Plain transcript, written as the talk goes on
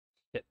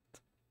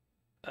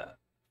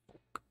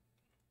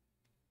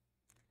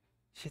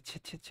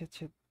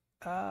Shit.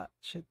 Ah,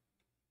 shit.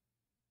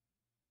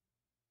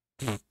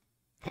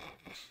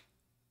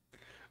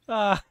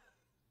 Ah,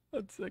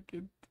 1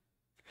 second.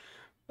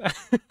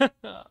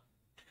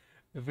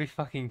 Every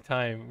fucking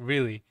time,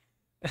 really.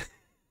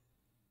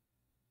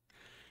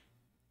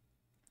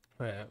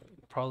 Uh,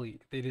 Probably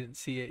they didn't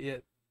see it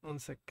yet. 1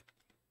 sec.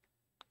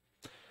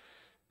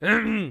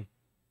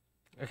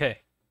 Okay.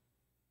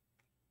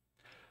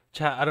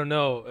 Chat, I don't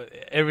know.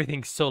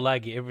 Everything's so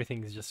laggy.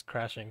 Everything's just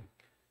crashing.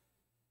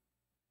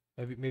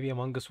 Maybe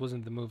Among Us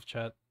wasn't the move,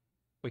 chat.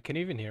 Wait, can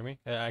you even hear me?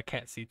 I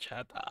can't see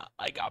chat.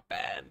 I got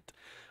banned.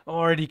 I'm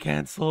already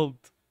cancelled.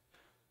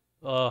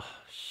 Oh,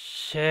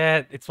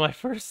 shit. It's my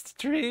first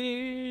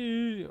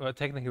stream. Well,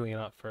 technically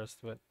not first,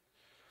 but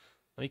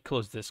let me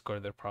close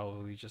Discord. They're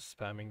probably just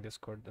spamming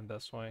Discord, and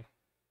that's why.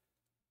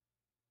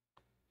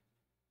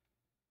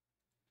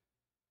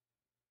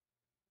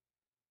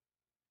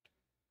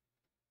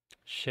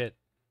 Shit.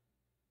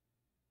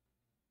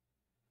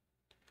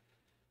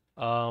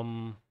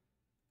 Um,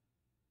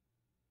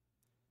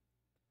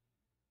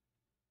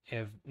 I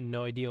have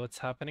no idea what's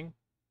happening.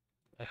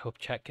 I hope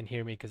chat can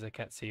hear me because I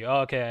can't see you.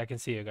 Oh, okay, I can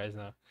see you guys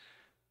now.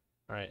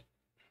 All right.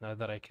 Now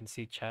that I can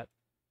see chat.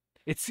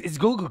 It's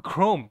Google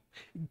Chrome.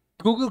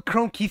 Google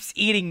Chrome keeps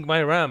eating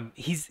my RAM.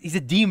 He's a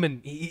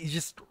demon. He's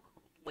just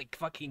like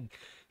fucking.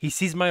 He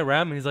sees my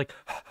RAM and he's like,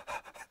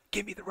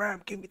 "Give me the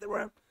RAM. Give me the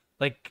RAM."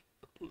 Like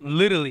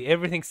literally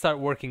everything started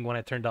working when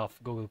I turned off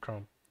Google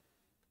Chrome.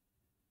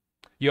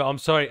 Yo, I'm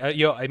sorry.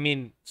 Yo, I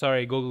mean,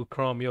 sorry, Google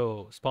Chrome.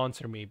 Yo,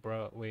 sponsor me,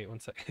 bro. Wait 1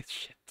 second.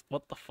 Shit.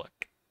 What the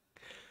fuck?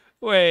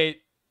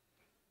 Wait.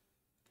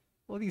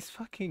 All these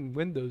fucking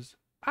windows.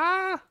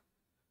 Ah,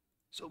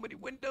 so many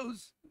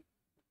windows.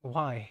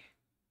 Why?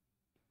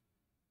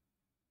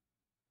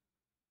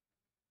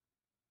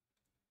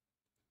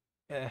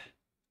 Eh.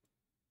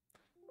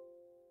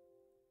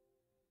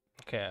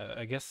 Okay,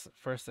 I guess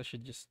first I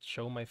should just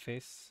show my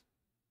face.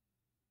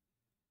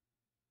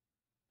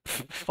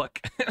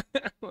 Fuck.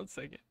 1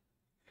 second.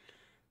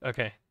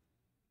 Okay.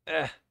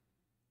 Eh.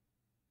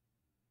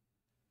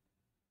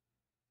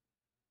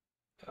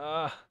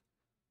 Ah,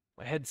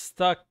 my head's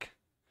stuck.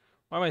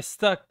 Why am I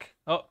stuck?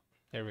 Oh,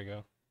 there we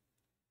go.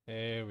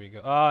 There we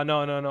go. Oh,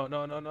 no.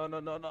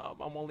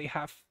 I'm only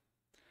half.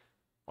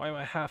 Why am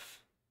I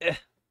half? Eh.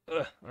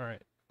 Ugh. All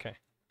right. Okay.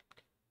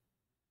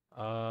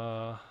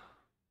 Uh,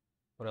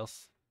 what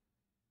else?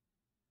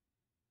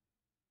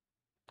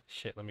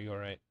 Shit, let me go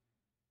right.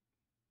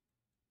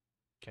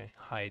 Okay,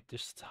 hide.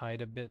 Just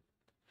hide a bit.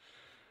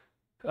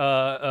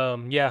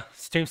 Yeah.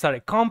 Stream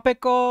started.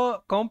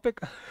 Compeko.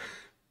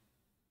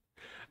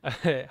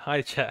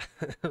 Hi, chat.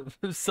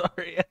 I'm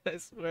sorry. I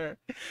swear.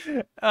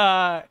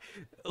 Uh,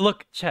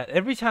 Look, chat.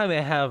 Every time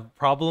I have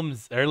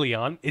problems early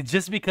on, it's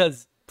just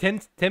because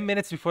 10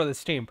 minutes before the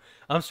stream,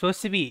 I'm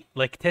supposed to be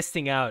like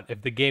testing out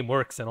if the game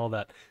works and all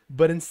that.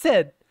 But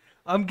instead,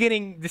 I'm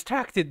getting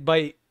distracted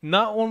by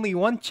not only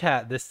one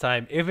chat this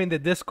time, even the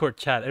Discord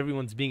chat.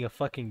 Everyone's being a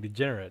fucking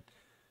degenerate.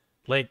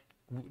 Like,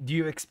 do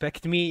you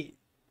expect me?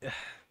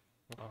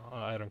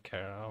 I don't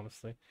care,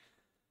 honestly.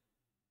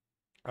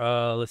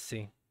 Let's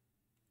see.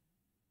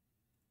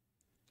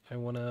 I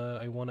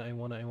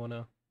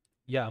wanna.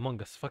 Yeah, Among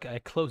Us. Fuck it, I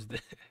closed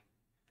it.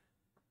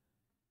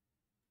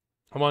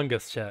 Among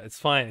Us chat. It's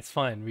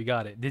fine. We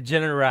got it.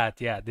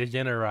 Degenerate, yeah,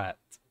 degenerate.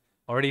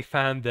 Already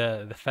found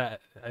the fat.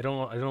 I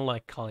don't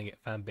like calling it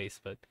fan base,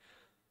 but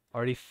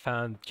already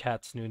found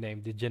chat's new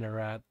name,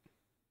 Degenerate.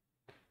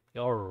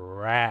 You're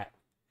rat.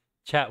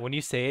 Chat, when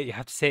you say it, you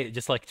have to say it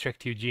just like Trick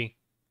 2G.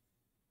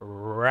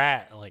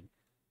 Rat, like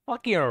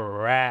fucking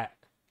rat.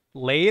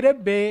 Later,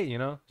 bit,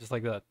 just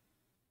like that.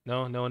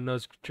 No one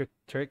knows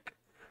trick.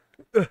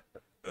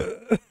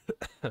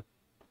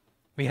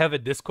 We have a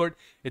Discord.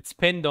 It's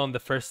pinned on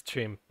the first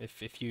stream.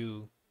 If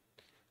you,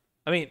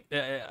 I mean,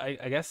 I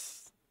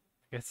guess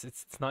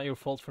it's not your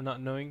fault for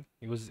not knowing.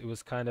 It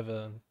was kind of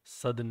a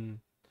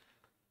sudden.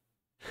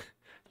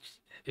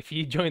 If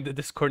you join the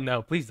Discord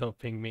now, please don't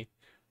ping me.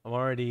 I'm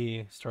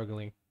already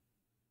struggling.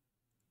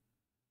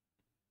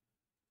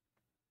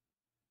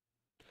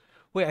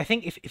 Wait, I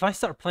think if I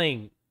start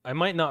playing, I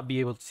might not be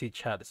able to see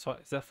chat. Is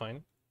that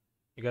fine?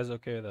 You guys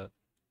okay with that?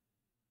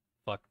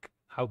 Fuck.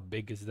 How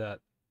big is that?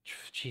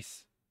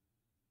 Jeez.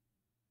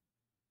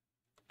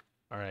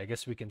 Alright, I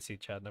guess we can see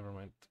chat. Never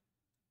mind.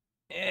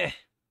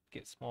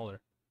 Get smaller.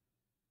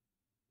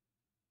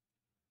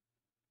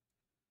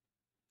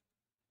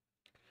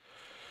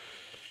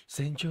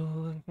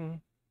 Sencho.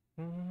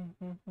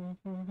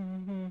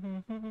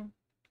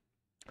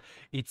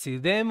 い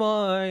つで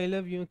も I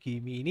love you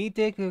君に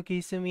手く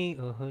キスみ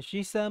お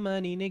星様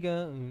に願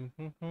う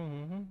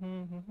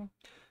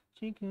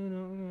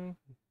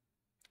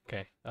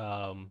Okay,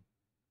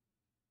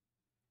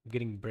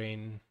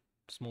 getting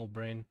small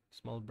brain.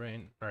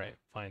 Alright,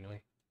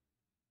 finally.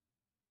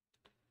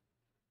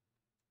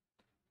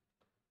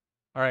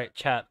 Alright,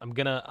 chat, I'm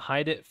gonna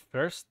hide it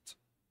first.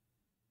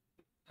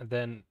 And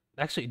then,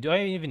 actually, do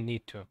I even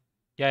need to?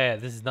 Yeah,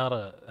 this is not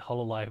a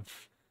HoloLive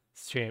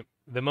stream.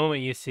 The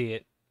moment you see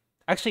it.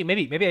 Actually,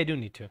 maybe I do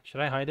need to.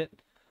 Should I hide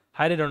it?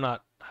 Hide it or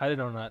not. Hide it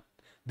or not.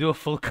 Do a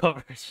full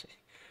coverage.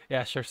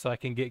 Yeah, sure. So I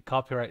can get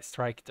copyright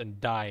striked and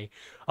die.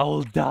 I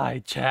will die,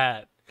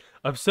 chat.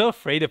 I'm so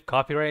afraid of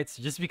copyrights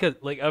just because,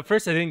 like, at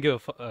first I didn't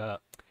give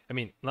I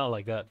mean, not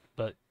like that,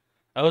 but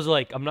I was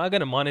like, I'm not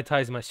gonna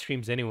monetize my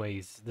streams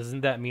anyways.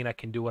 Doesn't that mean I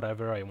can do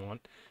whatever I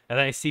want? And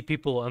then I see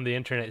people on the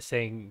internet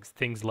saying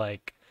things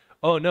like,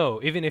 "Oh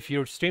no, even if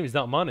your stream is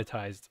not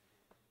monetized,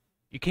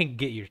 you can't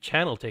get your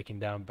channel taken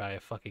down by a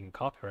fucking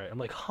copyright." I'm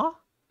like, huh?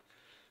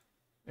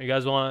 You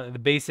guys want the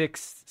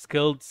basics?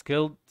 Skilled,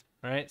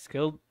 right?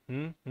 Skilled.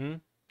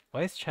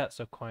 Why is chat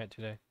so quiet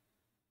today?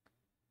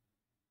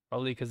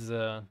 Probably because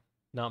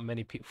not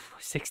many people.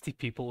 60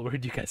 people. Where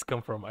did you guys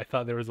come from? I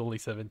thought there was only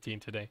 17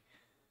 today.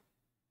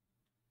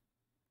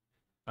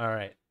 All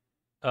right.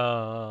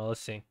 Let's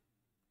see.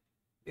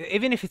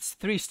 Even if it's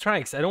 3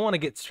 strikes, I don't want to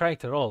get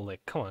striked at all.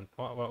 Like, come on.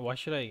 Why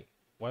should I?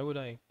 Why would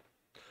I?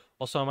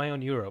 Also, am I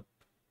on Europe?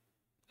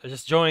 I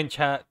just joined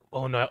chat.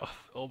 Oh no.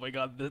 Oh my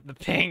god, the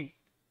ping.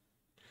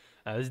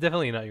 This is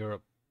definitely not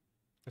Europe.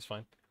 It's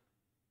fine.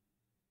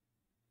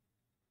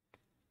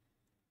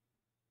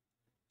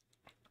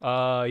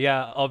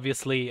 Yeah,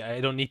 obviously I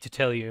don't need to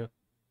tell you.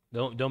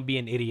 Don't be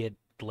an idiot.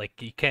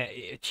 Like you can't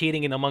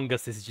cheating in Among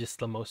Us is just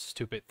the most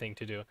stupid thing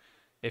to do.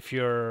 If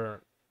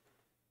you're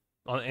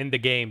in the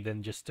game,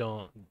 then just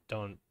don't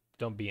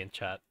be in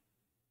chat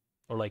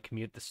or like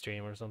mute the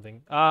stream or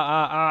something.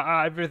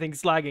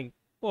 Everything's lagging.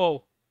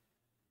 Whoa.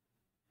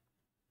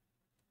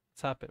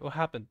 What's happened? What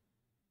happened?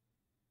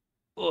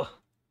 Ugh.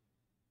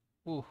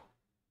 Ooh.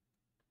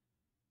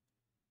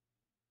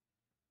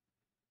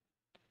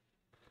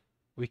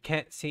 We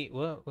can't see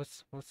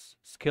what's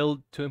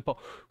skilled to impo.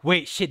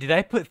 Wait, shit, did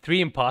I put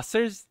 3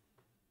 imposters?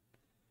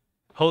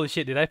 Holy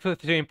shit, did I put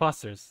 3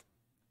 imposters?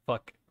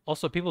 Fuck.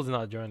 Also, people's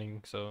not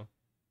joining, so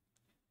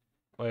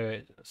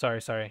wait. Sorry.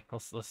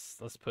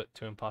 Let's put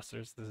 2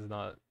 imposters. This is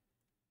not.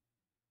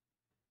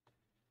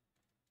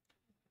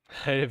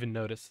 I didn't even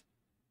notice.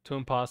 2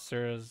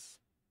 imposters.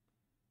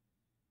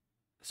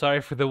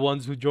 Sorry for the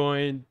ones who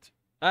joined.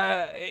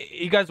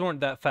 You guys weren't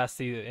that fast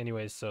either,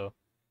 anyways. So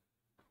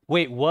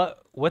wait,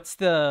 what's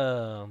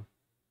the?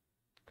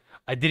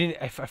 I didn't.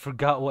 I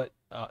forgot what.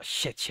 Oh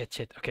shit.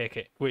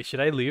 Okay. Wait,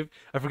 should I leave?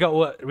 I forgot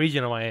what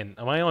region am I in.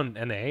 Am I on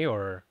NA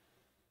or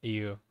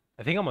EU?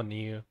 I think I'm on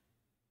EU.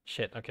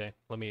 Shit. Okay.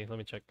 Let me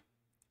check.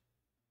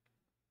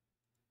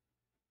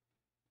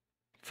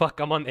 Fuck.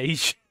 I'm on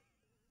Asia.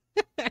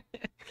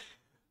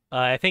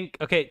 I think.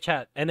 Okay.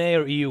 Chat. NA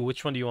or EU?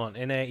 Which one do you want?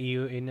 NA,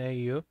 EU, NA,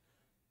 EU.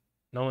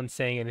 No one's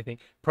saying anything.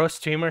 Pro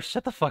streamer.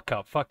 Shut the fuck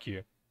up. Fuck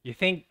you. You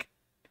think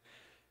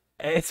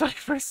it's my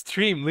first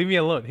stream? Leave me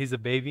alone. He's a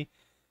baby.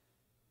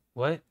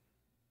 What?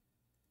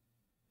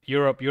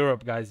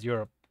 Europe, guys.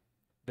 Europe.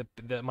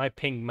 My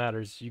ping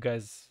matters. You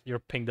guys, your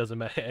ping doesn't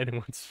matter.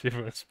 Everyone's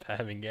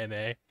spamming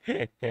NA.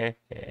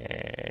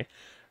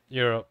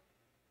 Europe.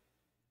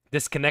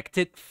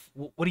 Disconnected?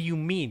 What do you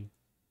mean?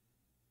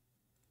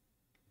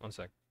 One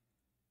sec.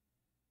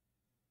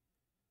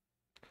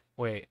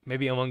 Wait,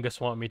 maybe Among Us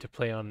want me to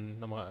play on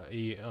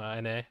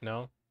NA?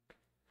 No?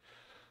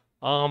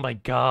 Oh my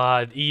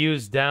god,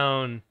 EU's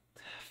down.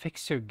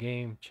 Fix your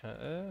game,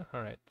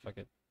 alright, fuck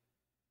it.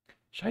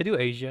 Should I do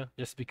Asia?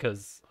 Just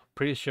because I'm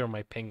pretty sure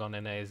my ping on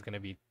NA is gonna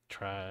be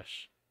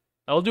trash.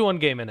 I'll do one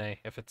game NA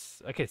if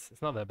it's... Okay,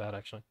 it's not that bad,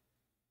 actually.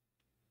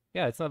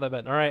 Yeah, it's not that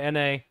bad. Alright,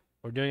 NA.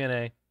 We're doing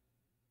NA.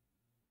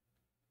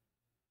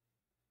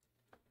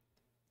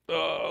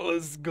 Oh,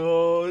 let's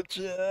go,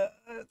 chat.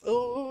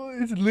 Oh,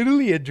 it's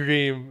literally a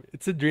dream.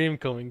 It's a dream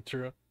coming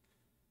true.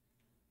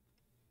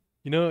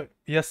 You know,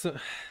 yes. Look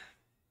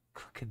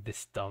at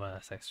this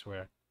dumbass, I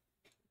swear.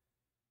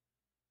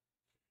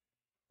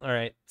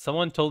 Alright,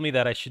 someone told me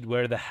that I should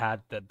wear the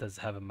hat that does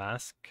have a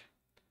mask.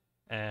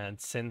 And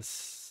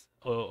since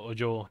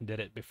Ojo did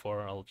it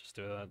before, I'll just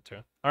do that too.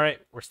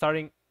 Alright, we're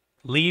starting.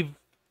 Leave.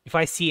 If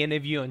I see any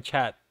of you in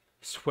chat,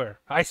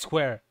 I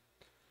swear.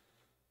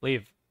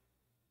 Leave.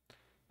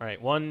 Alright,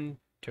 1,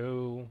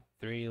 2,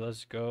 3,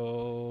 let's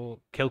go.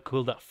 Kill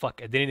cooldown. Fuck,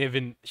 I didn't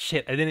even...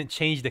 Shit, I didn't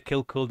change the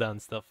kill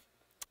cooldown stuff.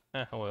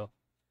 Oh well.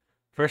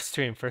 First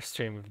stream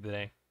of the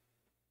day.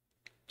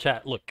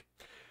 Chat, look.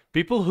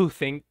 People who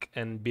think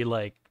and be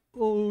like,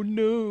 oh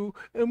no,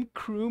 I'm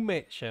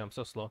crewmate. Shit, I'm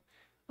so slow.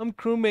 I'm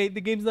crewmate,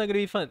 the game's not gonna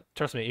be fun.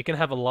 Trust me, you can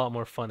have a lot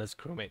more fun as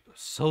crewmate.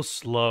 So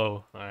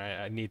slow. Alright,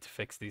 I need to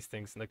fix these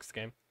things next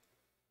game.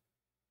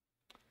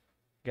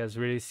 You guys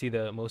really see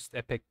the most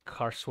epic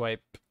car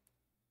swipe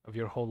of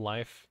your whole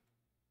life?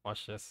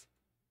 Watch this.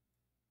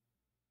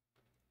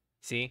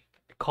 See?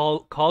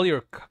 Call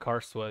your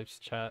car swipes,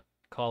 chat.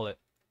 Call it.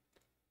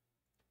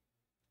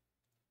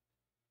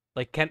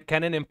 Like,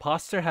 can an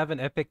imposter have an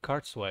epic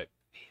card swipe?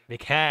 They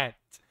can't.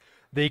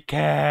 They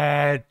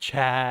can't,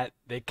 chat.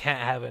 They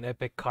can't have an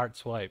epic card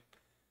swipe.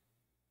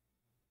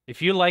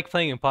 If you like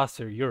playing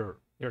imposter, you're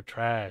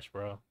trash,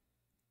 bro.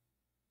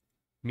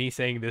 Me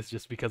saying this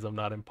just because I'm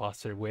not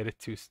imposter. Waited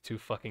two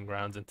fucking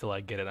rounds until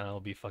I get it, and I'll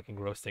be fucking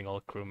roasting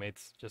all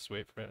crewmates. Just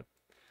wait for it.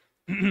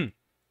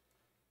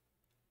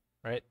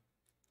 Right?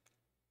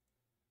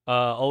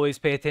 Always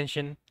pay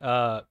attention.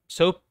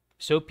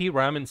 Soapy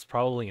Ramen's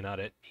probably not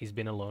it. He's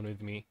been alone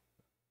with me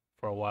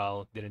for a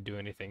while. Didn't do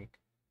anything.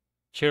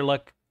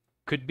 Sherlock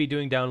could be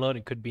doing download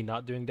and could be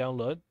not doing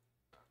download.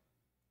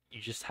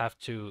 You just have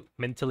to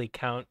mentally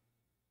count.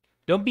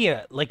 Don't be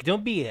a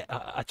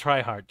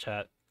try hard,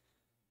 chat.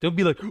 Don't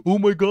be like, oh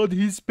my god,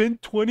 he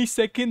spent 20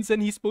 seconds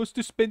and he's supposed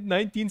to spend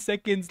 19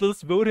 seconds.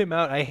 Let's vote him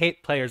out. I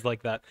hate players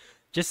like that.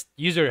 Just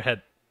use your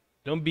head.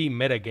 Don't be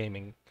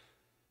metagaming.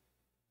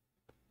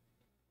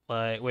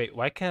 Like, wait,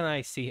 why can't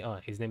I see? Oh,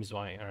 his name is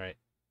Y. All right.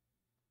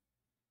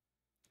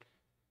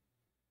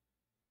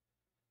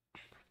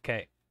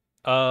 Okay.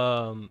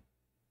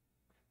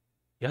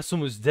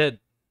 Yasumu's dead.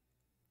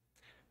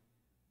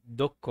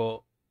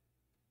 Doko.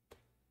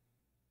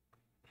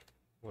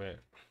 Wait,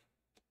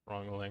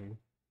 wrong language.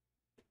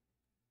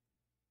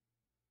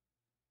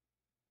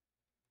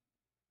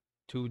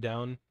 2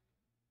 down.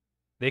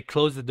 They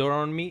closed the door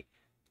on me.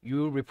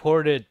 You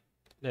reported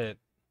that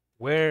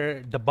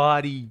where the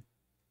body.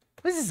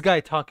 What is this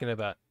guy talking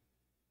about?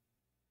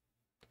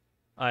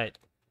 Alright,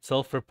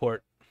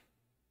 self-report.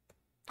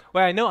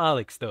 Wait, I know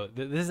Alex though.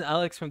 This is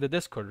Alex from the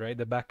Discord, right?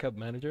 The backup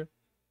manager.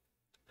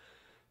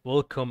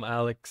 Welcome,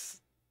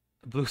 Alex.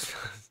 Blue.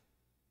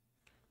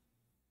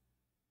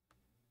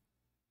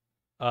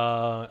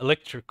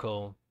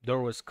 Electrical.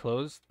 Door was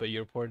closed, but you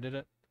reported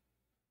it.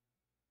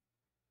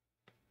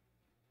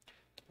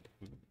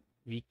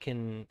 We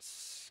can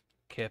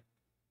skip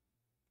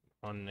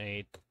on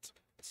 8.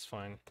 It's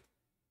fine.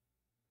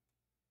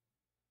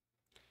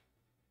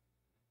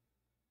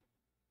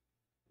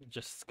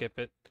 Just skip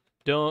it.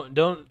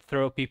 Don't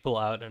throw people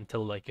out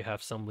until like you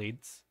have some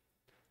leads.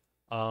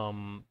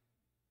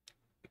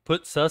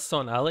 Put sus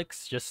on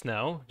Alex just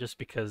now, just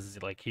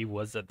because like he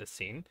was at the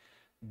scene,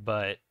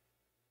 but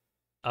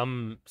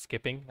I'm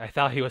skipping. I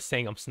thought he was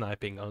saying I'm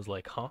sniping. I was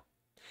like, huh?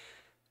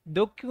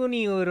 どこ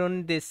におる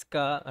んです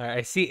か? Alright,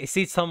 I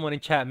see someone in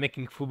chat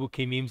making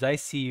Fubuki memes. I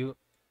see you.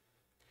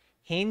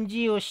 返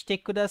事をして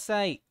くだ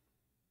さい.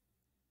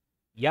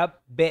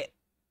 Yup, bet.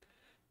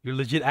 You're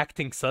legit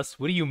acting sus?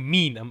 What do you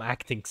mean I'm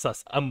acting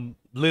sus? I'm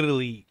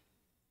literally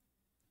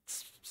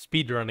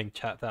speedrunning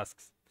chat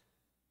tasks.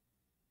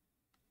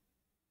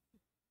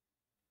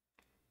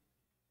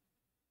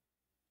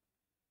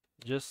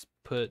 Just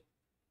put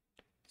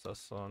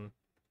sus on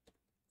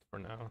for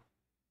now.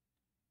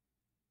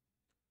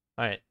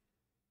 Alright.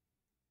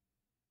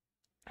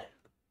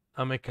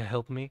 Ameka,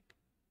 help me.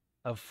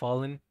 I've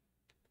fallen.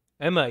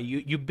 Emma,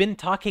 you've been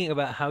talking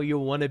about how you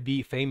want to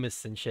be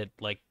famous and shit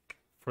like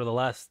for the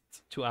last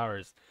 2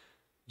 hours.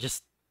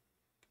 Just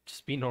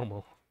be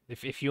normal.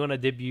 If you want to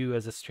debut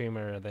as a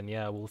streamer, then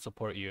yeah, we'll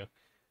support you.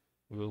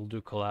 We'll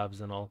do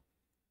collabs and all.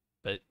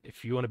 But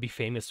if you want to be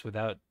famous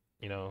without,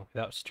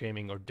 without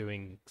streaming or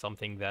doing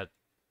something that,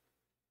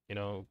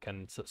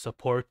 can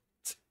support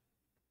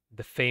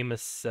the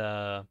famous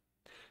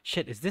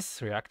shit, is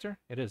this reactor?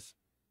 It is.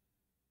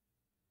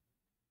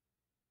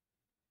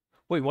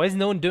 Wait, why is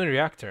no one doing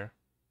reactor?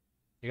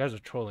 You guys are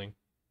trolling.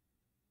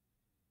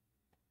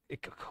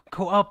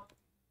 Go up.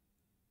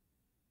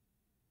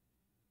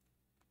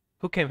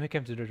 Who came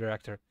to the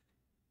reactor?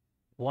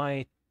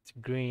 White,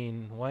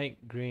 green,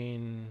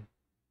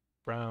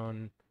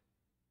 brown,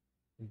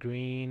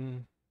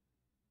 green.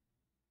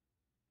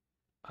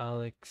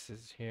 Alex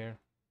is here.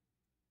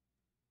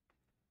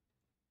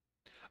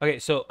 Okay,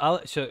 so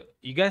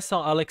you guys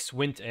saw Alex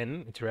went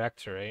into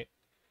reactor, right?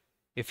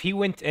 If he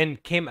went in,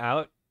 came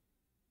out,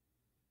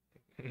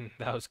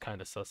 that was kind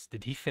of sus.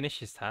 Did he finish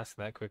his task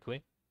that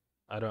quickly?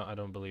 I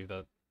don't believe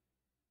that.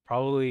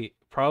 Probably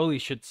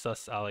should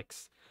sus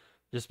Alex,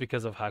 just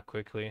because of how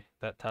quickly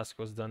that task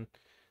was done.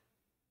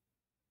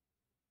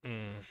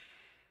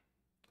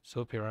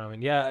 Soapy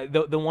Ramen. Yeah,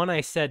 the one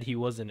I said he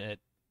wasn't it.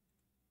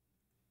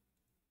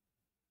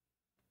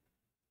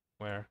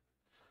 Where?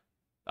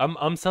 I'm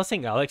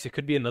sussing Alex. It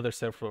could be another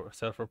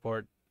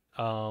self-report.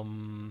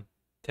 10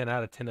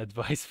 out of 10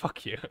 advice.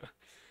 Fuck you.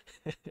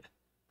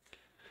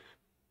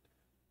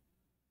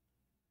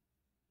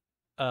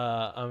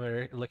 I'm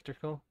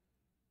electrical.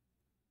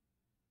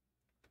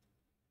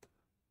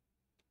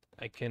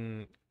 I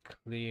can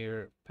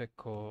clear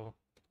pickle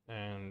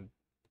and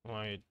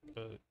why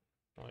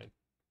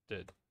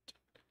did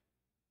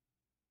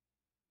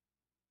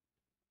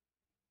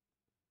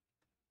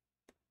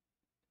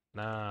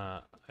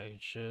nah, I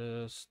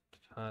just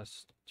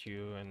passed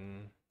you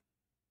in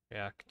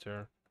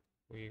reactor.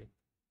 We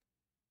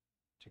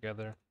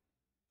together.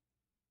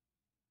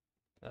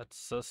 That's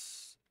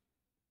sus.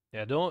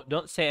 Yeah,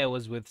 don't say I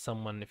was with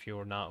someone if you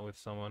were not with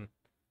someone.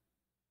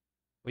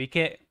 We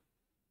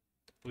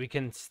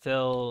can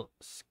still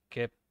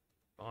skip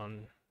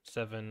on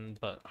 7,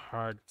 but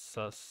hard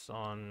sus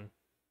on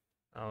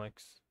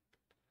Alex.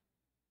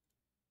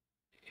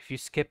 If you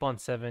skip on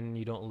 7,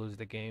 you don't lose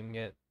the game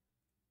yet.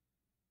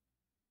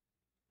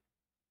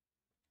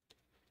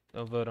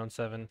 Don't vote on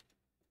 7.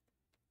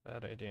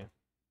 Bad idea.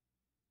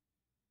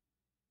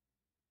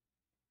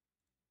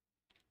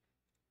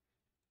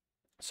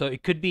 So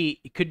it could be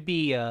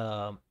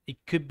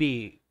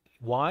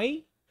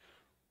Y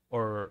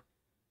or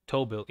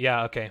Tobil.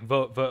 Yeah, okay.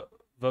 Vote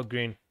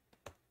green.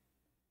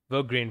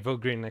 Vote green.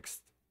 Vote green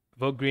next.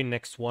 Vote green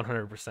next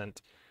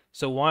 100%.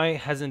 So why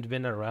hasn't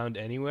been around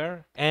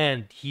anywhere?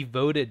 And he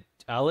voted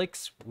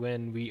Alex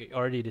when we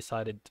already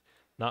decided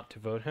not to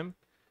vote him.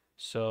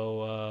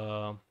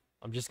 So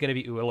I'm just gonna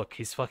be. Ooh, look,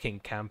 he's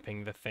fucking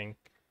camping the thing.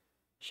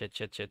 Shit,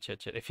 shit, shit,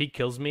 shit, shit. If he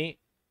kills me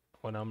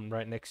when I'm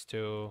right next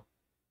to,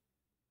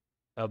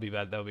 that'll be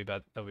bad. That'll be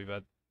bad. That'll be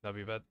bad. That'll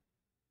be bad.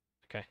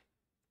 Okay.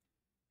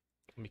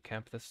 Let me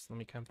camp this. Let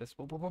me camp this.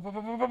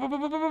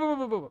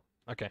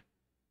 Okay.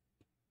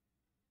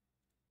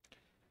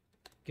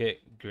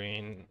 Get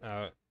green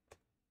out.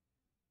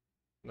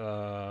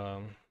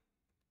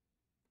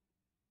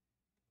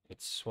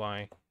 It's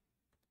why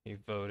he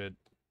voted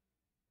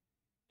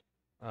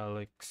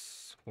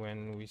Alex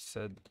when we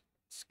said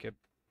skip.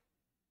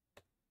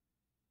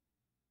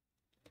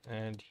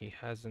 And he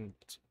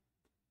hasn't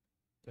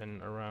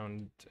been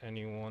around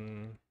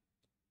anyone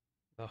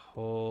the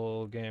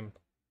whole game.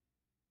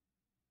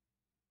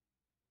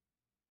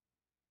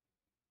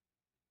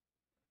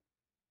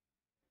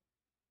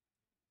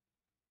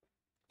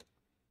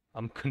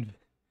 I'm convinced.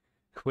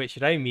 Wait,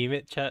 should I meme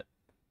it, chat?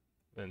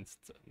 Then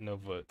no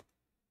vote.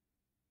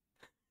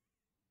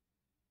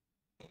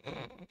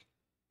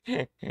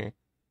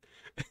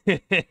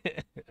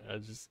 I'll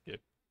just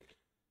skip.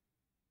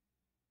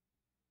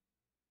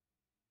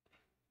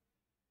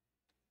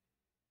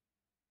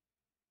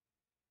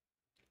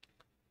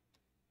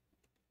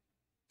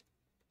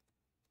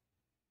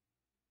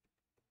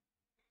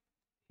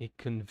 He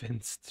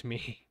convinced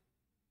me.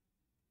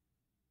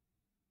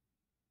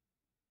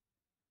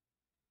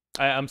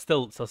 I'm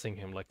still sussing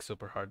him like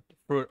super hard.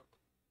 Fruit.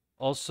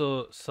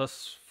 Also,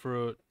 sus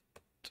fruit.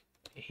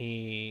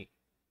 He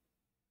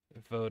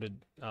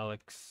voted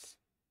Alex.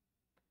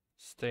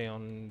 Stay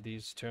on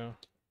these two.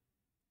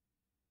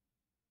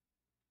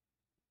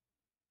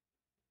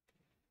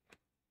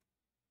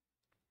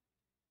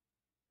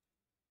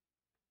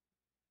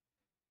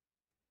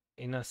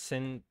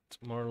 Innocent,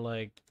 more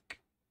like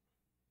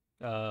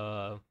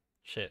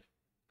shit.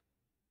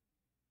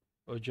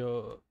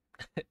 Ojo.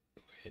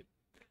 Wait.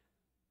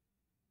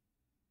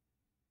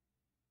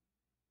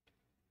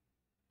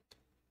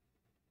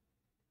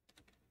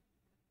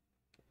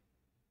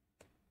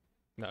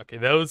 No, okay,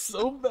 that was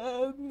so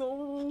bad.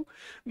 No,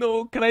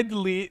 no. Can I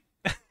delete?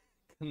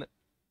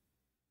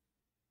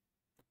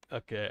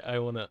 Okay, I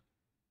wanna.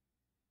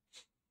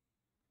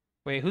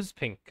 Wait, who's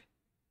pink?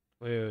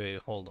 Wait.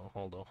 Hold on.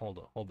 Hold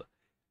on.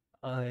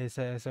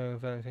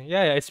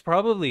 Yeah, it's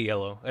probably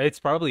yellow. It's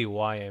probably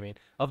why. I mean,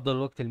 of the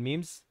local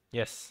memes.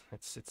 Yes,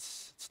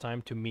 it's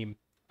time to meme.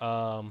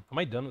 Am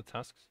I done with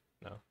tasks?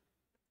 No.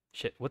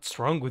 Shit, what's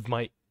wrong with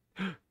my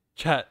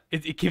chat?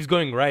 It keeps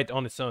going right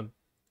on its own.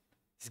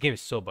 This game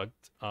is so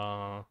bugged.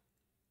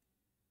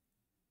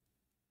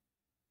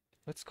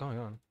 What's going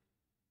on?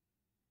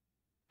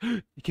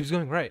 It keeps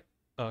going right.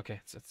 Oh,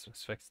 okay, it's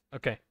fixed.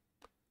 Okay.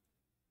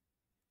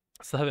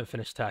 Still haven't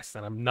finished tasks,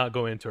 and I'm not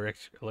going into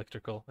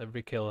electrical.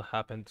 Every kill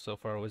happened so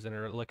far was in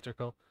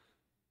electrical.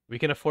 We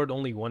can afford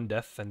only one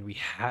death, and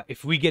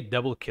if we get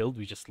double killed,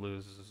 we just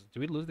lose. Do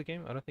we lose the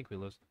game? I don't think we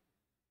lose.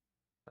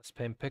 Let's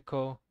pay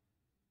Pico.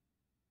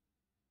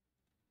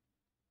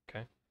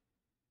 Okay.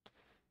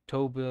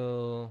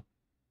 Tobil.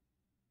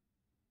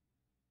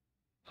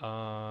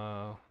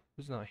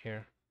 Who's not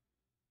here?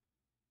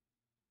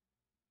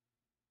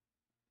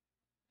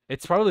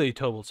 It's probably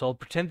Tobil, so I'll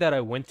pretend that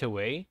I went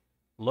away.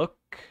 Look.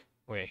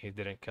 Wait, he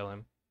didn't kill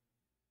him.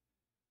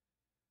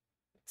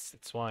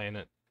 It's why,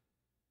 innit?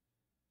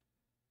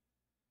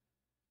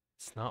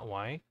 It's not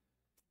why.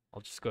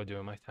 I'll just go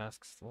doing my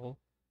tasks. Lol.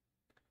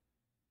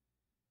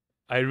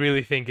 I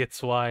really think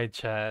it's why,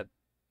 chat.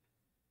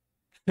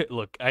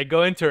 Look, I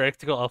go into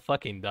electrical, I'll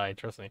fucking die,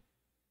 trust me.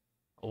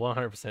 I'll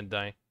 100%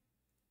 die.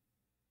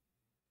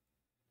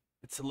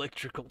 It's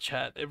electrical,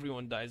 chat.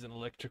 Everyone dies in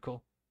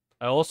electrical.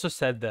 I also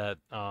said that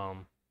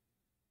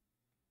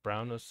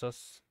Brown was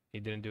sus. He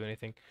didn't do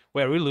anything.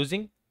 Wait, are we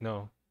losing?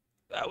 No.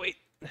 Ah, wait.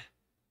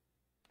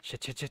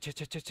 Shit. Is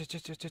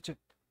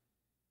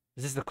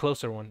this the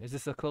closer one? Is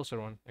this the closer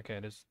one? Okay,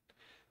 it is.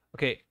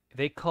 Okay,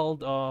 they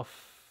called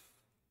off.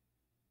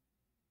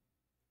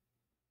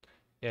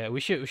 Yeah,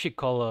 we should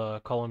call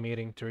a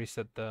meeting to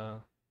reset the.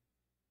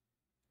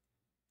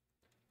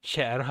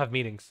 Shit, I don't have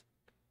meetings.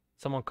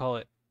 Someone call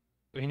it.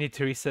 We need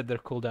to reset their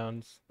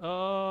cooldowns.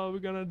 Oh, we're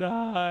gonna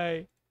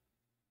die.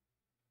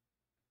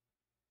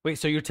 Wait,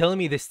 so you're telling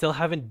me they still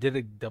haven't did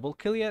a double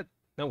kill yet?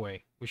 No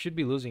way. We should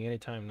be losing any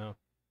time now.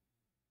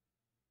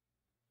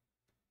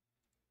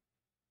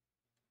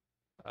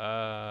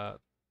 Uh,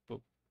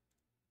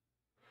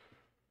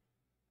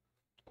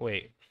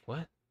 wait,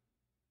 what?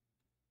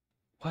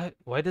 What?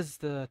 Why does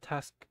the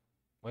task?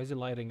 Why is it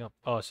lighting up?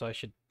 Oh, so I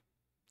should.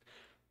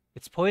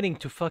 It's pointing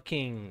to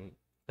fucking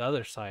the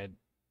other side.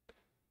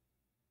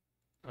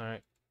 All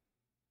right.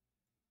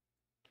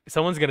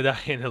 Someone's gonna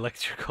die in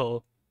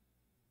electrical.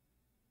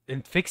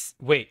 And fix.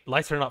 Wait,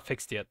 lights are not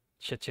fixed yet.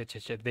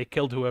 Shit. They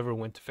killed whoever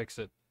went to fix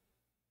it.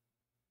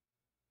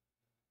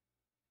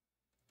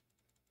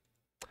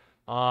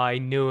 Oh, I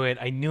knew it.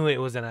 I knew it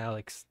wasn't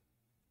Alex.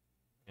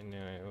 I knew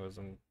it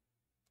wasn't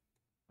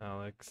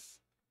Alex.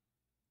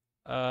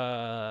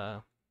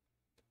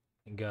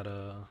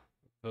 Gotta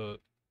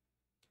vote.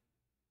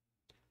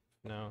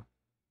 No.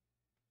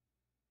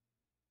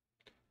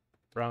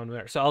 Brown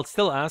where? So I'll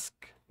still ask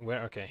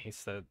where. Okay, he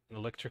said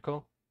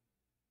electrical.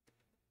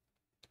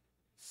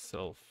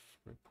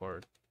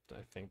 Self-report.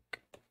 I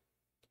think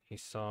he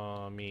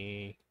saw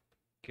me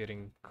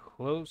getting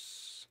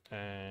close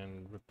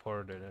and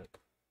reported it.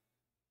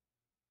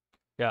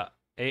 Yeah,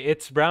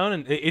 it's brown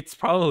and it's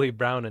probably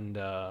brown and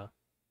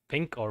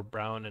pink or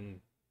brown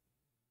and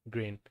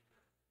green.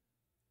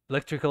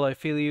 Electrical, I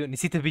feel you.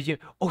 Nisita BGM.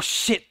 Oh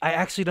shit! I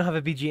actually don't have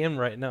a BGM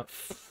right now.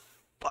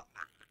 Fuck.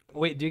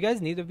 Wait, do you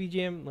guys need a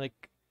BGM?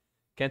 Like,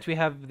 can't we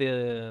have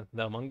the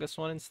Among Us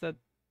one instead?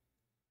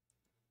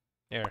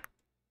 Here.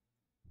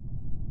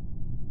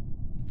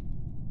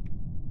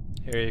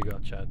 Here you go,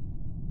 chat.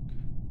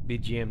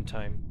 BGM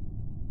time.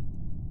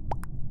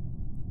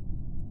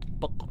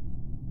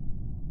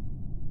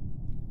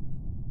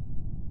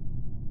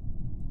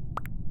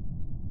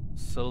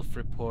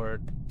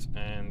 Self-report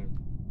and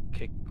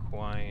kick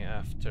Y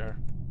after.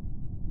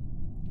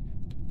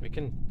 We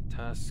can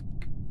task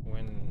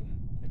when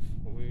if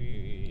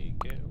we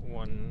get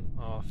one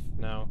off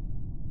now.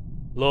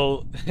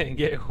 Lol,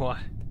 get Y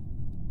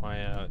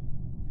out.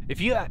 If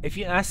you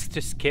ask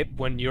to skip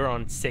when you're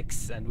on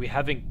 6 and we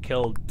haven't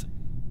killed,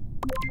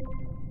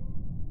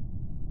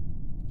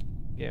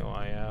 get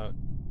Y out.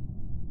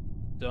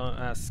 Don't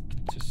ask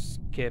to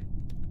skip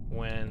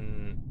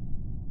when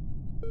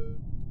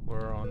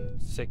we're on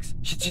 6.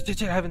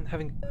 Shit, I haven't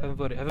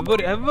voted.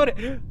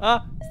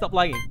 Ah, stop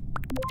lagging.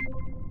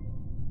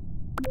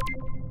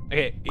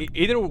 Okay,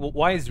 either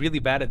Y is really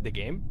bad at the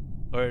game,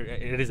 or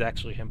it is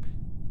actually him.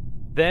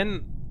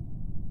 Then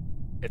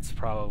it's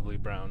probably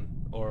brown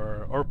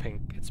or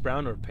pink. It's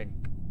brown or pink.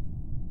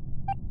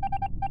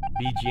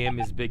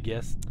 BGM is big,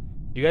 yes.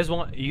 You guys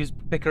want use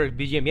picker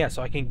BGM? Yeah,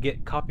 so I can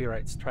get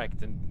copyright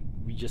striked and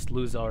we just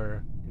lose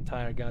our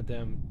entire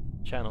goddamn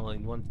channel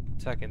in 1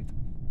 second.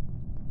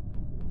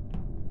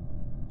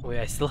 Wait,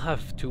 I still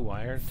have 2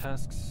 wire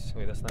tasks.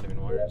 Wait, that's not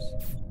even wires.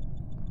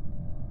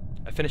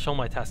 I finished all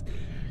my tasks.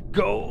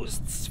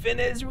 Ghosts,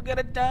 finish. We're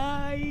gonna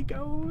die.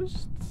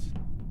 Ghosts.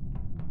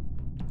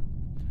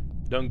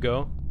 Don't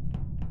go.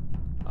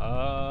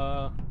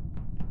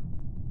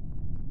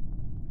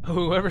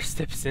 Whoever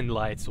steps in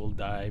lights will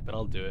die, but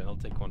I'll do it. I'll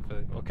take one for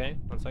it. Okay,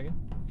 1 second.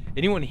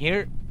 Anyone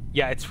here?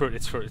 Yeah, it's fruit.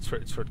 It's fruit. It's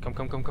fruit. It's fruit. Come.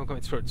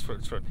 It's fruit. It's fruit.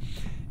 It's fruit.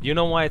 You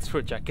know why it's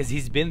fruit, Jack? Because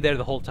he's been there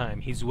the whole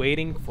time. He's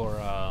waiting for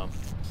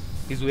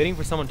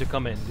someone to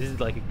come in. This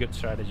is like a good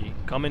strategy.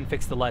 Come in,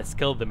 fix the lights,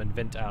 kill them, and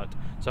vent out.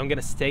 So I'm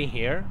gonna stay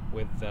here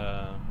with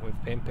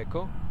Pain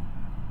Pickle.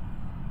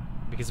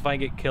 Because if I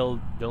get killed,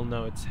 they'll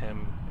know it's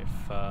him.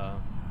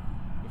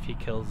 If he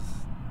kills.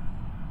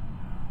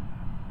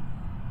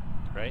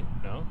 Right?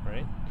 No?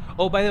 Right?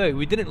 Oh, by the way,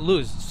 we didn't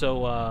lose,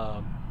 so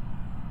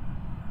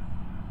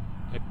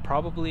it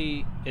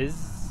probably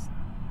is.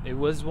 It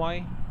was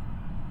Y.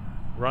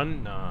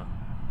 Run? Nah.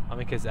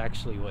 Ameka's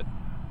actually what?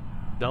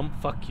 Dumb?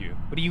 Fuck you.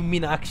 What do you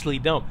mean actually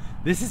dumb?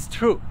 This is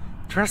true.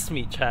 Trust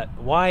me, chat.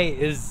 Y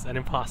is an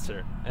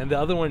imposter, and the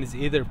other one is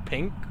either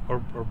pink or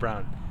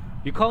brown.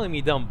 You're calling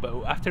me dumb,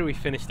 but after we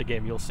finish the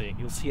game, you'll see.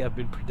 You'll see I've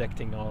been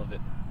predicting all of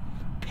it.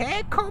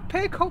 Peko.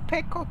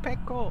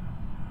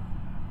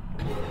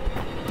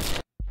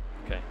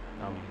 Okay,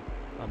 I'm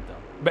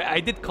dumb. But I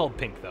did call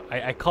pink though.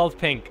 I called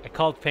pink.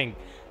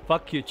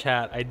 Fuck you,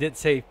 chat. I did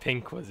say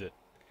pink was it.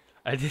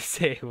 I did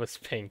say it was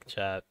pink,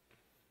 chat.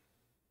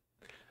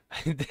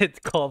 I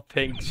did call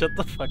pink. Shut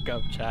the fuck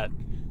up, chat.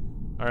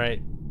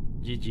 Alright.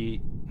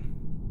 GG.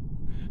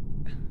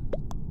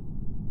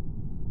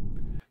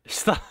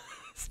 Stop.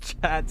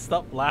 Chat,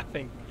 stop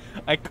laughing.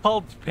 I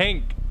called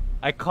pink.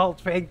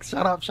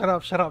 Shut up,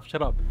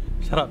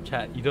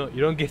 chat. You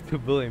don't get to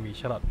bully me.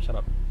 Shut up.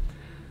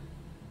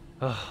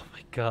 Oh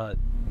my god.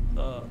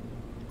 Oh,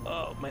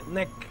 my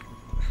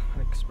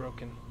neck's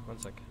broken. 1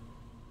 second.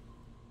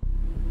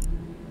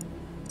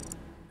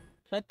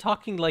 Not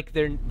talking like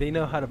they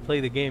know how to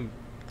play the game.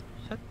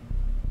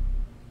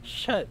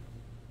 Shut.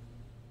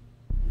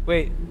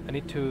 Wait, I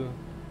need to.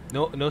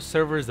 No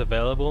servers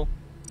available.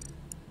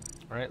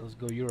 All right, let's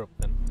go Europe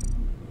then.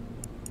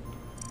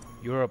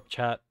 Europe,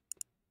 chat.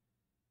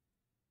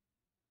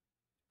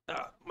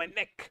 Ah, my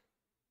neck.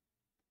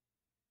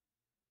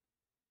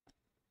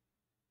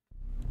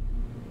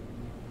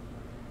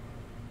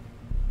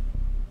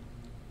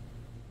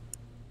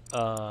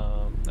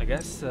 I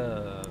guess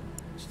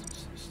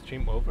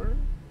stream over.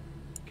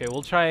 Okay,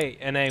 we'll try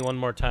NA one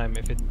more time.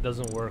 If it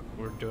doesn't work,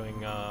 we're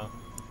doing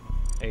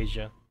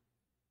Asia.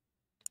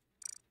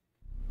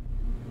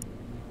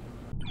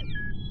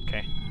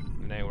 Okay,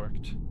 NA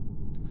worked.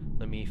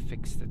 Let me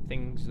fix the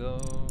things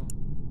though.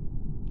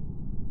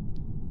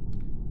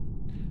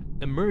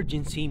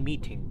 Emergency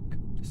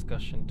meeting.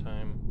 Discussion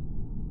time.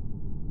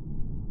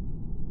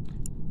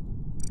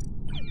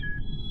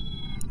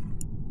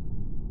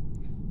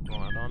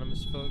 Well,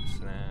 anonymous folks?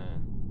 Nah.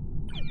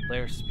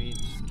 Player speed,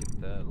 just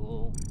get that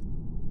little.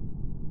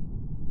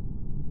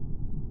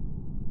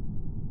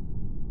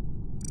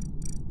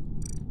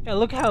 Yeah,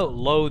 look how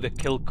low the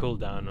kill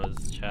cooldown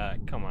was,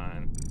 chat. Come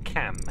on.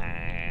 Come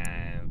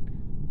on.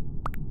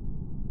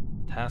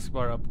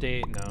 Taskbar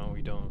update? No,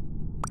 we don't.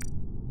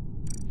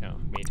 No,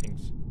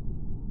 meetings.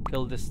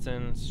 Kill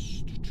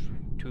distance.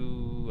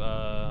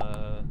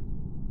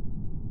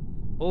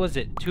 What was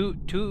it? Two.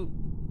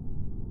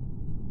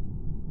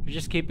 You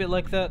just keep it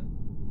like that?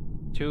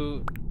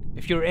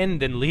 If you're in,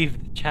 then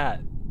leave the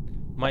chat.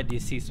 My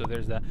DC, so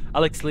there's that.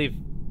 Alex, leave.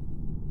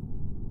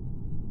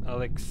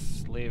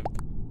 Alex, leave.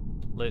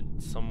 Let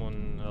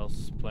someone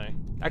else play.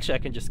 Actually, I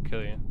can just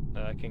kill you.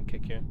 I can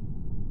kick you.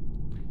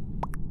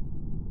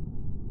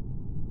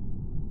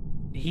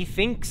 He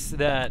thinks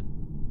that...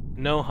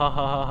 No, ha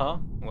ha ha ha.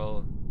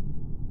 Well,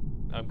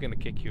 I'm gonna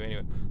kick you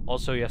anyway.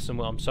 Also,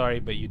 Yasumu, I'm sorry,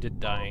 but you did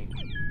die.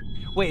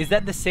 Wait, is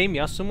that the same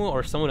Yasumu,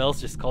 or someone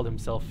else just called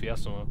himself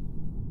Yasumu?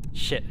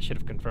 Shit, I should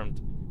have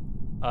confirmed.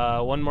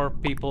 One more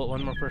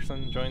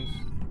person joins.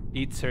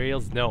 Eat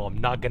cereals? No, I'm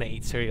not gonna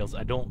eat cereals.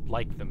 I don't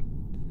like them.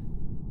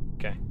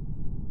 Okay.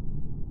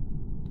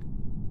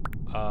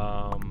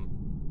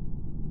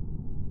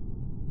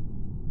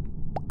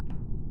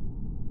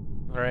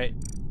 Alright,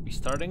 we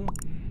starting?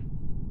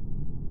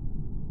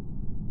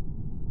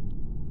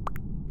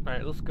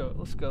 Alright, let's go.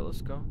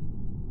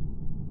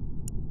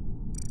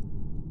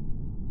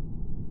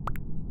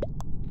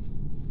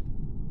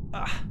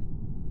 Ah!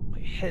 My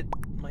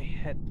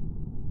head.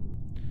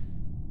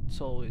 It's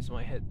always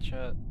my head,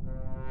 chat.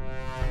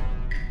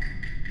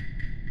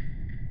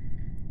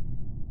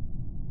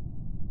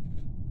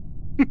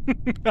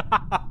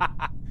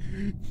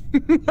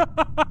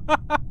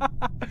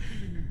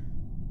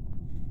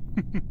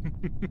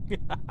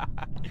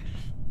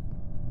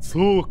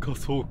 Soka.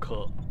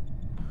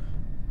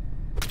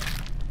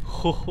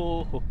 Ho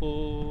ho ho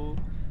ho.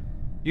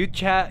 You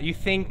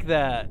think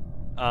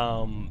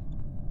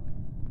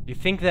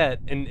that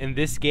in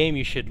this game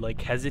you should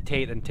like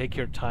hesitate and take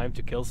your time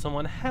to kill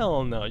someone?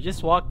 Hell no.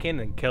 Just walk in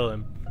and kill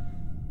him.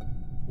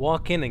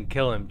 Walk in and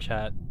kill him,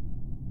 chat.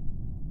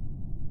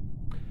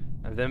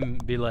 And then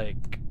be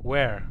like,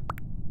 where?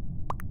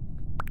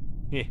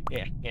 Yeah.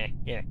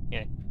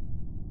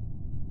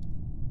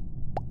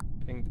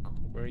 Pink,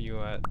 where are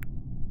you at?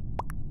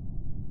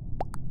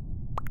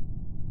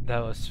 That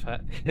was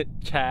fat.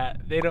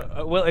 Chat. They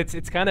don't. Well,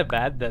 it's kind of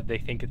bad that they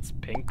think it's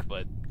pink,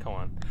 but come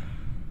on.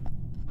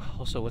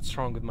 Also, what's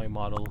wrong with my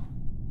model?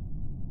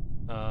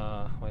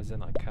 Why is it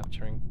not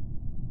capturing?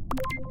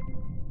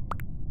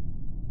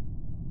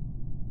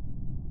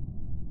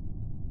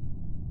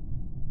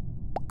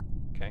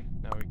 Okay,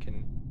 now we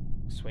can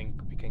swing.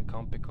 We can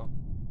comp pick up.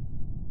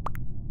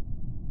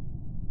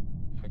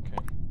 Okay.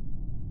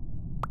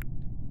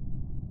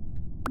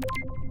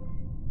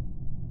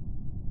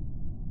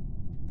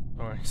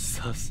 Alright,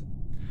 sus.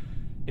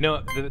 You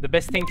know, the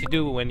best thing to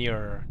do when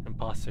you're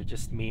imposter,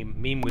 just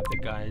meme with the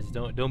guys.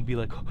 Don't be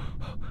like, oh,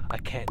 I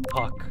can't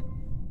talk.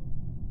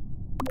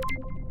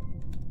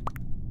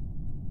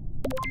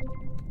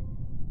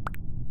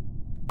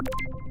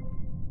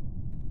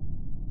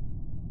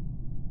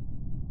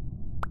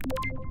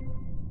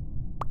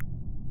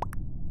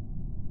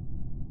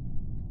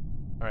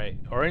 Alright,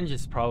 orange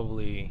is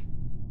probably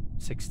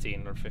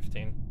 16 or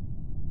 15.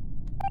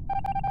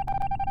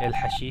 El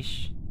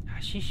hashish.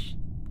 Hashish?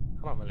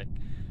 Haram alek.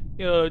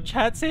 Yo,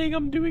 chat saying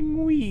I'm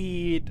doing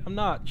weed. I'm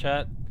not,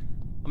 chat.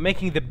 I'm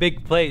making the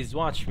big plays.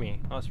 Watch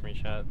me,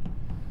 chat.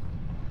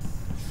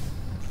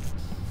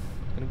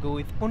 Gonna go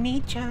with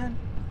Oni-chan.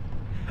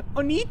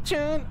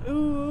 Oni-chan,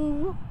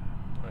 ooh.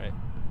 Alright.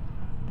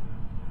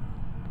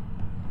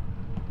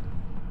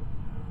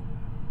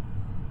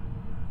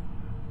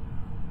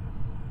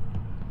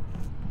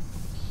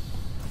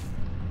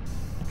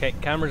 Okay,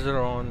 cameras are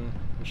on.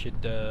 We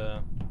should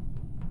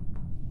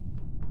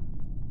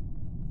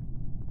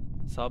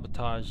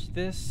sabotage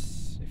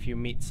this. If you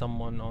meet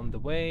someone on the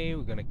way,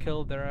 we're gonna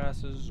kill their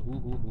asses. Hoo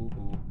hoo hoo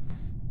hoo.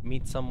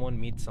 Meet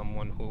someone.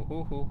 Hoo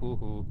hoo hoo hoo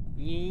hoo.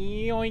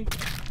 Yoink.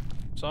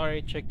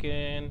 Sorry,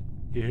 chicken.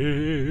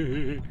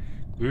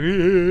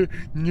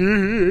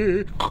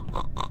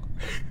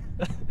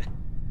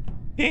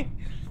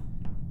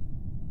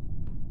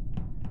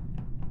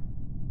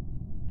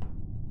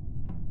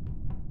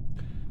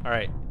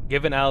 Alright,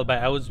 give an alibi.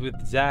 I was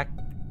with Zach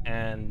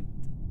and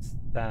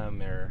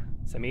Samir?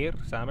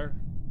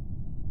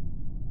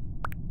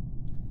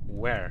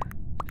 Where?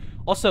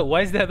 Also,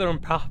 why is the other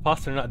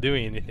imposter not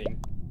doing anything?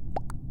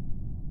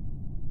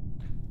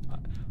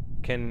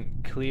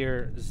 Can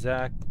clear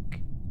Zach.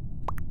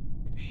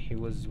 He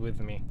was with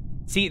me.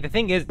 See, the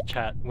thing is,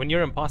 chat, when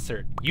you're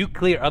imposter, you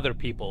clear other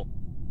people.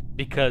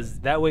 Because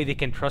that way they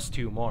can trust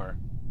you more.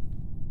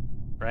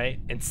 Right?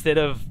 Instead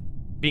of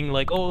being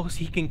like, oh,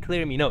 he can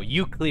clear me. No,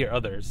 you clear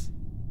others.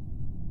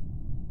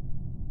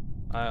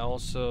 I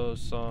also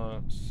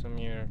saw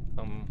Samir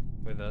come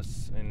with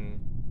us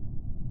in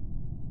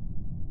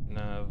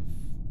Nav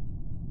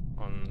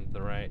on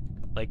the right.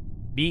 Like,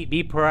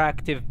 be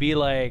proactive. Be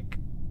like,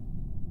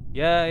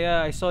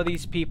 Yeah, I saw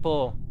these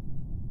people.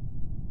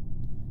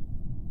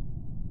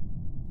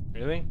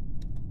 Really?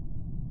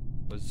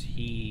 Was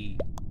he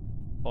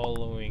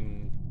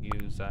following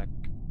you, Zach?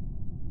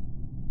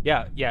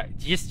 Yeah,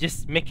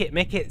 just make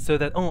it so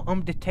that, oh,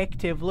 I'm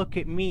detective, look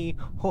at me.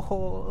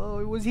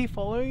 Oh, was he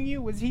following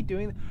you? Was he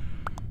doing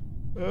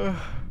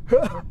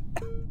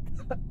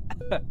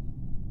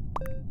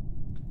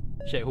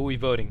Shit, who we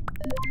voting?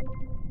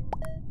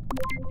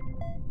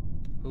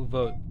 Who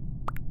vote?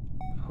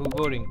 Who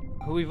voting?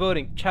 Who we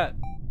voting? Chat.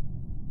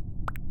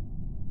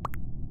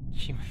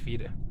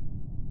 Shimafida.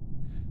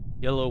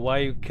 Yellow, why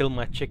you kill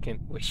my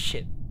chicken? Wait,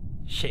 shit.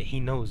 Shit, he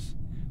knows.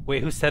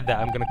 Wait, who said that?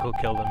 I'm gonna go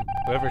kill them.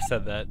 Whoever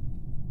said that.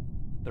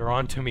 They're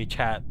on to me,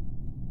 chat.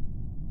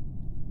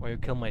 Why you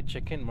kill my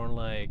chicken? More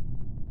like...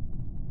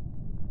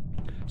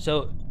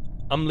 So,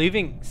 I'm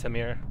leaving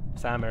Samir,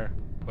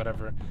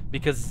 whatever,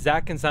 because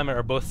Zach and Samir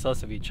are both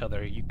sus of each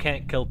other. You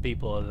can't kill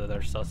people that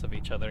are sus of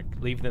each other.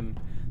 Leave them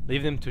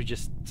to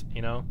just,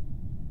 you know,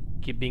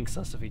 keep being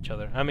sus of each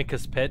other.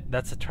 Ameka's Pit,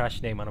 that's a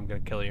trash name and I'm gonna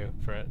kill you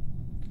for it.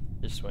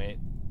 Just wait.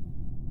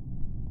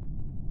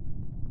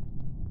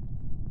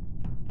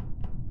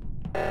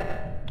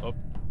 Oh.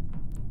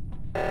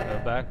 Go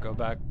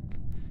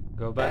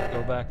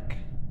back.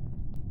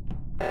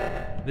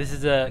 This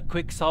is a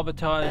quick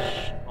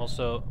sabotage.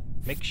 Also,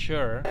 make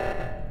sure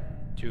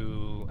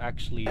to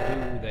actually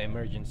do the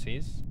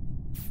emergencies.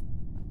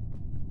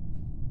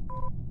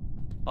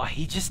 Oh,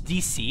 he just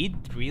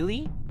DC'd?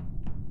 Really?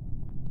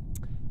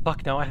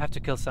 Fuck, now I have to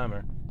kill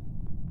Samir.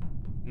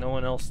 No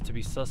one else to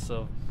be sus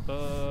of.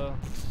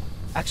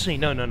 Actually,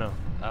 no.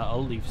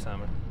 I'll leave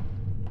Samir.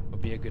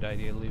 Would be a good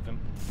idea to leave him.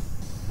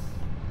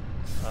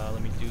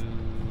 Let me do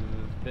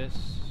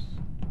this.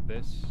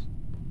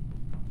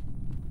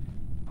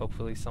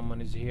 Hopefully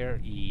someone is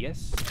here.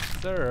 Yes,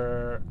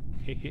 sir.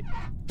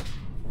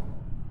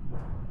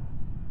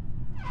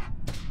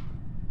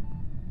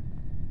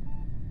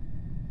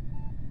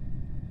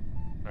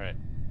 Alright.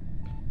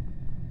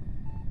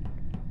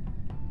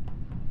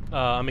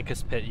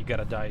 Ameka's Pit, you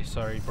gotta die.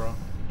 Sorry, bro.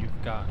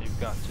 You've got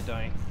to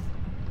die.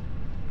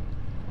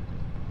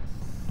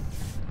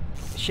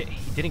 Shit,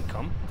 he didn't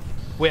come?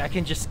 Wait, I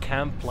can just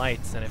camp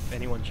lights and if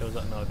anyone shows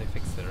up... No, they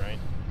fixed it, right?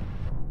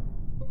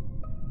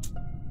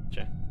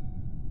 Check.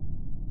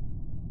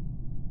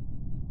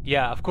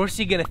 Yeah, of course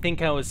you're gonna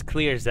think I was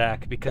clear,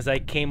 Zach, because I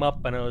came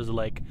up and I was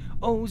like,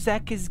 oh,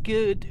 Zach is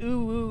good,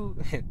 ooh.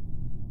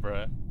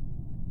 Bruh.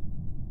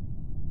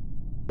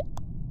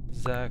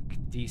 Zach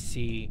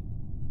DC.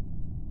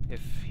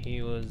 If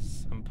he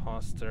was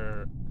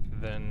imposter,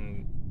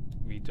 then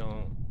we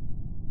don't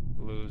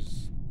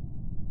lose.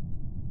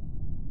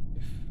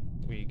 If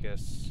we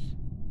guess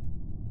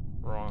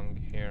wrong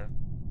here.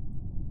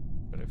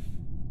 But if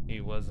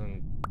he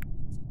wasn't,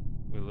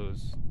 we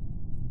lose.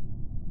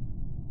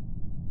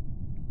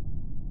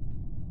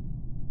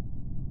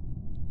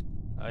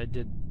 I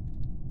did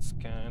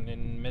scan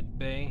in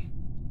mid-bay.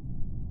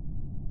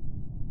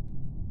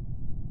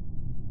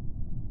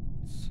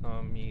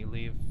 Saw me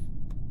leave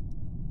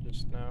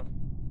just now.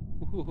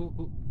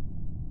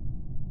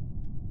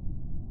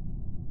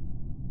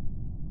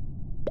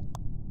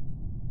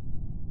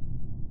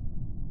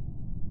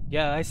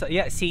 Yeah, I saw.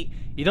 Yeah, see,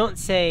 you don't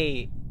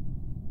say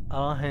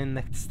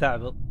انك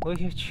تستعبط. What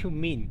do you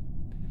mean?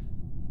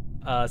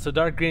 So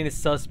dark green is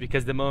sus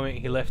because the moment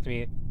he left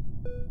me.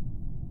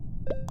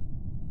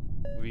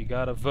 We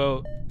gotta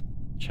vote.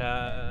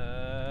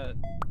 Chat.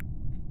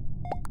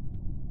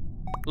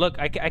 Look,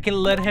 I can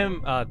let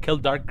him kill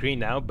dark green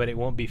now, but it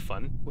won't be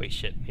fun. Wait,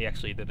 shit, he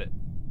actually did it.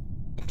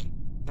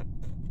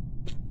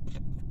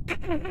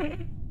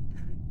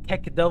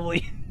 Heck,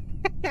 doubly.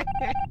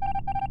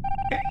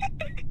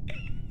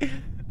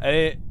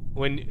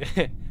 When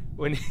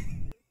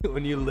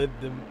you let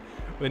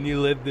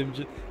them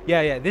just...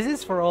 Yeah, this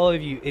is for all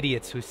of you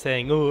idiots who's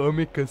saying, oh,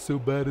 Ameka's so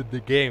bad at the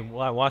game.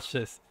 Well, watch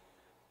this.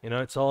 You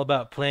know, it's all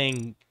about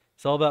playing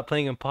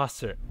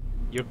imposter.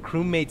 Your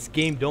crewmates'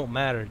 game don't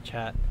matter,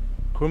 chat.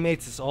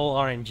 Crewmates is all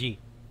RNG.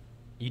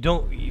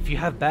 If you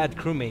have bad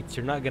crewmates,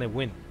 you're not gonna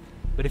win.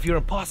 But if you're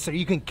an imposter,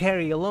 you can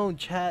carry alone,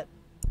 chat.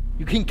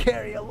 You can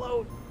carry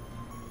alone.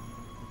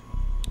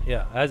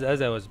 Yeah, I've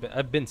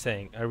been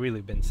saying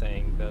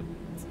that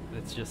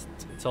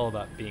it's all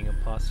about being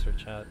imposter,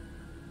 chat.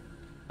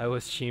 I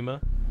was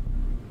Shima.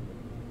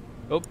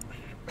 Oh,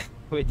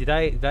 wait, did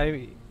I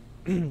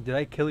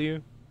kill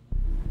you?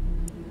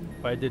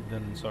 If I did,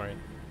 then sorry.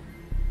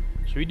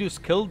 Should we do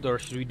skilled or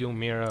should we do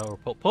Mira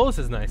or Pulse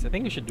is nice. I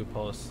think we should do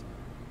Pulse.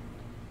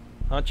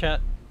 Huh,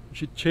 chat? We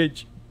should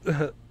change.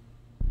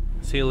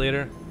 See you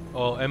later.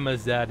 Oh,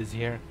 Emma's dad is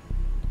here.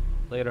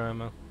 Later,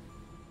 Emma.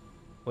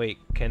 Wait,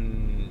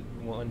 can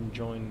one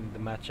join the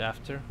match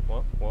after?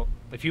 What?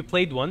 If you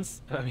played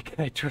once,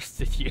 I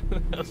trusted you.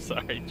 I'm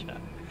sorry,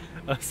 chat.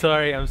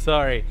 I'm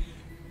sorry.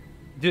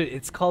 Dude,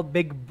 it's called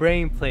Big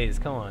Brain Plays.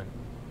 Come on.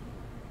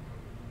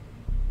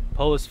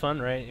 Poll is fun,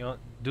 right? You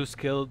want do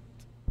skilled?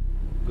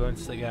 Go and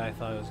sleep. Yeah, I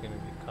thought I was gonna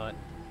be caught.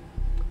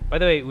 By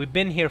the way, we've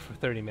been here for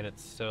 30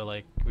 minutes, so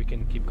like we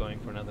can keep going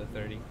for another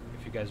 30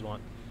 if you guys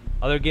want.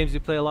 Other games you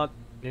play a lot?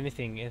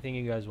 Anything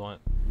you guys want.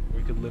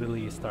 We could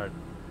literally start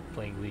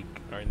playing League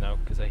right now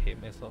because I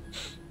hate myself.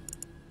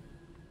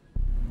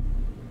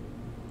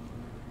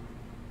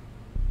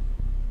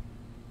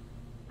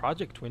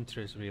 Project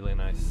Winter is really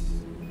nice.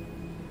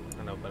 I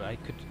don't know, but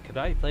could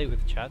I play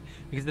with chat?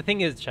 Because the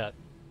thing is, chat,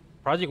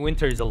 Project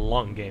Winter is a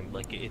long game.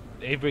 Like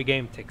every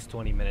game takes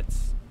 20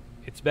 minutes.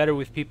 It's better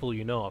with people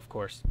you know, of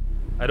course.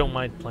 I don't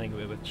mind playing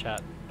with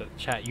chat, but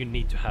chat, you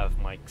need to have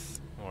mics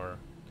or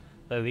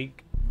play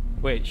League.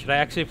 Wait, should I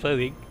actually play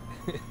League?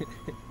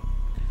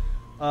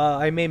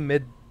 I main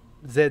mid,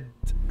 Zed,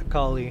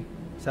 Akali,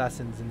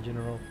 assassins in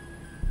general.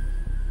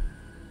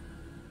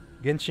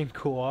 Genshin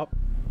co-op.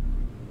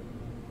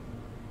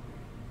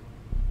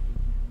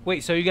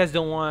 Wait, so you guys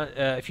don't want?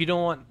 If you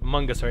don't want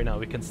Among Us right now,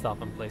 we can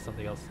stop and play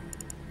something else.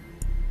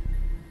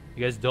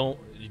 You guys don't?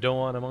 You don't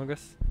want Among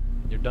Us?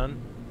 You're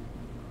done.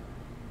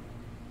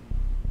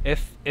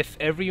 If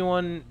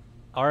everyone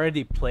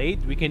already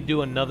played, we can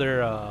do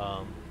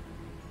another.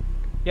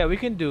 Yeah, we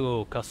can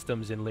do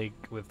customs in League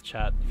with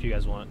chat if you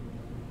guys want.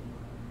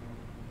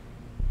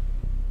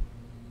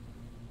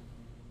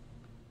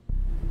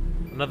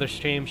 Another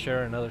stream,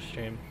 sure, another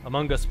stream.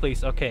 Among Us,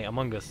 please. Okay,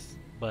 Among Us,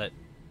 but.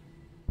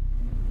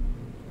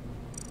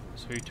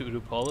 So you two do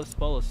Paulus?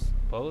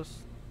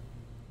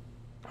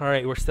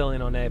 Alright, we're still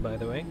in on A, by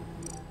the way.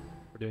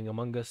 We're doing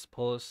Among Us,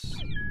 Paulus.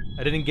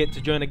 I didn't get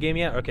to join a game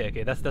yet?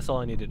 Okay, that's all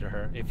I needed to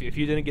her. If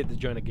you didn't get to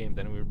join a game,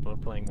 then we're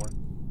playing more.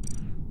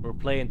 We'll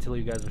play until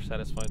you guys are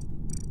satisfied.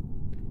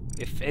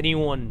 If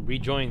anyone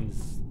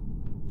rejoins,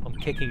 I'm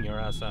kicking your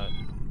ass out.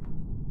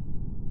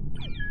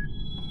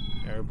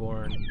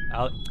 Airborne.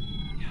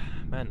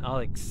 Man,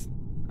 Alex,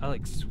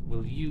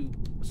 will you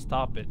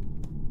stop it?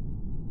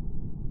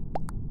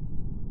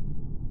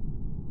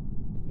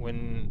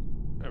 When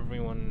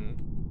everyone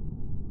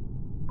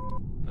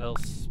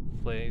else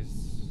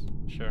plays,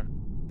 sure.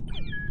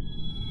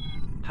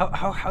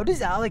 How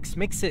does Alex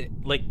mix it?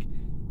 Like,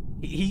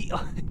 he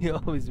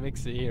always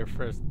mixes it here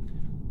first.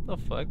 The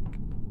fuck?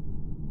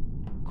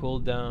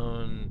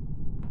 Cooldown.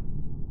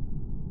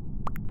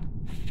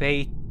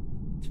 Fate.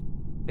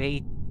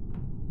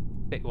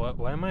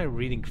 Why am I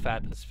reading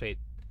fat as fate?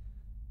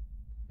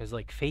 It's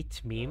like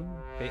fate meme.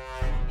 Fate.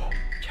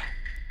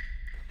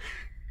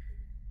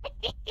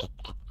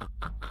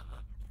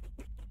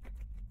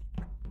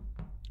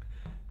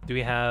 Do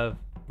we have?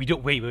 We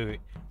don't. Wait.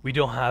 We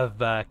don't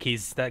have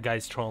keys. That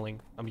guy's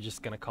trolling. I'm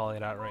just gonna call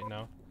it out right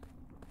now.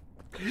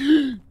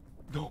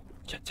 No.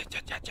 Chat.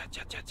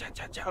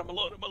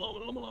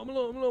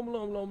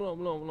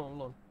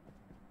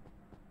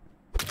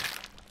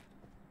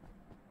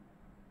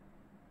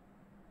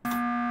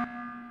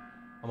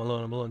 I'm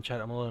alone. I'm alone,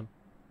 chat. I'm alone.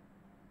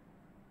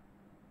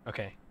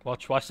 Okay.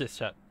 Watch this,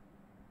 chat.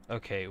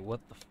 Okay, what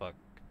the fuck?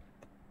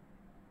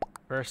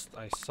 First,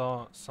 I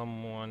saw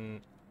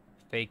someone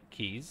fake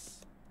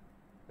keys.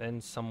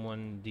 Then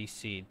someone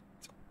DC'd.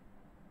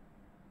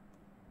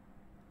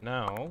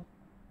 Now...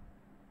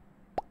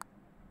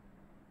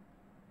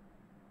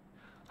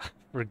 I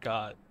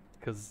forgot,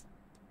 because...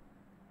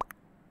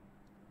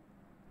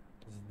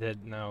 it's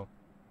dead now.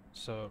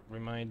 So,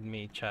 remind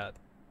me, chat.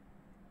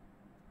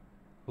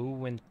 Who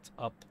went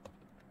up?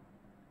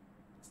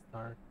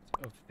 Start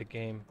of the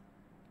game.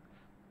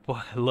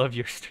 Boy, I love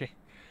your stream.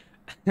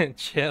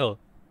 Chill.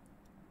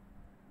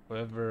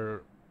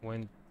 Whoever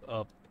went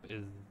up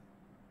is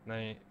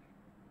 99%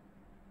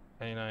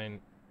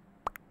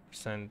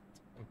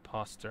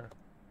 imposter.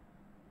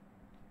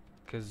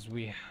 Because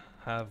we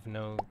have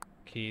no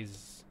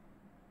keys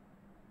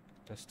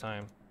this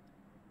time.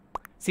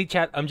 See,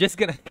 chat, I'm just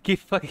gonna keep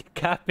fucking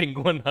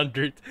capping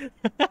 100.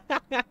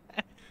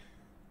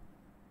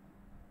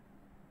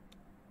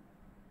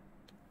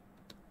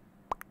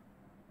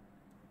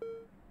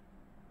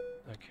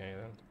 Okay,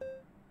 then.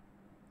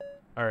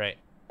 Alright.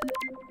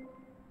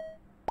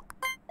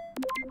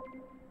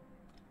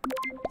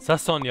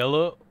 Sus on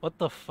yellow? What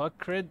the fuck,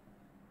 Crid?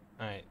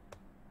 Alright.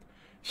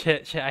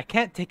 Shit, I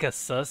can't take a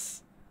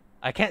sus.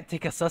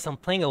 I'm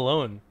playing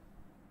alone.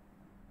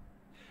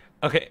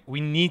 Okay, we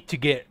need to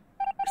get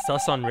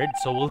sus on red,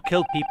 so we'll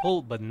kill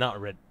people, but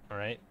not red,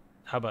 alright?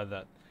 How about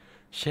that?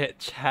 Shit,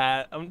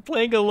 chat, I'm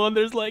playing alone,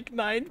 there's like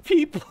 9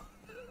 people.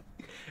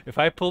 If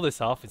I pull this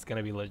off, it's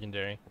gonna be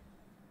legendary.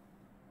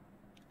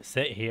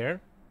 Sit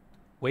here.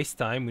 Waste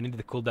time. We need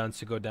the cooldowns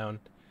to go down.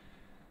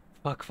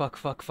 Fuck.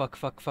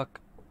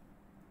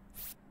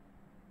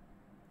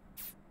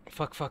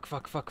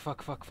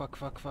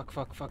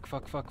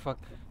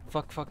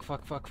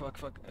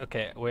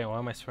 Okay, wait, why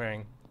am I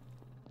swearing?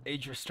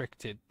 Age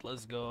restricted.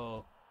 Let's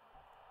go.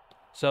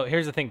 So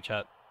here's the thing,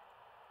 chat.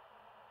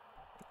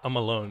 I'm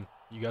alone.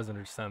 You guys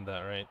understand that,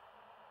 right?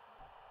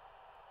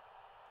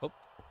 Oh,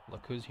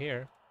 look who's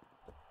here.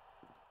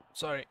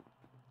 Sorry.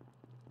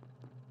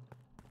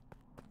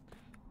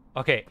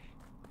 Okay,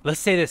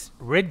 let's say this.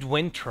 Red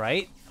went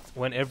right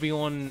when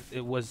everyone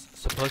it was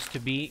supposed to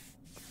be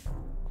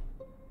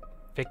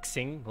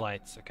fixing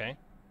lights, okay?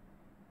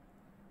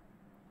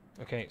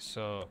 Okay,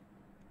 so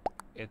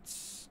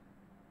it's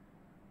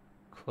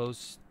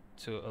close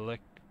to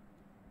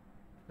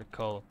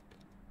electrical.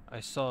 I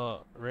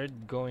saw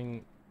red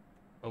going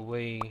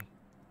away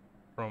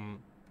from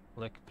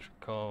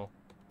electrical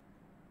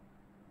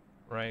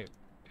right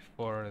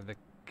before the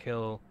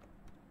kill,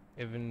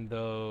 even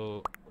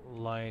though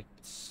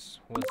lights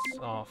was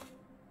off.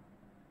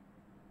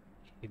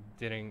 He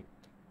didn't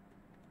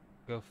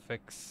go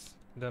fix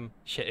them.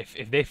 Shit,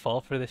 if they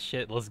fall for this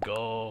shit, let's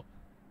go.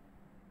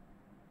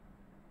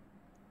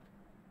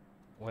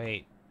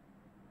 Wait.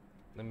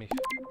 Let me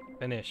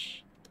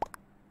finish.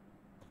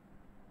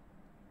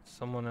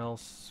 Someone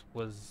else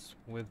was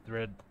with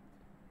red.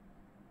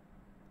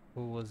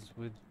 Who was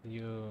with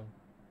you?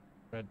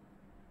 Red.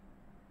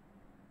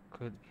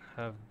 Could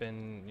have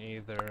been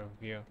either of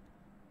you.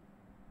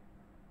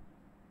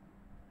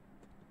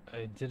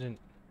 I didn't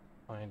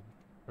find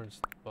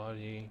first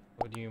body.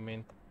 What do you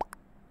mean?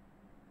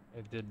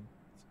 I did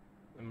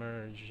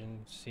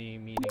emergency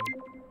meeting.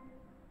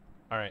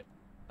 Alright.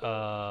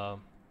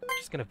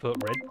 Just gonna vote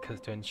red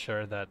because to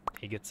ensure that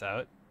he gets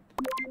out.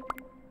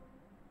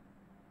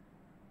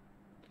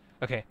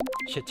 Okay.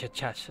 Shit,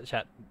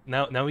 chat.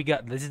 Now we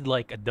got, this is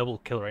like a double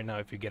kill right now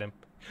if you get him.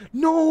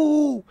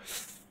 No!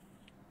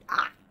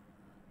 Ah!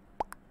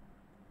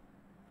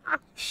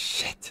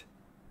 Shit.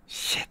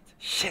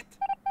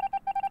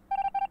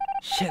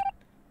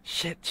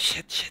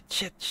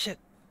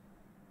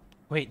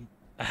 Wait,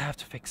 I have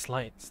to fix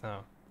lights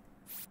now.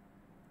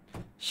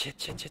 Shit,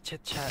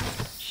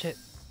 chat.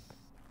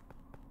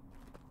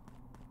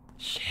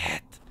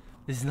 Shit.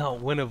 This is not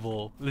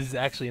winnable. This is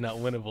actually not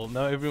winnable.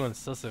 Now everyone's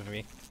sus of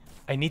me.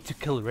 I need to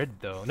kill red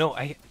though. No,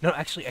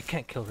 actually I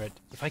can't kill red.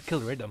 If I kill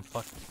red, I'm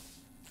fucked.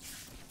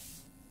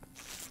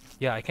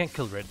 Yeah, I can't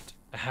kill red.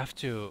 I have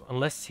to,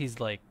 unless he's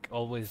like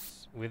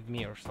always with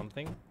me or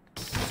something.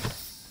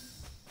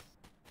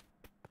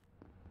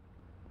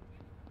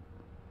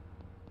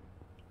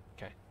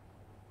 Okay.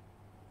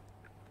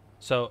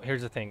 So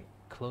here's the thing.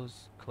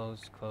 Close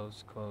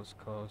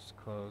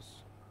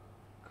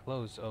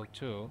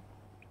O2.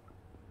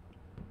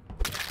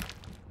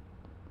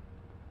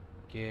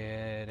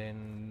 Get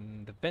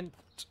in the vent.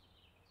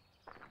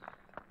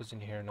 Who's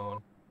in here? No one.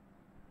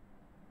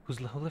 Who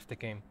left the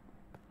game?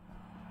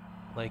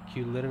 Like,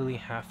 you literally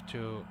have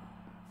to...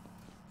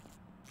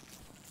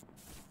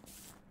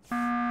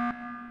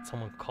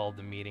 Someone called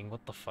the meeting.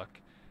 What the fuck?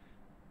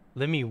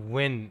 Let me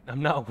win.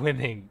 I'm not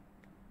winning.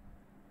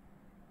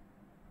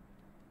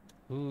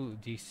 Ooh,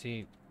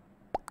 DC.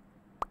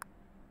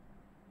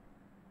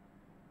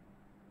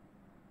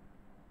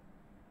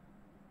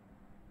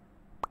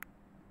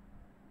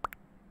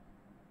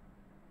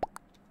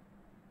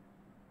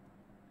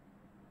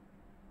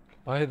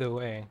 By the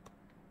way,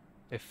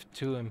 if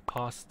 2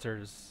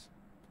 imposters,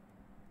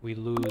 we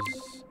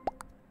lose.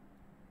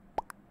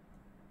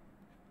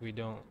 We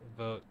don't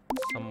vote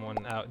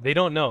someone out. They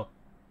don't know.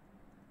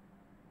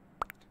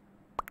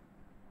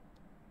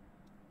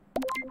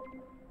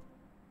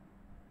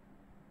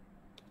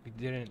 We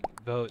didn't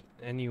vote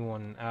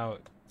anyone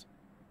out.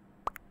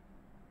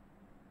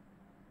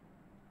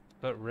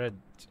 But red.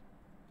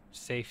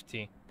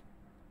 Safety.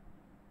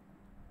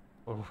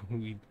 Or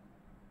we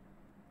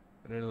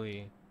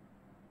literally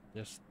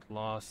just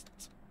lost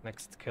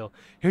next kill.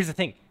 Here's the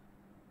thing.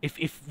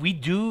 If we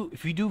do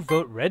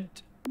vote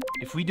red,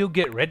 if we do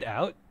get red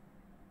out,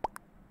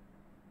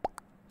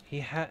 he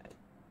had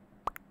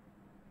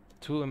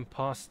 2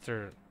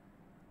 imposter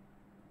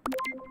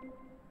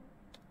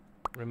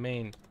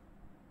remain.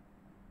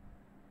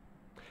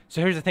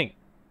 So here's the thing.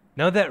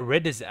 Now that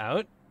red is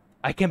out,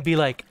 I can be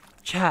like,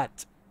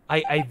 chat,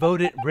 I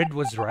voted red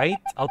was right.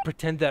 I'll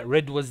pretend that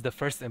red was the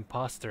first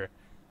imposter.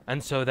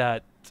 And so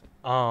that,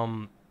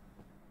 what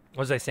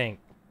was I saying?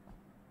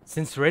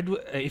 Since red,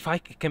 if I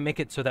can make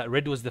it so that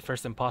red was the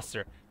first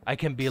imposter, I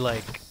can be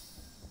like,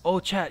 oh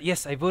chat,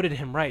 yes, I voted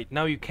him right.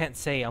 Now you can't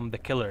say I'm the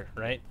killer,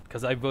 right?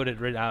 Because I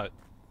voted red out.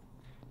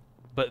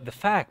 But the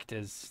fact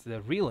is,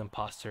 the real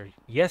imposter,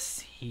 yes,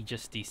 he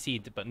just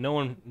DC'd, but no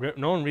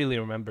one really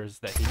remembers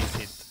that he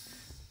DC'd.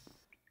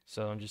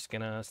 So I'm just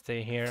gonna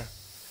stay here.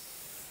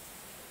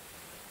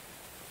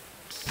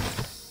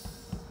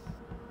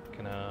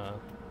 Gonna,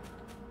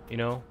 you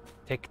know,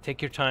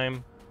 take your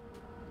time.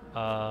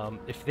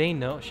 If they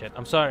know, shit,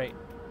 I'm sorry.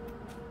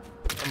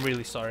 I'm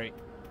really sorry.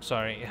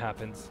 Sorry, it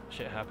happens.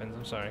 Shit happens.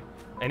 I'm sorry.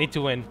 I need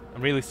to win.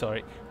 I'm really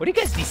sorry. What do you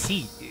guys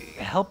DC?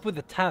 Help with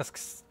the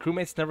tasks.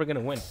 Crewmate's never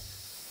gonna win.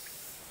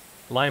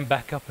 Line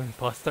back up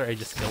imposter. I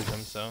just killed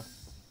him, so.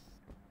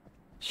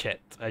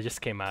 Shit. I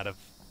just came out of.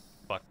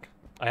 Fuck.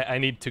 I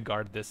need to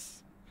guard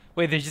this.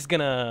 Wait, they're just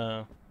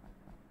gonna.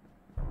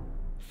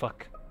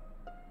 Fuck.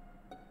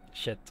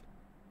 Shit.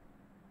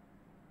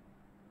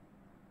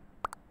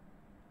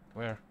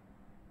 Where?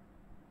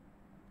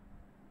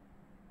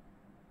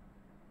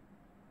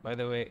 By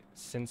the way,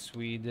 since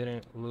we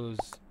didn't lose,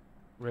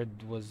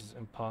 red was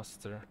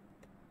imposter.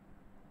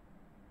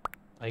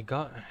 I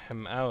got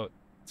him out.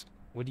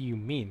 What do you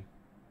mean?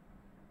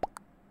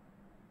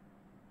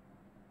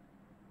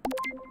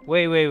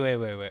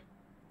 Wait.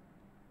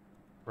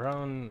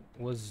 Brown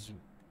was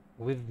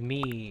with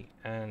me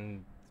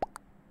and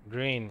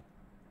Green.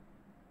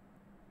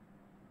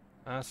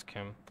 Ask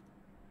him.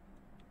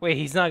 Wait,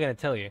 he's not gonna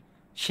tell you.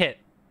 Shit.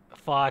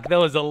 Fuck, that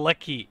was a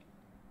lucky.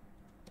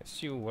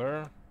 Yes, you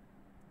were.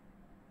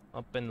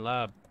 Up in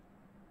lab.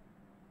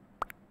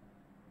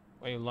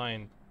 Why are you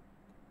lying?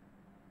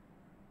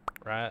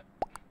 Rat.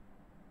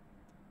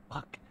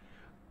 Fuck.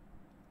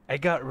 I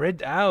got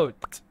read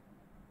out.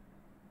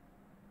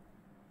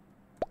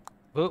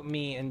 Vote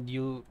me and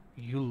you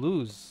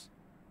lose.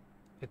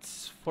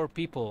 It's 4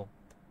 people.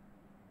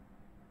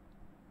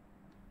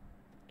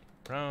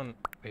 Brown,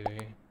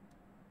 baby.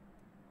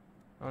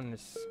 On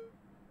this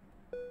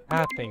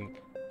tapping.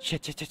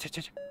 Shit.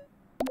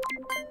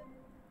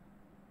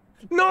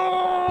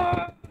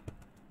 No!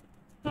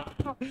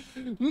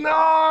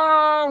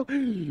 No!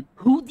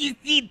 Who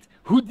deceived?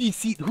 Who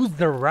deceived? Who's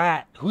the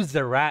rat? Who's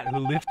the rat who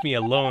left me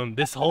alone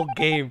this whole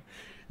game?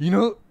 You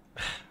know,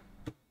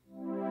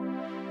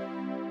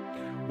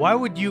 why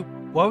would you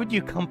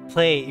come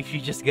play if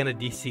you're just gonna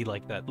DC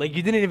like that? Like,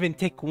 you didn't even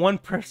take one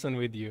person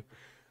with you.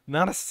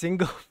 Not a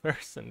single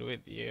person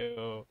with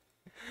you.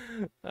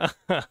 I'm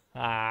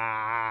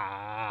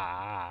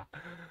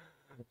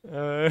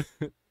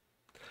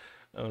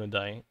gonna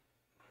die.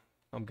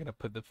 I'm gonna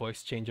put the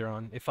voice changer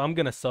on. If I'm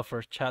gonna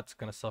suffer, chat's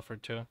gonna suffer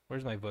too.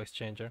 Where's my voice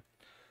changer?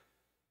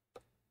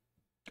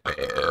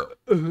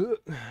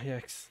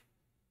 Yikes.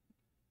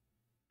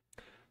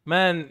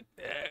 Man,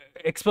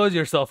 expose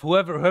yourself.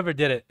 Whoever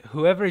did it.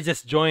 Whoever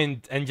just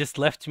joined and just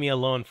left me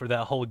alone for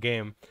that whole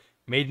game.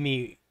 Made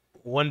me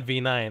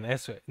 1v9. I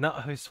swear.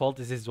 Not his fault,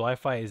 is his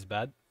Wi-Fi is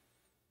bad.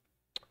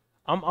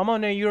 I'm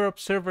on a Europe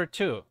server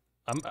too.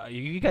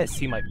 You guys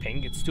see my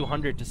ping? It's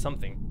 200 to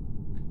something.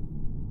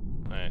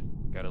 Alright,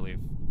 gotta leave.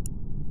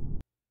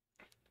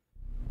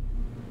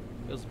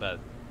 Feels bad.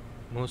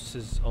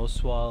 Moses,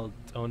 Oswald,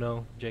 oh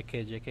no,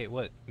 JK,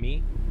 what?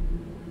 Me?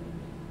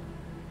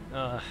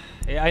 Yeah,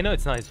 I know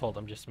it's not his fault,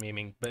 I'm just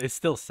memeing, but it's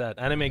still sad.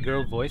 Anime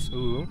girl voice,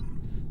 ooh.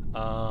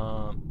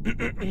 Ano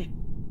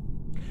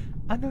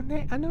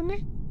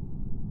ne?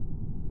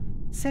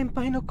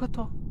 Senpai no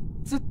koto,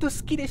 zutto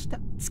suki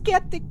deshita.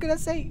 Tsukiatte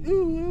kudasai,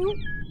 ooh.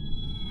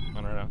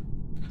 I don't know.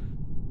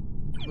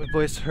 My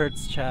voice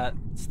hurts, chat.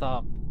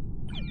 Stop.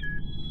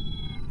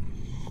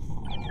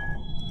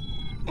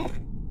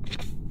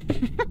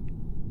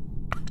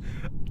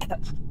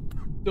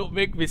 Don't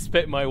make me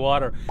spit my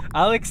water.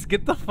 Alex,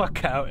 get the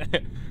fuck out.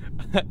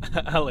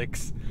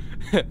 Alex.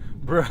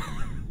 Bro.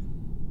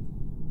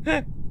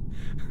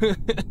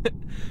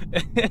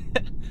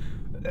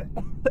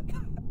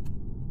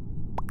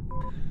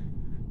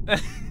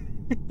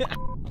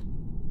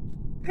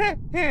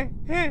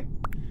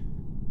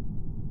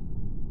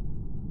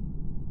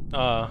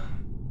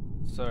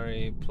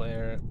 Sorry,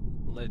 player.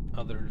 Let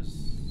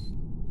others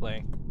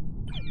play.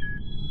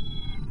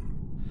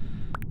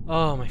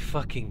 Oh, my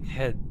fucking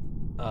head.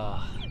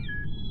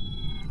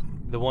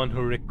 The one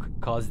who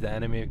caused the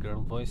anime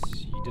girl voice,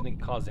 you didn't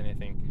cause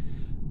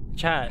anything.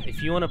 Chat,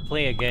 if you want to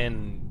play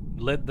again,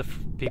 let the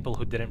people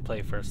who didn't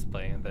play first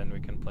play, and then we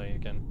can play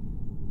again.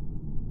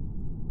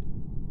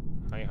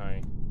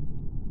 Hi.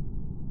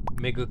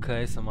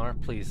 Meguka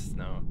SMR, please,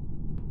 no.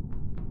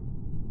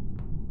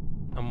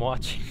 I'm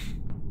watching.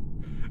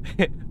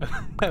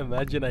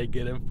 Imagine I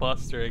get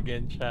imposter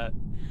again, chat.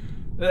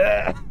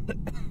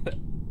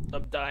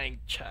 I'm dying,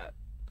 chat.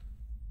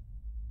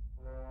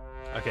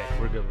 Okay,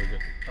 we're good.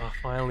 Oh,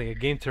 finally, a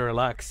game to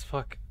relax.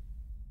 Fuck.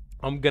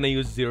 I'm gonna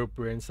use 0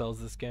 brain cells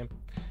this game.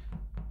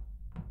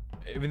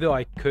 Even though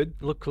I could.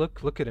 Look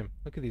at him.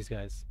 Look at these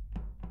guys.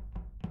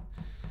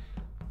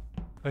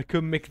 I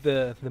could make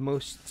the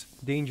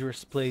most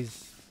dangerous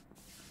plays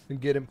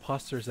and get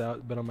imposters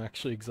out, but I'm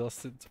actually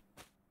exhausted.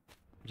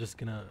 I'm just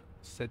gonna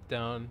sit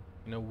down,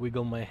 you know,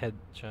 wiggle my head,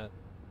 chat.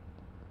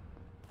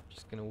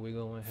 Just gonna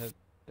wiggle my head.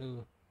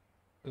 Ooh.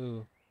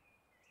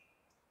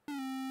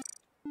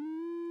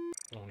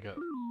 Oh my god.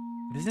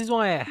 This is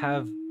why I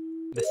have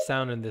the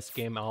sound in this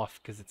game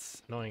off, because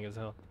it's annoying as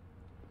hell.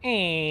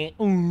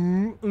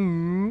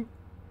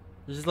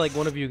 This is like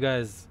one of you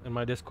guys in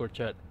my Discord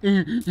chat.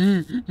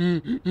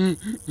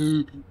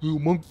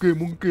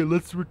 Monkey,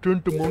 let's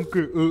return to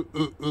monkey.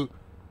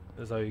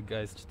 That's how you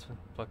guys just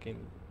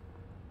fucking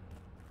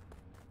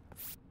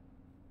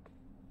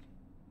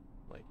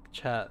like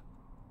chat.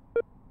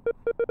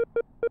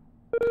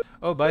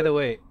 Oh, by the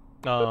way,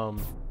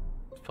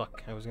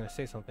 fuck, I was gonna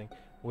say something.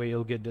 Wait,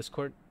 you'll get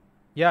Discord?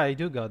 Yeah, I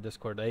do got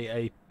Discord.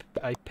 I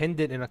pinned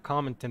it in a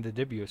comment in the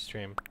debut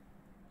stream.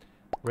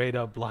 Raid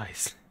up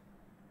lies.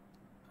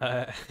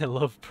 I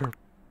love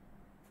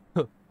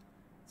his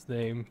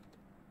name.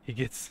 He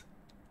gets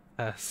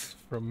ass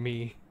from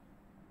me.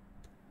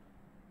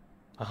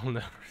 I'll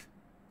never.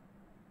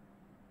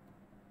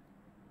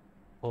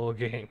 Whole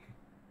game.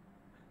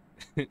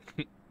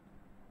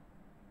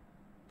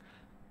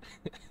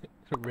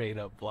 Raid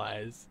up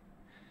lies.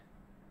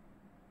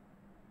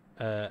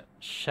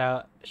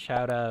 Shout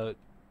out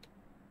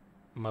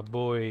my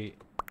boy.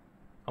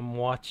 I'm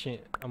watching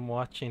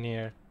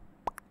here.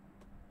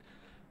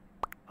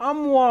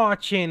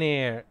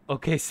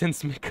 Okay,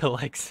 since Mika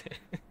likes it.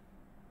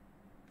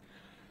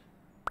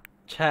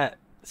 Chat,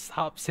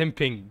 stop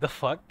simping. The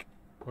fuck?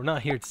 We're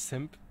not here to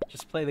simp.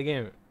 Just play the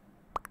game.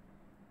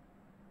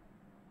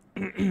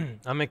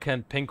 Ameka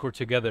and Pink were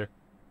together.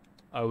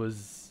 I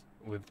was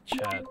with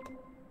Chat,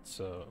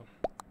 so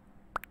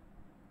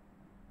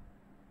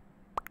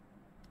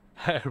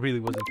I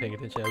really wasn't paying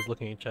attention. I was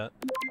looking at Chat.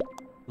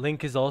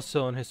 Link is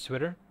also on his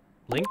Twitter.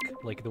 Link,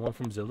 like the one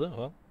from Zelda.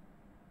 Well,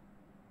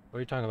 what are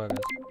you talking about,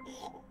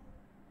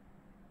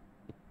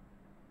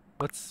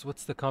 guys?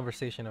 What's the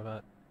conversation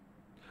about?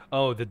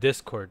 Oh, the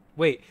Discord.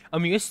 Wait,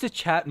 I'm used to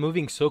Chat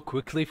moving so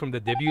quickly from the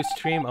debut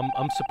stream.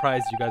 I'm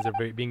surprised you guys are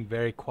being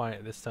very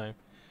quiet this time.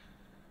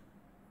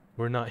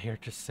 We're not here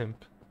to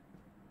simp.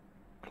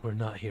 We're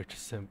not here to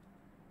simp.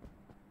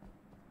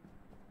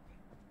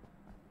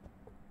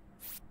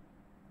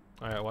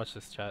 Alright, watch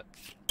this, Chat.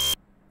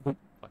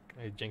 Fuck,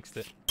 I jinxed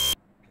it.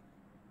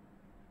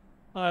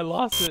 I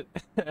lost it.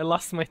 I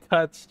lost my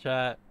touch,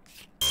 Chat.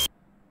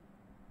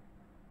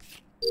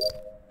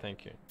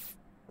 Thank you.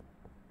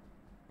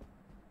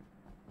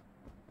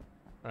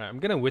 Alright, I'm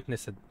gonna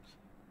witness it.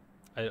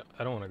 I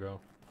don't wanna go.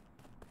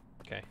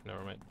 Okay,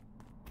 never mind.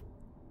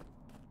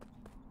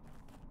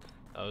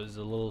 That was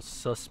a little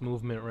sus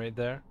movement right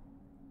there.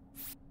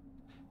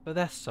 But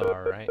that's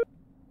alright.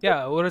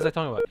 Yeah, what was I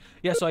talking about?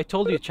 Yeah, so I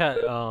told you, Chat,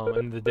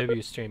 in the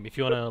debut stream, if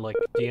you wanna like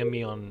DM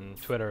me on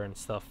Twitter and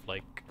stuff,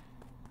 like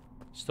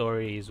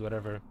stories,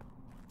 whatever.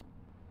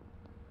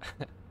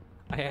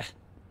 I've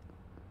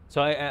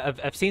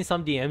seen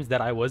some DMs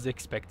that I was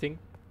expecting,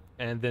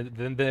 and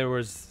then there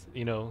was,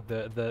 you know,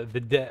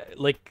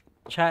 like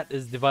Chat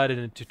is divided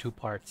into two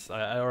parts.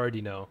 I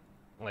already know,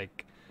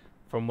 like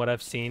from what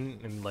I've seen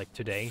in like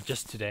today,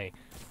 just today,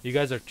 you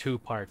guys are two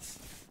parts.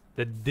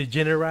 The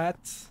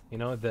degenerates, you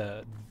know,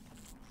 the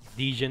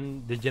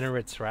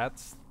degenerates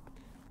rats,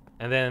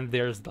 and then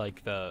there's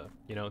like the,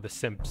 you know, the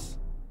simps.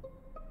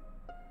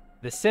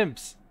 The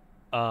simps,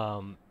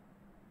 well,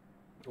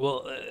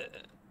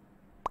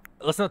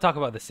 let's not talk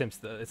about the simps.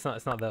 It's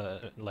not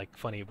the like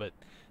funny, but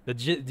the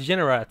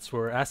degenerates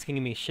were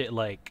asking me shit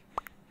like,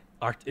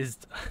 "Are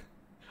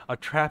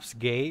traps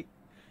gay?"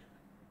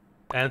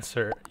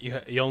 Answer: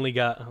 You only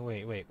got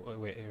wait.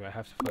 I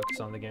have to focus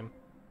on the game.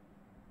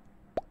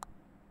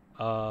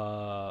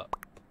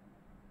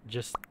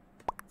 Just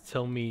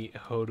tell me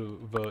how to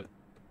vote.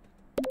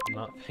 I'm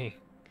not paying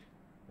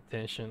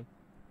attention.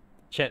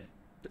 Chat.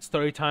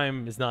 Story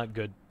time is not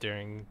good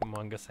during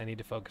Among Us. I need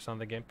to focus on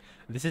the game.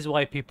 This is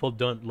why people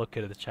don't look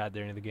at the chat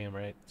during the game,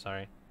 right?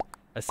 Sorry.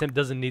 A simp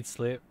doesn't need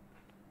sleep.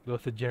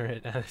 Both a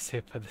degenerate and a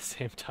simp at the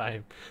same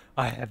time.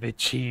 I have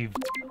achieved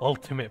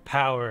ultimate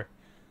power.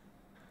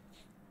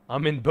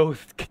 I'm in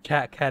both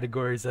chat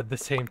categories at the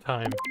same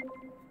time.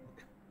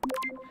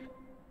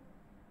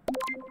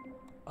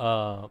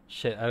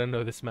 Shit, I don't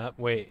know this map.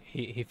 Wait,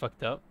 he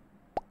fucked up?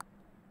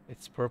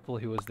 It's purple,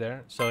 he was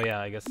there. So yeah,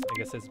 I guess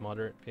it's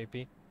moderate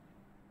PP.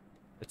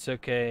 It's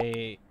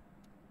okay.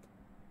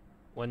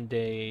 One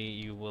day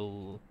you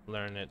will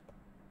learn it.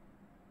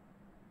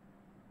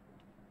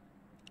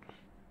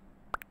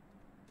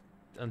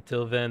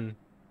 Until then,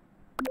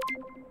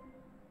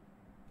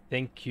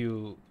 thank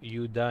you.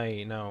 You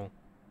die now.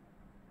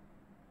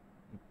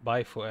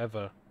 Bye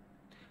forever.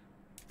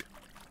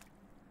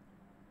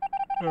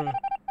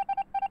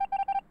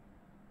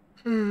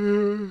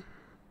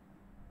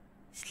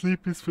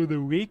 Sleep is for the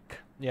weak.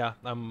 Yeah,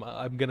 I'm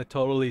gonna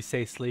totally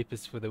say sleep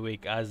is for the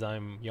weak as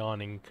I'm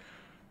yawning.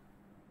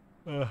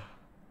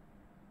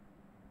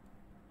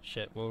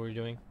 Shit, what were we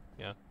doing?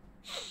 Yeah.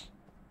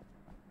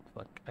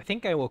 Fuck. I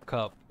think I woke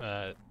up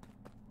at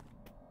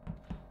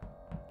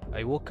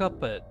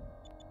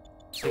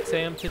 6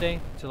 a.m. today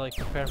to like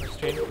prepare for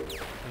stream,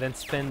 and then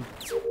spend.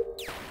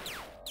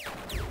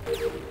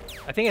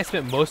 I think I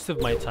spent most of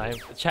my time.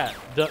 Chat,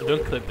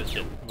 don't clip this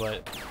shit,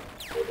 but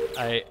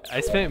I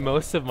spent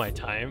most of my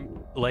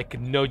time, like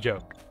no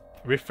joke,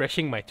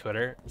 refreshing my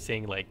Twitter,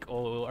 saying like,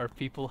 "Oh, are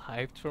people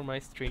hyped for my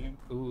stream?"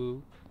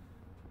 Ooh.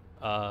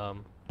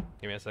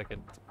 Give me a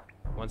second.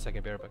 1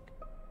 second, be right back.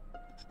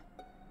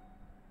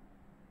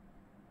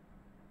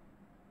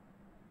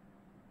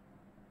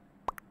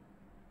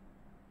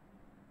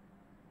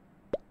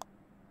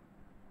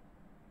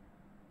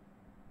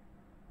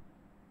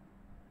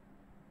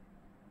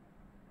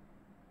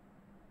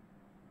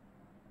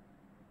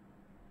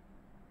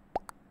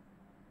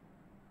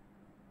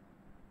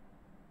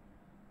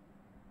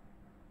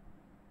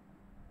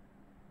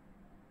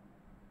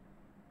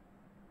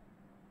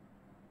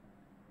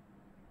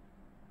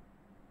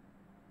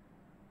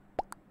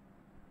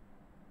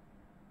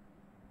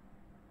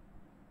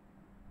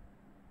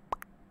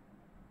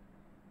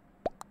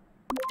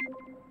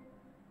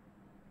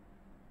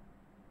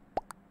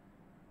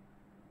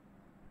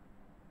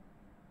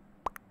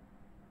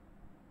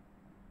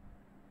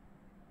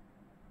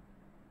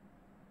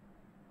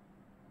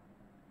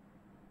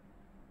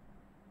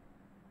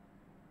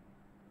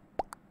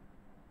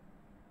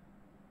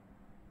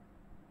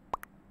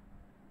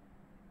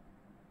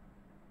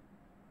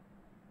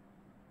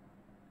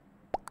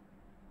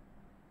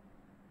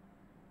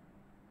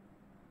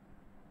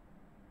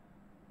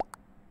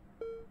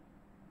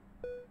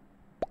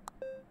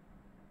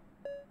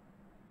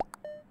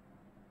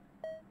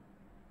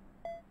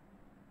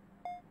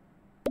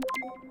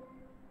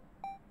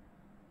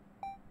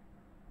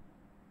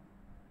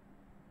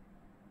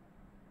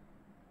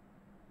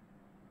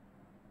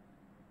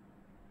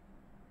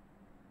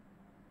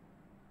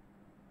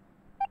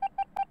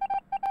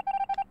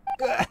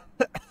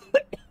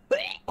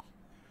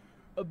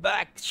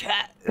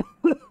 chat.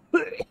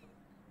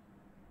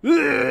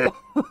 Oh,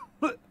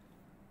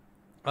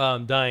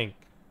 I'm dying.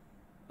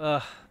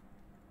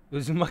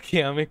 Uzumaki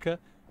Ameka.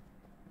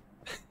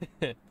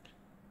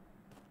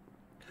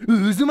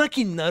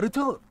 Uzumaki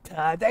Naruto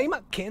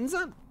Tadaima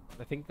Kenzan.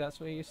 I think that's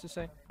what he used to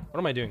say. What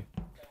am I doing?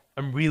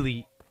 I'm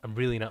really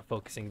not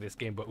focusing this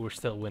game, but we're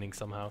still winning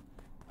somehow.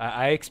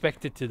 I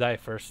expected to die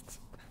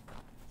first.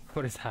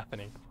 What is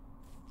happening?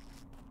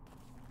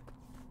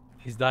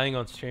 He's dying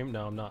on stream?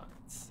 No, I'm not.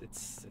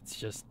 It's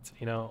just,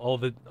 you know, all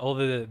the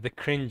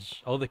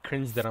cringe,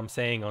 that I'm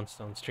saying on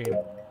stream.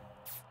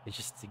 It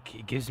just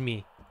it gives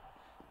me,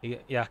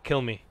 yeah,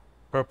 kill me,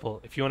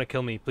 Purple. If you want to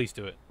kill me, please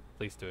do it.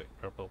 Please do it,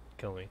 Purple.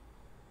 Kill me.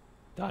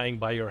 Dying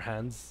by your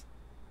hands.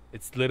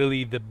 It's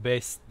literally the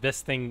best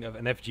thing of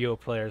an FGO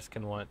players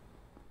can want.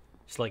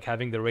 It's like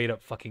having the raid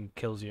up fucking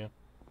kills you.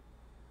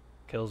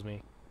 Kills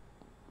me.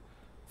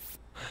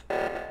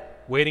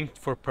 Waiting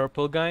for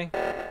Purple guy?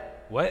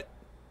 What?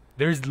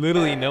 There's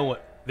literally no one.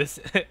 This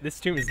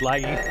stream is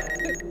lagging.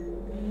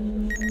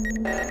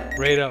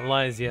 Raid up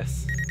lies,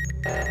 yes.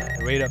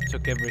 Raid up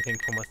took everything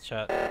from us,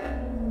 chat.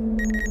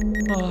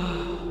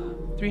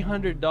 Oh,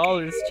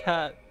 $300,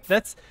 chat.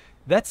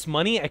 That's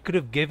money I could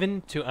have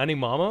given to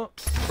Animama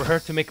for her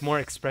to make more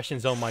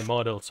expressions on my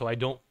model, so I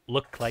don't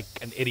look like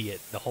an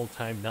idiot the whole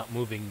time, not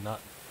moving,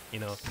 not, you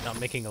know, not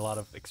making a lot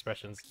of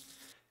expressions.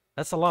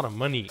 That's a lot of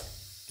money.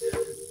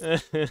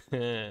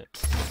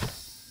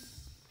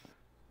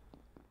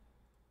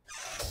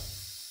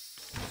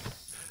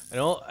 You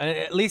know,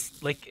 at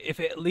least, like, if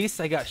at least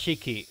I got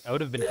Shiki, I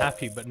would have been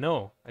happy, but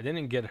no, I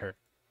didn't get her.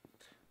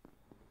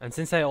 And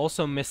since I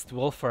also missed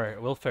welfare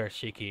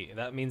Shiki,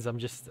 that means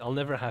I'll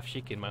never have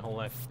Shiki in my whole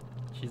life.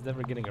 She's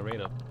never getting a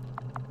raid up.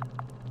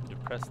 I'm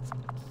depressed.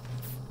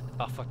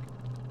 Oh, fuck.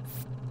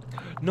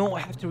 No, I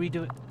have to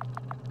redo it.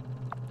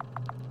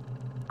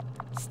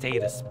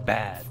 Status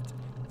bad.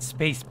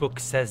 Spacebook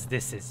says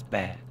this is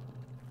bad.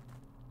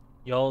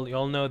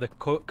 Y'all know the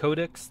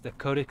codex? The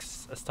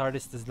codex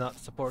Astartes does not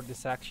support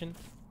this action.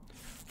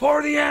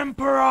 For the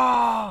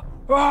Emperor!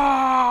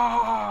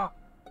 Ah!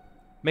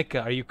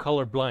 Mika, are you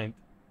colorblind?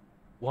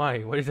 Why?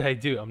 What did I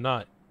do? I'm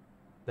not.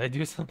 Did I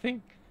do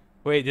something?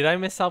 Wait, did I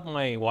mess up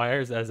my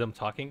wires as I'm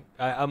talking?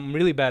 I'm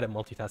really bad at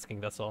multitasking,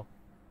 that's all.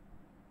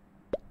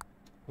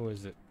 Who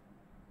is it?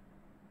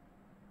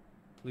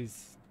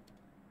 Please.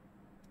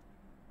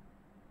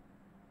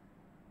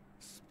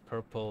 It's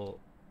Purple.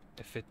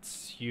 If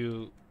it's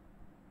you,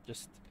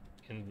 just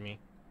end me.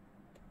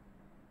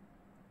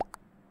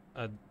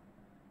 I'd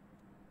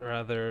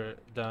rather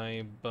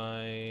die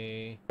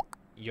by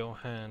your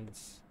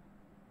hands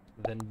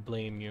than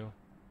blame you.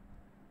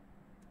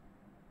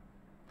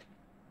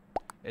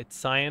 It's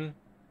Cyan.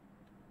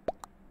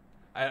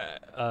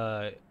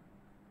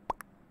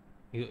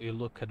 You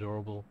look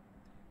adorable.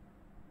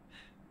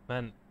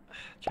 Man,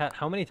 chat,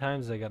 how many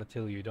times I gotta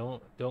tell you,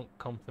 don't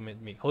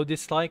compliment me. Who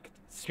disliked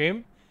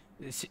stream?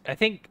 I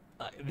think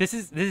this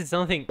is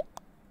something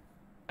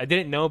I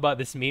didn't know about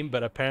this meme,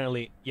 but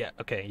apparently, yeah,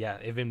 okay, yeah,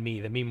 even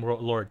me, the meme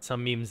lord,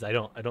 some memes I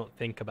don't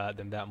think about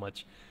them that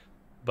much.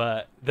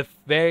 But the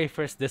very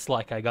first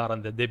dislike I got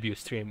on the debut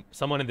stream,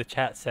 someone in the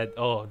chat said,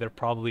 "Oh, they're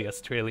probably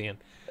Australian."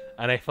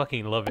 And I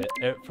fucking love it.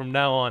 From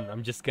now on,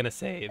 I'm just gonna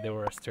say they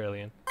were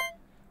Australian.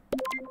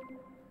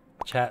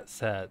 Chat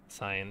said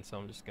Cyan, so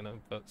I'm just gonna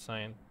vote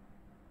Cyan.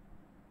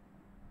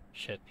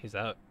 Shit, he's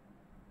out.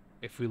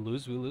 If we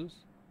lose, we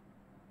lose.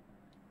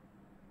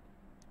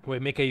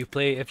 Wait, Mika, you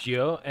play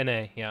FGO?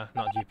 NA, yeah,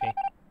 not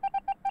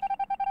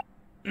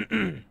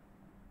GP.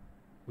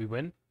 We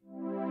win?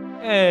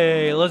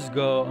 Hey, let's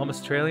go. I'm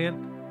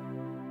Australian.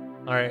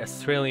 Alright,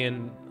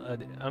 Australian.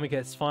 Amika,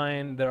 it's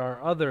fine. There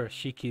are other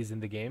Shikis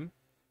in the game.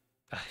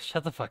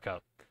 Shut the fuck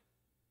up.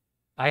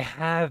 I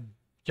have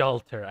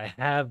Jalter. I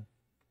have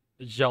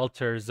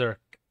Jalter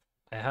Zerk.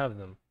 I have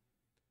them.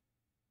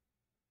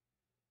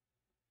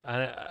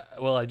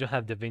 Well, I don't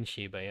have Da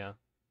Vinci, but yeah.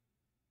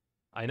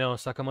 I know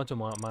Sakamoto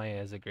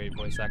Maya is a great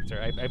voice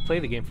actor. I play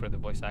the game for the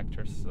voice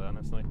actors,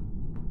 honestly.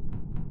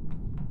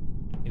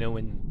 You know,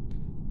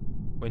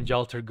 when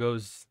Jalter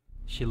goes,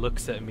 she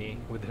looks at me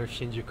with her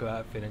Shinjuku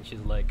outfit and she's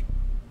like,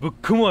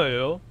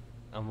 "Bukkumo!"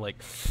 I'm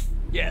like,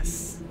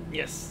 yes,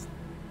 yes.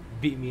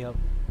 Beat me up.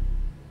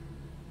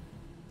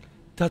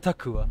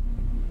 Tatakuwa.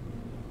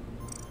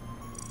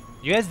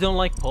 You guys don't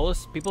like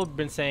Pulse? People have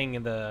been saying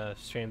in the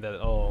stream that,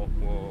 oh,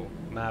 whoa,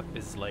 map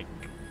is like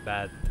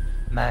bad.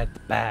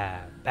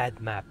 Bad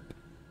map.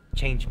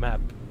 Change map.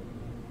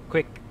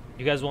 Quick,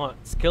 you guys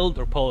want skilled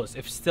or Pulse?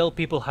 If still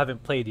people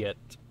haven't played yet,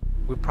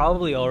 we're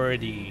probably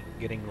already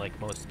getting like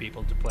most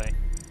people to play.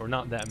 Or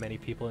not that many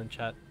people in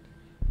chat.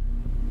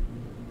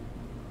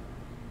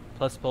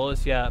 Plus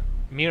Pulse, yeah.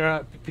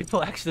 Mira,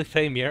 people actually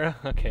play Mira?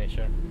 Okay,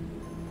 sure.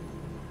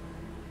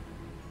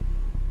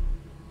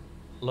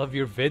 Love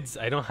your vids?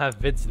 I don't have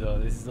vids though.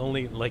 This is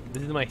only like,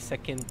 this is my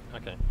second.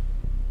 Okay.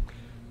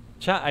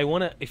 Chat, I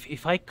wanna,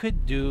 if I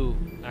could do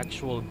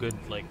actual good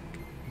like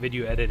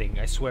video editing,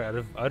 I swear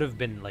I'd have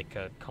been like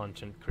a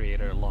content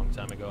creator a long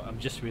time ago. I'm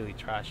just really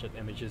trash at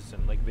images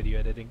and like video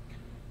editing.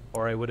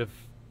 or I would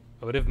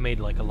have made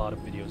like a lot of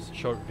videos,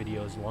 short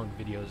videos, long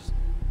videos.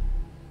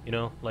 You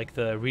know, like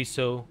the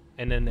Riso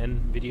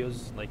NNN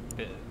videos, like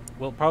the,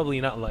 well, probably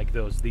not like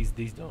those. These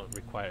don't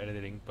require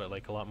editing, but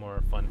like a lot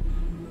more fun.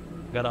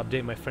 Gotta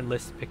update my friend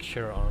list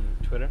picture on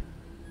Twitter.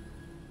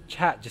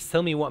 Chat, just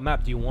tell me what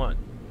map do you want.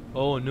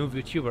 Oh, new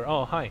VTuber.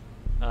 Oh, hi.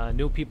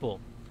 New people.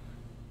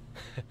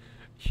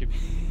 Should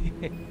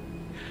be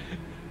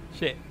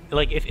shit.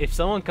 Like if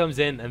someone comes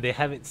in and they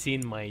haven't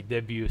seen my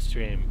debut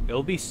stream,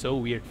 it'll be so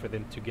weird for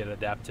them to get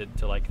adapted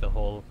to like the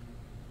whole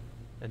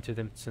into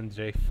them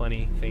Tsundere.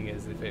 Funny thing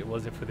is, if it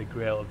wasn't for the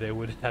Grail, they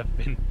would have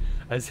been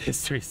as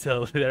history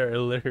so they're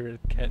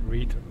illiterate, can't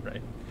read or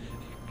write.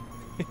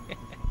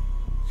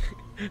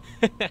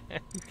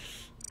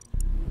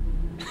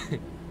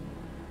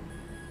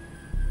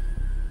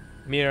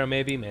 Mira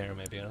maybe,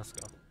 let's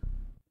go.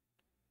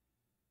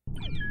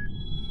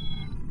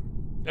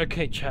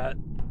 Okay, chat.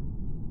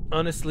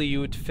 Honestly,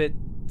 you would fit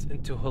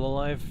into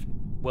Hololive.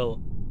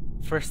 Well,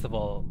 first of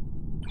all,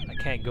 I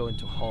can't go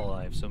into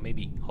Hololive, so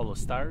maybe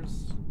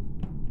Holostars?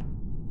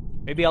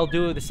 Maybe I'll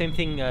do the same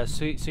thing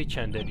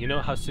Suichan did. You know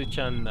how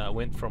Suichan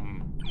went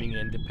from being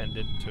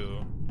independent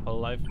to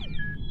Hololive?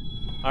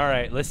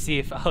 Alright, let's see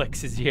if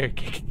Alex is here.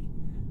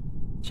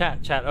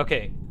 Chat,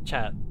 okay,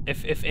 chat.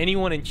 If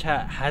anyone in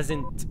chat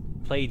hasn't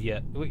played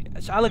yet... Wait,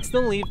 Alex,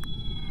 don't leave.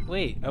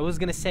 Wait, I was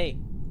gonna say...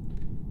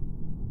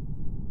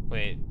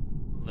 Wait,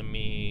 let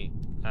me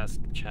ask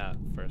chat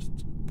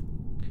first.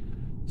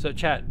 So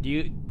chat,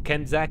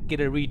 can Zach get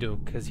a redo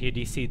because he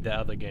DC'd the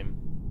other game?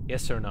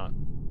 Yes or not?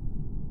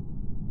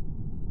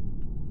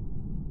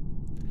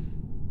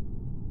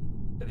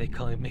 They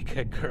call him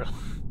Mika girl.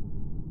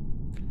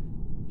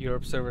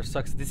 Europe server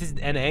sucks. This is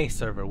an NA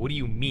server. What do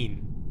you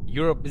mean?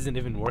 Europe isn't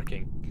even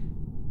working.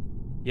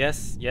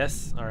 Yes.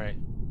 Alright.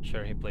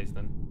 Sure, he plays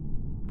then.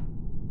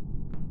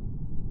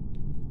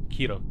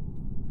 Kira.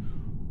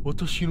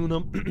 私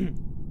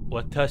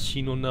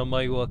の名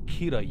前は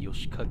キラヨ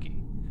シカギ。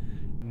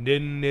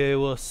年齢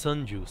は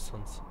33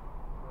歳。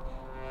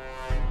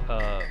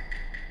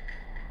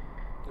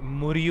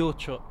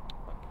Muriocho.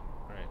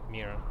 Alright,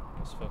 Mira.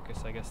 Let's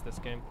focus, I guess, this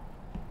game.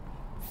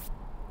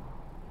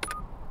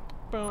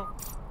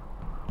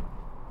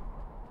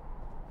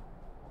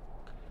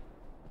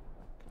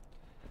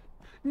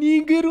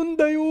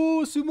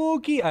 Nigerundayo,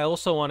 Sumoki! I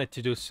also wanted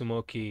to do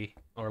Sumoki,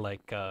 or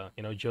like,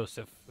 you know,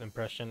 Joseph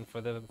impression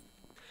for the...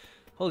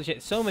 Holy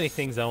shit, so many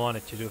things I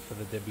wanted to do for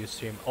the debut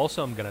stream.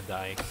 Also, I'm gonna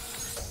die. I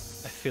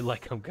feel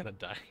like I'm gonna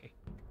die.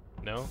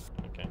 No?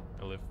 Okay,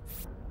 I'll live.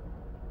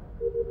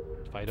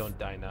 If I don't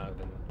die now,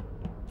 then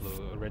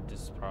Red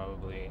is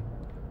probably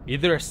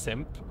either a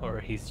simp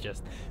or he's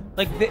just...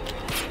 Like,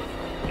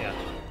 yeah,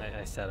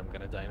 I said I'm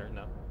gonna die right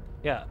now.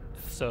 Yeah,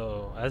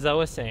 so, as I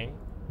was saying,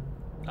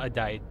 I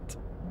died.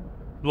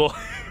 Well,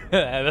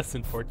 that's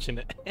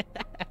unfortunate.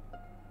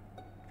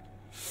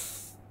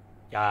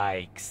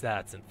 Yikes,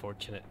 that's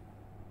unfortunate.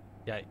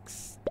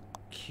 Yikes.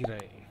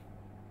 Kirei.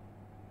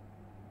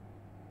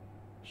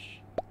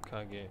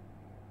 Kage.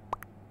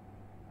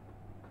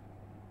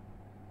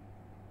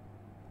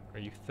 Are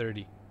you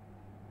 30?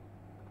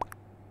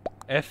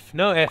 F?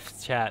 No F,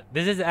 chat.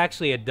 This is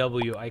actually a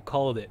W. I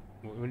called it.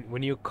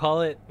 When you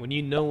call it, when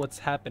you know what's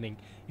happening,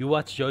 you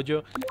watch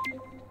JoJo.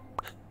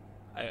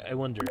 I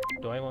wonder,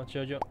 do I watch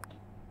JoJo?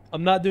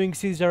 I'm not doing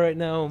Caesar right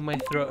now. My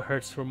throat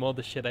hurts from all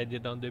the shit I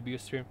did on debut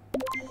stream.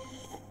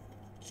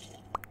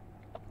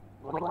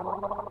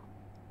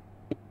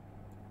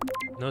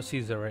 No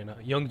Caesar right now.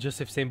 Young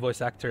Joseph, same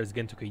voice actor as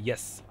Gentoku.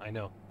 Yes, I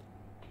know.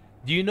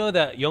 Do you know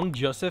that Young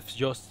Joseph's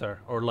Joestar,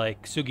 or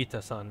like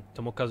Sugita-san,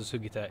 Tomokazu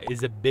Sugita,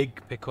 is a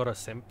big Pecora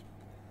simp?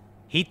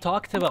 He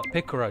talked about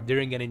Pecora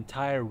during an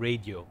entire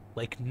radio,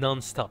 like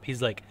non-stop.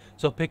 He's like,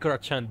 so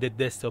Pecora-chan did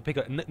this, so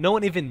Pecora... No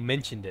one even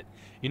mentioned it.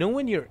 You know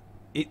when you're...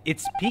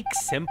 It's peak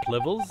simp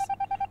levels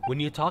when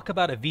you talk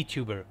about a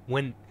VTuber,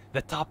 when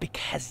the topic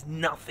has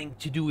nothing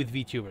to do with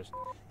VTubers.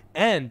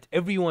 And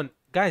everyone...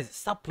 Guys,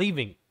 stop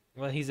leaving.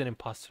 Well, he's an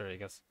imposter, I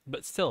guess.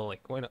 But still,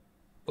 like, why not?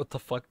 What the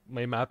fuck?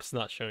 My map's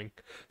not showing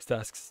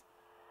tasks.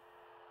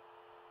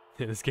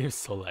 Yeah, this game's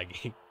so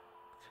laggy.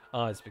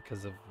 Oh, it's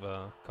because of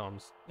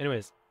comms.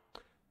 Anyways,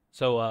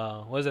 so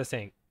what was I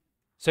saying?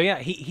 So yeah,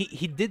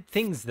 he did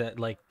things that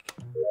like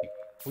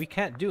we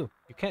can't do.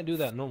 You can't do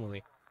that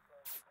normally.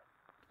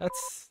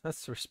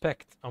 That's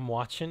respect. I'm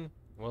watching.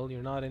 Well,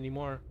 you're not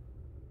anymore.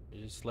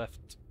 You just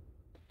left.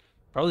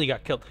 Probably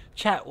got killed.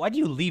 Chat, why do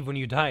you leave when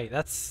you die?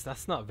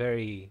 That's not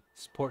very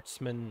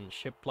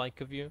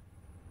sportsmanship-like of you.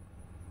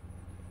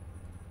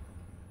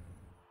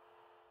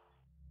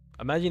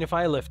 Imagine if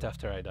I left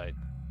after I died.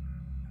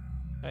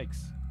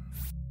 Yikes.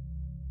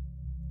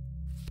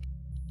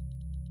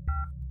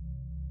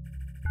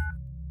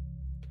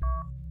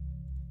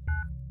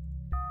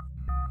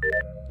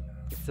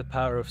 It's the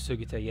power of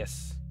Sugita,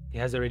 yes. He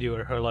has a radio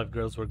where her live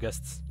girls were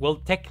guests. Well,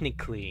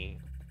 technically,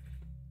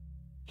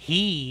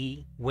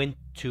 he went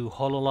to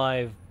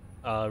Hololive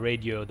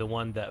radio, the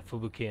one that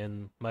Fubuki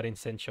and Marin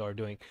Sensho are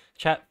doing.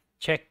 Chat,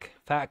 check,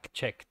 fact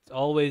check.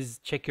 Always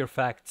check your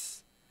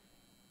facts.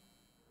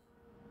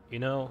 You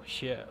know,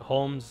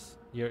 Holmes,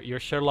 you're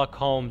Sherlock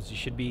Holmes. You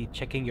should be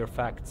checking your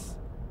facts.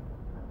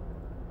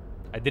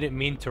 I didn't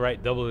mean to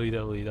write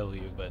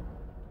www, but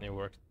it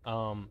worked.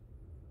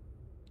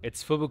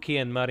 It's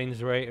Fubuki and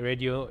Marin's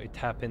radio. It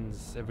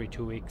happens every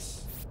 2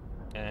 weeks,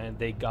 and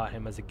they got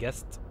him as a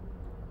guest.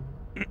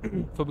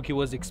 Fubuki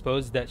was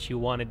exposed that she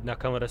wanted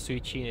Nakamura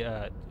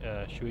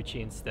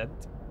Shuichi instead.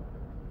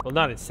 Well,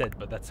 not instead,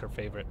 but that's her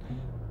favorite.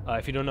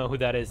 If you don't know who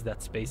that is,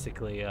 that's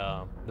basically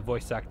the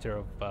voice actor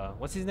of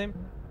what's his name?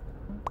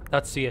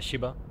 Tatsuya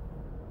Shiba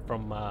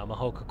from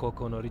Mahoka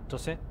Koko no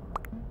Rittose.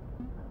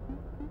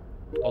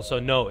 Also,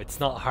 no, it's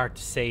not hard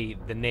to say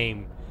the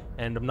name,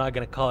 and I'm not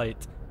gonna call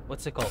it,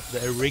 what's it called?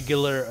 The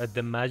irregular at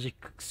the magic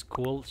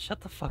school? Shut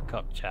the fuck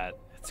up, chat.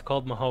 It's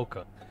called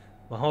Mahoka.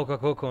 Mahoka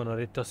Koko no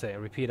Rittose.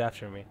 Repeat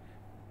after me.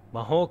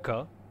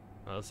 Mahoka.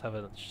 Let's have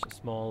a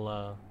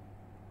small.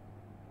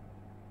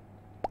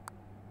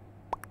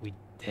 We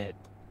did.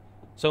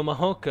 So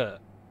Mahoka.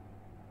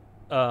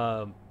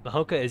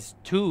 Mahoka is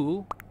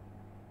 2.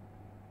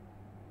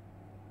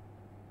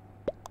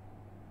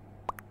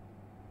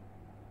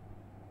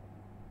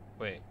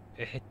 Wait.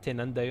 Ehete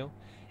nandayo?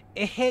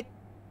 Ehete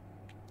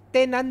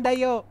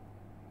nandayo!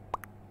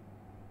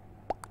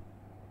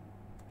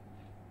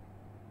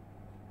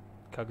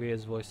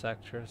 Kaguya's voice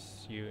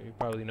actress, you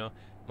probably know.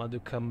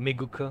 Madoka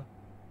Miguka.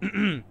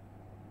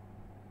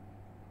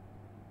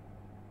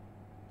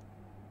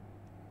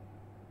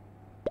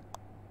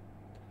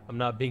 I'm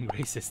not being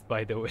racist,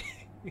 by the way.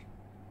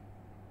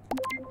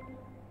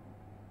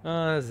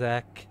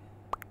 Zach.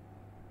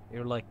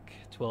 You're like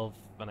 12,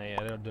 and I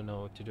don't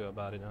know what to do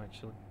about it,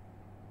 actually.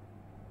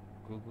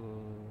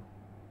 Google.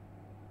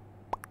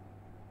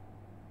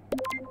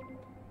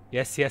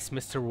 Yes,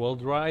 Mr.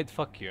 Worldwide.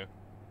 Fuck you.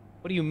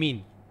 What do you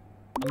mean?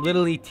 I'm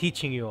literally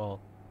teaching you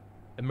all.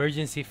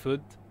 Emergency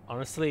food.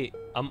 Honestly,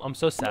 I'm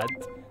so sad.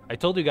 I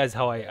told you guys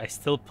how I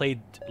still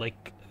played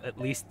like at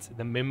least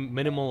the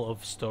minimal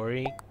of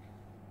story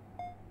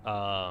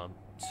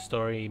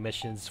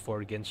missions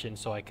for Genshin,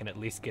 so I can at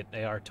least get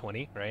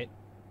AR-20, right?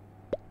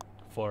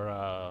 For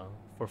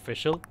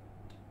official.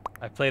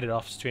 I played it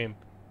off stream,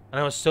 and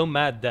I was so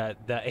mad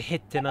that the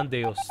Ehete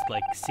Nandeos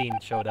like scene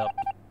showed up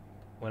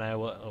when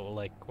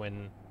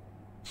when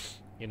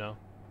you know,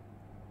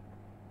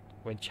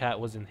 when chat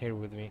wasn't here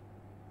with me.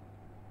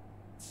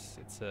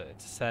 It's a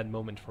sad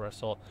moment for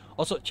us all.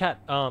 Also, chat.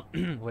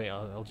 Wait,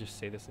 I'll just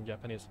say this in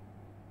Japanese.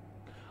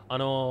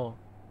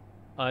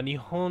 日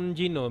本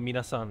人の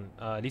皆さん、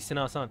リス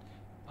ナーさん、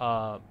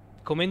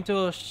コメン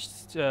トを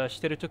し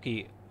てると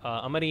き、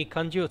あまり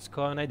漢字を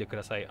使わないでく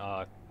ださい。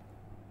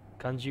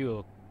漢字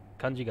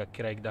が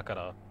嫌いだ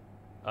か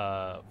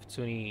ら、普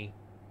通に、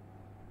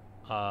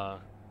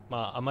ま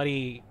あ、あま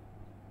り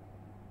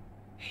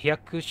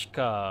100し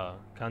か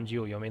漢字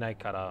を読めない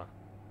か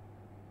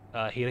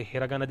ら、ひ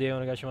らがなでお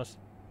願いします。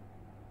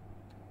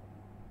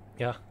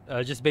Yeah,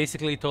 just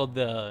basically told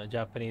the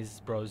Japanese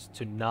bros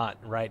to not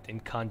write in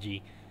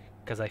kanji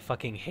because I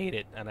fucking hate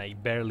it and I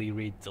barely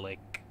read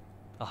like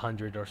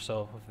 100 or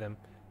so of them.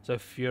 So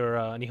if you're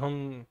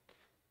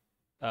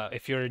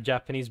if you're a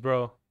Japanese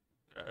bro,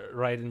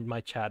 write in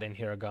my chat in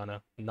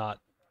hiragana, not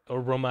or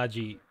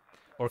romaji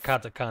or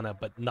katakana,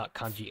 but not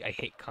kanji. I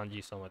hate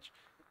kanji so much.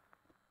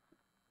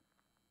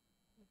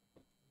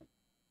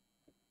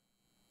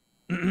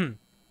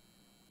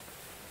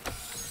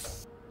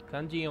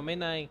 Kanji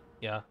yomenai.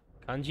 Yeah,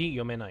 kanji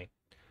yomenai.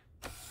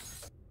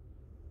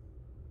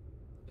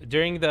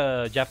 During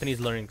the Japanese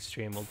learning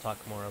stream, we'll talk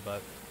more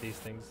about these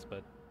things,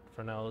 but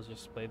for now, let's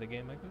just play the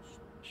game, I guess.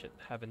 Shit,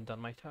 haven't done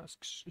my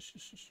tasks.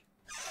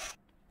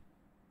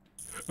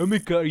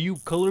 Ameka, are you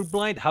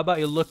colorblind? How about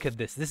you look at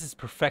this? This is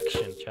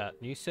perfection, chat.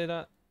 You say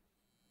that?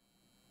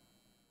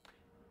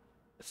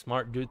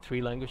 Smart dude,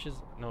 3 languages?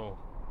 No.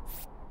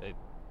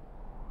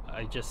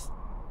 I just...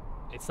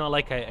 It's not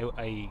like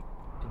I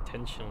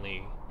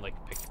intentionally, like,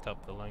 picked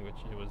up the language.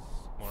 It was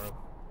more of...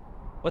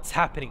 What's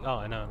happening? Oh,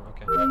 I know.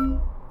 Okay.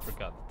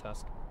 Forgot the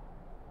task.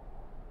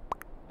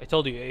 I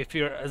told you, if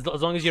you're... As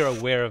long as you're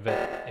aware of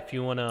it, if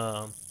you want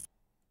to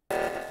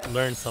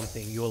learn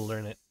something, you will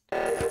learn it.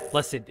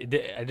 Plus, I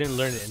didn't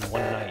learn it in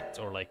one night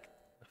or, like,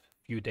 a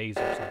few days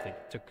or something.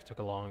 It took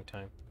a long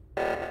time.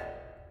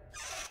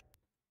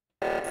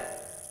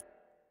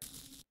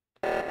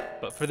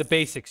 But for the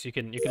basics, you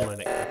can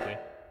learn it quickly.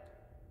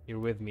 You're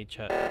with me,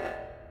 chat.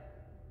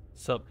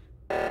 Sup?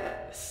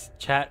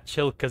 Chat,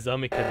 chill,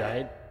 Kazamika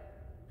died?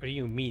 What do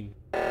you mean?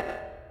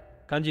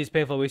 Kanji is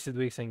painful, wasted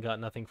weeks, and got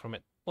nothing from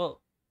it.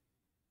 Well,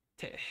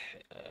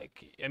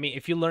 I mean,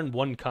 if you learn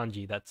one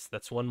kanji,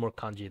 that's one more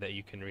kanji that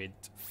you can read.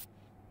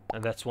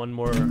 And that's one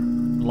more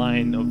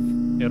line of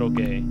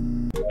eroge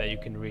that you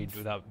can read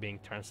without being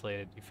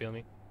translated. You feel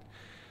me?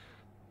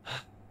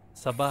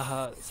 Sabat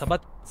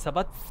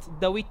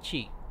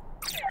Dawichi.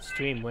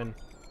 Stream when.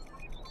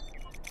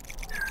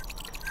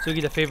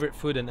 Sugi, the favorite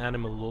food and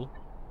animal, lol.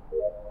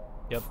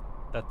 Yep,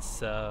 that's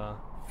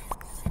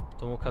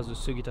Tomokazu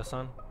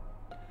Sugita-san.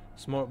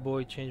 Smart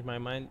boy, changed my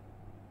mind.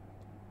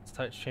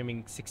 Started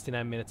streaming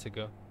 69 minutes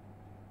ago.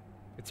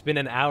 It's been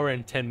an hour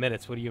and 10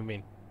 minutes. What do you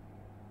mean?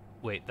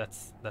 Wait,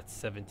 that's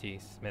 70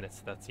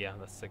 minutes. That's, yeah,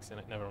 that's 6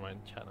 minutes. Never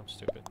mind, chat. I'm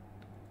stupid.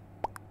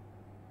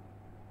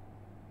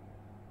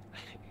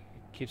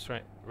 Keeps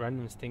right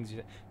random things you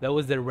say. That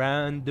was the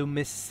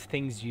randomest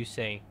things you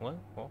say. What?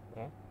 What?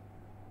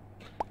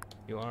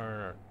 You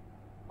are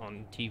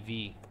on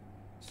TV.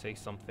 Say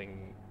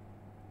something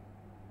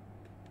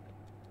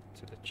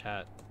to the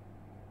chat.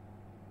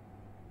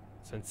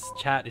 Since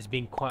chat is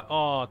being quiet.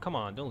 Oh, come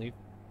on, don't leave.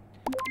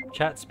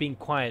 Chat's being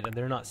quiet and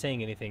they're not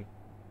saying anything.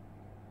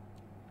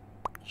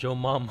 Joe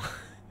Mama.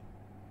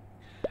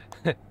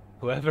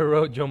 Whoever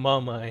wrote Joe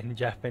Mama in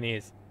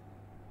Japanese.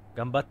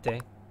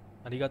 Gambatte.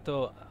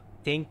 Arigato.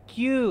 Thank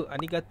you.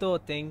 Arigato.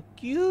 Thank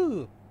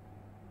you.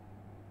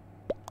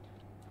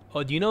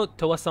 Oh, do you know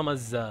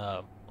Towa-sama's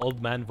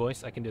old man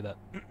voice? I can do that.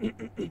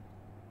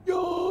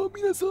 Yeah,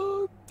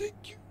 minasan,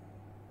 thank you.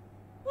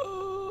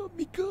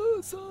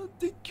 Mika-san,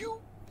 thank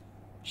you.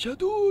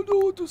 Shadow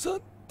Lord-san,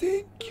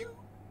 thank you.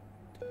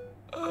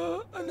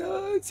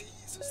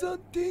 Anazizu-san,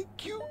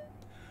 thank you.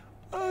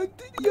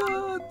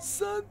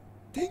 Adrian-san,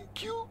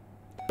 thank you.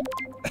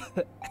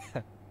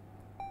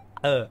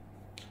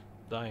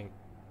 Dying.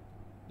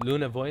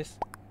 Luna voice?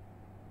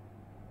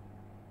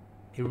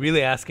 You're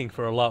really asking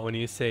for a lot when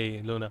you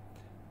say Luna.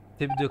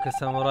 تبدو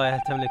كساموراي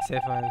هل تملك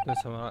سيفا أن يكون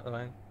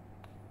ساموراي؟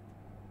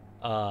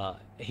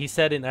 He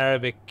said in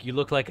Arabic, you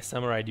look like a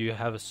samurai, do you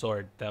have a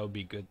sword? That would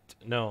be good.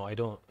 No, I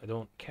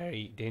don't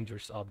carry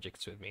dangerous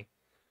objects with me.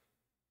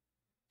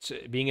 So,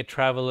 being a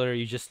traveler,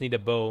 you just need a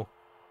bow.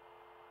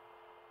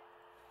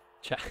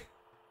 Chat,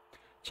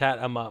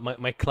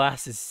 my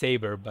class is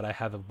saber, but I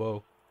have a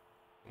bow.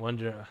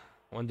 Wonder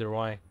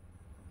why.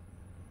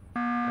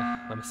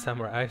 I'm a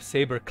samurai. I have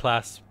saber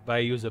class, but I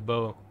use a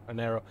bow, an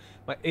arrow.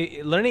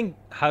 Learning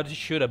how to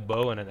shoot a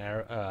bow and an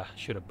arrow.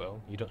 Shoot a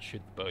bow. You don't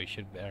shoot the bow. You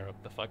shoot the arrow.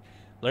 The fuck.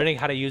 Learning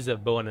how to use a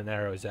bow and an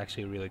arrow is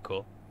actually really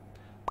cool.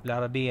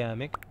 العربية يا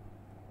ميك.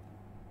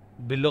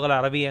 باللغة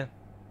العربية.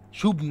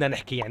 شو بدنا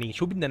نحكي يعني؟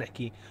 شو بدنا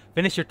نحكي?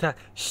 Finish your task.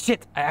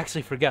 Shit! I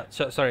actually forgot.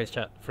 Sorry,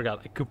 chat.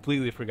 Forgot. I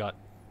completely forgot.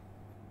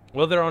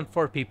 Well, they're on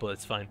 4 people.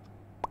 It's fine.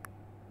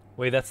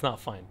 Wait, that's not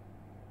fine.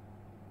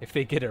 If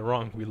they get it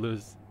wrong, we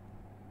lose.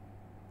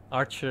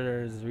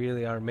 Archers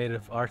really are made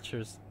of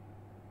archers.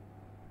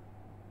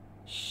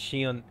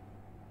 Shion.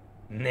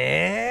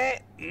 Ne.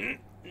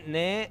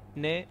 Ne. Ne.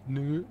 Ne.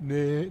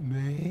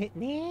 Ne.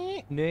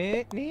 Ne. Ne.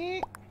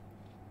 Ne.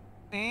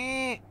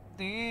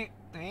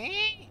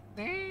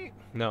 Ne.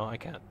 No, I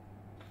can't.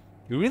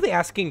 You're really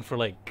asking for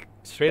like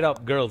straight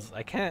up girls.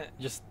 I can't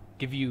just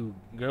give you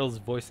girls'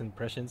 voice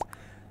impressions.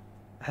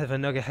 هذا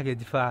النوع حق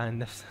الدفاع عن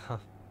نفسها.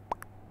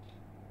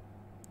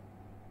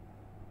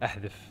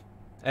 أحذف.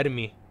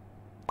 أرمي.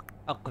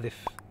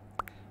 أقذف.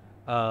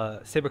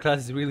 Saber class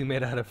is really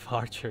made out of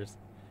archers.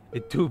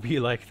 It do be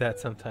like that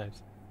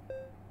sometimes.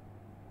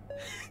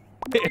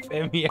 If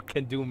Emiya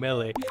can do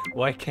melee,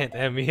 why can't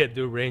Emiya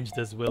do ranged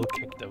as well?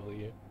 Kick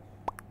W.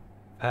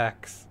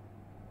 Pax.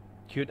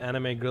 Cute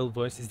anime girl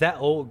voice. Is that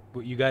all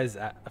what you guys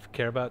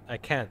care about? I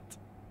can't.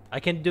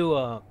 I can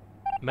do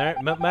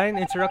Marin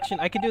introduction.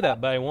 I can do that,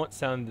 but I won't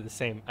sound the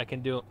same. I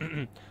can do.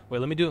 Wait,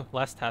 let me do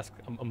last task.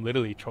 I'm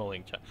literally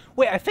trolling chat.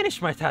 Wait, I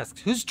finished my tasks.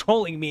 Who's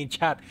trolling me in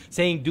chat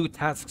saying do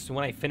tasks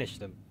when I finish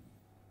them?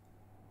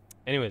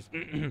 Anyways.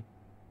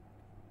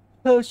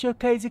 Hosho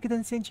Kaizuku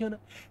dan Sencho no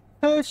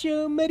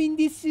Hosho Marin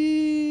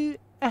desu.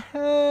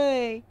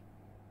 Ahoy.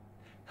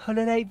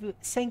 Hololive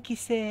 3期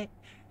生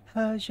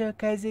Hosho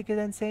Kaizuku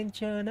dan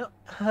Sencho no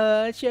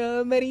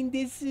Hosho Marin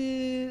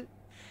desu.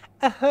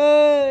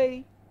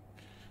 Ahoy.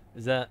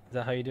 Is that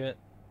how you do it?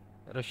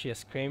 Roshia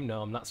scream?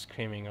 No, I'm not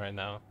screaming right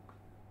now.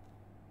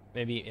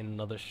 Maybe in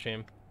another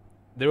stream.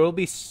 There will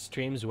be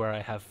streams where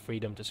I have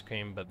freedom to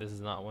scream, but this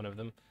is not one of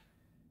them.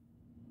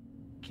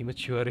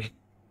 Kimachiwari.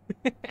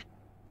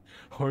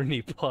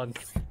 Horny pug.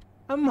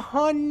 I'm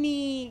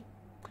horny.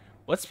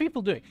 What's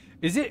people doing?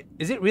 Is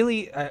it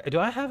really? Do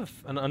I have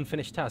an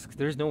unfinished task?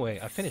 There's no way.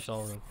 I finished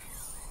all of them.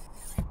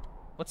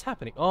 What's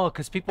happening? Oh,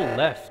 because people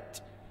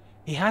left.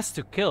 He has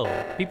to kill.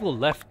 People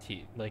left.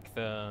 Like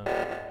the.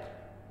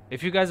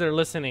 If you guys are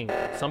listening,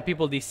 some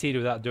people DC'd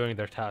without doing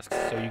their tasks,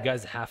 so you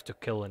guys have to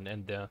kill and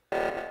end.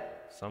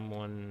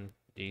 Someone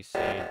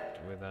DC'd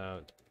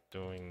without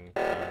doing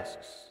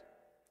tasks.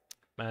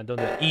 Man, don't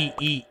do it.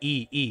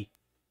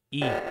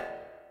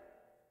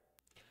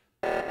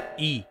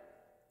 E.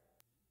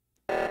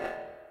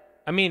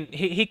 I mean,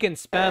 he can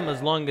spam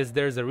as long as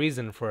there's a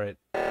reason for it,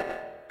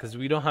 because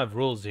we don't have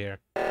rules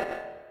here.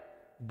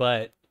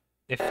 But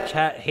if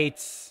chat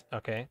hates,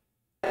 okay,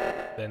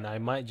 then I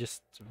might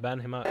just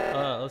ban him out.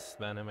 Let's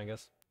ban him, I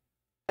guess.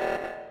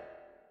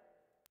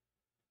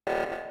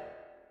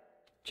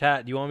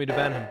 Chat, do you want me to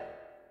ban him?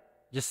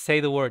 Just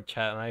say the word,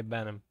 chat, and I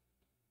ban him.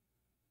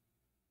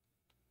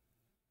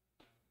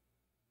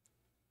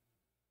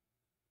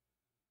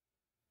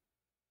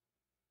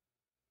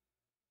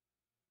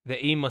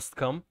 The E must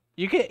come.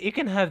 You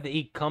can have the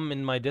E come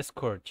in my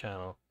Discord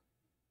channel.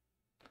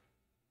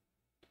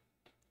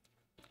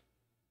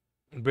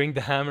 Bring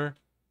the hammer.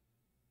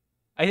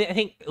 I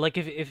think like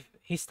if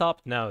he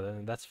stopped now,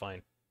 then that's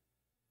fine.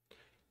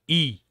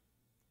 E.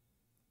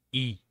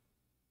 E.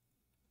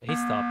 He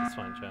stopped. It's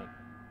fine, chat.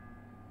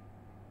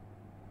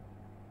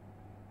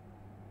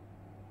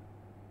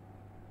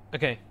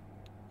 Okay.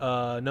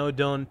 No,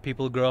 don't.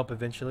 People grow up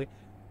eventually.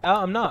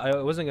 I'm not.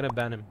 I wasn't gonna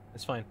ban him.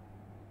 It's fine.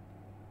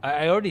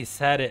 I already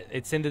said it.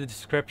 It's in the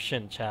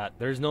description, chat.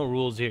 There's no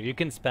rules here. You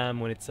can spam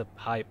when it's a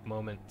hype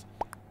moment.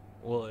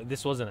 Well,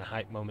 this wasn't a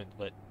hype moment,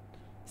 but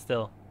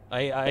still.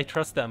 I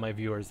trust that my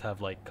viewers have,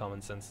 like,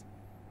 common sense.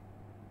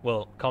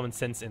 Well, common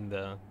sense in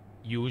the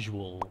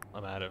usual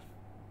amount of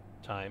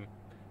time.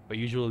 But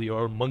usually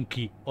you're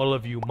monkey. All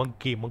of you,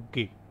 monkey.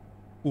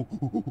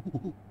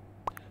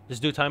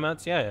 Just do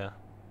timeouts? Yeah.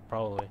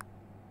 Probably.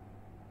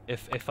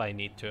 If I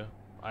need to.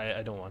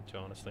 I don't want to,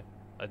 honestly.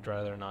 I'd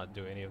rather not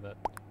do any of that.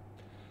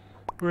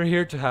 We're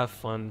here to have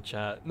fun,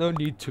 chat. No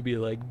need to be,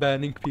 like,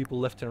 banning people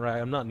left and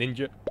right. I'm not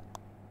ninja.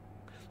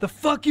 The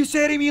fuck you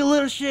say to me, you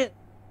little shit?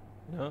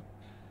 No?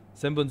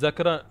 Senbun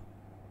Zakura.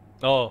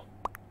 Oh.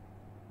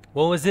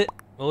 What was it?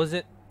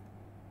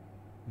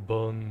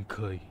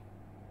 Bankai.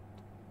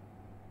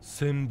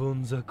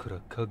 Senbun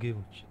Zakura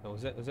Kageuchi. Oh,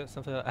 was that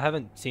something? I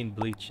haven't seen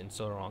Bleach in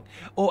so long.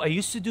 Oh, I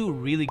used to do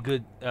really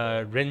good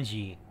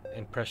Renji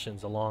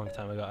impressions a long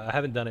time ago. I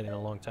haven't done it in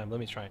a long time. Let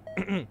me try.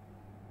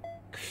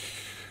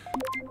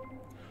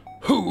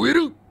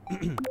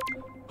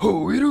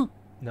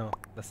 No,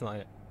 that's not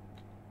it.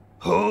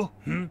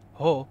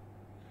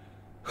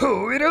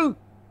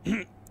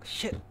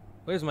 Shit.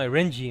 Where's my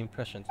Renji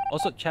impressions?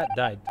 Also, chat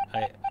died.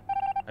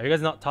 Are you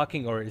guys not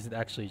talking, or is it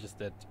actually just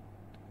dead?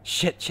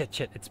 Shit.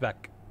 It's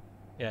back.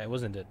 Yeah, it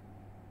wasn't dead.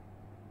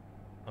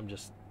 I'm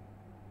just...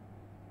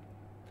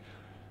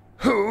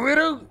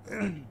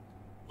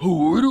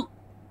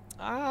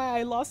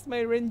 I lost my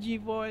Renji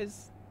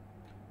voice.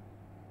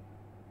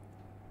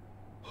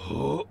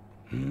 I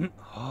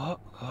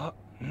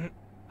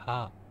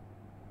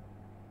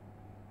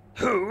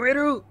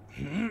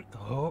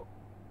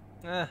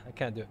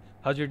can't do it.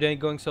 How's your day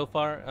going so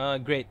far?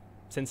 Great.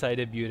 Since I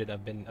debuted,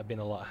 I've been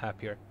a lot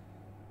happier.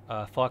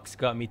 Fox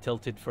got me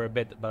tilted for a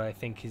bit, but I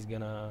think he's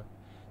gonna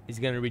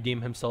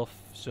redeem himself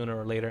sooner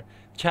or later.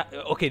 Chat.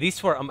 Okay, these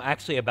four. I'm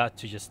actually about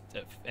to just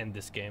end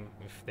this game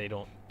if they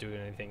don't do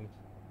anything.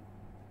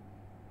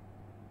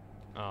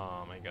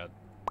 Oh my god.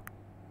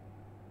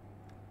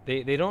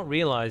 They don't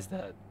realize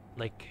that.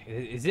 Like,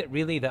 is it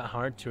really that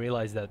hard to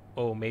realize that?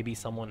 Oh, maybe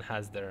someone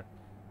has their,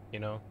 you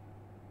know.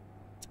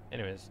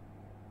 Anyways.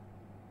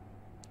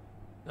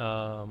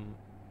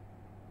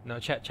 No,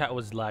 chat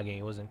was lagging.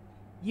 It wasn't.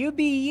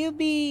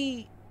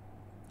 Yubi.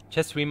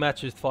 Chess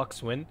rematch with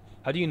Fox win.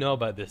 How do you know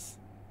about this?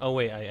 Oh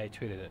wait, I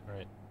tweeted it,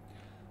 right?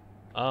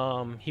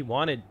 He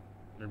wanted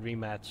a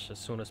rematch as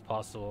soon as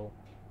possible.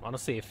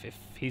 Honestly, if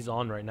he's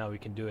on right now, we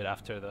can do it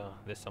after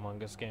this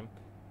Among Us game.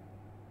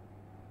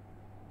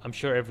 I'm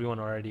sure everyone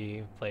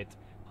already played.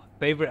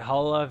 Favorite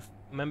Hololive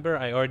member?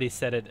 I already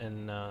said it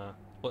in.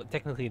 Well,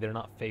 technically they're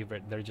not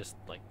favorite. They're just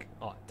like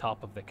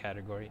top of the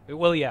category.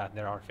 Well, yeah,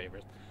 there are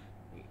favorites.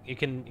 You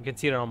can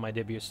see it on my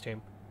debut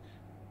stream.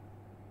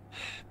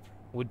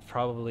 Would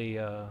probably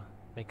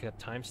make a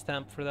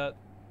timestamp for that.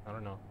 I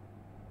don't know.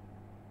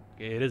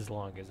 It is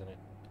long, isn't it?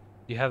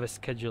 Do you have a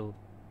schedule?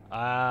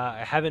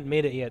 I haven't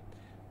made it yet.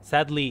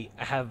 Sadly,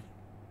 I have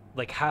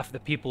like half the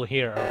people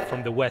here are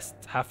from the west,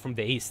 half from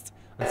the east,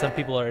 and some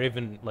people are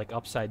even like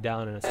upside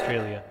down in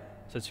Australia.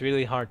 So it's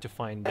really hard to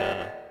find,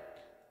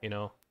 you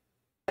know,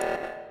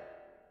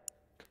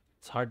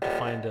 it's hard to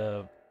find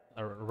a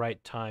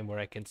right time where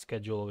I can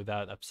schedule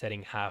without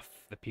upsetting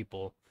half the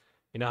people.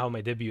 You know how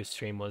my debut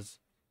stream was?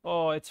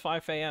 Oh, it's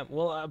 5 a.m.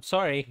 Well, I'm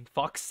sorry.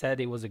 Fox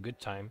said it was a good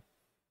time.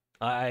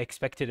 I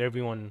expected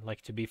everyone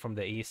like to be from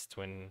the east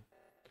when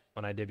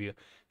I debut.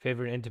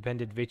 Favorite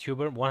independent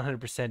VTuber?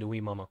 100%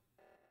 Ui Mama.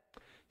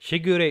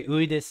 Shigure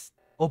Ui desu.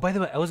 Oh, by the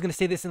way, I was gonna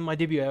say this in my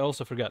debut. I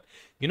also forgot.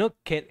 You know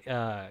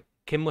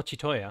Kenmochi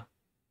Toya?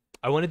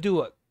 I want to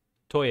do a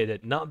Toya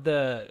that, not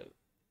the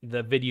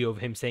video of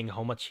him saying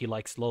how much he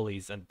likes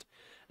lolis and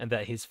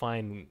that he's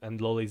fine and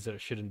lolis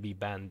shouldn't be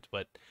banned,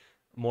 but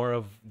more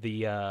of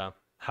the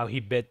how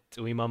he bit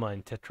Uemama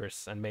in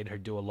Tetris and made her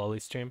do a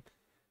loli stream.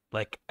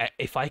 Like,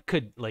 if I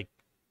could like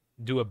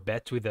do a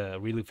bet with a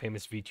really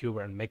famous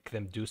VTuber and make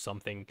them do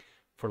something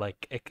for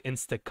like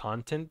insta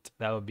content,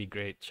 that would be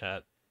great,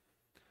 chat.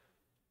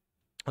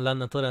 الله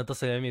ننتظر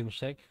نتصل الى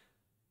مشترك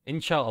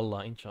ان شاء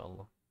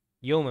الله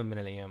يوما من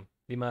الايام.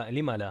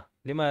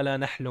 لما لا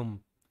نحلم.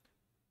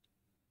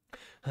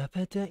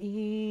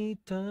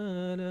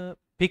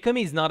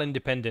 Pikami is not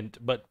independent,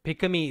 but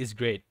Pikami is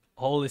great.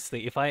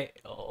 Honestly, if I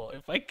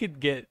could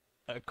get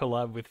a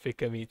collab with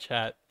Pikami,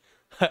 chat,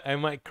 I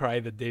might cry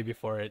the day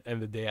before it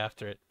and the day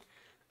after it.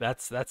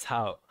 That's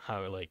how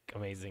like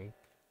amazing.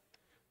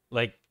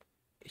 Like,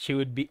 she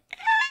would be,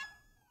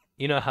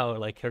 you know how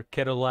like her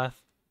kid will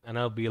laugh, and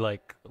I'll be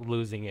like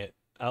losing it.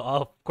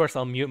 Of course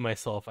I'll mute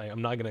myself.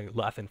 I'm not gonna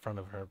laugh in front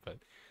of her, but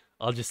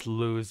I'll just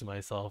lose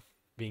myself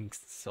being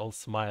so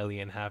smiley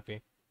and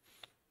happy.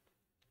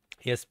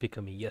 Yes,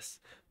 Pikami, yes.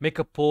 Make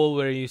a poll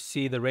where you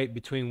see the rate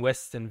between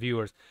West and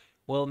viewers.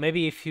 Well,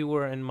 maybe if you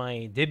were in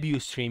my debut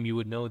stream, you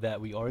would know that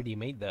we already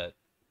made that.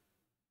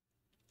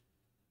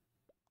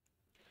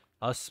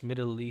 Us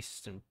Middle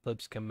Eastern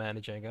plebs can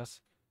manage, I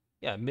guess.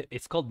 Yeah,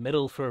 it's called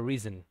middle for a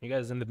reason. You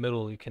guys in the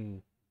middle, you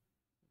can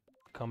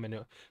come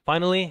in.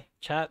 Finally,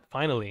 chat,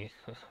 finally.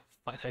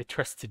 I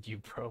trusted you,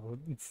 bro.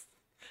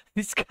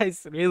 These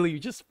guys really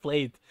just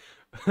played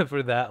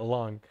for that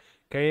long.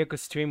 Karaoke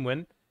stream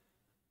win.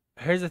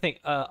 Here's the thing.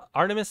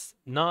 Artemis,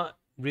 not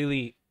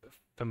really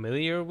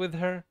familiar with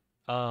her.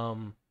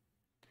 Um,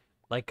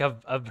 like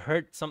I've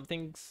heard some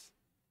things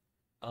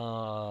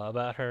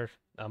about her.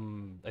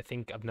 I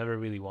think I've never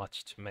really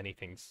watched many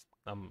things.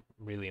 I'm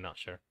really not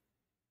sure.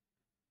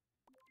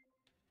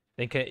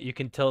 Think you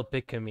can tell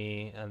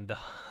Pikami and the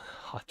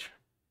hot.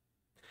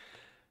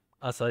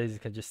 Asahi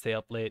can just stay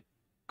up late.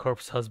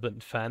 Corpse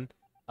husband fan.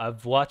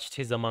 I've watched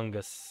his Among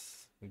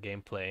Us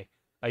gameplay.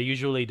 I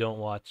usually don't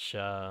watch.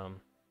 I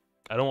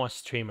don't watch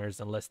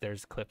streamers unless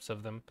there's clips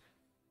of them.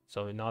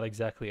 So not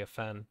exactly a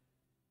fan.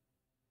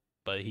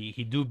 But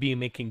he do be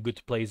making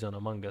good plays on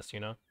Among Us, you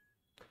know.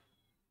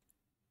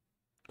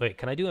 Wait,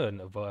 can I do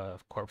a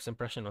corpse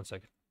impression? 1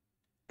 second.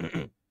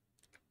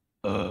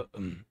 uh,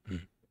 um,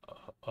 mm,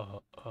 uh,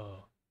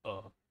 uh,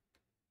 uh,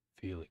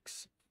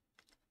 Felix.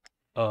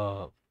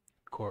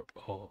 Corp.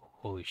 Oh,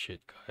 holy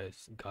shit,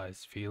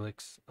 guys,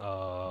 Felix.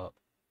 Holy.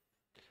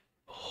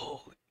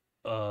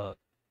 Uh,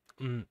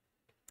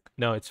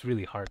 no, it's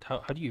really hard. How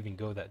do you even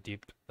go that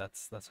deep?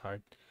 That's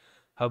hard.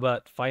 How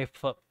about five?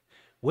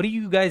 What are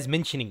you guys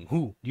mentioning?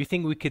 Who do you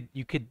think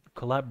you could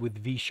collab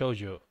with V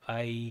Shoujo?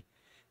 I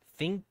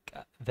think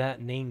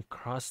that name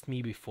crossed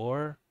me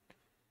before,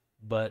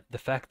 but the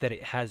fact that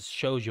it has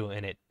shoujo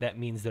in it, that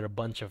means they're a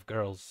bunch of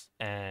girls,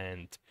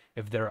 and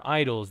if they're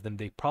idols, then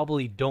they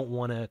probably don't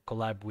want to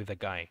collab with a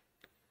guy.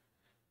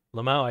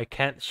 Lamau, I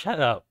can't shut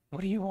up.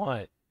 What do you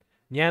want?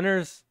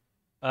 Yanners,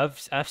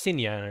 I've seen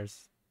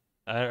Yanners.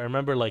 I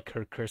remember like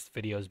her cursed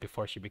videos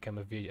before she became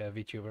a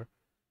VTuber.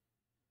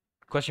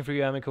 Question for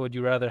you, Amika: would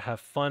you rather have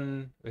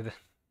fun with?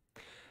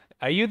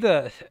 Are you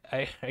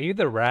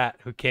the rat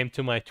who came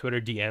to my Twitter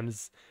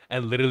DMs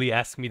and literally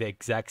asked me the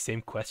exact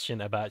same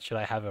question about should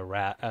I have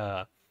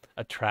a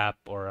trap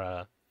or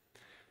a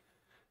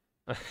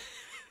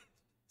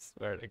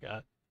swear to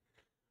God.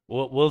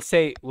 We'll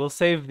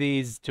save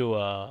these to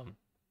a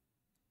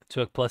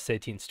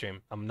 +18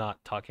 stream. I'm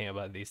not talking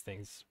about these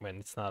things when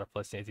it's not a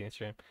 +18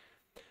 stream.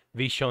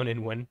 V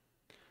Shonen win.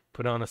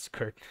 Put on a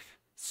skirt.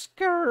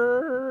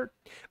 Skirt.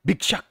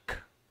 Big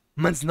shock.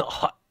 Man's not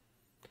hot.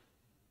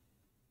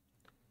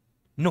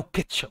 No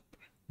ketchup.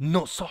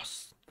 No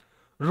sauce.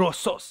 Raw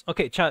sauce.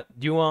 Okay, chat.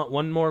 Do you want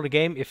one more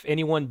game? If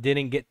anyone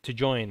didn't get to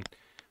join,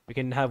 we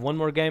can have one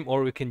more game,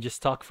 or we can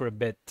just talk for a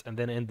bit and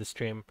then end the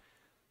stream,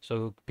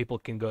 so people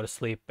can go to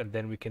sleep, and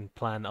then we can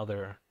plan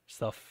other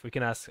stuff. We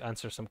can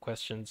answer some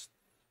questions,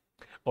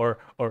 or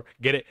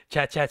get it.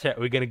 Chat.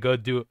 We're gonna go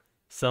do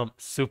some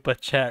super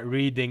chat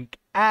reading.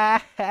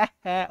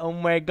 Oh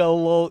my god,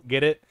 lol.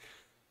 Get it?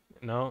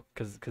 No,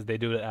 because they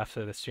do it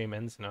after the stream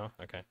ends. No,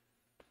 okay.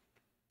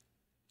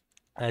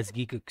 As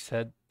Geekuk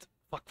said,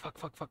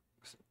 fuck.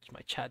 My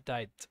chat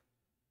died.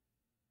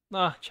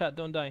 Nah, chat,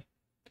 don't die.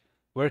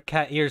 Wear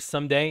cat ears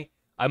someday.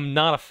 I'm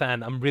not a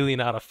fan. I'm really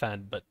not a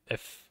fan. But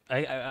if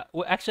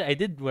well, actually, I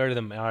did wear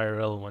them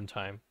IRL one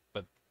time,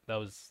 but that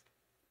was.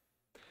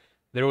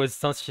 There was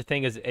such a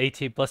thing as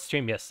 18+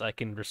 stream. Yes, I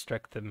can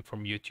restrict them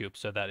from YouTube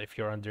so that if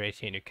you're under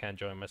 18, you can't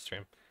join my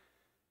stream.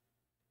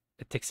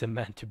 It takes a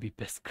man to be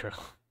best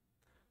girl.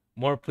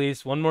 More,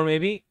 please. One more,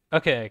 maybe?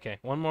 Okay.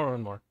 One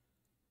more.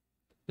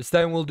 This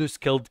time we'll do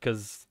skilled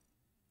because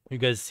you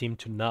guys seem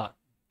to not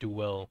do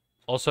well.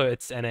 Also,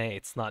 it's NA,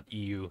 it's not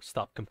EU.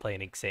 Stop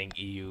complaining saying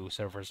EU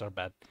servers are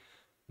bad.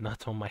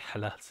 Not on my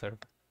halal server.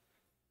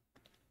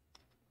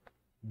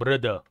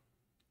 Brother.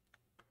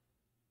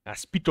 I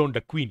spit on the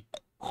queen.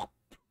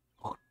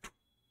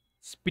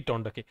 Spit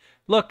on the king.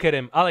 Look at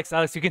him. Alex,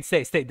 you can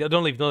stay.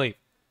 Don't leave.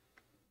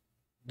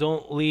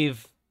 Don't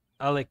leave,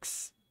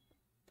 Alex.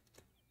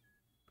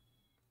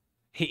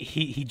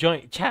 He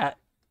joined chat.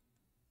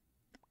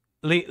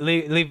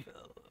 Leave.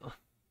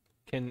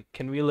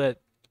 Can we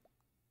let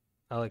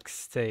Alex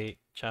stay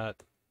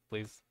chat,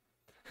 please?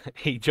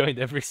 He joined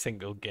every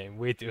single game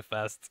way too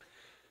fast.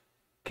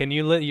 Can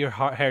you let your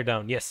hair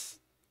down? Yes.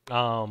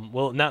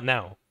 Well, not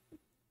now.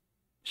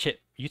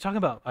 Shit, you talking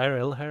about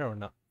IRL hair or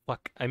not?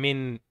 Fuck, I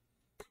mean,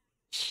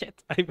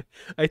 shit.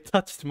 I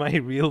touched my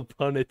real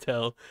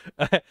ponytail,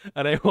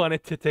 and I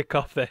wanted to take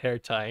off the hair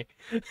tie.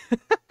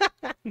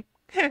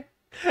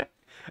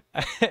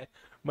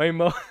 my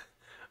mod.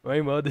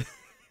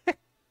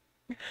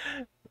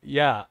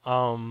 Yeah.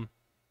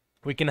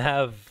 We can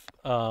have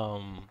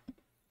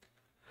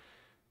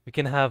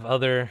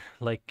other,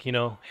 like, you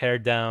know, hair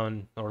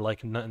down, or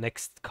like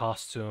next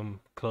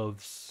costume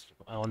clothes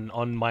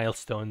on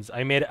milestones.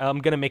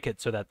 I'm gonna make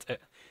it so that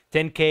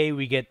 10K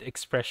we get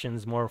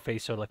expressions, more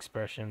facial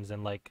expressions,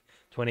 and like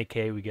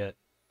 20K we get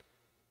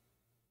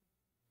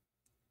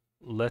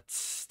Let's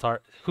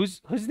start.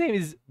 Whose name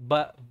is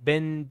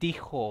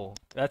bendijo?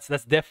 That's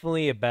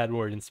definitely a bad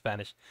word in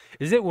Spanish.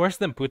 Is it worse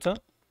than puta?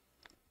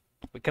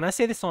 Wait, can I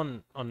say this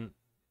on? Can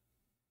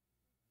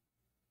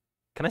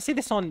I say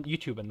this on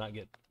YouTube and not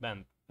get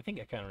banned? I think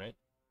I can, right?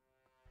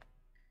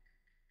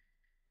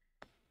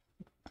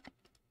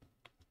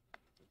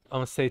 I'm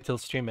gonna stay till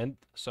stream end.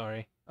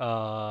 Sorry.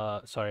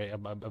 Sorry.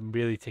 I'm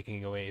really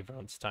taking away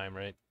everyone's time,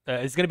 right?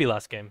 It's gonna be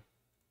last game.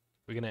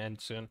 We're gonna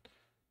end soon.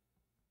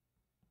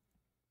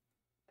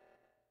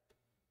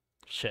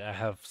 Shit, I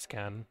have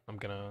scan. I'm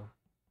gonna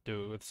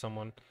do it with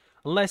someone.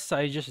 Unless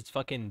I just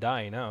fucking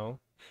die now.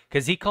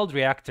 Because he called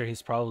reactor,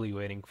 he's probably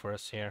waiting for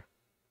us here.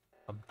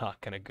 I'm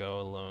not gonna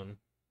go alone.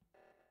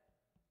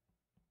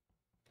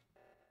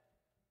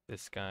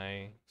 This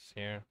guy is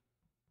here.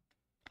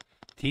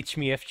 Teach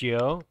me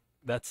FGO?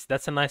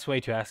 That's a nice way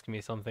to ask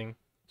me something.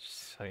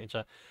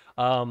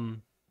 I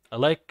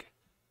like...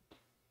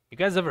 You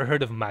guys ever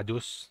heard of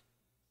Madus?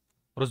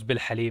 Ruz bil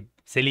Halib?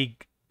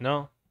 Selig?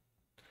 No?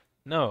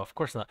 No, of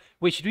course not.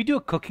 Wait, should we do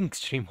a cooking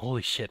stream?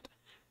 Holy shit.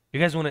 You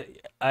guys want to...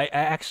 I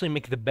actually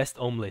make the best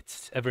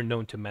omelets ever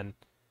known to men.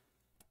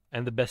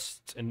 And the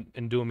best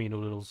Indomie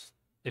noodles.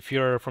 If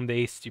you're from the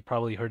East, you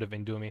probably heard of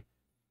Indomie.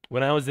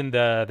 When I was in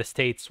the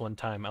States one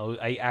time,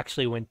 I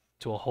actually went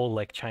to a whole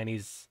like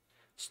Chinese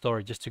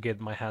store just to get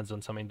my hands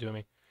on some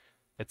Indomie.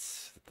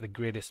 It's the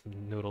greatest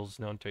noodles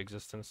known to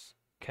existence.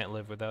 Can't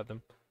live without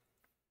them.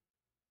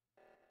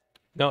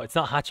 No, it's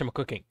not Hachima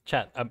cooking.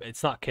 Chat,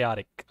 it's not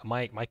chaotic.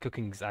 My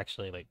cooking's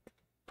actually like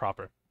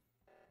proper.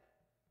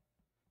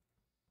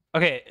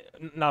 Okay,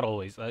 not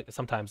always.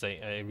 Sometimes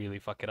I really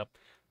fuck it up.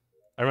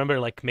 I remember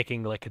like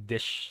making like a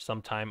dish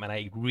sometime and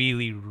I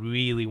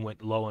really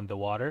went low on the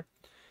water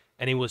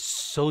and it was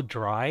so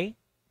dry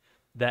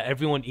that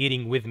everyone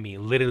eating with me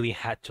literally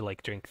had to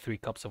like drink 3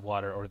 cups of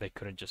water or they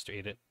couldn't just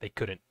eat it. They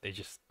couldn't. They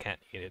just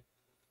can't eat it.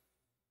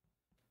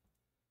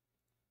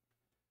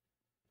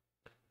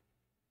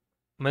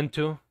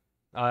 Mentu?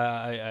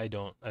 I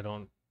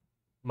don't.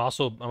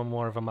 Maso, I'm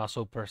more of a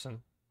maso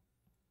person.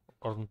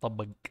 Or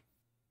mtabag.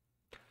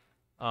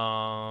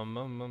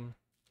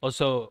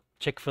 Also,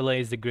 Chick-fil-A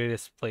is the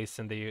greatest place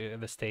in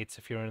the States.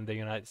 If you're in the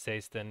United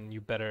States, then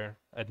you better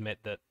admit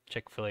that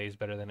Chick-fil-A is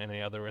better than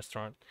any other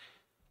restaurant.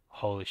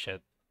 Holy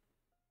shit.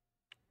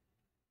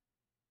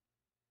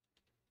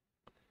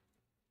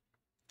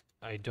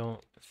 I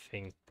don't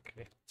think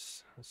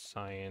it's a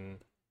sign.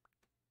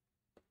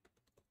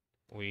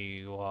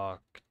 We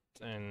walked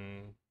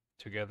in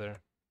together.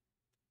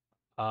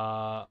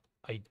 I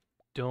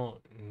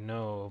don't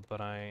know,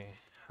 but I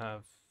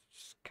have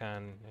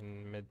scan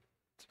in mid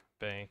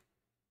bay.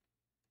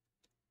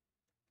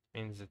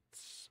 Means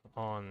it's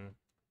on,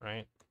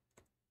 right?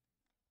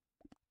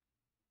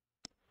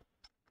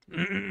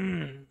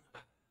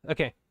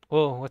 Okay.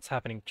 Whoa, what's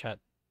happening, chat?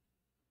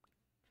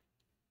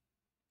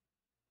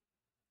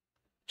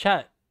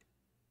 Chat.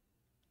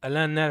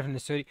 الآن نعرف إن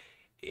السعودية.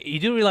 You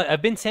do realize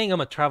I've been saying I'm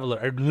a traveler.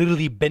 I've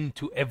literally been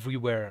to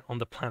everywhere on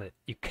the planet.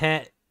 You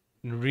can't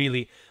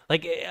really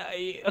like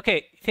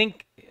okay,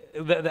 think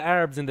the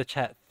Arabs in the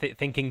chat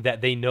thinking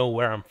that they know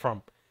where I'm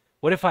from.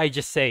 What if I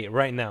just say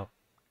right now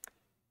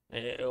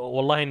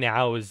والله إني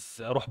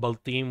عاوز أروح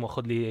بلطيم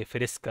وأخذ لي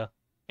فريسكا.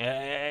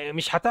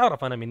 مش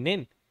هتعرف أنا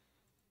منين.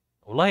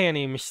 والله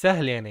يعني مش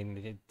سهل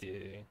يعني.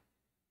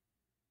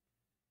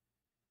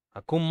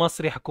 هكون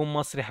مصري هكون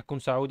مصري هكون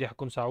سعودي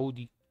هكون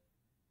سعودي.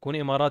 هكون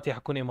إماراتي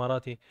هكون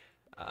إماراتي.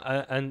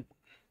 And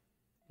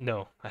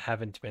no, I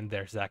haven't been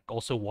there, Zach.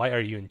 Also, why are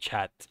you in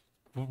chat?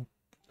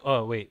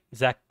 Oh, wait,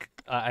 Zach.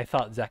 I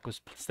thought Zach was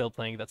still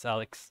playing. That's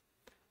Alex.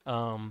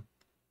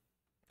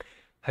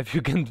 Have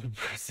you been to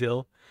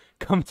Brazil?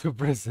 Come to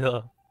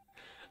Brazil.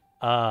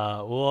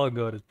 We'll all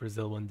go to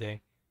Brazil one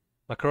day.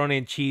 Macaroni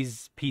and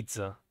cheese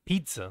pizza.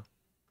 Pizza?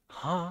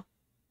 Huh?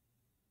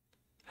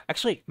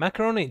 Actually,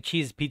 macaroni and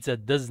cheese pizza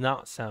does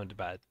not sound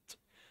bad.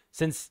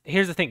 Since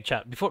here's the thing,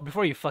 chat.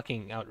 Before you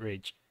fucking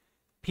outrage,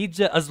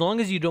 pizza, as long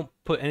as you don't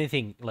put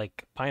anything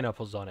like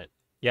pineapples on it.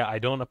 Yeah, I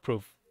don't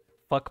approve.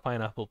 Fuck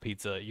pineapple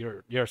pizza.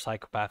 You're a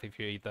psychopath if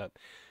you eat that.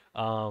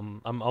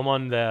 I'm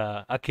on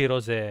the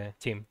Akirose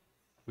team.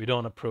 We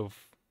don't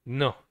approve.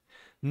 No.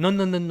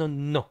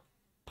 No.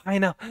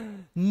 Pineapple.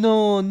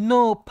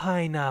 No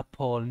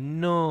pineapple.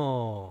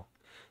 No.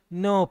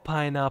 No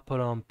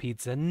pineapple on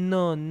pizza.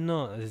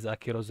 No. This is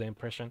Akirose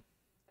impression.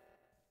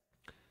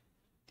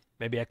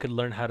 Maybe I could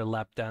learn how to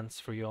lap dance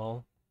for you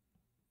all.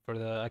 For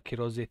the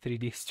Akirose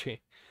 3D stream.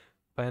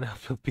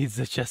 Pineapple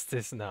pizza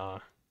justice? No.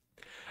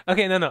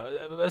 Okay, no.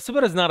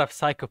 Subaru's not a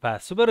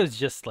psychopath. Subaru's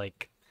just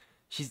like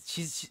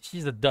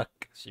she's a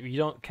duck. You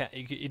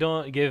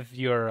don't give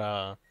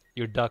your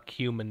duck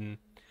human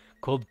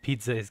cold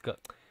pizza is good.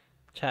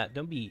 Chat,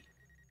 don't be.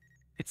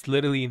 It's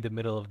literally in the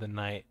middle of the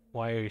night.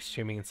 Why are you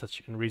streaming in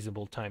such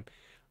unreasonable time?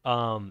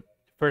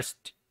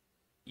 First,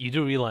 you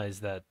do realize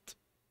that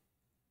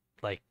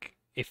like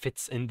if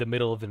it's in the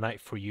middle of the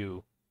night for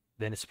you,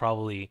 then it's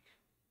probably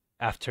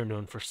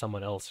afternoon for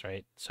someone else,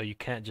 right? So you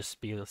can't just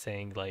be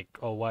saying like,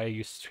 "Oh, why are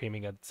you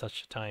streaming at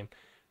such a time?"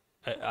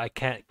 I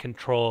can't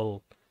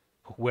control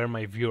where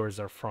my viewers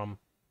are from.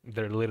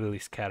 They're literally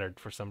scattered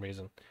for some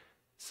reason.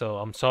 So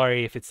I'm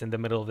sorry if it's in the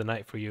middle of the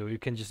night for you. You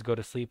can just go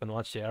to sleep and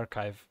watch the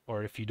archive,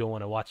 or if you don't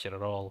want to watch it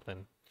at all,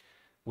 then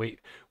wait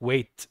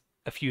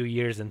a few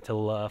years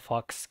until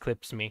Fox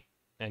clips me,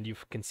 and you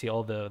can see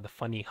all the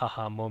funny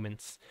haha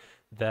moments.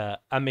 The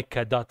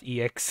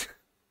Ameka.ex.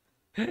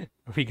 Are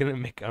we gonna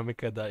make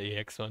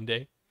Ameka.ex one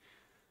day?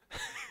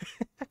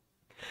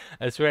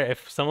 I swear,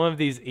 if some of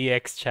these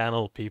EX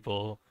channel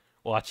people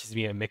watches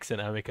me and mix in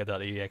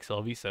Ameka.ex,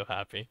 I'll be so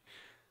happy.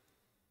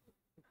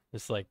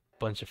 Just like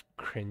bunch of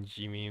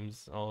cringy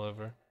memes all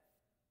over.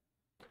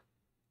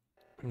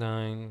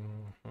 9.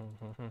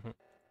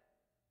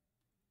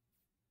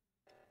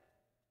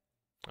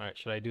 All right,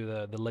 should I do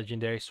the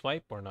legendary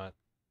swipe or not?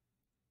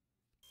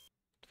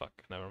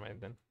 Fuck, never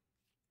mind then.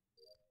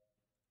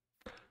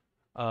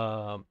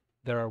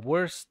 There are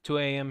worse 2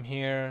 a.m.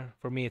 here.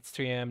 For me, it's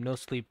 3 a.m. No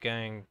sleep,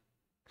 gang.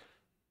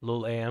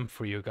 Lol a.m.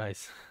 for you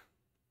guys.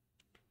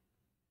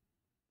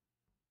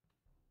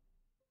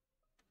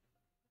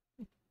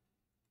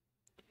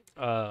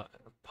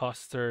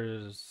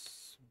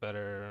 Posters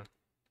better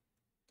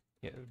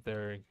get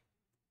their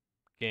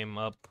game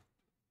up.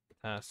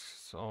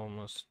 Tasks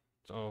almost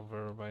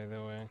over, by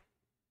the way.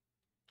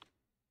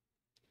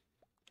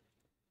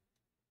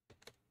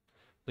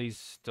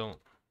 Please don't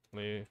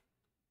leave.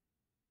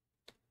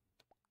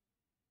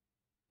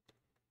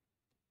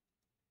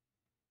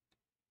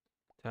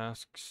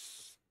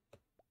 Tasks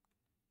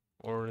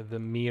or the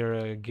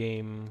Mira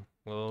game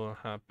will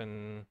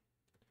happen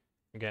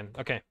again.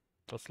 Okay,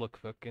 let's look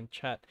in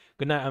chat.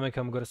 Good night, Amika.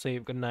 I'm gonna say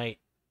good night,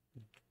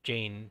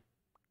 Jane.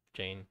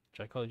 Jane,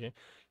 should I call you Jane?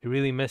 You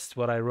really missed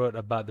what I wrote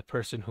about the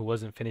person who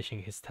wasn't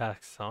finishing his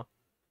tasks, huh?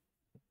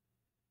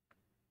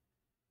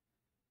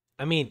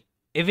 I mean,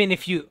 even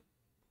if you,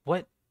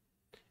 what?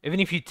 Even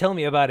if you tell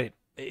me about it,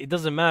 it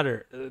doesn't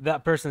matter.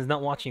 That person is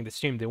not watching the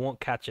stream. They won't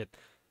catch it.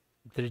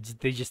 They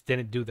just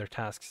didn't do their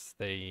tasks.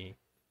 They.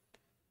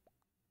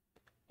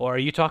 Or are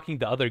you talking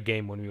the other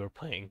game when we were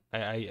playing?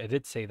 I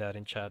did say that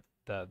in chat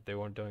that they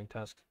weren't doing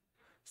tasks.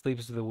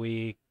 Sleeps of the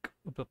week.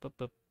 Oop, oop,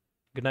 oop, oop.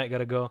 Good night,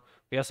 gotta go.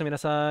 Oyasumi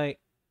nasai.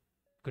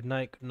 Good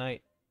night, good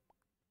night.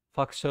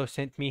 Fox Show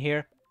sent me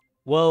here.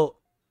 Well,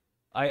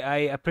 I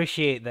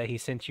appreciate that he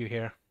sent you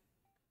here.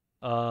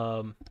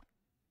 Um,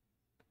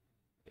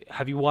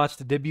 have you watched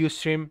the debut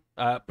stream?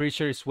 Pretty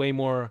sure it's way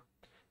more,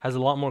 has a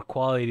lot more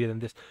quality than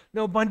this.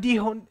 No,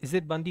 bandijo. Is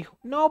it bandijo?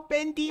 No,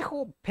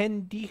 pendijo.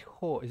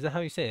 Pendijo. Is that how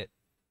you say it?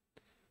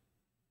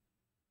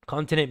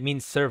 Continent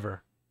means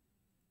server.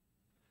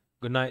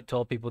 Good night to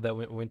all people that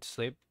went to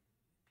sleep.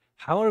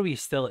 How are we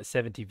still at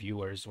 70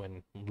 viewers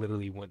when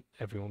literally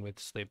everyone went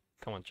to sleep?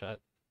 Come on, chat.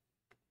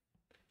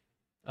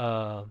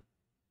 Right.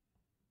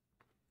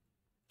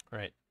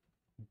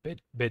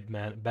 Bad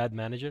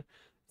manager.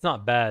 It's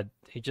not bad.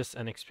 He's just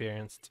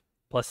inexperienced.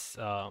 Plus,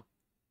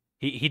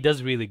 he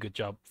does really good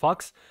job.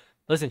 Fox,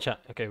 listen, chat.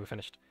 Okay, we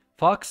finished.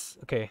 Fox.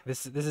 Okay,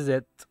 this is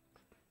it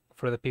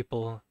for the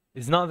people.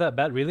 It's not that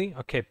bad, really.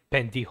 Okay,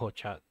 pendijo,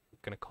 chat. I'm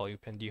gonna call you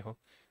pendijo.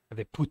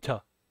 De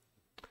puta.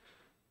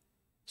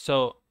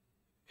 So,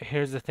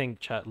 here's the thing,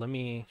 chat.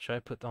 Should I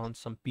put on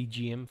some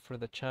BGM for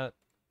the chat?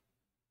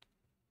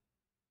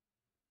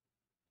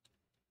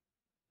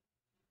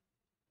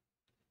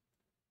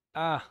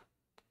 Ah,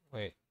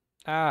 wait.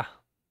 Ah,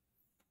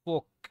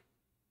 fuck.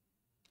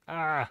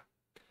 Ah,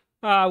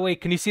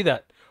 wait. Can you see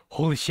that?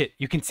 Holy shit!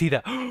 You can see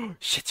that.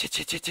 Shit! Shit!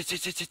 Shit! Shit! Shit!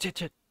 Shit! Shit! Shit!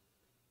 Shit!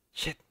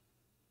 Shit!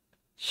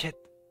 Shit!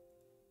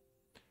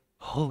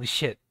 Holy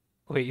shit!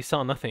 Wait, you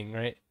saw nothing,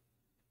 right?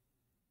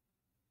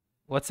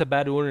 What's a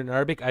bad word in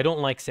Arabic? I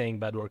don't like saying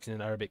bad words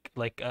in Arabic.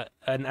 Like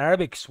an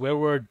Arabic swear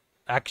word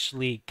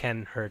actually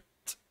can hurt.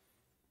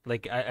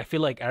 Like I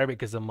feel like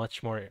Arabic is a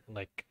much more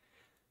like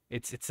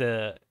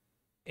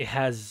it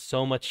has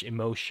so much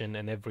emotion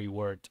in every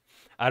word.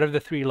 Out of the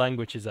three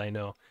languages I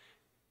know,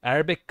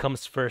 Arabic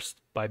comes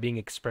first by being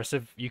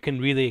expressive. You can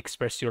really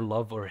express your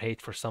love or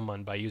hate for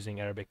someone by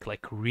using Arabic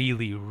like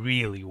really,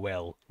 really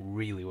well,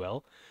 really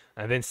well.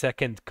 And then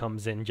second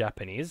comes in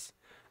Japanese.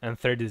 And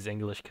third is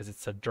English because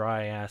it's a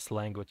dry ass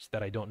language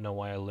that I don't know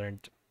why I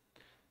learned.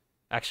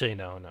 Actually,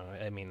 no, no.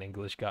 I mean,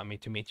 English got me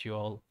to meet you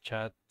all,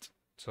 chat.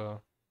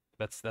 So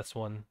that's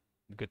one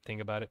good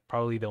thing about it.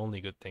 Probably the only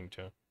good thing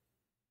too.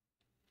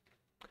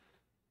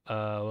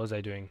 What was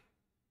I doing?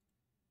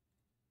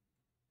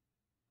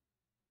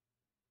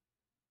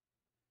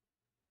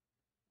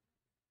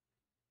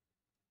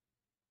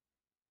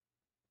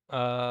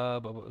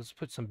 But let's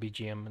put some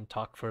BGM and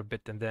talk for a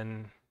bit, and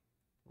then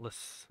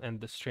let's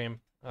end the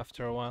stream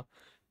after a while.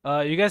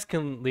 You guys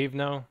can leave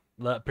now.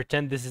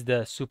 Pretend this is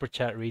the super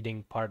chat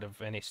reading part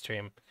of any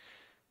stream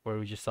where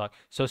we just talk.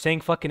 So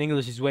saying fucking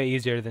English is way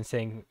easier than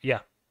saying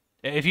yeah.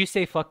 If you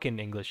say fucking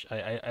English,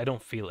 I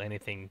don't feel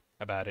anything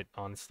about it,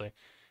 honestly.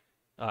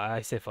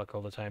 I say fuck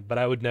all the time, but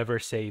I would never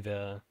say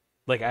the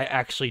like I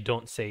actually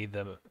don't say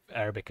the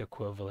Arabic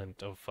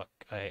equivalent of fuck.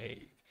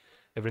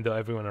 Even though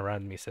everyone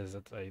around me says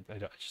it, I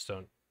just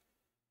don't.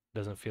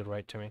 Doesn't feel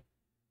right to me.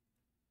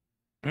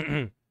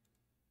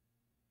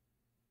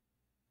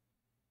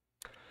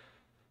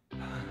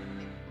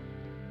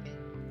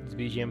 Is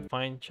BGM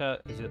fine,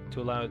 chat? Is it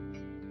too loud?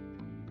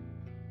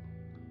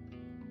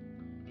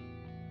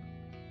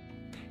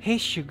 Hey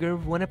Sugar,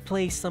 wanna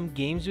play some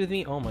games with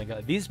me? Oh my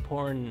god, these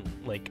porn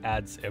like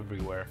ads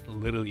everywhere,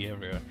 literally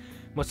everywhere.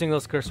 Most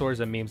singles, curse words,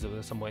 and memes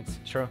at some points.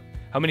 Sure.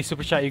 How many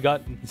super chat you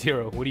got?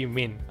 0. What do you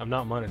mean? I'm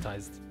not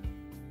monetized.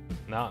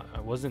 Nah,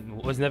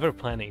 was never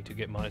planning to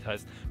get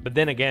monetized. But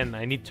then again,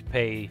 I need to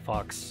pay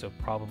Fox, so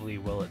probably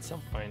will at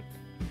some point.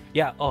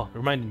 Yeah. Oh,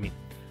 reminded me.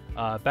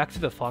 Back to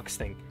the Fox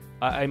thing.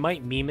 I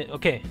might meme it.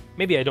 Okay,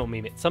 maybe I don't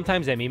meme it.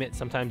 Sometimes I meme it.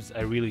 Sometimes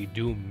I really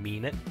do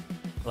mean it.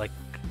 Like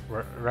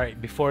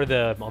right before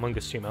the Among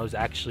Us stream, I was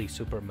actually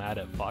super mad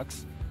at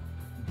Fox,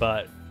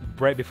 but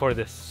right before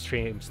the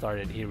stream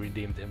started, he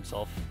redeemed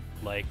himself.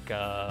 Like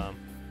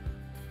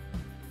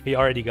he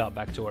already got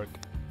back to work.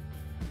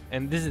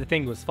 And this is the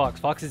thing with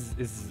Fox. Fox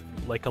is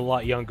like a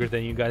lot younger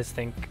than you guys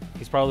think.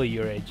 He's probably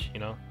your age,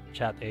 you know,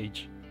 chat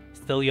age.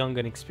 Still young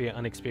and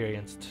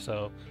unexperienced,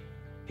 so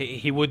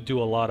he would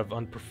do a lot of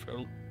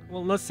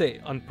well, let's say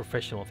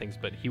unprofessional things,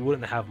 but he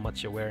wouldn't have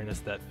much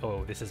awareness that,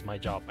 oh, this is my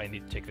job, I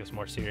need to take this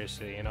more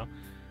seriously, you know?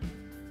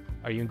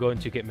 Are you going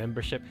to get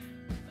membership?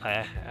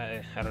 I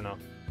don't know.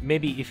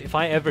 Maybe if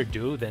I ever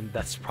do, then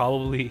that's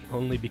probably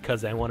only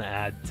because I want to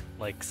add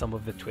like some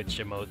of the Twitch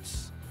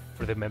emotes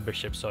for the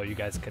membership, so you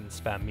guys can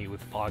spam me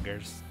with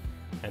Poggers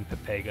and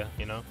Pepega,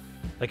 you know?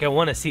 Like, I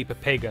want to see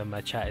Pepega in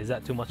my chat. Is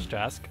that too much to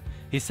ask?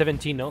 He's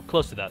 17, no?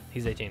 Close to that.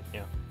 He's 18,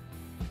 yeah.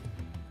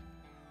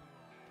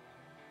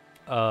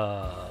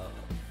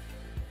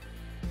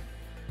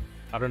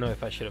 I don't know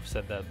if I should have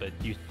said that, but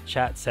you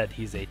chat said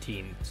he's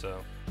 18,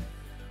 so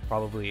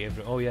probably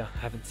every. Oh yeah,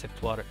 haven't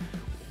sipped water.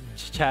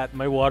 Chat,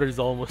 my water's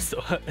almost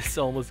it's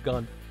almost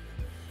gone.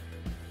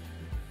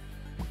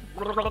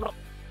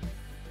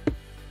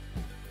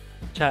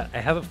 Chat, I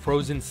have a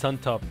frozen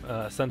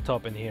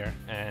Suntop in here,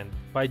 and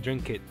if I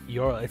drink it,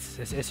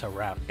 it's a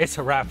wrap. It's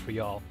a wrap for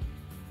y'all.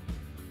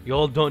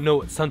 Y'all don't know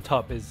what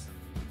Suntop is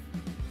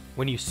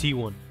when you see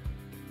one.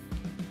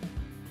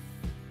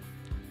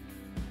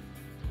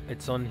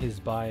 It's on his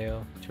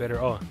bio,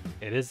 Twitter. Oh,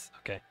 it is?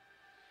 Okay.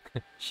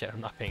 Shit, I'm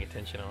not paying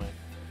attention on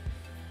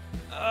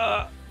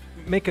it.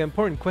 Make an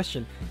important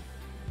question.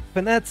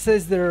 Fanat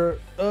says there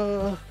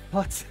are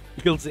hot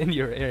singles in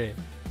your area.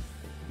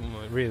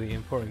 Really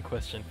important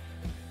question.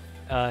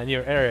 In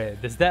your area,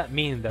 does that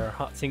mean there are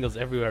hot singles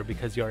everywhere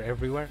because you're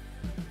everywhere?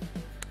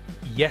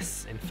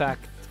 Yes, in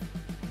fact,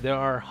 there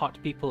are hot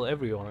people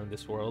everywhere in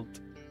this world.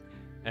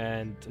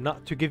 And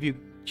not to give you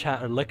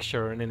chat a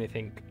lecture or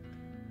anything,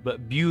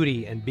 but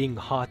beauty and being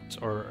hot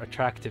or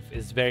attractive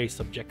is very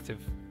subjective.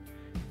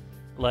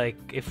 Like,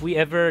 if we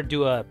ever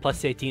do a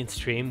plus 18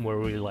 stream where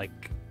we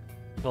like,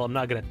 well, I'm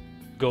not gonna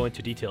go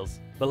into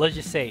details, but let's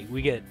just say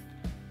we get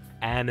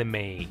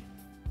anime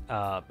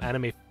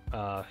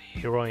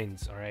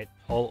heroines, all right?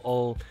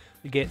 All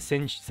we get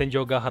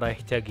Senjoga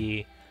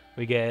Harahitagi,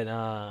 we get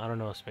I don't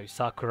know, maybe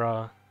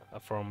Sakura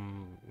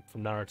from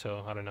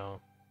Naruto, I don't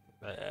know,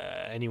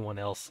 anyone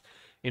else.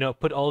 You know,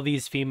 put all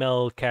these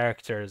female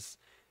characters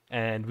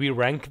and we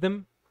rank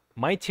them.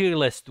 My tier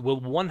list will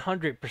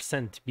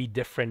 100% be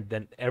different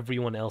than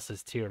everyone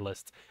else's tier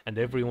list, and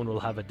everyone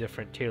will have a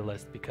different tier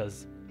list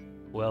because,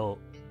 well,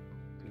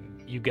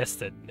 you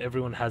guessed it,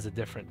 everyone has a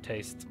different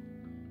taste.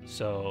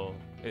 So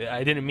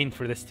I didn't mean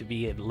for this to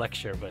be a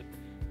lecture, but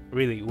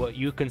really, what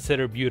you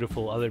consider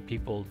beautiful, other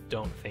people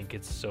don't think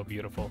it's so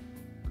beautiful.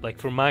 Like,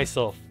 for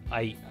myself,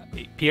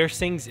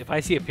 piercings, if I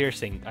see a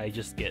piercing, I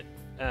just get,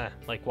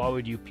 like, why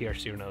would you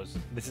pierce your nose?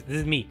 This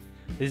is me.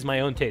 This is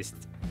my own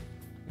taste.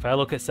 If I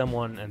look at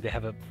someone and they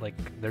have a,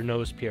 like, their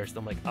nose pierced,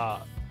 I'm like,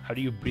 how do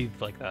you breathe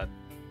like that?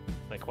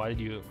 Like, why did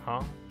you,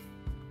 I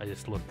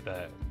just look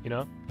that, you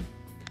know?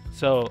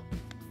 So,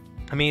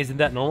 I mean, isn't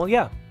that normal?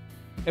 Yeah.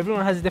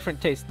 Everyone has a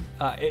different taste.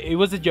 It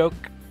was a joke.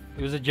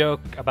 It was a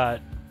joke about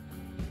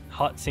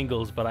hot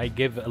singles, but I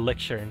give a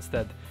lecture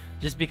instead.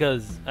 Just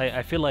because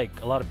I feel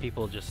like a lot of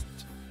people just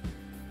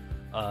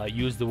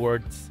use the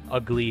words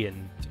ugly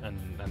and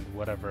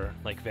whatever,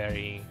 like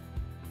very,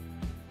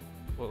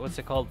 what's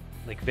it called?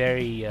 Like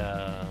very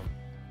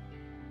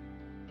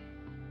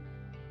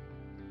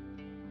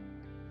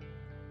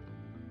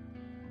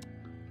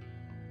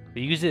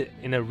they use it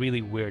in a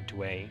really weird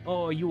way.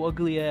 Oh, you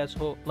ugly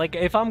asshole. Like,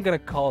 if I'm gonna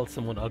call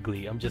someone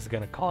ugly, I'm just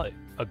gonna call it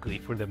ugly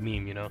for the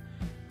meme, you know?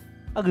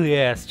 Ugly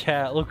ass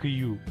chat, look at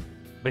you.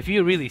 But if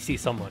you really see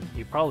someone,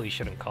 you probably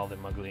shouldn't call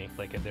them ugly,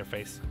 like, in their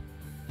face.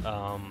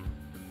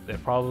 They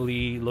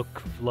probably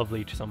look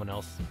lovely to someone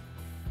else.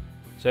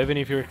 So even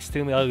if you're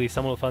extremely ugly,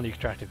 someone will find you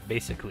attractive.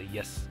 Basically,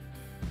 yes.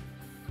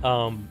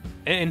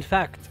 In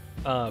fact,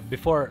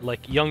 before,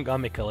 like, young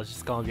Ameka, let's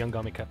just call him young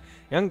Ameka.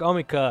 Young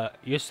Ameka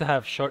used to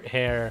have short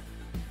hair,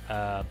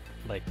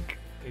 like,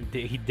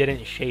 he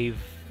didn't shave,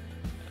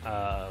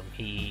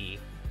 he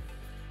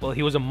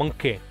was a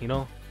monkey, you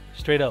know?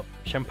 Straight up,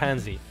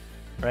 chimpanzee,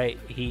 right?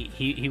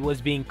 He was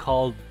being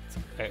called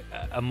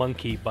a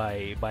monkey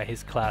by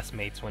his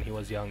classmates when he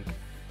was young,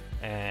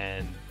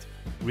 and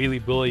really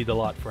bullied a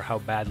lot for how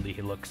badly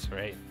he looks,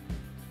 right?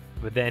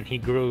 But then he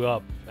grew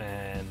up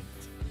and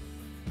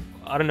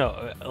I don't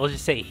know. Let's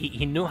just say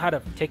he knew how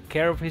to take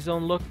care of his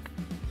own look,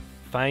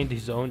 find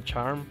his own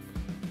charm,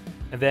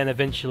 and then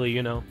eventually,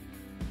 you know,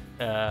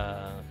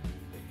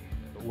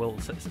 well,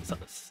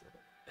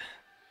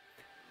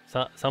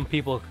 some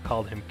people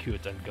called him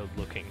cute and good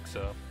looking.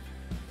 So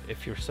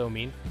if you're so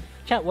mean,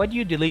 chat, why do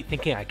you delete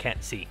thinking I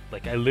can't see?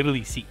 Like I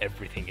literally see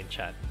everything in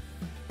chat.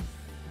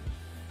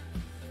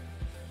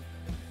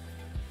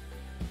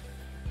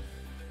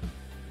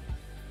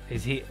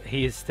 Is he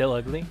is still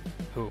ugly?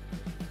 Who?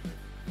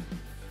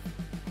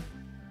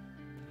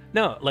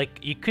 No, like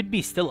you could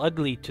be still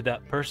ugly to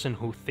that person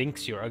who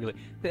thinks you're ugly.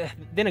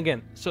 Then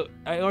again, so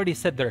I already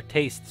said there are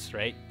tastes,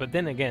 right? But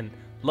then again,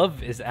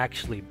 love is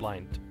actually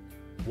blind.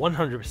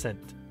 100%.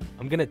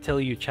 I'm gonna tell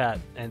you, chat,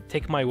 and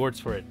take my words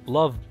for it.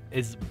 Love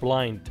is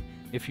blind.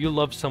 If you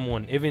love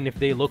someone, even if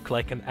they look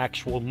like an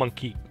actual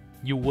monkey,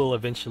 you will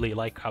eventually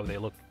like how they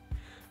look.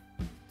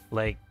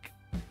 Like,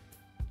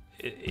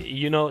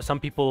 you know, some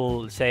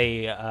people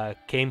say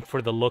came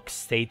for the looks,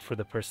 stayed for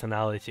the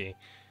personality.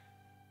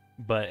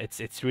 But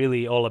it's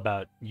really all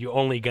about you're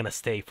only gonna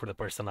stay for the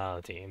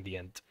personality in the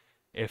end.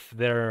 If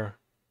they're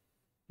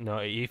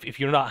if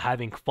you're not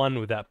having fun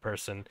with that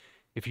person,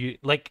 if you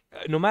like,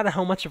 no matter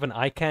how much of an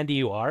eye candy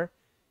you are,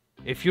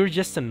 if you're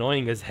just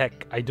annoying as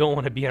heck, I don't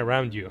want to be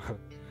around you.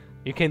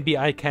 You can be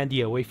eye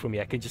candy away from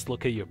me. I can just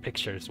look at your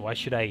pictures. Why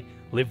should I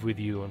live with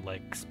you and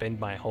like spend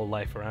my whole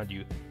life around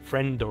you,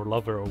 friend or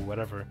lover or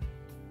whatever?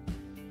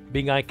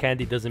 Being eye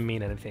candy doesn't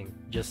mean anything.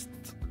 Just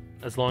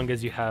as long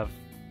as you have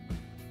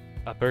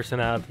a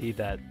personality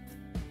that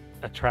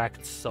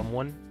attracts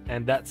someone,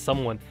 and that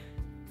someone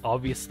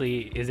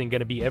obviously isn't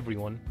gonna be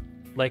everyone.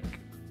 Like,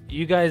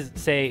 you guys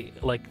say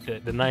like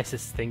the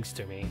nicest things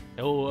to me.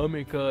 Oh,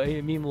 Ameka,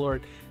 hey, meme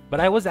lord. But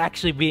I was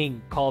actually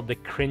being called the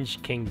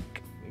cringe king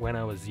when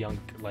I was young,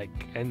 like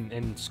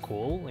in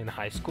school, in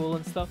high school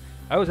and stuff.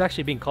 I was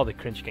actually being called the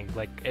cringe king.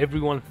 Like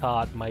everyone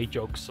thought my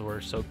jokes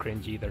were so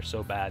cringy, they're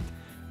so bad.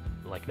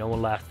 Like no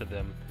one laughed at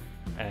them,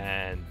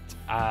 and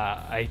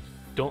I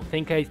don't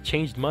think I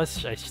changed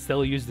much. I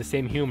still use the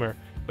same humor,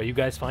 but you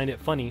guys find it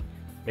funny.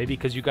 Maybe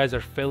because you guys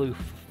are fellow.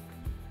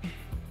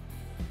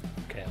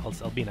 Okay,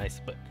 I'll be nice,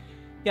 but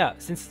yeah,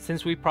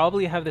 since we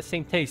probably have the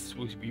same tastes,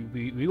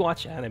 we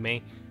watch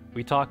anime,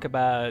 we talk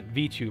about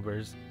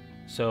VTubers,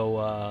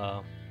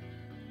 so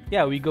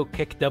yeah, we go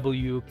kick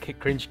W, kick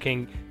cringe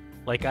king.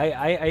 Like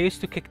I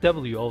used to kick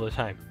W all the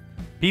time.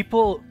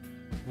 People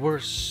were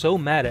so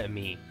mad at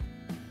me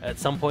at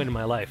some point in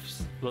my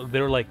life.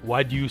 They were like,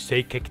 why do you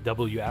say kick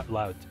W out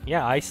loud?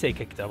 Yeah, I say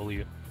kick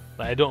W,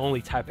 but I don't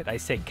only type it. I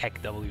say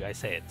kick W. I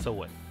say it. So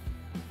what?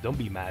 Don't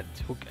be mad.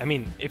 I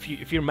mean, if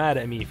you're mad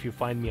at me, if you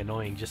find me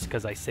annoying just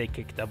because I say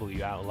kick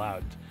W out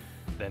loud,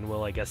 then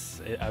well, I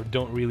guess I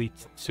don't really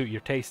suit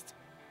your taste.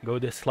 Go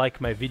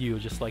dislike my video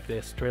just like the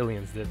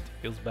Australians did.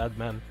 Feels bad,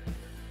 man.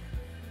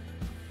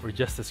 We're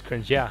just as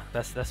cringe. Yeah,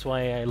 that's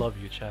why I love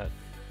you, chat.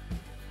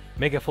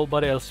 Make a full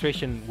body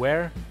illustration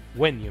where?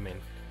 When, you mean?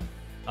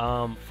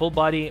 Full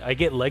body, I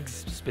get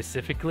legs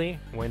specifically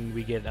when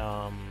we get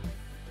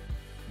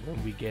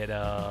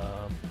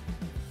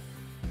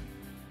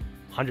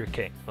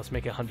 100k. Let's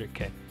make it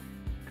 100k,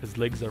 because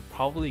legs are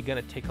probably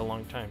gonna take a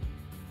long time.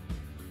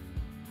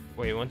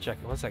 Wait, one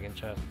second,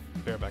 chat.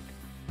 Bear back.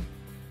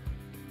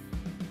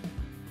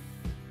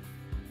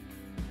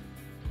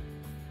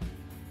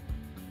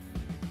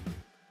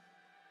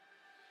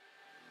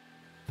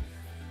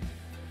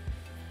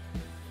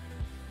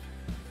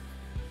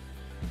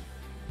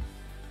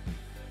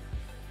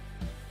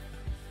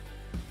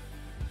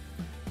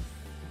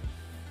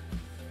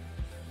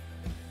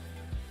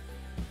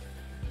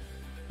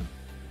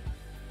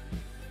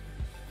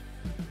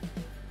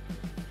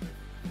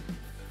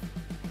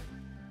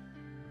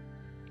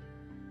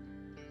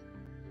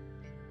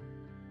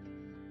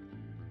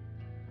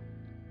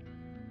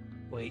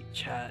 Wait,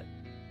 chat.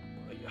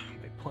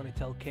 My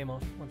ponytail came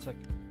off. One sec.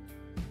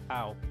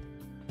 Ow.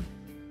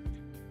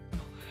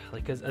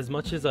 Like, as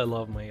much as I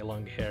love my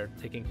long hair,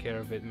 taking care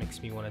of it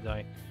makes me want to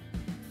die.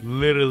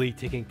 Literally,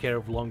 taking care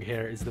of long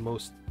hair is the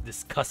most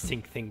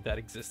disgusting thing that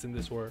exists in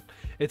this world.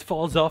 It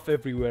falls off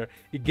everywhere.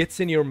 It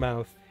gets in your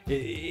mouth.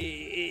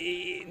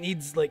 It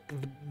needs like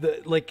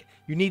like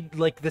you need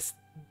like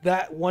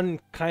that one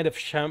kind of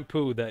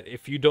shampoo that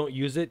if you don't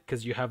use it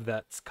because you have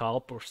that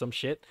scalp or some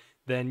shit,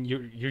 then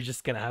you're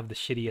just gonna have the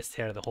shittiest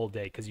hair the whole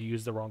day because you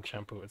use the wrong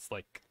shampoo. It's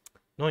like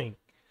annoying.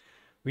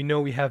 We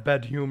know we have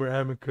bad humor,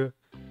 Ameka.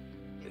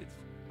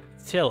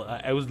 Still,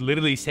 I was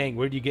literally saying,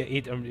 where do you get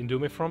eat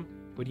Indomie from?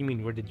 What do you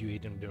mean, where did you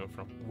eat Indomie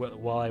from?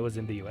 While I was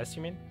in the US,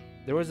 you mean?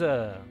 There was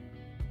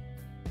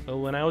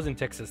when I was in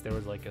Texas, there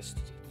was like a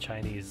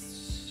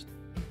Chinese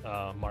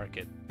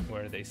market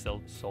where they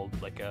sold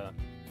like a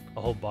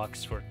whole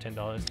box for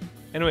 $10.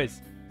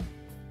 Anyways,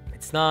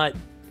 it's not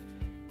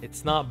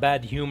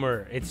bad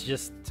humor. It's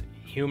just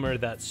humor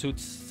that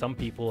suits some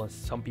people and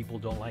some people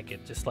don't like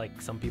it. Just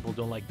like some people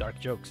don't like dark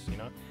jokes, you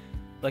know?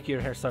 Like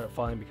your hair started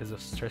falling because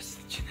of stress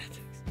and genetics.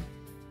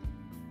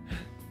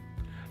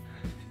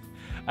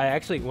 I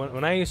actually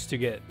when I used to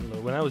get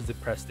when I was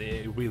depressed,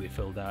 it really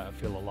filled out. I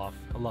feel a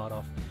lot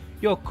off.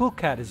 Yo, Cool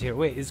Cat is here.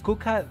 Wait, is Cool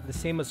Cat the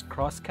same as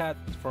Cross Cat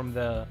from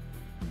the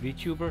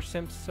VTuber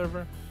Sims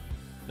server?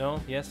 No?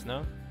 Yes?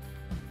 No?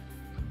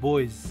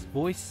 Boys.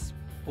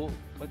 Oh,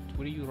 what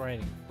are you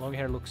writing? Long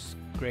hair looks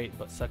great,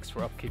 but sucks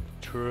for upkeep.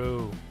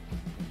 True.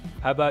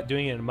 How about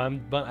doing it in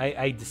man bun?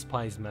 I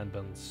despise man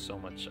buns so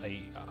much.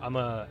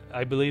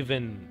 I believe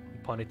in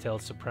ponytail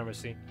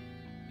supremacy.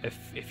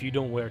 If you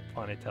don't wear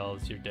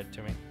ponytails, you're dead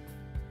to me.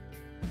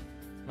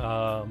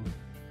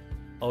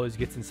 Always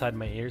gets inside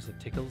my ears. It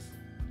tickles.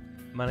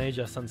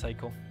 Manager-san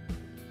psycho.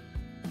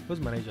 Who's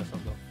Manager-san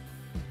though?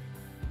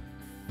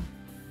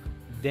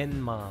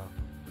 Denma.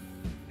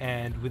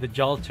 And with a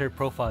Jalter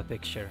profile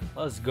picture.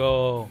 Let's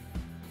go.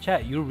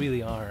 Chat, you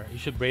really are. You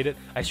should braid it.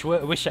 I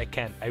wish I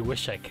can. I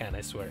wish I can,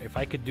 I swear. If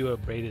I could do a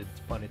braided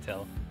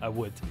ponytail, I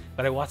would.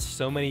 But I watched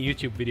so many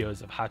YouTube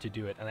videos of how to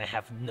do it, and I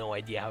have no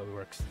idea how it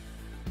works.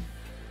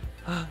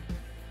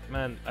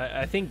 Man,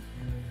 I think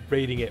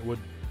braiding it would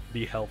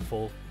be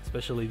helpful,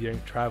 especially during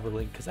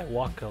traveling, because I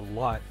walk a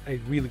lot. I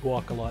really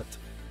walk a lot.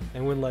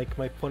 And when like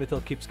my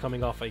ponytail keeps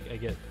coming off, I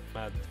get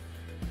mad.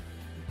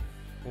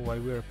 Oh, I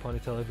wear a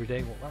ponytail every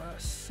day.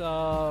 What's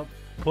up?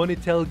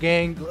 Ponytail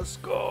gang, let's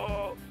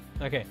go!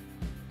 Okay.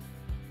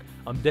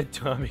 I'm dead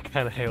to Ameka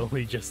and I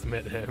only just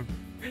met him.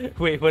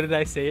 Wait, what did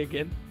I say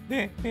again?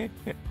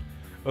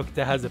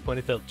 OUTTA has a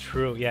ponytail.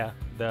 True, yeah.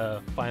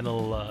 The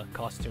final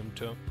costume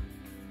too.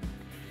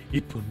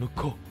 1本の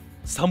子、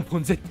3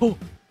本 Z、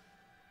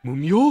無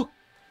名、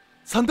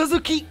三打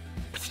月!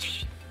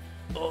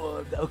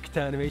 Oh, the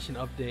OUTTA animation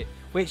update.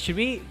 Wait, should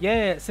we?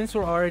 Yeah, since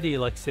we're already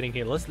like sitting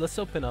here, let's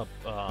open up.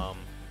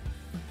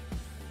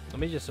 Let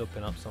me just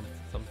open up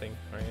something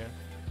right here.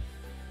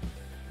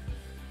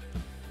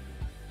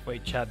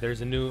 Wait, chat.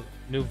 There's a new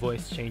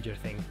voice changer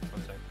thing.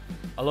 One second.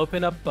 I'll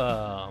open up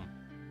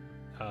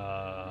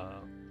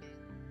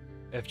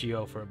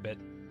FGO for a bit.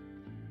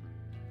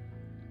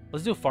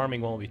 Let's do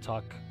farming while we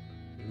talk.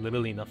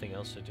 Literally nothing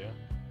else to do.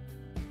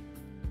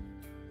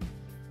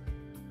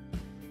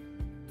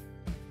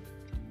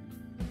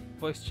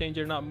 Voice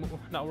changer not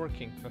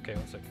working. Okay,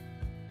 one second.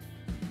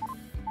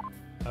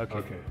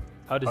 Okay.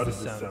 How does this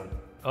sound?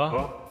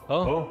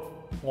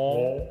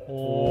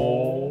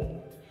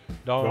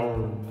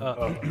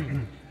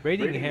 Darn.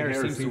 Braiding hair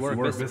seems to work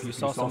best if you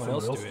saw someone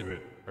else do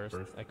it first.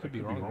 I could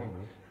be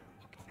wrong.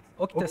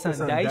 OUTTA-san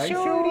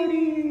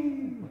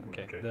daishori.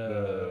 Okay,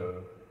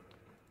 the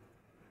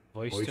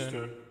voice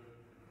tune.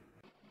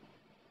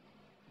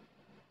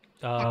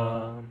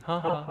 No,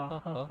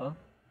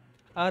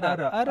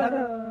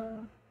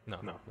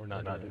 we're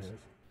not doing this.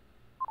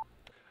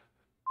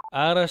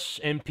 Arash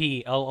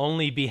MP, I'll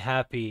only be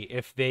happy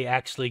if they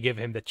actually give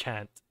him the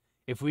chant.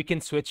 If we can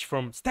switch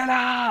from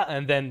Stella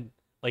and then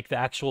like the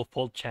actual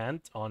full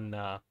chant on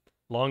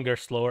longer,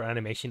 slower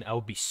animation, I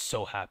would be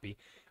so happy.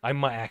 I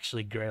might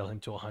actually grail him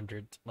to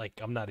 100. Like,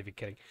 I'm not even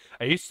kidding.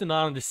 I used to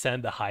not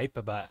understand the hype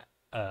about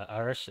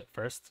Arash at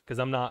first because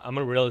I'm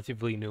a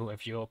relatively new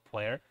FGO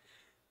player.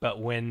 But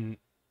when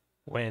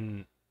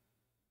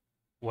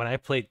I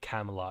played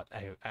Camelot,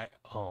 I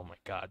oh my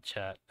god,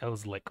 chat. I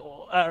was like,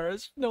 oh,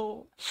 Arash,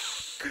 no.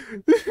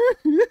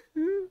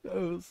 That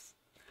was...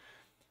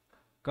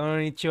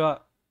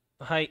 Konnichiwa.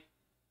 Hi.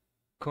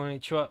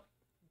 Konnichiwa.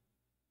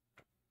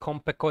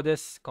 Konpeko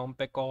desu.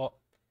 Konpeko.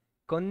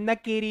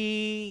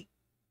 Konnakiri.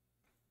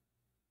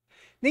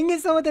 Ningen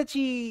sama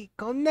tachi.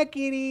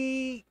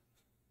 Konnakiri.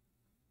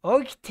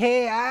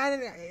 Okite.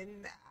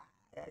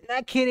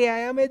 Nakiri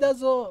ayame da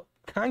zo.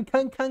 Kan.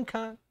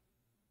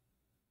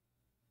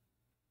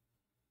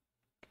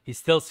 He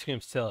still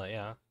screams Stella,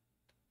 yeah.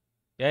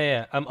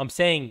 Yeah. I'm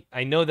saying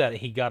I know that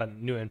he got a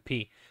new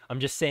NP. I'm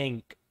just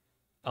saying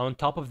on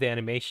top of the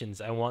animations,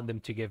 I want them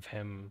to give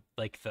him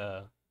like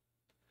the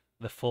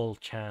full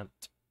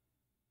chant.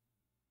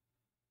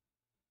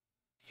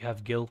 You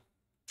have Gil.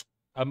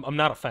 I'm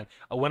not a fan.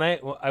 When I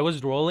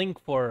was rolling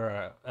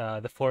for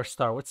the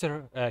 4-star, what's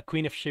her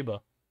Queen of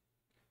Shiba,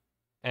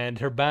 and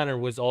her banner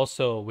was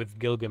also with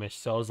Gilgamesh,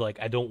 so I was like,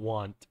 I don't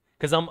want,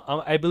 because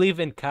I believe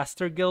in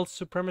caster guild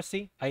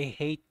supremacy. I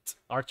hate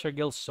archer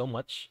guilds so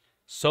much,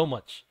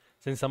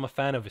 since I'm a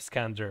fan of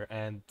Iskander,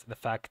 and the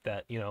fact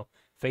that, you know,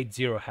 Fate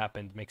Zero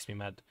happened makes me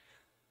mad.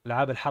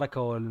 لعاب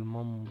الحركة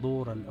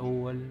والمنظور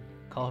الأول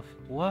قاف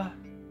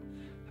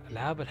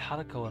لعاب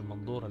الحركة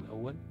والمنظور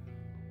الأول.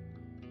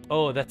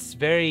 Oh, that's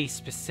very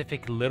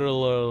specific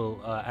literal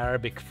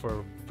Arabic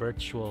for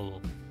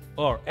virtual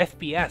or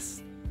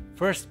FPS,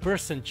 first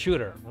person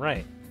shooter,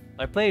 right?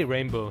 I play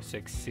Rainbow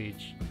Six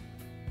Siege.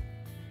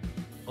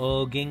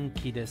 Oh,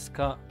 genki desu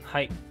ka?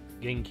 Hai,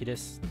 genki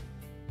desu.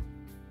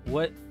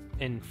 What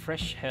in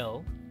fresh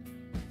hell?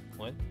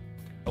 What?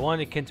 I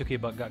wanted Kentucky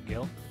but got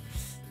Gil.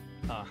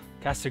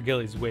 Caster Gil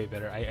is way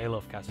better. I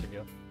love Caster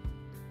Gil.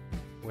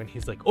 When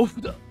he's like,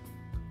 OUTTA!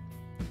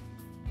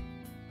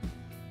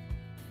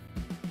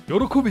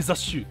 Yorokobi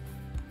Zashu!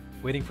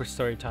 Waiting for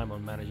story time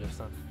on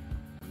Manager-san.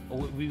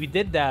 Oh, we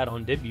did that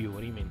on debut.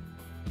 What do you mean?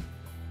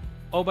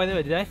 Oh, by the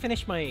way, did I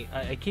finish my...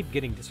 I keep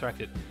getting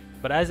distracted.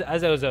 But as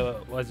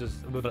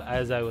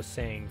I was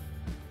saying,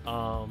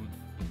 um,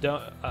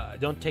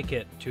 don't take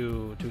it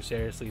too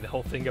seriously. The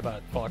whole thing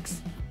about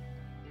Fox,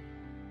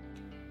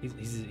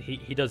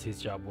 he does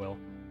his job well,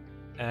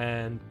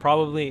 and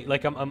probably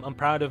like I'm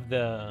proud of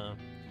the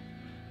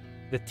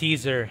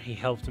teaser he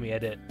helped me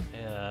edit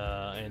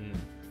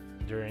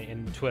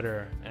in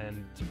Twitter,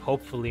 and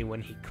hopefully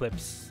when he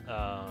clips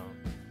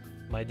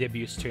my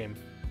debut stream,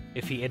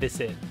 if he edits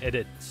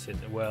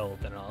it well,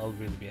 then I'll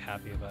really be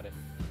happy about it.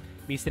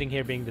 Me sitting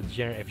here being the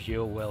degenerate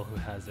FGO well who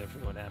has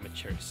everyone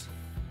amateurs.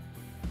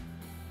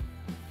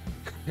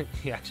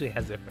 He actually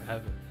has it.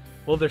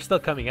 Well, they're still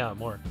coming out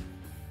more.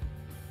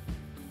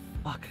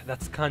 Fuck,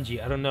 that's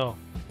kanji. I don't know.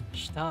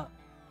 Shita.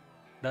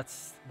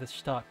 That's the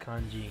shita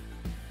kanji.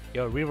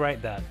 Yo,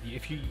 rewrite that.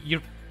 If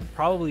you're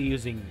probably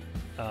using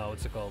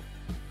what's it called?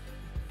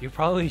 You're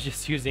probably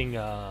just using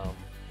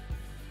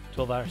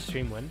 12-hour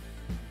stream win.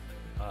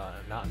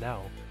 Not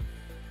now.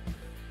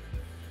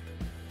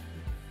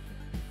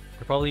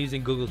 You're probably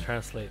using Google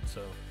Translate,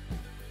 so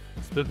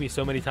spooked me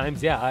so many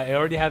times. Yeah, I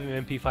already have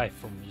him MP5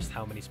 from just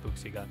how many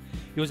spooks he got.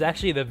 He was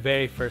actually the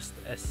very first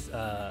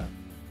SR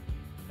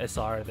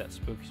that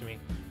spooked me.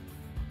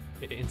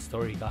 In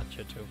story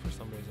gotcha too for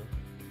some reason.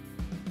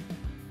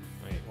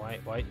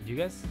 Wait, why? Do you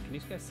guys? Can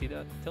you guys see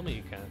that? Tell me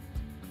you can.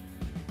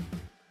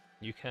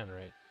 You can,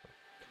 right?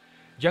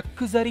 Jack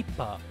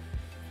Zarippa.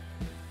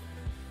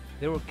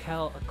 They were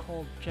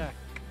called Jack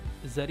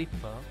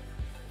Zarippa.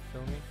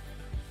 Feel me?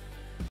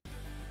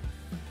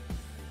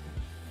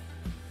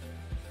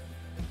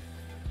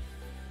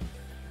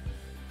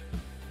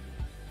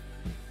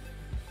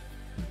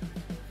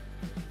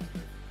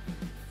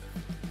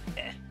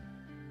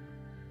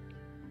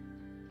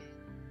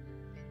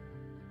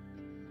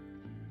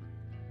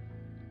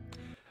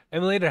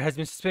 Emulator has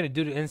been suspended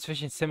due to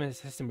insufficient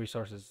system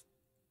resources.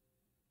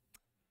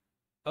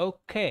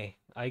 Okay,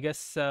 I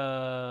guess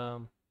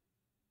I'm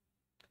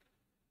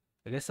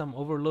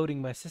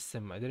overloading my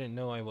system. I didn't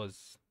know I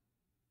was.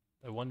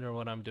 I wonder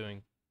what I'm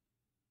doing.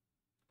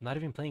 I'm not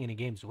even playing any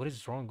games. What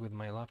is wrong with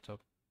my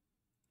laptop?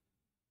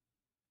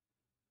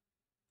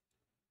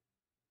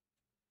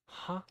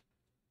 Huh?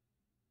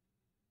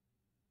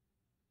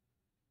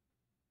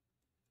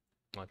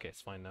 Okay,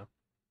 it's fine now.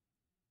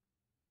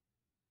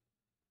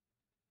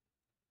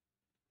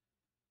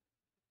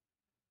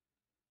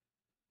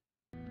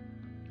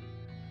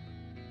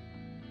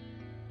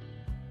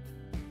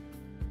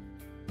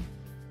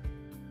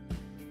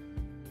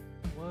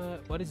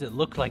 What does it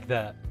look like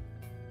that?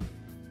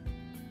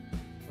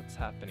 What's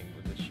happening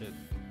with this shit?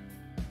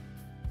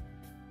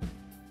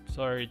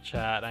 Sorry,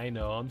 chat. I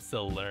know. I'm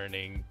still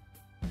learning.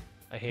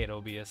 I hate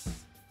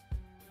OBS.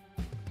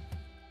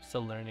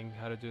 Still learning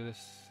how to do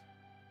this.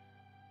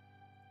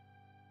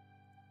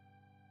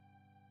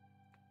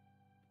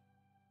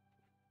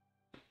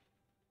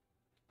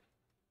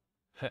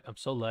 I'm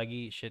so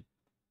laggy. Shit.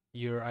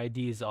 Your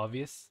ID is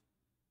obvious.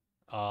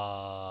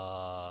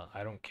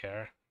 I don't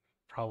care.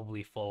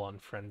 Probably full on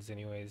friends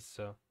anyways,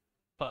 so.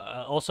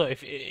 But also,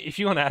 if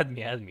you want to add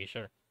me,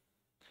 sure.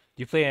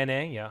 Do you play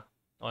NA? Yeah,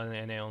 on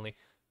NA only.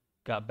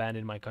 Got banned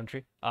in my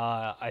country.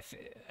 I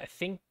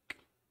think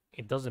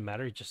it doesn't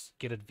matter. Just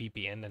get a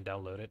VPN and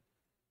download it.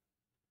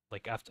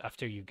 Like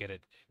after you get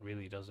it, it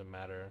really doesn't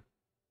matter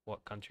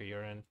what country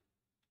you're in.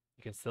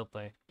 You can still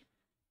play.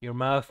 Your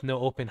mouth no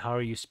open. How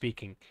are you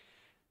speaking?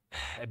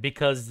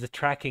 Because the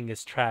tracking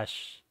is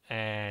trash,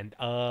 and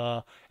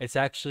it's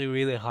actually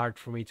really hard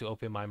for me to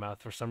open my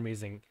mouth. For some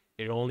reason,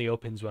 it only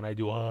opens when I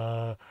do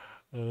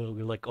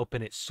we like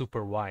open it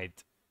super wide.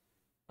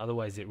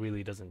 Otherwise, it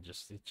really doesn't.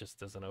 It just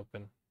doesn't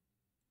open.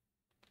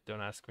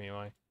 Don't ask me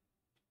why.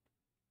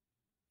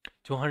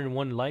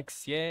 201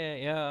 likes.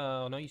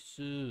 Yeah, nice.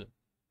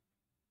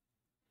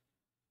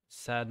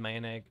 Sad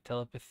my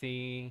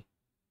telepathy.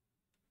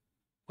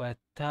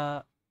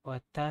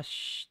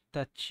 Watashi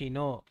tachi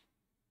no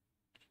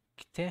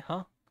kite,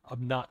 huh?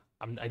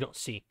 I don't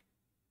see.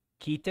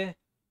 Kite?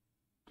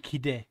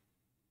 Kide.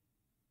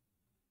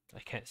 I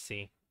can't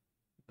see.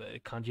 The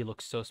kanji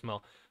looks so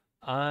small.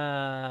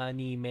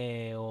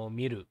 Anime o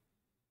miru.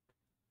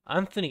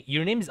 Anthony,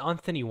 your name is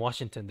Anthony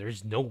Washington.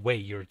 There's no way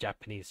you're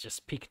Japanese. Just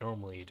speak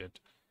normally,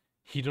 dude.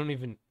 You don't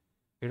even.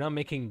 You're not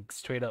making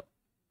straight up,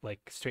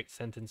 like, straight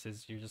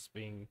sentences. You're just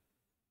being.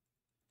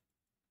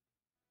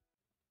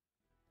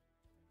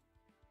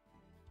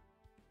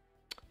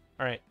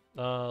 Alright,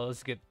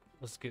 let's get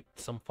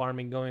some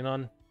farming going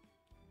on.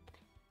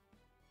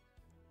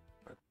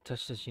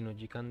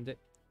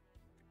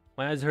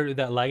 My eyes hurt with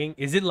that lagging.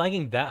 Is it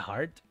lagging that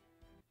hard?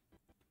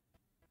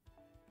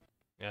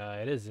 Yeah,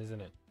 it is,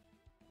 isn't it?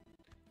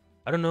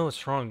 I don't know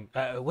what's wrong.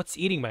 What's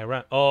eating my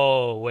RAM?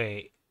 Oh,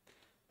 wait.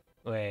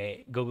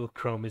 Google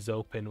Chrome is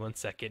open. 1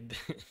 second.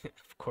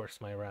 Of course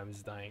my RAM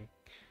is dying.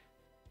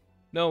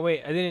 No,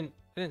 wait. I didn't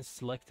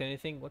select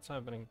anything. What's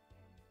happening?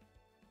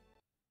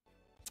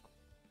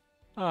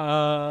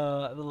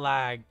 The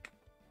lag.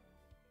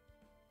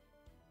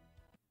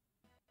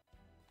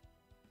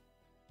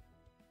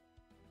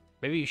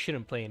 Maybe you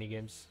shouldn't play any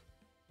games.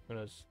 Who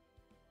knows?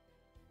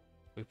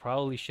 We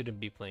probably shouldn't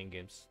be playing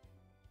games.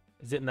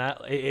 Is it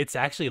not? It's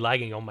actually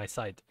lagging on my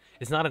side.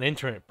 It's not an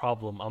internet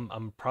problem.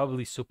 I'm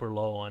probably super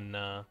low on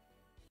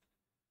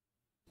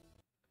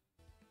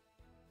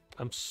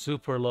I'm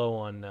super low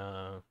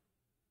on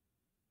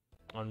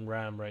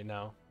RAM right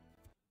now.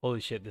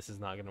 Holy shit, this is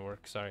not gonna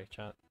work. Sorry,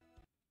 chat.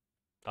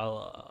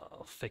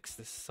 I'll fix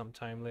this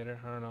sometime later.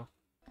 I don't know.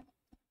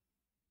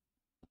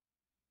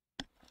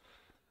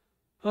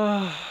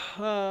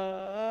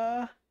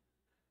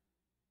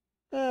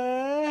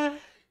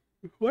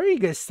 Why are you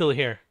guys still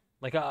here?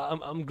 Like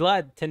I'm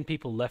glad 10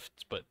 people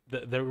left, but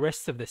the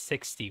rest of the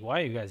 60,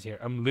 why are you guys here?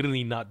 I'm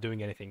literally not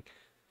doing anything.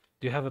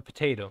 Do you have a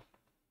potato?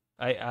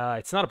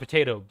 It's not a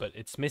potato, but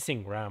it's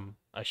missing RAM.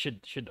 I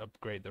should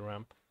upgrade the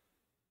RAM.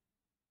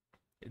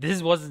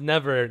 This was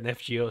never an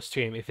FGO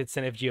stream. If it's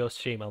an FGO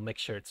stream, I'll make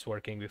sure it's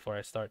working before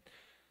I start.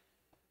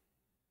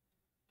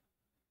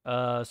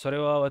 それ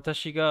は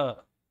私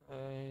が、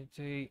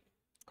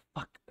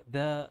fuck,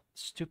 the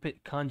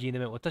stupid kanji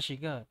name. 私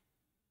が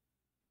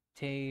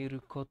てい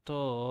ること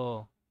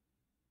を、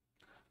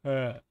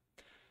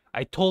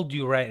I told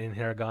you right in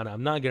hiragana.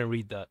 I'm not gonna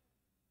read that.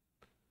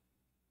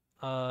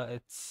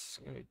 It's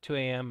 2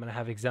 a.m. and I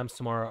have exams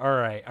tomorrow. All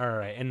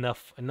right.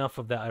 Enough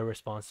of that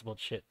irresponsible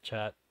shit,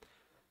 chat.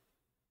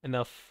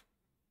 Enough.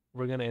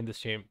 We're gonna end the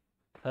stream.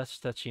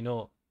 Tachi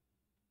no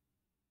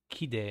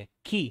ki de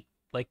ki.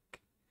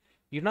 Like,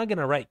 you're not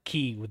gonna write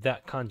ki with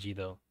that kanji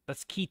though.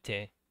 That's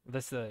kite.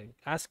 That's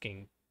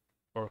asking,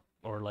 or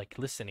like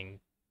listening,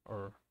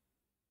 or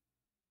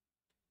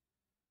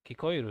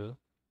kikoiru,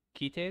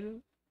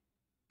 kiteru,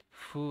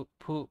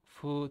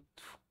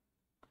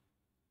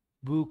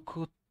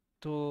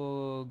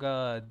 bukoto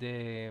ga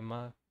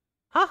dema.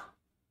 Huh?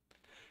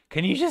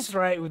 Can you just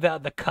write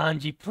without the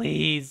kanji,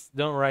 please?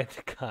 Don't write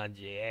the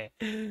kanji.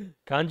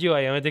 Kanji wa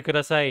yamete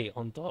kudasai,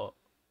 honto.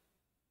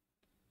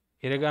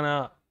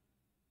 Hiragana,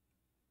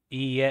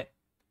 iie.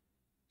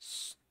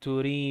 ス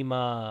トリー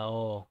マー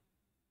を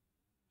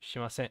し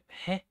ません。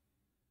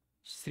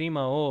ストリー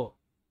マーを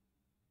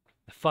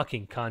the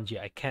fucking kanji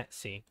I can't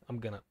see. I'm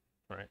gonna.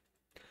 Alright.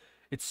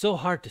 It's so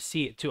hard to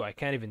see it too. I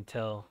can't even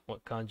tell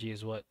what kanji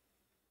is what.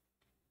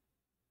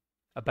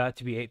 About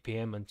to be 8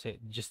 p.m. and say,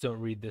 just don't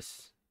read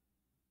this.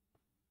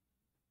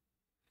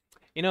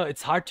 You know,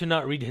 it's hard to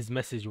not read his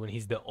message when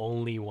he's the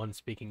only one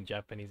speaking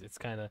Japanese. It's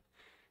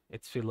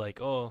feel like,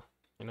 oh,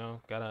 you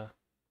know, gotta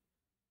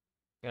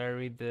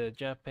read the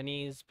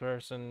Japanese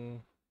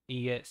person.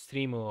 いいえ、スト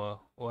リームを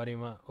終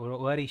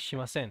わりし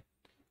ません。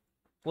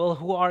Well,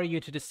 who are you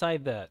to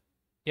decide that?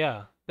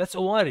 Yeah, that's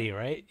owari,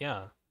 right?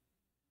 Yeah.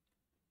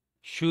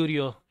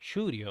 Shuryo.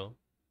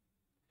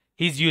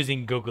 He's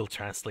using Google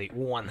Translate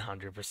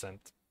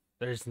 100%.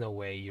 There's no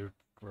way you're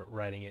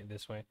writing it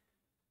this way.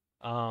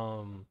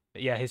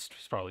 Yeah, he's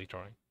probably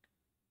drawing.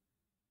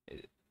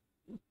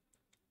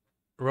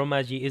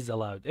 Romaji is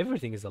allowed.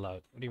 Everything is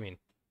allowed. What do you mean?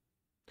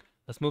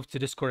 Let's move to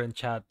Discord and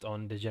chat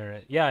on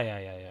Degenerate.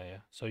 Yeah.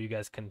 So you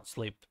guys can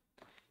sleep.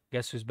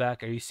 Guess who's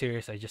back? Are you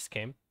serious? I just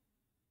came.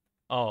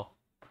 Oh.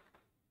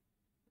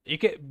 You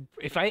can,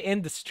 if I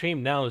end the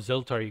stream now,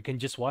 Ziltor, you can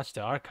just watch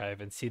the archive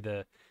and see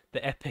the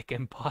epic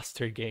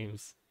imposter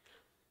games.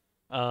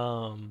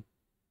 あ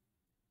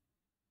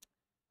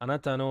な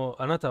た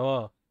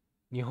は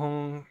日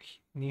本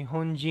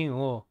人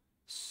を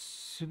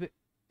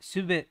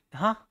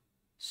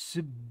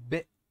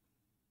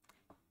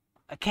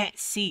I can't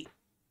see.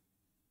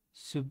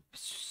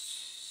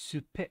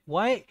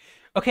 Why?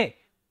 Okay,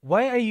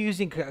 why are you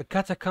using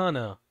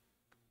katakana?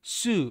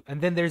 Su,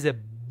 and then there's a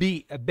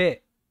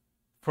bit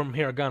from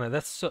hiragana.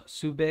 That's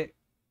sube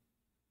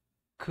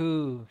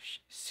ku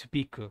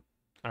subiku.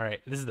 All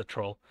right, this is the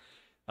troll.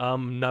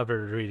 I'm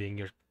never reading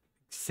your.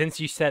 Since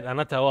you said あ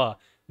なたは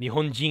日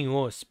本人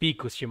を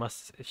speak しま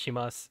す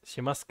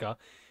か?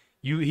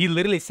 He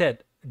literally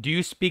said, "Do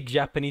you speak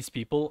Japanese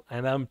people?"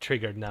 And I'm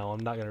triggered now.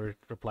 I'm not gonna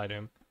reply to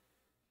him.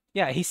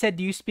 Yeah, he said,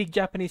 "Do you speak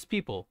Japanese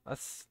people?"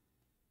 That's.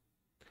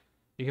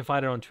 You can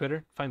find it on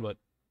Twitter. Find what?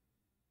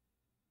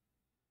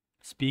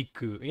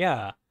 Speaku.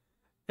 Yeah,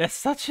 that's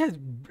such a.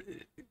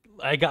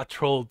 I got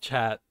trolled,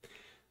 chat.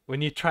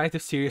 When you try to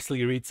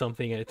seriously read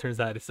something and it turns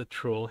out it's a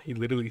troll, he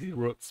literally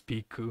wrote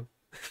Speaku.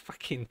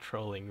 Fucking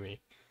trolling me.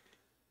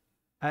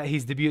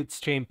 His debut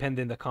stream pinned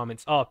in the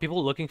comments. Oh,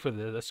 people looking for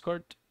the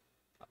Discord?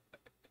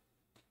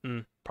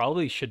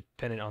 Probably should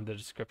pin it on the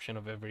description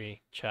of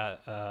every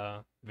chat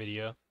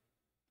video.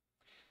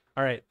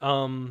 All right.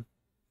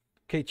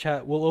 Okay,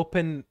 chat. We'll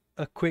open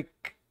a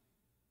quick.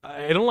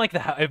 I don't like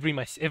how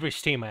every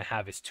stream I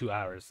have is 2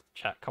 hours.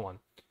 Chat, come on.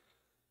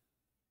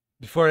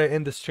 Before I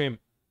end the stream,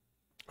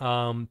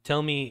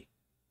 tell me.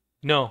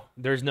 No,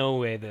 there's no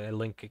way the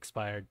link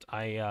expired.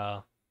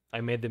 I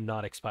made them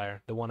not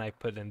expire. The one I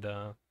put in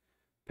the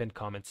pinned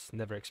comments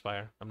never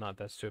expire. I'm not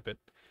that stupid.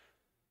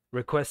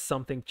 Request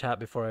something, chat,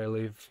 before I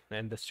leave and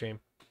end the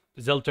stream.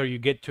 Zeltor, you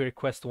get to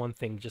request one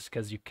thing just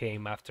because you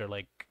came after,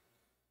 like,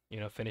 you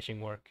know,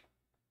 finishing work.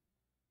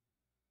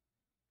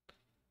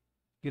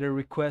 Get a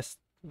request,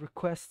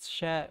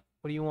 chat.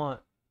 What do you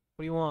want?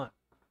 What do you want?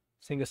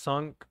 Sing a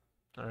song?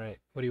 All right.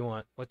 What do you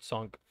want? What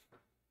song?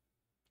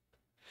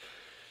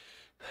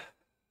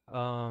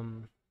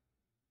 Um.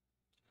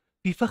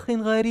 في فخ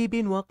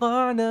غريب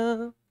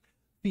وقعنا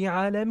في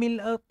عالم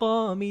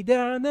الأرقام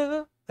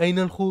دعنا أين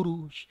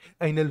الخروج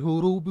أين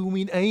الهروب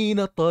ومن أين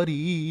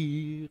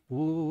الطريق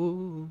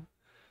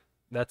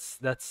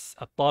That's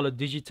Apollo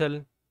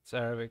Digital. It's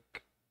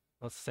Arabic.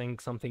 Let's sing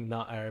something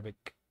not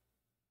Arabic.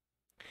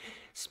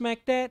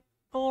 Smack that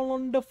all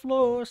on the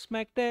floor.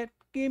 Smack that.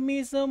 Give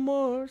me some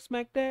more.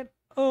 Smack that.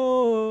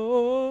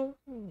 Oh.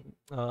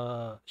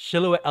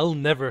 Silhouette. I'll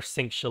never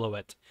sing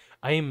Silhouette.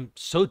 I am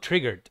so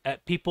triggered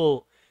at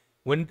people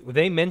when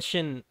they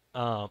mention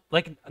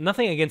like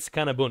nothing against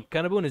Kanabun.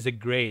 Kanabun is a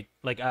great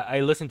like I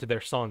listen to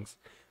their songs,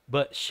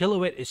 but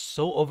Silhouette is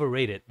so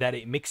overrated that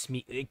it makes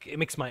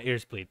my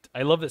ears bleed.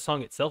 I love the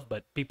song itself,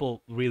 but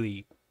people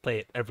really play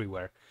it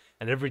everywhere.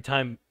 And every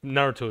time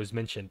Naruto is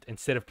mentioned,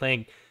 instead of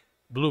playing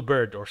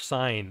Bluebird or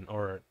Sign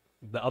or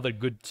the other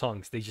good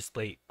songs, they just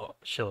play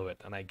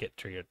Silhouette, and I get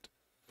triggered.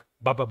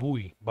 Baba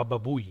Booey, Baba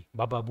Booey,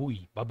 Baba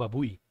Booey, Baba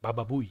Booey,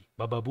 Baba Booey,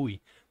 Baba Booey,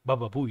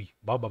 Baba Booey,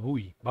 Baba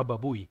Booey, Baba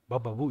Booey,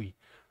 Baba Booey.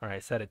 All right, I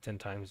said it 10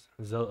 times.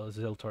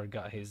 Ziltor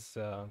got his.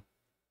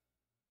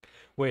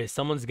 Wait,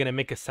 someone's gonna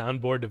make a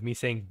soundboard of me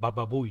saying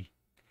Baba Booey,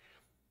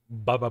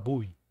 Baba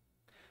Booey.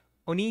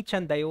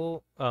 Oni-chan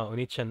dayo. Oh,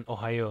 Oni-chan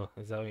Ohayo.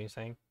 Is that what you're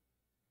saying?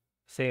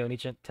 Say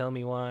Oni-chan, tell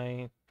me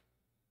why.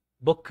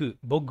 Boku,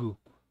 Bogu,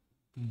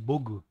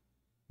 Bogu,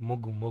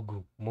 Mogu,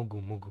 Mogu,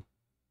 Mogu, Mogu.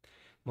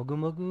 Mogu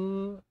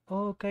Mogu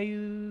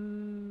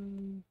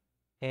Okayu.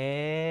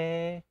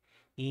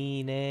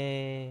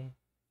 إيني.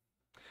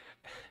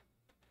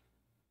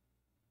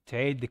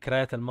 تعيد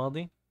ذكريات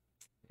الماضي.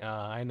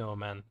 I know,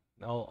 man.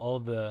 All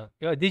the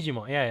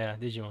Digimon. Yeah,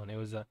 Digimon.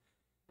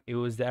 It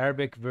was the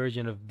Arabic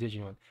version of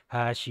Digimon.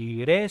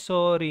 Hashire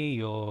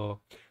Sorio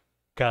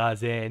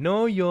Kaze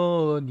no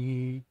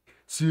Yoni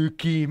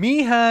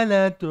Tsukimi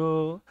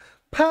Hanato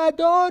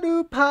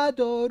Padoru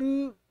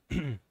Padoru.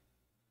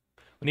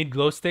 We need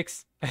glow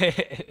sticks.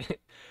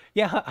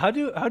 Yeah, how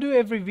do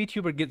every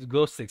VTuber get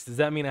glow sticks? Does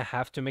that mean I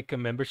have to make a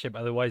membership,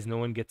 otherwise no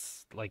one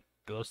gets like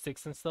glow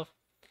sticks and stuff,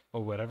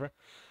 or whatever?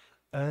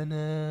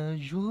 أنا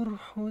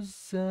جرح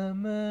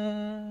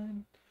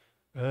الزمان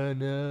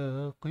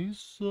أنا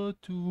قصة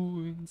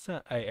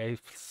إنسان. I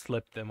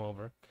slipped them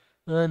over.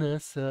 أنا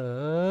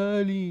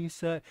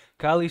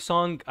Kali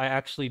song. I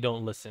actually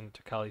don't listen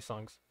to Kali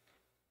songs.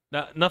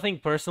 Nothing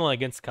personal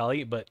against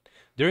Kali, but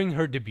during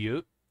her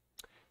debut,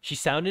 she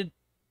sounded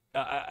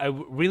I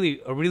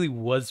really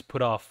was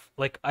put off.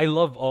 Like I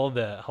love all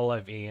the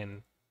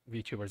Halavian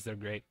VTubers, they're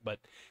great, but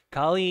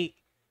Kali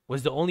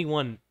was the only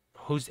one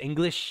whose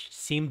English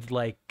seemed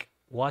like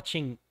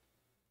watching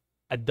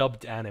a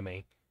dubbed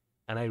anime,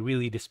 and I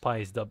really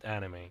despise dubbed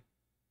anime.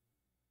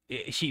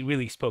 She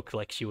really spoke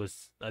like she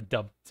was a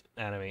dubbed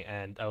anime,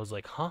 and I was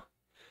like, huh?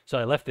 So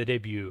I left the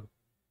debut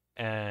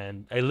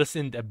and I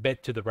listened a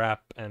bit to the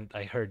rap, and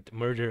I heard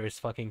 "Murder is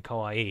fucking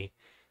kawaii,"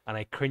 and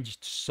I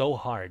cringed so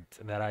hard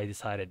that I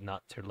decided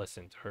not to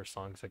listen to her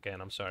songs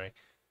again. I'm sorry.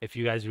 If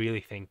you guys really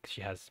think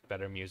she has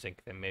better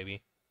music, then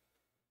maybe.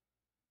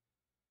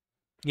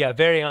 Yeah,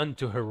 very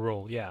onto her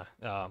role. Yeah.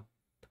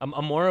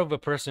 I'm more of a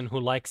person who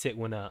likes it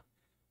when a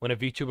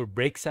VTuber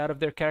breaks out of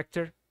their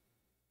character.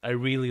 I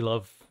really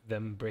love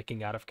them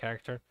breaking out of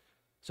character.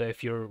 So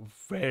if you're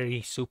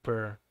very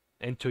super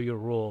into your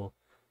role,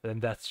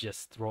 then that's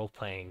just role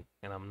playing,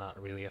 and I'm not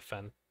really a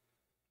fan.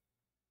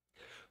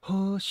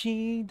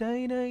 星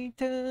大泣い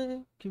た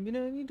君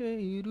ら見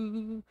てい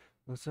る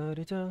忘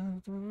れた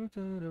と思った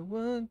ら終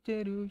わっ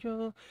てる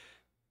よ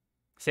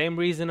Same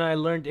reason I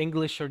learned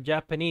English or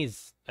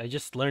Japanese. I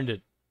just learned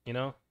it, you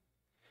know?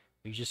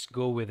 You just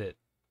go with it.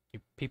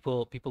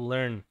 People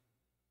learn.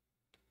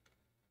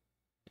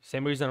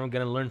 Same reason I'm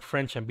gonna learn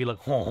French and be like,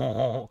 ho, ho,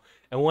 ho.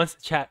 And once,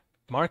 chat,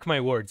 mark my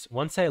words,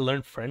 once I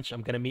learn French,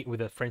 I'm gonna meet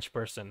with a French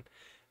person.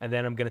 And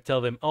then I'm gonna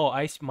tell them, oh,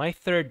 my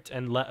third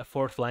and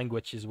fourth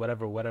language is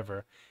whatever,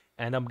 whatever.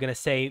 And I'm gonna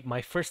say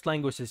my first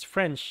language is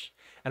French,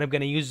 and I'm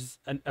gonna use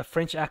a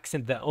French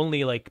accent that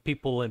only like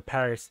people in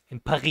Paris,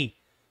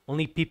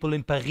 only people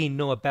in Paris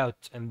know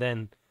about. And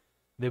then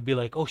they'll be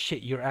like, oh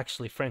shit, you're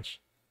actually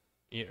French.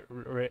 You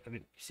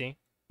see,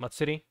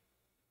 Matsuri.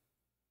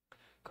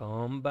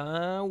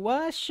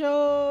 Konbanwa.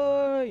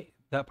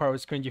 That part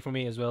was cringy for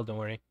me as well. Don't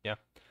worry. Yeah.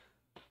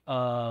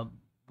 Uh,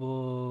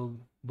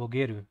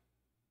 bogeru.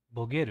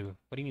 Bogeru.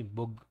 What do you mean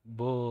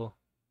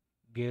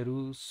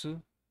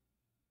bogerusu?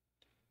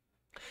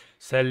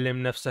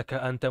 سلم نفسك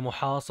أنت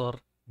محاصر.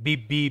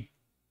 بيب بيب.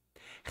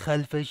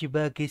 خلف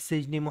شباك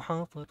السجن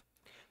محاصر.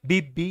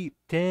 بيب بيب.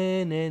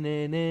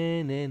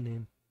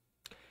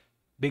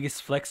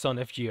 Biggest flex on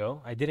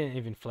FGO. I didn't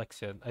even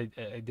flex it. I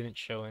didn't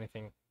show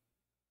anything.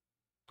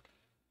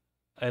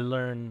 I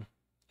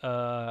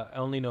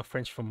only know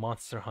French from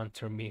Monster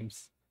Hunter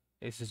memes.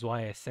 This is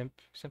why I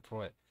simp for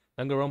what?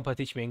 Danganronpa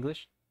teach me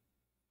English?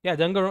 Yeah,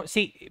 Danganronpa.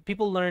 See,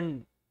 people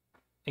learn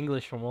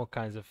English from all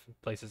kinds of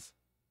places.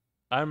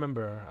 I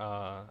remember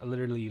I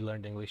literally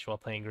learned English while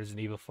playing Resident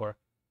Evil 4.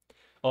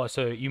 Oh,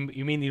 so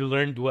you mean you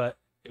learned what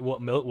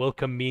what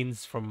welcome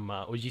means from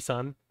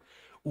Oji-san.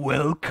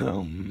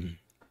 Welcome.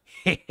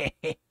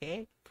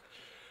 I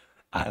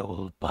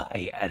will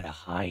buy at a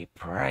high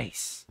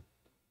price.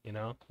 You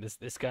know,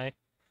 this guy.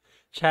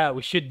 Chat,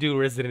 we should do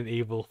Resident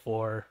Evil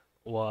 4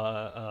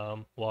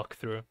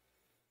 walkthrough.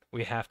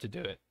 We have to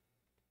do it.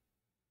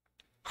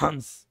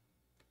 Hans.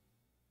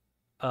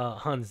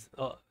 Hans.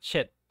 Oh,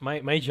 shit.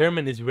 My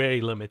German is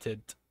very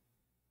limited.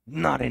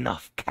 Not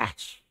enough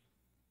cash.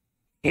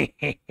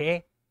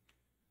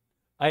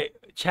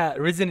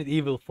 Chat, Resident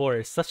Evil 4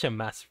 is such a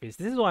masterpiece.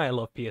 This is why I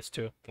love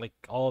PS2. Like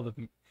all the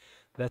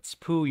that's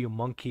Pooh, you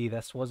monkey.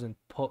 That wasn't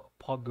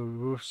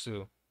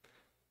Poggerusu.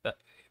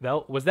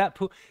 That was that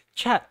Pooh.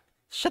 Chat,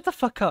 shut the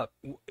fuck up.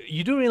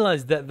 You do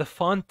realize that the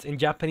font in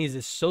Japanese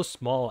is so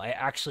small I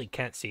actually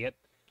can't see it.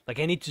 Like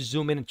I need to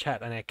zoom in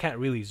chat and I can't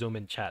really zoom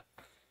in chat.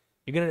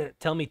 You're gonna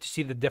tell me to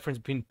see the difference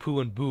between Pooh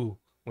and Boo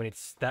when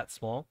it's that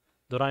small?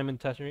 Doraemon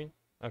Tatooine?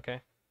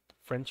 Okay.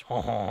 French?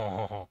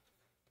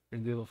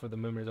 Reveal for the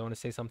members. I want to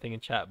say something in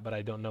chat, but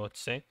I don't know what to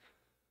say.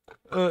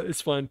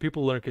 It's fine.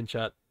 People lurk in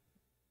chat.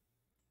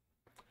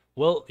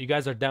 Well, you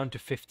guys are down to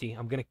 50.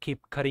 I'm gonna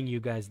keep cutting you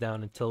guys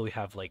down until we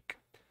have like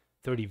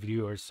 30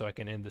 viewers so I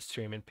can end the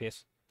stream in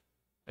peace.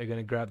 Are you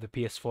gonna grab the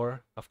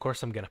PS4? Of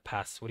course I'm gonna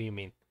pass. What do you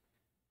mean?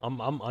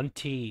 I'm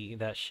anti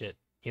that shit.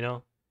 You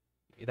know?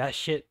 That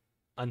shit,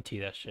 anti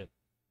that shit.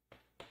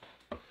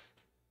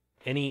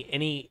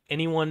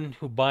 Anyone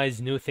who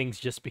buys new things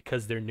just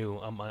because they're new,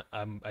 I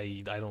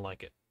don't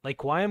like it.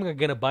 Like, why am I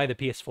gonna buy the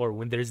PS4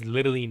 when there's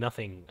literally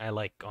nothing I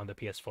like on the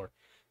PS4?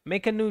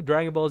 Make a new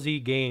Dragon Ball Z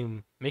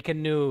game. Make a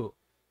HoloLive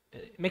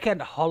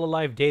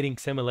dating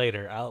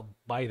simulator. I'll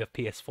buy the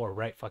PS4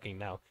 right fucking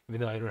now, even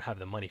though I don't have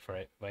the money for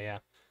it. But yeah,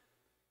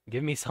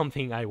 give me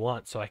something I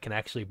want so I can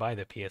actually buy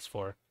the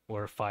PS4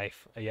 or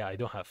 5. Yeah, I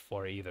don't have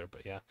 4 either,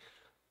 but yeah.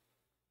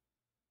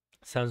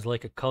 Sounds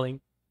like a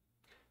culling.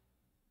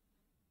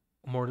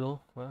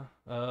 Mortal.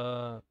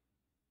 Well,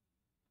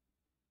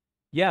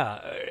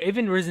 yeah,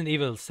 even Resident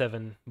Evil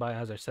 7,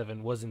 Biohazard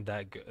 7 wasn't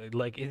that good.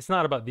 Like, it's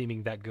not about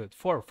being that good.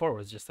 4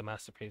 was just a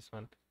masterpiece,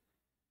 man.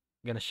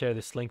 I'm gonna share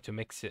this link to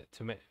make it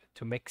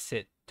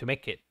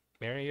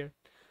merrier.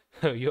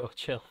 Yo,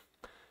 chill.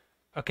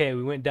 Okay,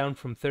 we went down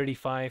from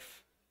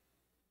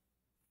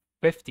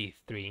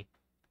 53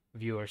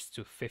 viewers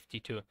to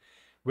 52.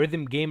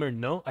 Rhythm Gamer,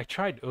 no. I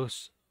tried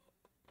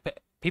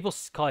people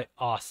call it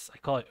Os. I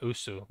call it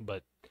Usu,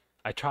 but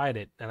I tried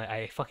it and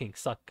I fucking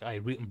suck.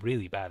 I'm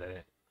really bad at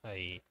it.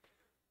 I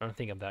don't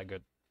think I'm that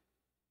good.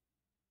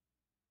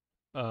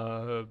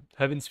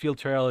 Heaven's Feel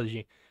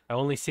Trilogy. I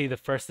only see the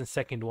first and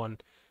second one.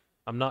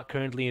 I'm not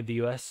currently in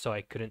the US, so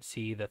I couldn't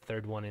see the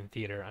third one in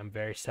theater. I'm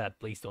very sad.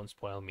 Please don't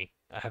spoil me.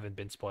 I haven't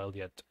been spoiled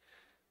yet.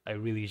 I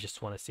really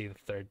just want to see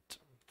the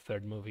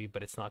third movie,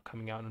 but it's not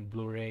coming out on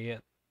Blu-ray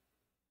yet.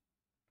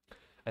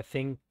 I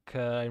think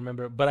I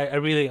remember, but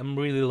I'm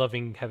really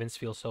loving Heaven's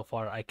Feel so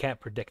far. I can't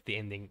predict the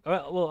ending.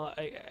 Well,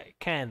 I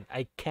can,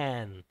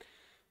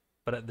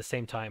 but at the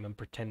same time, I'm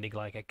pretending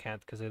like I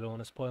can't because I don't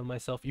want to spoil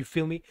myself. You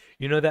feel me?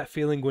 You know that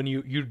feeling when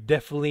you're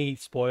definitely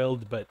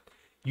spoiled, but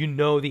you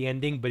know the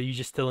ending, but you're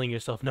just telling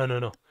yourself,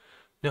 no,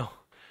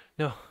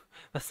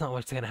 that's not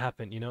what's gonna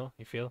happen. You know?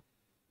 You feel?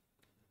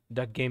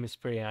 That game is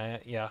pretty.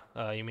 Yeah.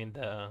 You mean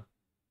the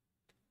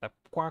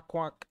quack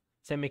quack?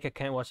 Samika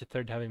can't watch the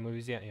third having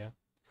movies yet. Yeah.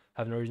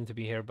 Have no reason to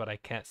be here, but I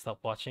can't stop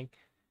watching.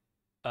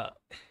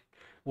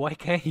 Why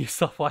can't you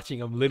stop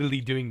watching? I'm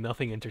literally doing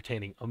nothing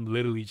entertaining. I'm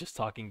literally just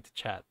talking to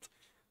chat.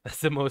 That's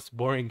the most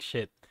boring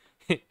shit.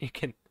 You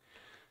can,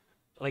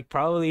 like,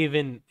 probably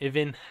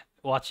even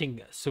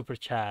watching super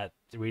chat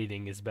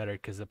reading is better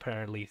because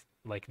apparently,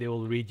 like, they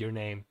will read your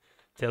name,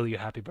 tell you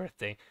happy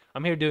birthday.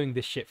 I'm here doing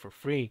this shit for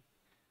free,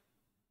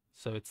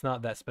 so it's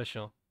not that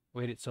special.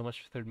 Waited so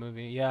much for third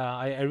movie. Yeah,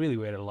 I really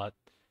waited a lot.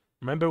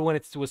 Remember when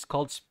it was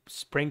called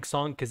Spring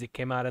Song because it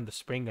came out in the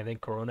spring and then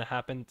Corona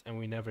happened and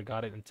we never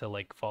got it until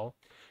like fall?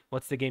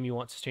 What's the game you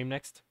want to stream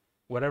next?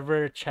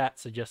 Whatever chat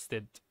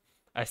suggested.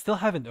 I still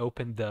haven't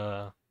opened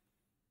the...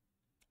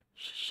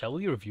 Shall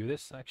we review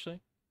this actually?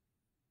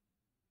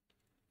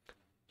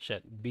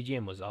 Shit,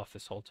 BGM was off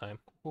this whole time.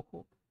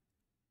 Alright,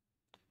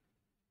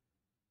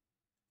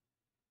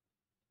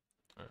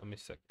 let me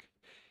sec.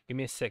 Give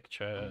me a sec,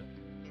 chat.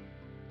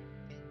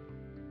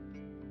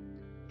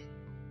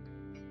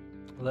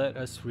 Let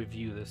us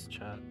review this,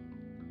 chat.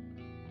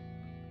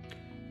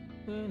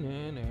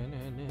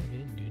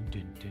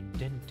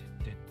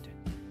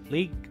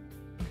 League.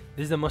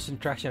 This is the most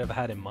interaction I've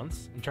had in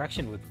months.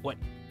 Interaction with what?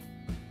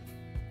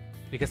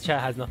 Because chat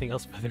has nothing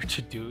else better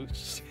to do.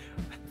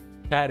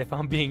 Chat, if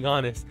I'm being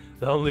honest,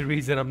 the only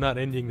reason I'm not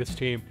ending the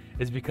stream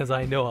is because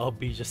I know I'll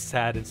be just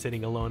sad and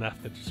sitting alone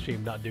after the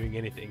stream, not doing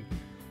anything.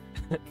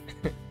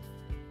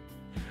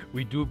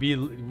 We do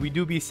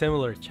be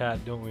similar,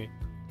 chat, don't we?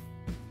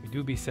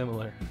 Do be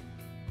similar.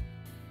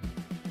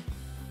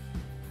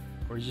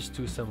 We're just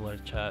too similar,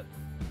 chat.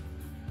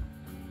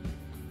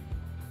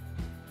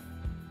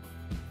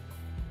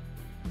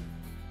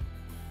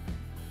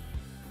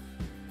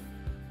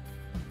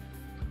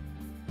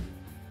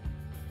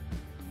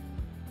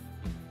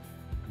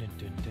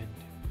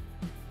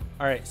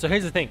 Alright, so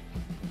here's the thing.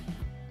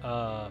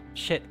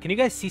 Shit. Can you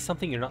guys see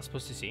something you're not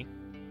supposed to see?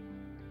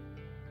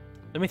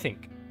 Let me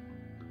think.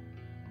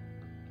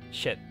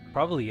 Shit.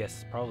 Probably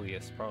yes. Probably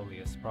yes. Probably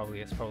yes. Probably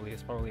yes. Probably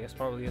yes. Probably yes.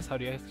 Probably yes. How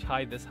do you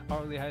hide this?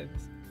 Probably hide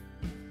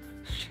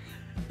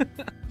this.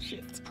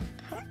 Shit.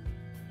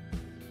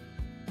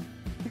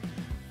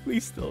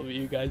 Please tell me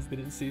you guys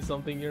didn't see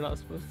something you're not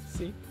supposed to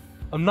see.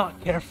 I'm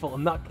not careful.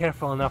 I'm not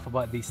careful enough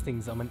about these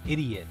things. I'm an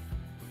idiot.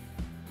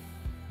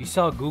 You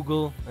saw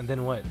Google and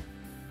then what?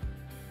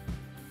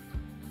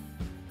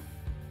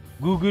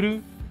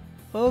 Guguru?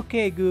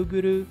 Okay,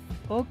 Guguru.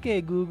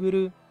 Okay,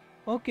 Guguru.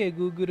 Okay,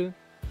 Guguru.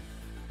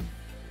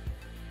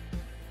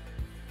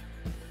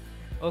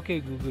 Okay,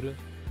 Guguru.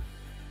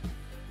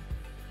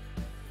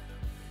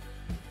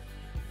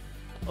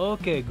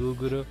 Okay,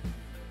 Guguru.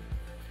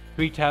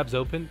 3 tabs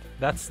opened.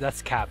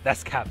 That's cap.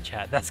 That's cap,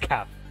 chat. That's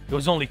cap. It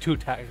was only 2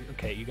 tabs.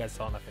 Okay, you guys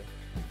saw nothing.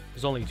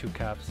 There's only 2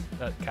 caps.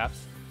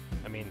 Caps?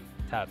 I mean,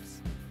 tabs.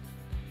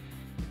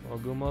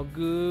 Mogu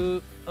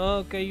mogu.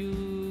 Okay,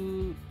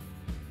 you.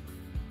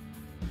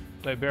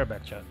 Wait, bear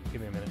back, chat. Give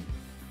me a minute.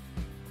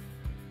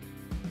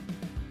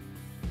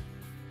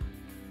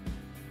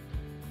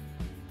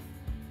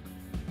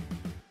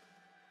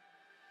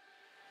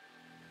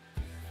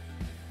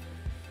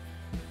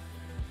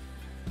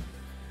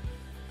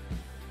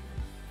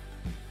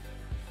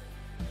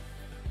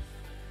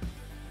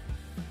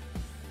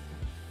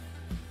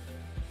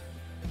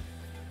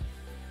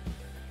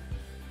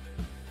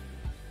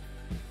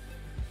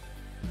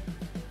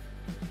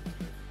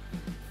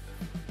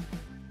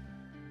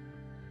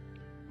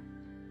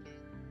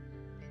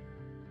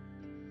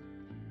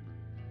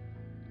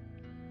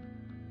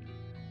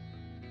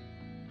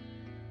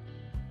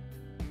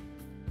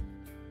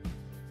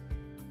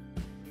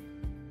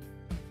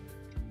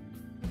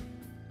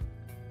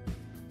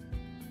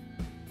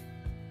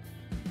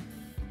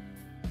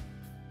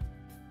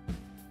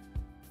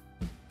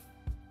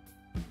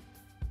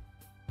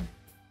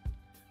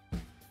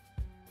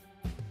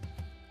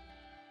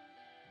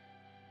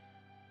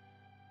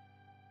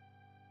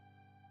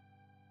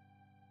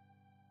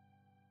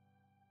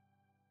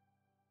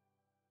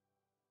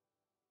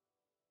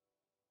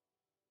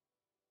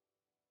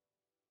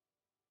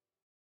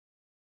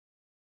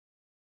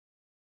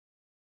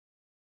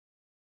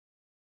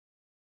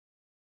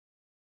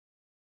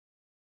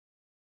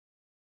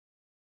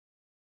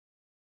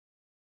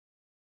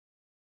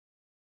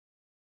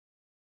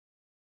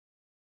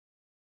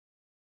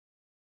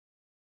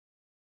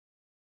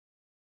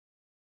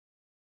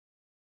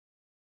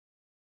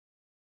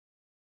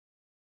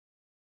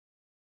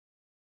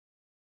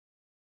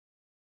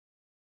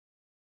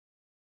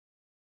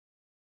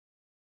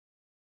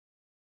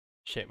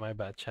 Shit, my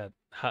bad, chat.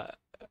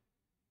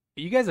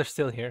 You guys are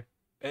still here.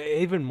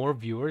 Even more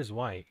viewers.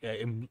 Why?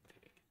 I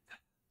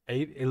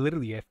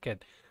literally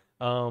AFK'd.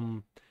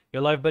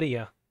 You're live, buddy.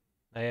 Yeah,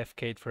 I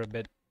AFK'd for a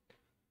bit.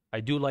 I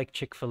do like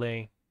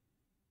Chick-fil-A.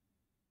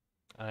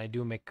 I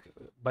do make.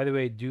 By the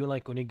way, do you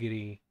like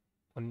onigiri?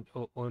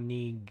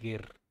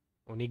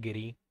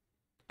 Onigiri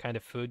kind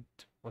of food?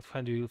 What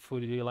kind of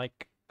food do you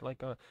like?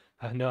 Like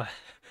no,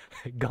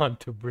 gone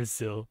to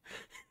Brazil.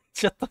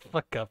 Shut the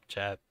fuck up,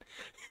 chat.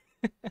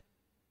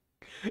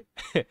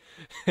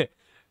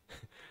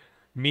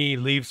 Me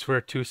leaves for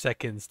 2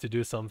 seconds to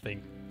do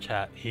something.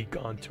 Chat, he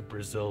gone to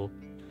Brazil.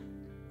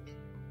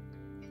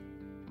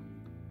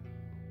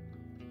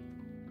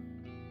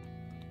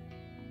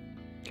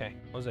 Okay,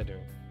 what was I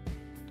doing?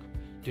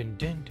 Dun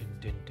dun dun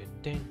dun dun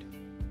dun.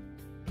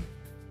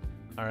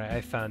 Alright,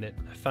 I found it.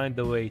 I found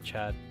the way,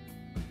 chat.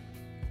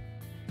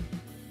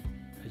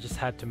 I just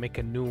had to make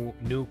a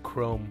new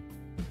Chrome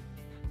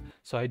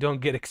so I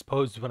don't get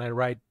exposed when I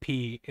write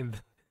P in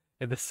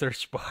the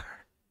search bar.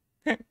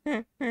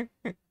 Of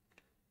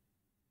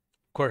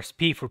course,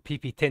 P for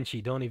PP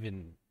Tenchi. Don't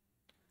even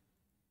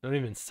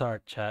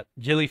start, chat.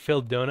 Jelly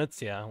filled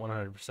donuts, yeah,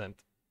 100%.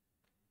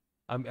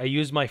 I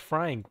use my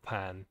frying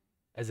pan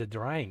as a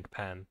drying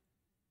pan.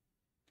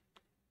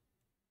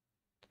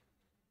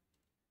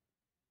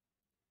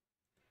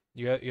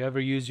 You ever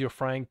use your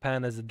frying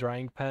pan as a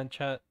drying pan,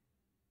 chat?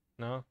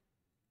 No?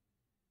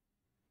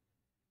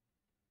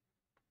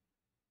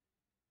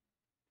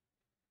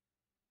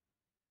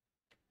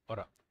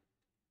 Ora.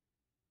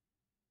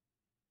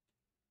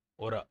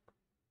 Ora.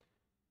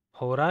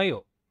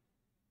 Horayo.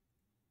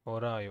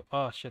 Horayo.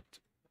 Oh, shit.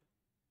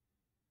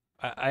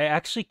 I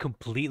actually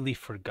completely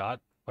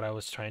forgot what I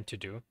was trying to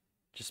do.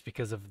 Just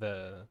because of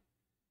the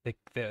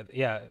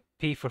yeah,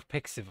 P for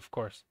Pixiv, of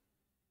course.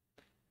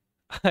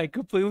 I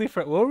completely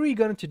forgot. What were we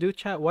going to do,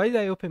 chat? Why did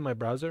I open my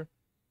browser?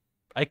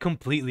 I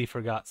completely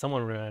forgot.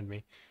 Someone reminded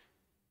me.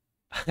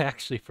 I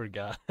actually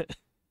forgot.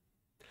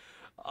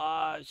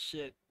 Ah,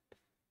 shit.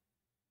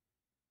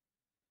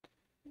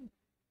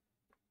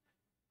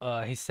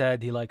 He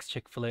said he likes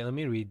Chick-fil-A. Let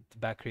me read the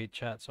back-rate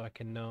chat so I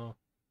can know.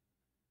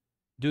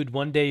 Dude,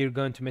 one day you're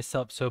going to miss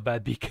out so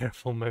bad. Be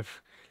careful,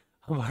 Murph.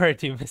 I'm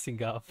already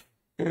missing out.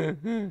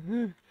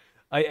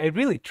 I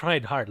really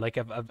tried hard. Like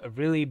I've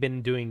really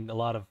been doing a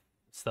lot of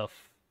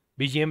stuff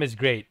BGM is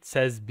great.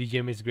 Says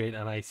BGM is great,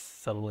 and I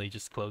suddenly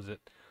just close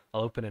it.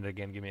 I'll open it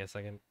again. Give me a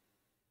second.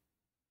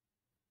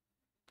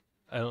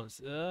 I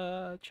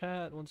don't.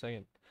 Chat. 1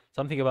 second.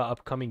 Something about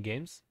upcoming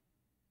games.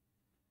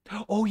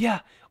 Oh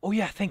yeah. Oh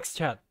yeah. Thanks,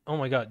 chat. Oh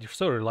my God, you're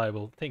so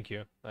reliable. Thank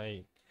you.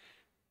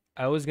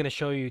 I was gonna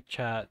show you,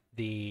 chat,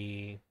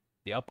 the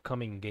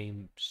upcoming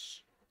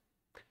games,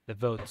 the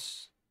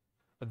votes,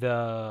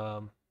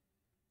 the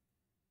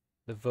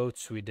the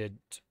votes we did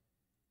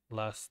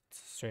last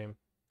stream.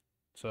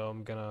 So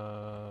I'm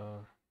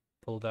gonna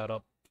pull that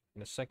up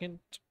in a second.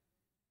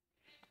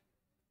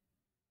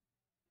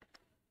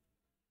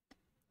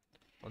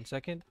 1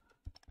 second.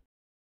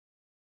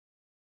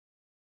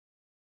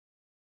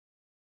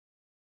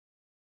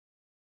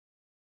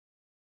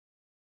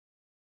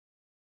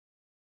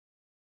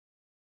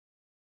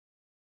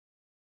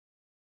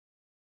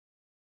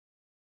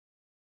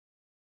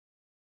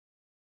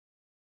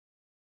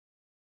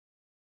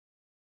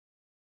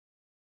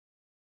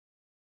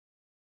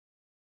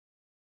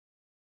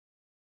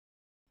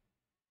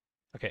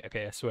 Okay,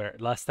 okay, I swear.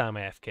 Last time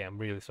I AFK, I'm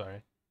really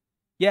sorry.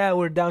 Yeah,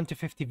 we're down to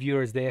 50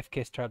 viewers. The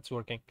AFK strat's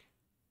working.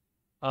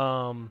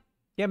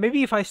 Yeah,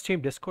 maybe if I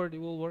stream Discord, it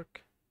will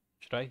work.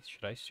 Should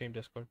I stream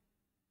Discord?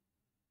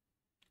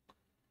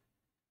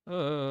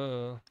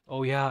 Oh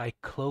yeah, I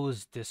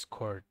closed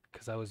Discord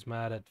because I was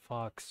mad at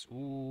Fox.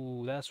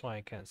 Ooh, that's why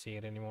I can't see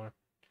it anymore.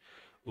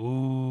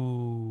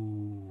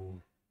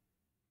 Ooh.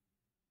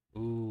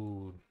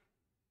 Ooh.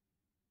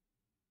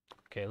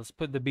 Okay, let's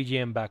put the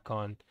BGM back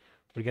on.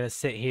 We're gonna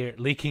sit here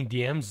leaking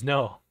DMs?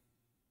 No,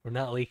 we're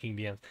not leaking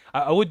DMs.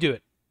 I would do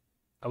it.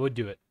 I would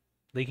do it.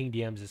 Leaking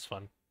DMs is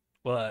fun.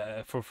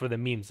 Well, for the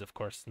memes, of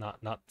course,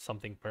 not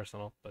something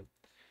personal, but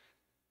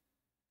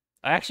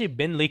I actually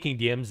been leaking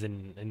DMs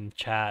in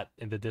chat,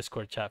 in the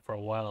Discord chat, for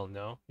a while.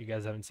 No, you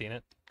guys haven't seen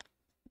it?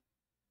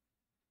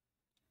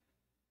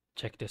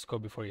 Check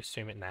Discord before you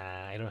stream it.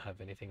 Nah, I don't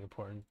have anything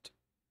important.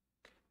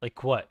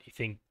 Like what? You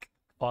think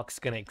Fox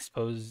gonna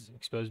expose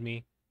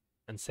me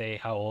and say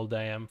how old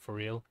I am for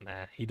real?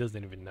 Nah, he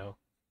doesn't even know.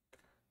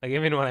 Like,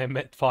 even when I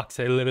met Fox,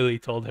 I literally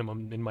told him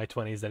I'm in my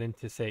 20s. I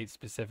didn't say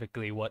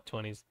specifically what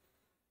 20s.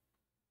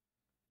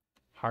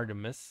 Hard to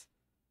miss.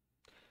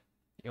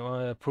 You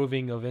know,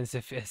 approving of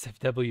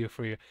SFW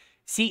for you.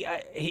 See,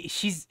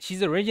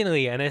 she's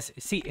originally an S.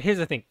 See, here's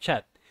the thing,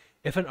 chat.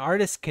 If an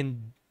artist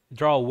can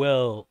draw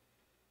well,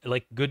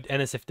 like good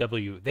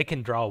NSFW, they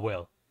can draw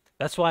well.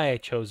 That's why I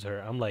chose her.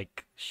 I'm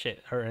like,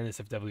 shit, her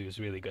NSFW is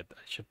really good.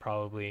 I should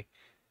probably.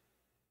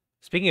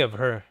 Speaking of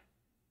her,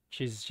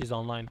 she's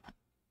online.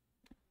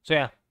 So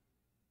yeah,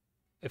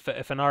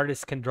 if an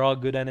artist can draw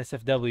good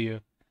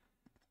NSFW,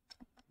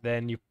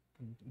 then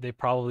they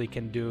probably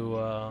can do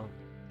a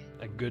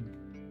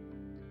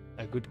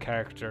good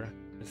character.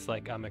 It's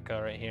like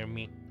Ameka right here,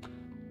 me.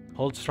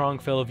 Hold strong,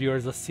 fellow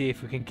viewers. Let's see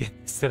if we can get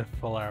this to the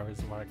full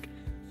hours mark.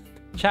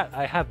 Chat,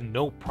 I have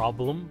no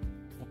problem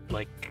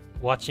like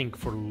watching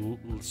for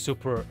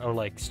super, or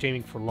like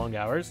streaming for long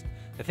hours.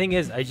 The thing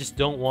is, I just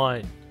don't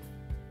want.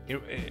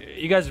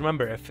 You guys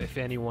remember, if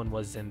anyone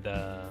was in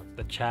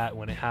the chat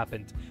when it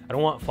happened, I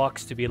don't want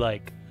Fox to be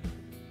like,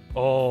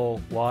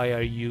 oh,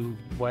 why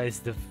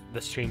is the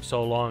stream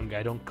so long?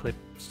 I don't clip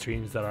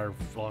streams that are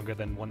longer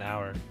than 1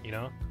 hour, you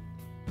know?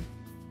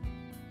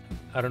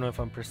 I don't know if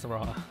I'm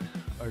personal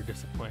or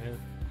disappointed.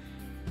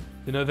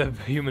 You know, the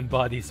human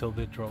body so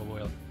they draw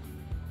well.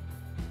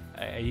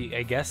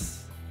 I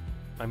guess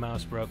my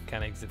mouse broke,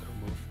 can't exit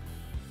or move.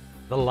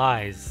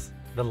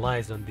 The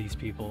lies on these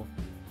people.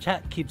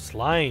 Chat keeps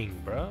lying,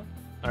 bro.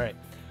 All right,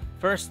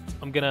 first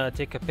I'm gonna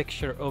take a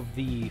picture of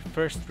the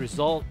first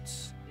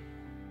results.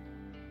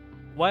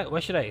 Why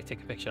should I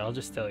take a picture? I'll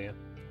just tell you.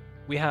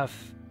 We have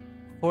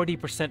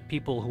 40%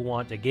 people who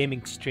want a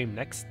gaming stream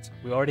next.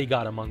 We already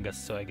got Among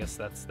Us, so I guess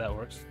that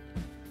works.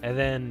 And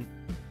then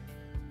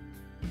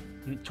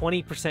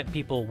 20%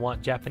 people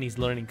want Japanese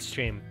learning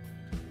stream.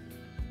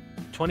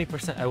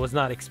 20%. I was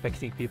not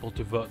expecting people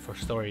to vote for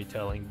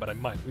storytelling, but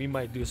we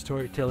might do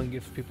storytelling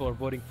if people are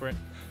voting for it.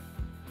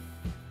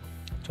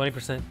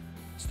 20%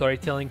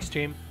 storytelling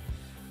stream.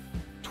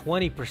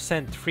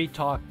 20% free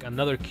talk,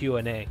 another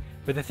Q&A.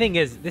 But the thing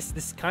is,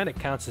 this kind of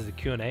counts as a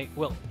Q&A.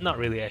 Well, not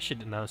really. I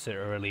should announce it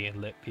early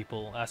and let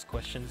people ask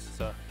questions.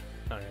 So,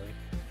 not really.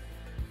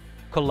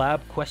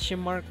 Collab question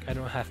mark? I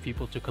don't have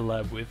people to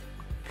collab with.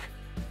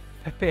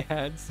 Pepe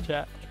hands,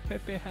 chat.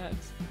 Pepe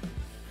hands.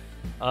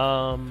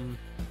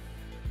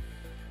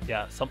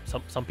 Yeah,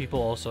 some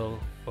people also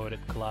voted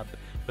collab.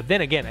 But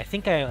then again, I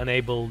think I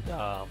enabled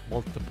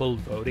multiple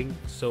voting,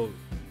 so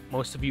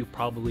most of you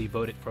probably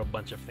voted for a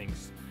bunch of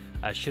things.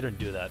 I shouldn't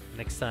do that.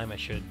 Next time I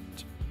should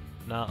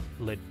not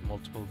let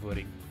multiple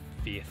voting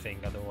be a thing,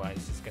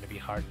 otherwise it's gonna be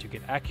hard to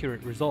get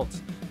accurate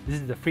results. This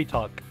is the free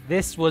talk.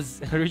 This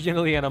was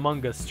originally an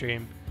Among Us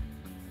stream,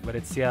 but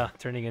it's, yeah,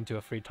 turning into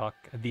a free talk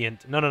at the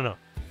end. No.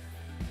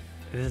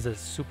 This is a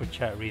super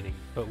chat reading,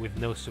 but with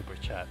no super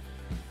chat.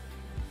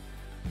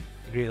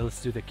 Great,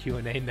 let's do the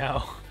Q&A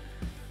now.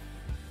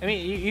 I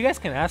mean, you guys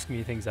can ask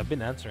me things. I've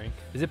been answering.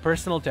 Is it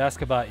personal to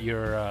ask about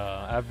your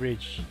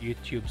average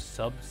YouTube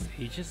subs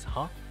ages?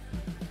 Huh?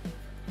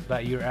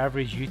 About your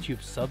average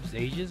YouTube subs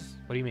ages?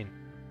 What do you mean?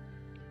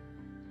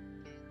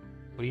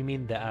 What do you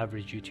mean the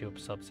average YouTube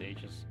subs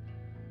ages?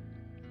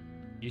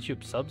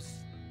 YouTube subs?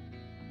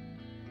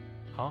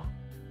 Huh?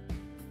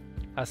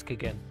 Ask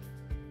again.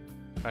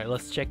 Alright,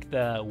 let's check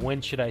the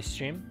when should I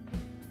stream.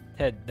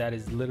 Ted, that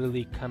is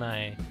literally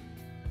Kanai.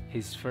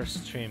 His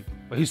first stream.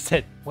 Wait, who's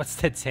Ted? What's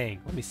Ted saying?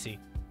 Let me see.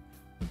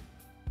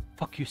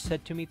 Fuck you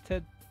said to me,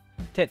 Ted?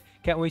 Ted,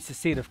 can't wait to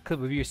see the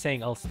clip of you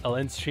saying I'll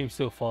end stream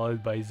so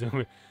followed by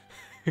Zoomer.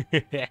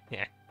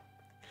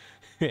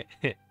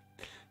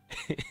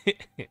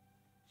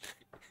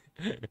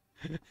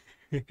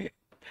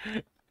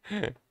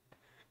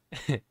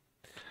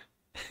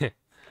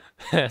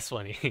 That's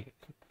funny.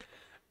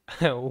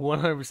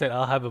 100%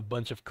 I'll have a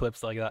bunch of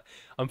clips like that.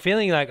 I'm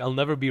feeling like I'll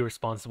never be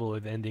responsible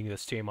with ending the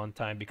stream on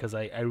time because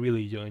I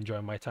really do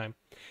enjoy my time.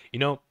 You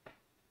know,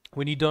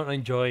 when you don't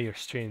enjoy your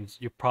streams,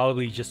 you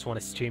probably just want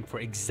to stream for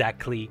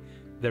exactly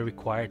the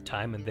required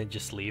time and then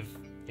just leave,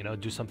 you know,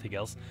 do something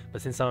else.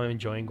 But since I'm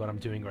enjoying what I'm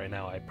doing right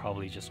now, I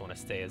probably just want to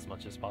stay as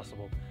much as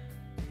possible.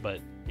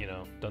 But, you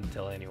know, don't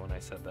tell anyone I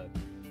said that.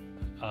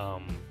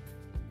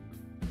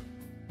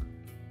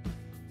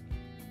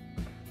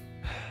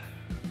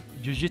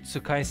 Jujutsu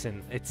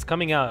Kaisen, it's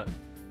coming out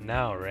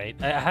now, right?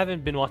 I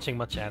haven't been watching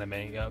much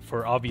anime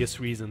for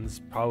obvious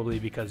reasons, probably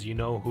because you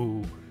know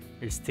who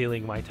is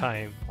stealing my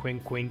time.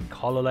 Quink quink,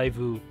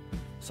 Hololive,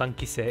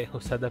 Sankise,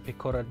 Hosada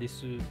Pekora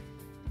desu.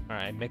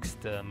 Alright, I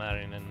mixed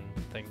Marin and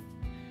thing.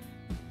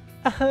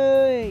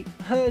 Ahoy!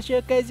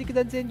 Shokai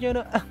Zikudan Senjo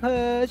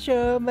no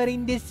Sho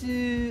Marin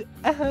desu!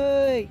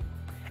 Ahoy!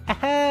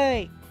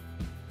 Ahoy!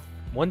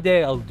 One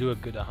day I'll do a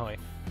good ahoy.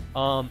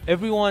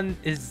 Everyone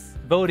is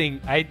voting.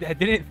 I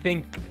didn't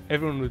think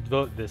everyone would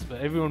vote this, but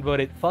everyone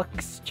voted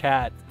fucks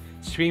chat.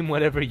 Stream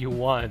whatever you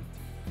want.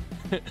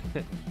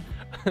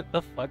 What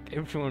the fuck?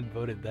 Everyone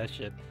voted that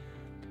shit.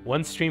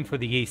 One stream for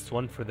the East,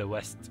 one for the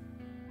West.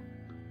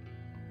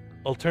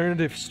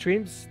 Alternative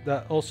streams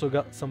that also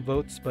got some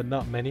votes, but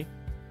not many.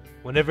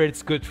 Whenever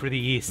it's good for the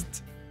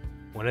East,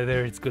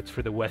 whenever it's good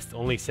for the West,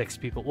 only 6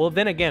 people. Well,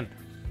 then again,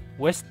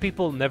 West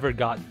people never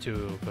got to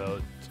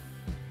vote.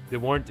 They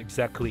weren't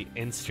exactly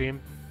in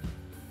stream.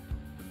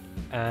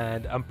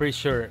 And I'm pretty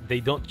sure they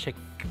don't check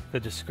the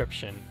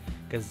description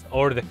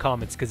or the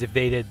comments, because if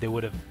they did, they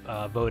would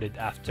have voted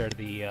after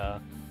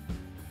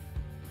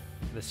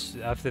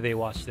after they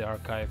watched the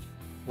archive.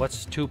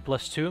 What's 2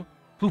 plus 2?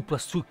 2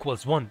 plus 2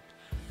 equals 1.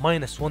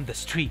 Minus 1,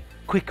 that's 3.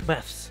 Quick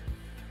maths.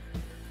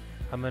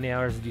 How many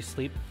hours did you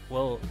sleep?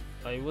 Well,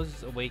 I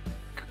was awake.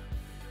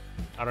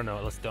 I don't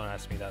know. Don't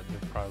ask me that.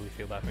 You'll probably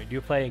feel bad for me. Do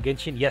you play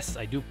Genshin? Yes,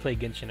 I do play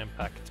Genshin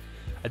Impact.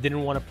 I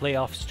didn't want to play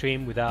off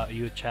stream without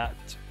you, chat.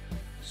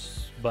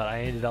 But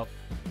I ended up...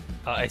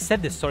 I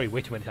said this story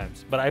way too many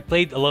times. But I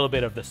played a little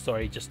bit of the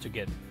story just to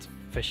get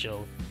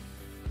official.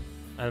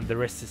 And the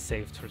rest is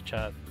saved for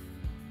chat.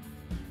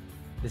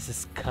 This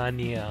is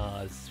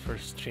Kanye's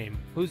first stream.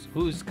 Who's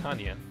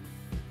Kanye?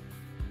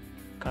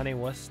 Kanye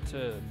West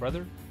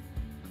brother?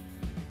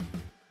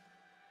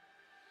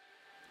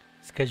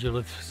 Schedule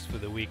it for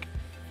the week.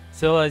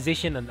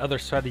 Civilization and other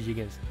strategy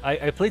games.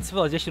 I played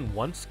Civilization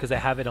once because I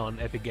have it on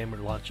Epic Gamer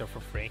Launcher for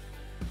free.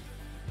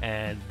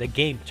 And the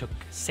game took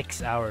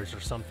 6 hours or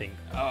something.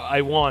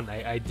 I won.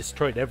 I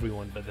destroyed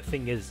everyone. But the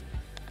thing is,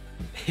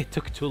 it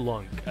took too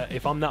long.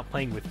 If I'm not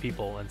playing with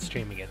people and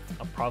streaming it,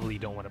 I probably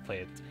don't want to play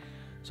it.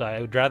 So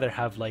I would rather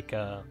have like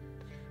a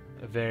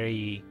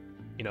very,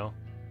 you know,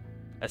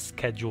 a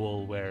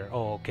schedule where,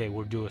 oh, okay,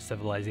 we'll do a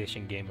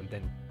Civilization game and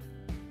then,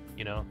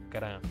 you know,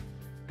 gotta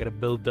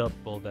build up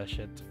all that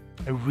shit.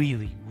 I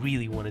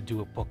really want to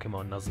do a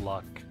Pokemon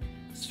Nuzlocke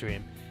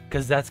stream,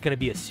 because that's gonna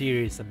be a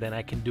series, and then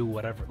I can do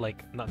whatever,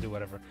 like, not do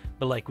whatever,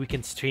 but like we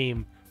can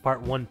stream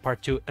part 1,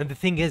 part 2. And the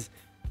thing is,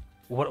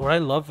 what I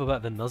love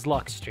about the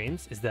Nuzlocke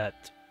streams is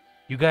that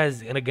you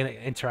guys are gonna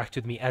interact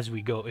with me as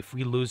we go. If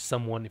we lose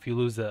someone, if you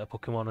lose a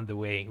Pokemon on the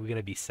way, we're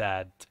gonna be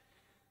sad.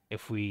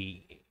 If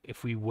we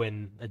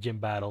win a gym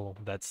battle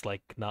that's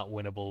like not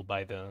winnable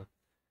by the,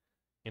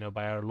 you know,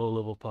 by our low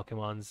level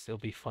Pokemons, it'll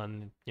be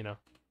fun. You know,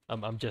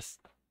 I'm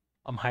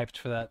hyped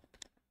for that.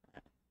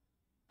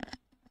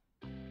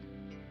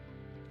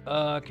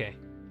 Okay,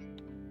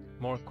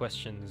 more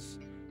questions.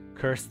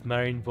 Cursed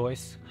Marine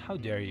voice. How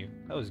dare you?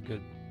 That was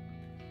good.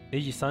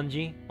 Niji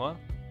Sanji. What?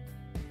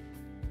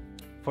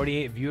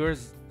 48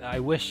 viewers. I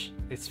wish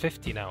it's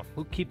 50 now.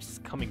 Who keeps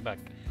coming back?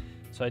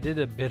 So I did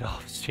a bit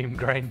of stream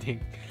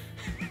grinding.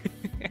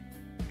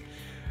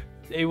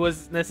 It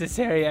was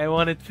necessary. I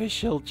wanted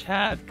official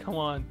chat. Come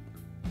on.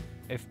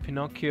 If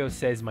Pinocchio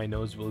says my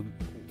nose will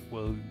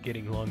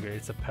getting longer,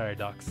 it's a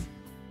paradox.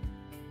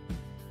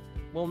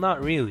 Well,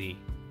 not really,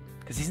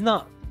 because he's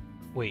not.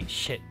 Wait,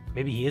 shit.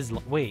 Maybe he is.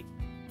 Wait.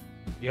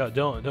 Yo,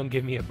 don't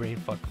give me a brain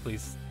fuck,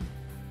 please.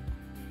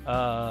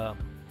 I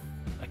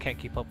can't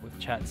keep up with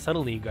chat.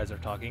 Suddenly, you guys are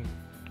talking.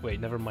 Wait,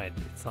 never mind.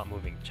 It's not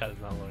moving. Chat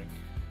is not loading.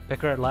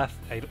 Picker laugh.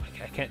 I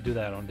can't do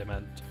that on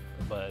demand.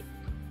 but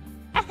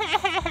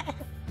I'm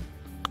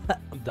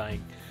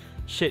dying.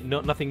 Shit,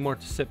 no, nothing more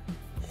to sip.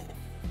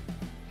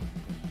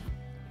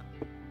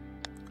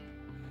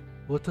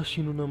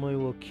 Watashi no namae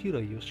wa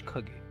Kira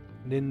Yoshikage.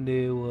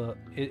 Nende wa...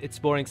 It's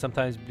boring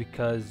sometimes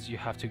because you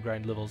have to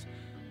grind levels.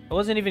 I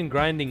wasn't even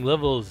grinding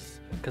levels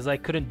because I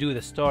couldn't do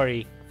the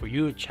story for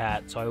you,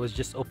 chat, so I was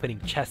just opening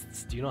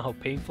chests. Do you know how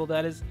painful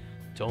that is?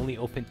 To only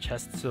open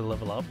chests to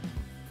level up?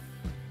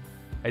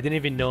 I didn't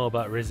even know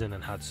about Risen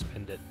and how to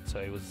spend it, so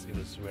it was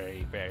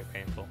very, very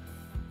painful.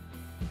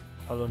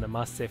 Hello,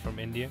 namaste from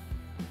India.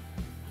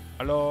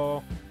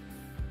 Hello.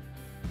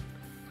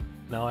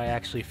 Now I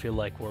actually feel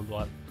like World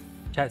War.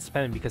 Chat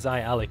spamming because I,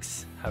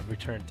 Alex, have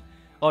returned.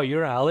 Oh,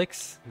 you're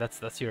Alex?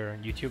 That's your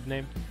YouTube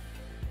name?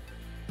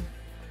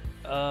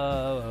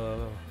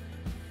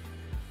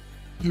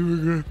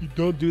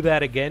 Don't do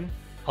that again.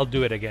 I'll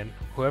do it again.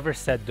 Whoever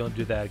said don't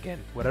do that again,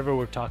 whatever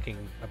we're talking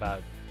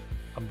about,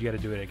 I'm gonna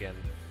do it again.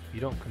 You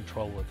don't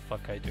control what the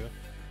fuck I do.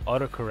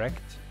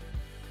 Autocorrect?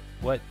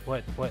 What?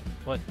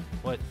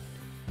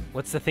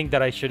 What's the thing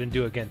that I shouldn't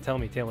do again? Tell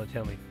me. Is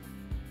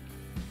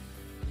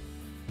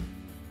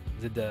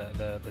it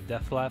the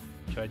death laugh?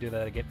 Should I do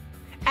that again?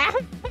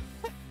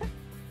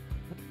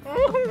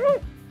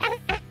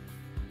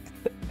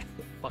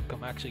 Fuck,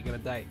 I'm actually gonna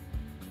die.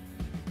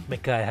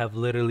 Mecca, I have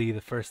literally the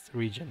first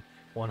region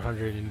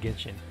 100 in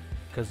Genshin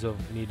because of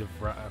need of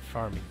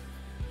farming.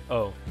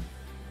 Oh,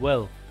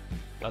 well,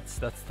 that's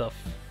tough.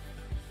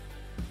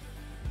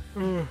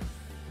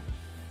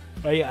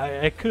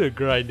 I couldn't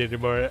grind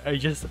anymore.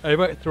 I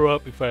might throw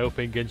up if I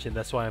open Genshin.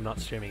 That's why I'm not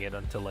streaming it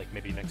until like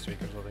maybe next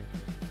week or something.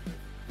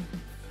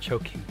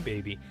 Choking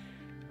baby.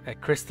 At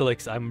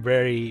Crystallix, I'm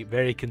very,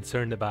 very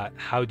concerned about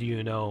how do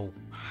you know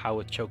how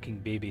a choking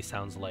baby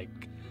sounds like,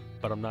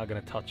 but I'm not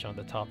gonna touch on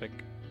the topic.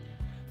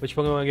 Which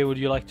Pokemon game would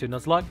you like to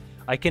Nuzlocke?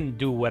 I can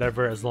do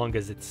whatever as long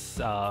as it's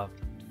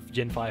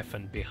Gen 5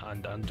 and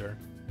behind under.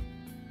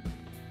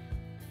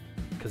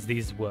 Because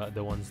these were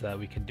the ones that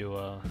we can do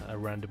a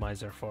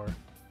randomizer for.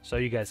 So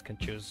you guys can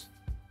choose.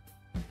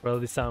 Well,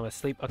 this time I'm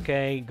asleep.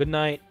 Okay, good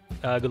night.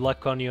 Good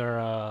luck on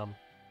your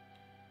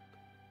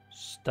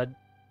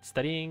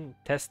studying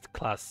test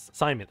class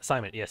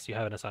assignment. Yes, you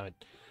have an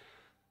assignment.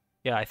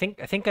 Yeah, I think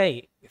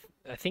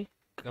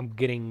I'm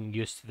getting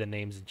used to the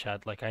names in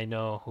chat. Like, I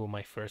know who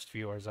my first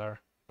viewers are.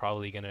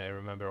 Probably gonna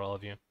remember all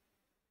of you.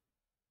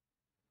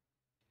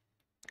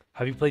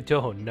 Have you played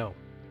Toho? No.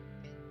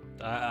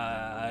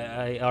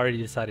 I already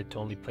decided to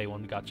only play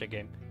one gacha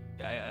game.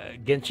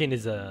 Genshin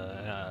is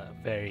a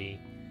very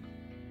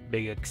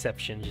big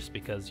exception just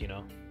because, you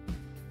know,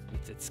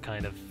 it's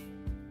kind of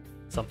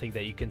something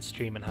that you can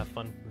stream and have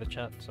fun with the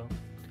chat, so.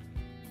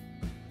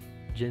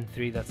 Gen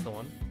 3, that's the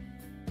one.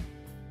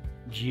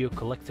 Geo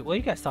Collective. What are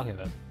you guys talking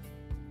about?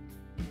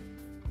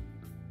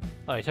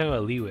 Oh, you're talking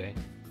about Leeway.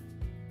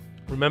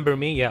 Remember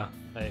me? Yeah,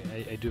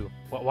 I do.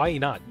 Why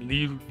not?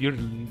 Your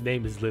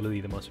name is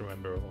literally the most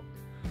rememberable.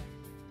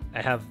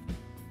 I have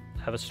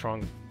a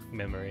strong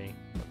memory.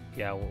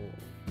 Yeah, well,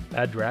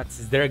 Bad Rats.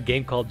 Is there a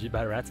game called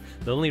Bad Rats?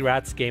 The only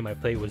Rats game I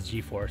played was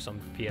G-Force on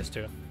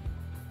PS2.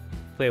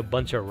 Play a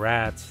bunch of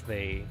rats.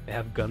 They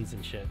have guns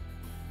and shit.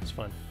 It's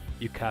fun.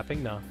 You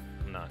capping? No,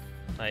 I'm not.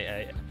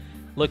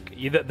 Look,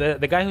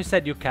 the guy who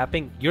said you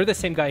capping, you're the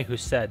same guy who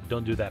said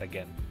don't do that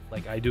again.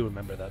 Like, I do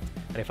remember that.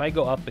 And if I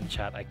go up in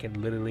chat, I can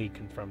literally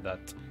confirm that.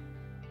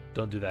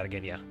 Don't do that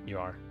again. Yeah, you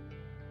are.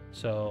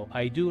 So,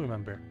 I do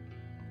remember.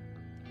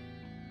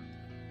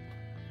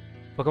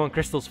 Pokemon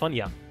Crystal's fun?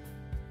 Yeah.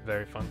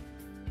 Very fun.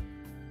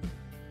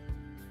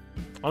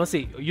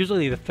 Honestly,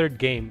 usually the third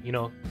game, you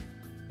know,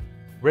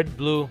 Red,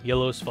 Blue,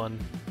 Yellow is fun.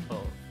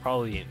 Well,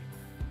 probably,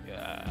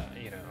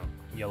 you know,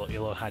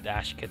 Yellow had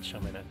Ash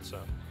Ketchum in it, so.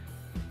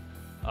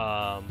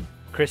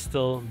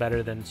 Crystal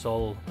better than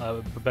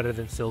better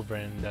than Silver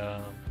and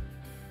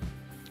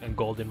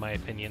Gold in my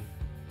opinion.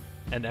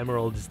 And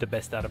Emerald is the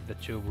best out of the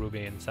two.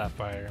 Ruby and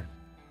Sapphire.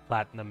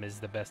 Platinum is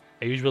the best.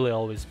 I usually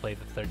always play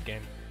the third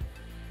game.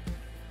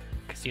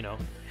 Cause you know,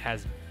 it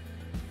has.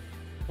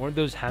 Weren't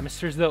those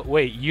hamsters though?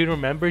 Wait, you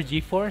remember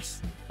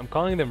G-Force? I'm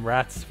calling them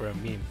rats for a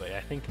meme, but I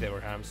think they were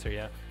hamster,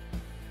 yeah.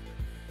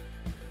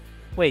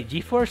 Wait,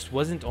 G-Force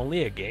wasn't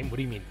only a game? What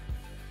do you mean?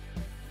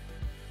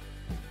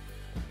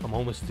 I'm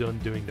almost done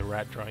doing the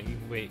rat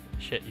drawing. Wait,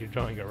 shit, you're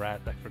drawing a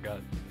rat. I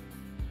forgot.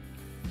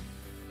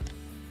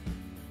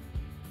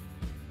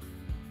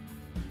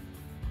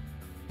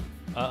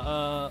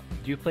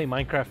 Do you play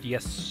Minecraft?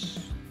 Yes.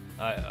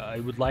 I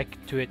would like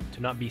it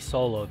to not be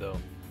solo though.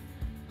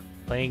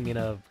 Playing in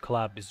a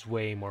collab is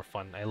way more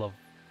fun. I love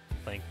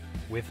playing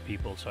with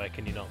people, so I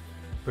can, you know,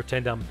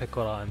 pretend I'm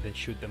Piccola and then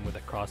shoot them with a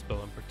crossbow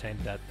and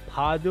pretend that,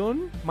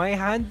 pardon, my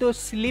hand does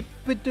slip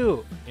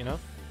too, you know?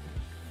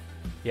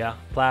 Yeah,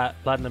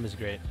 Platinum is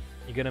great.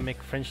 You gonna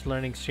make French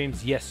learning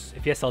streams? Yes.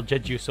 If yes, I'll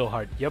judge you so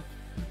hard. Yep.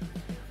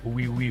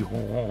 Oui, oui,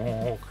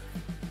 ho.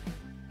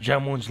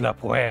 J'amonge la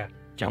poire.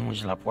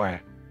 J'amonge la poire.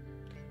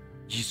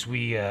 Je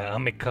suis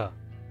Ameka.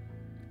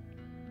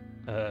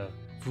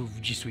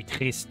 Je suis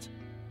triste.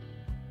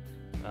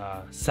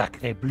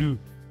 Sacré bleu.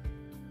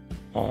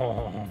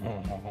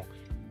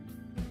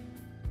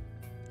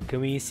 Can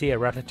we see a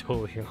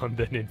Ratatouille on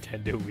the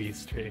Nintendo Wii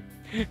stream?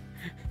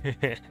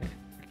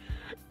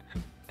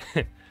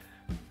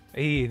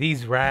 Hey,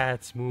 these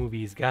rats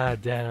movies,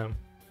 goddamn.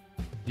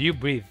 Do you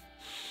breathe?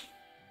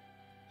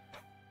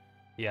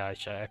 Yeah,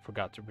 I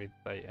forgot to breathe.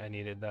 I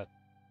needed that.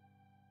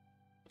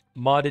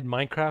 Modded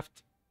Minecraft?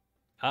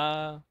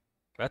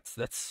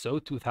 That's so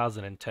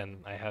 2010.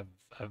 I've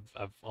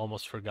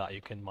almost forgot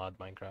you can mod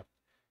Minecraft.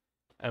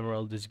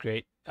 Emerald is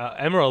great.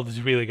 Emerald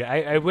is really good.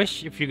 I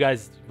wish if you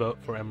guys vote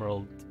for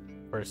Emerald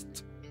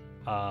first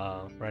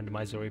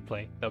randomizer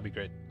replay, that would be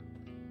great.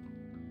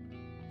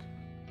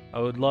 I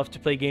would love to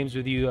play games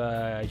with you.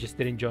 I just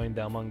didn't join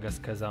the Among Us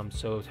because I'm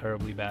so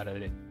terribly bad at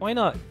it. Why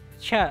not?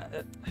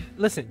 Chat.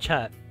 Listen,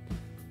 chat.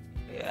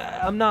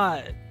 I'm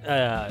not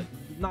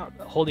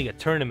holding a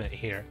tournament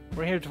here.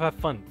 We're here to have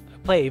fun.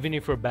 Play even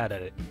if we're bad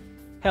at it.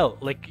 Hell,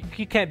 like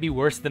you can't be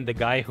worse than the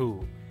guy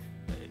who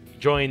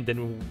joined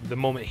and the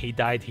moment he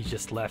died he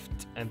just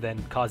left and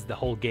then caused the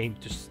whole game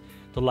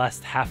to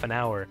last half an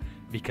hour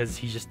because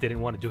he just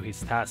didn't want to do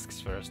his tasks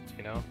first,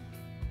 you know?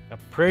 I'm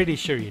pretty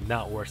sure you're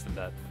not worse than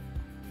that.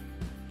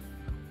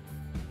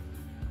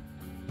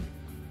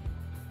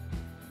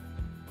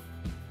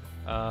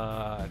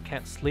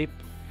 Can't sleep.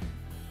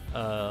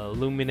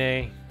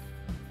 Lumine.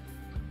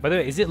 By the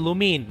way, is it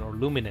Lumine or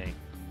Lumine?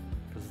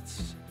 Because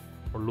it's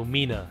or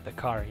Lumina, the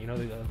car. You know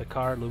the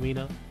car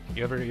Lumina.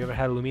 You ever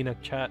had a Lumina,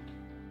 chat?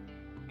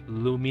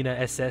 Lumina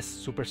SS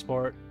Super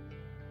Sport.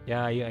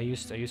 Yeah, I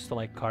used to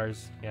like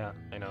cars. Yeah,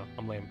 I know.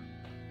 I'm lame.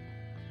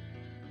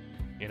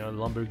 You know,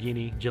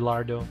 Lamborghini,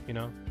 Gallardo. You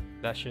know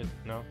that shit.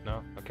 No.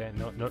 Okay.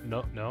 No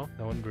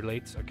one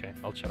relates. Okay,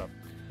 I'll shut up.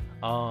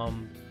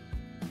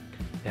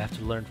 I have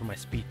to learn from my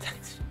speed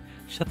text.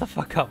 Shut the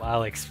fuck up,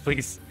 Alex,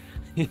 please.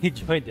 He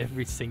joined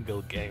every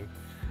single game.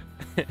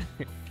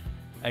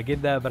 I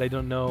get that, but I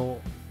don't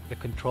know the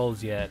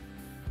controls yet.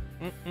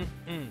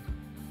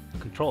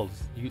 Controls.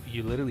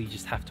 You literally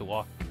just have to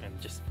walk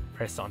and just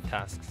press on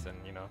tasks and,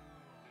 you know,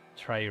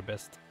 try your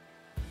best.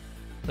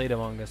 Played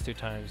Among Us 2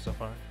 times so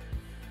far.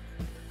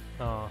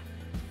 Oh.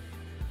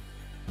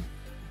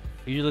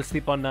 Usually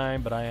sleep on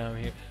 9, but I am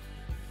here.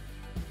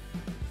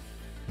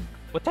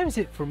 What time is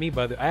it for me,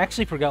 by the way? I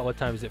actually forgot what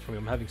time is it for me.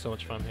 I'm having so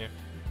much fun here.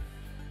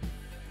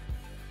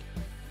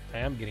 I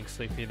am getting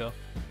sleepy though.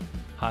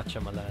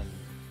 Hachamalan.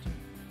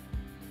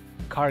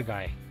 Car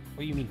guy.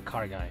 What do you mean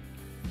car guy?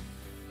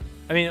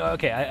 I mean,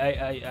 okay,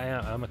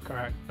 I'm a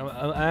car.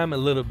 I am a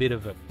little bit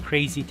of a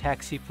Crazy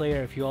Taxi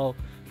player. If you all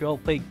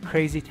played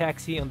Crazy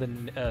Taxi on the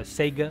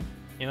Sega,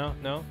 you know,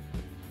 no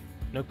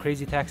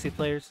Crazy Taxi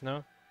players,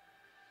 no.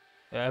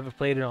 Ever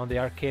played it on the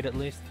arcade at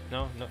least?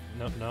 No.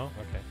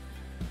 Okay.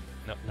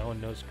 No one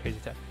knows Crazy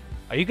Taxi.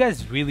 Are you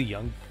guys really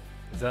young?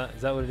 Is that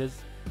what it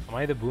is? Am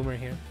I the boomer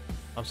here?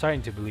 I'm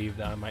starting to believe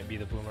that I might be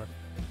the boomer.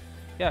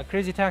 Yeah,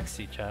 Crazy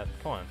Taxi, chat.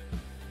 Come on.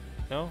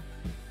 No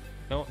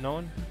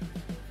one?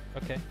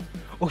 Okay.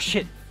 Oh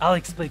shit!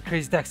 Alex played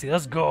Crazy Taxi.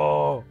 Let's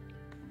go!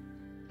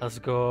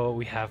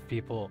 We have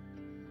people.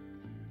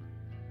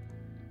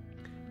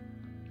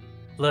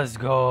 Let's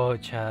go,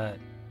 chat.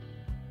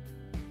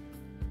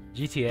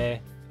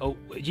 GTA. Oh,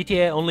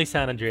 GTA only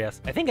San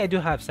Andreas. I think I do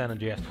have San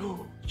Andreas.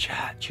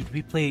 Chat, should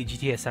we play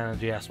GTA San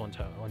Andreas one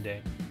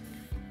day?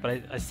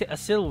 But I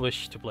still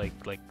wish to play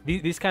like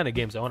these kind of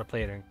games. I want to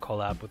play it and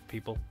collab with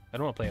people. I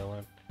don't want to play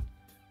alone.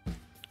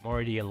 I'm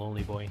already a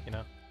lonely boy, you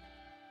know.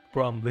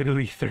 Bro, I'm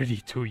literally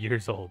 32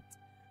 years old.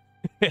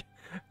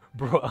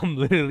 Bro, I'm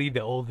literally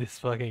the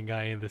oldest fucking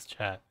guy in this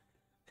chat.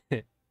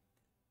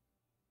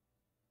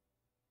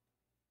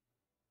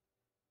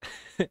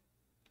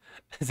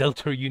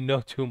 Zeltor, you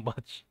know too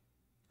much.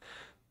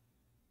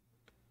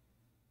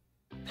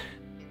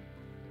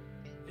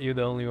 You're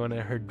the only one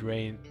that heard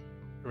rain.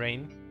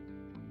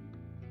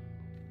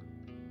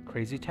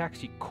 Crazy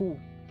Taxi, cool.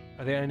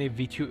 Are there any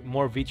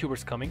more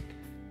VTubers coming?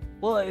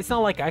 Well, it's not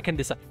like I can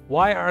decide.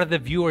 Why are the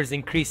viewers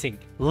increasing?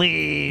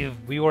 Leave!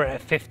 We were at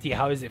 50,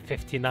 how is it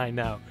 59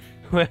 now?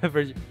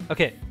 Whoever...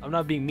 Okay, I'm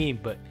not being mean,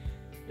 but...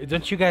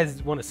 Don't you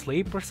guys want to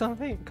sleep or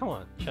something? Come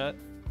on, chat.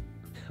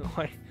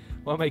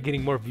 Why am I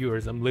getting more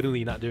viewers? I'm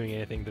literally not doing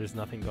anything. There's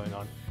nothing going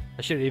on.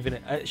 I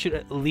should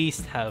at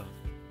least have,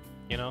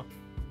 you know,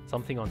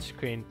 something on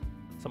screen.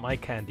 Some eye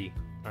candy.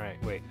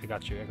 Alright, wait, I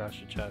got you,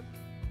 chat.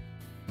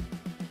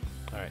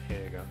 Alright,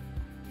 here you go.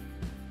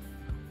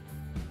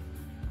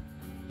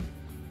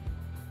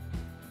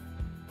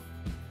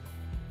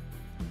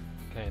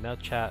 Okay, now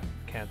chat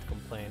can't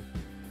complain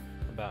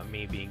about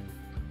me being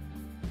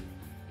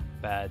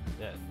bad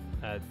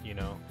at you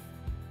know,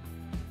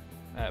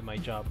 at my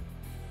job.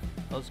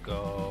 Let's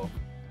go.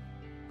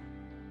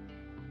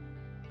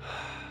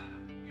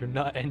 You're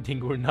not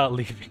ending, we're not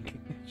leaving.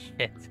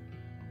 Shit.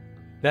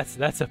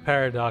 That's a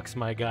paradox,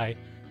 my guy.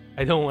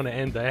 I don't want to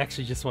end. I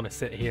actually just want to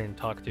sit here and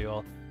talk to you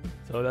all.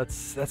 So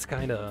that's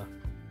kind of...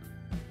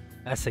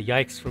 That's a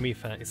yikes for me,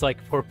 fan. It's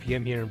like 4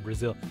 p.m. here in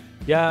Brazil.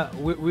 Yeah,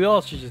 we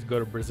all should just go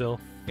to Brazil.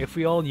 If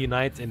we all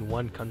unite in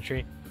one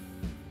country,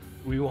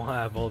 we won't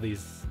have all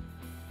these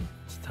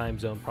time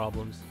zone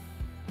problems.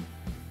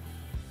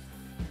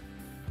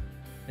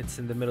 It's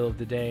in the middle of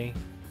the day.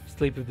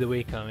 Sleep of the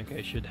week comic.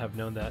 I should have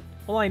known that.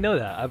 Well, I know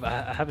that.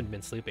 I haven't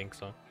been sleeping,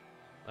 so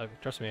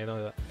trust me, I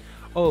know that.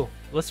 Oh,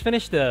 let's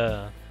finish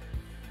the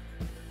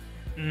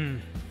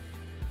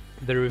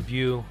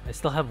review. I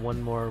still have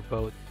one more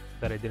vote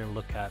that I didn't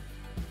look at.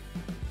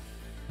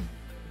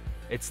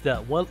 It's the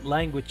what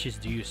languages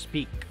do you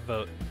speak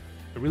vote.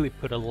 I really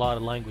put a lot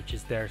of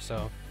languages there,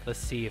 so let's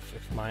see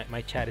if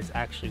my chat is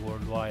actually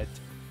worldwide.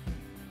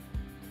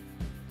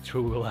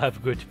 True, we'll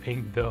have good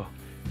ping though.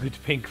 Good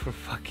ping for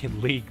fucking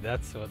League,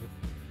 that's what.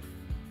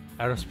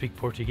 I don't speak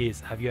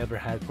Portuguese. Have you ever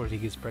had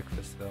Portuguese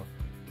breakfast though?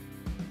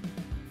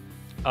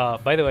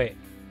 By the way,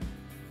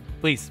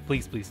 please,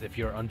 if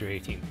you're under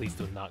 18, please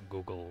do not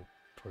Google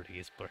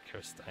Portuguese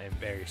breakfast. I am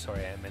very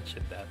sorry I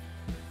mentioned that.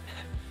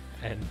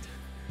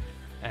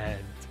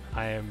 and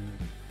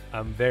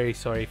I'm very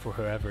sorry for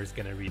whoever is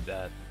gonna read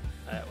that.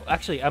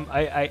 Actually,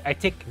 I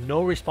take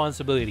no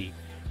responsibility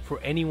for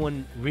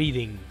anyone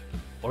reading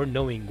or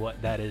knowing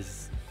what that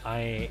is.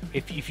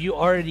 If you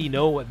already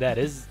know what that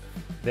is,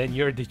 then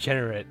you're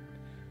degenerate.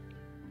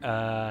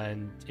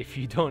 And if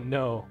you don't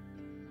know,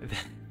 then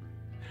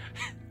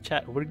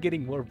chat, we're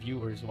getting more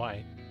viewers.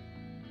 Why?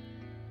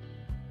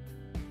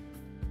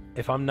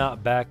 If I'm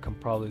not back, I'm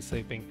probably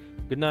sleeping.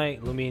 Good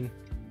night, Lumine.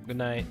 Good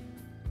night.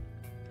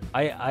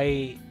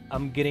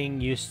 I'm getting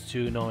used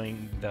to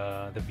knowing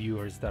the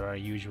viewers that are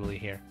usually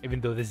here, even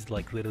though this is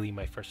like literally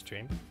my first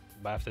stream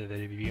after the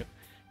review.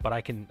 But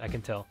I can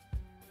tell.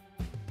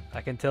 I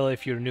can tell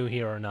if you're new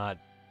here or not.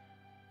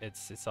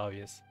 It's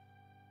obvious.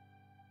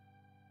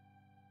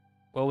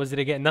 What was it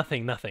again?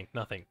 Nothing.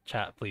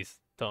 Chat, please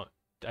don't.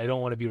 I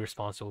don't want to be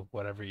responsible for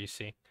whatever you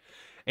see.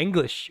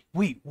 English.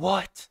 Wait,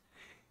 what?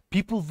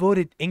 People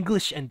voted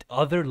English and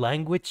other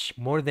language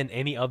more than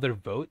any other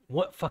vote?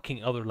 What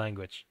fucking other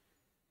language?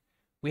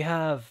 We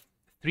have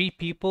 3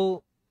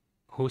 people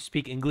who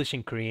speak English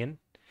and Korean,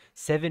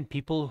 7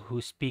 people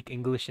who speak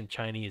English and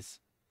Chinese,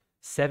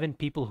 7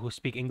 people who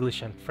speak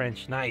English and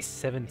French. Nice,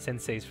 7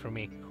 senseis for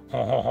me.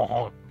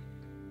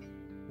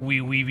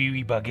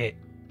 Oui, baguette.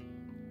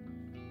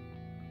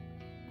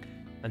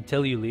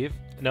 Until you leave?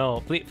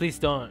 No, please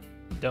don't.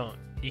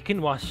 You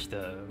can watch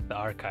the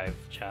archive,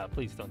 chat.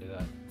 Please don't do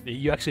that.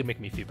 You actually make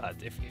me feel bad.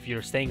 If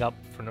you're staying up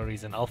for no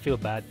reason, I'll feel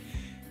bad.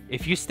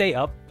 If you stay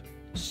up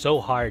so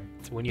hard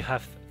when you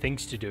have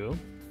things to do,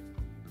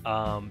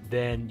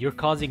 then you're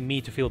causing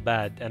me to feel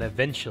bad, and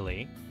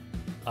eventually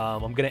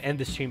I'm gonna end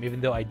the stream,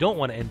 even though I don't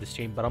want to end the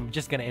stream, but I'm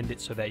just gonna end it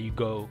so that you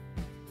go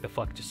the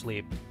fuck to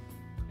sleep,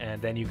 and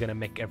then you're gonna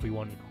make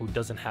everyone who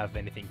doesn't have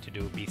anything to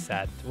do be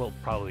sad. Well,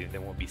 probably they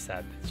won't be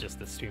sad. It's just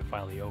the stream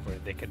finally over.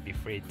 They can be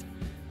freed.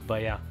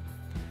 But yeah,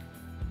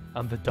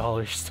 I'm the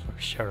dollar store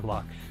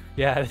Sherlock.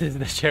 Yeah, this is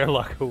the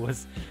Sherlock who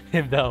was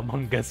in the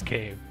Among Us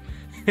game.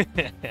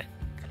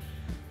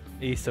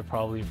 Issa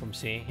probably from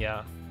C,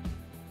 yeah.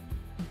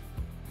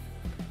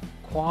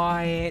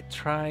 Quiet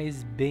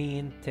tries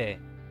Bente.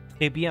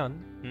 Très bien.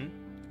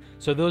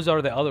 So those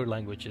are the other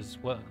languages.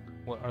 What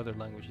other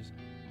languages?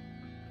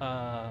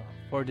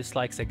 For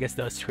dislikes, I guess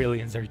the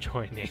Australians are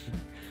joining.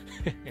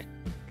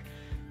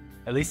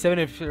 At least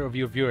 70% of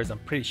your viewers, I'm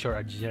pretty sure,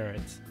 are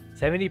degenerates.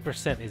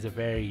 70% is a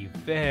very,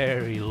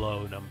 very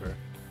low number.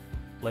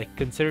 Like,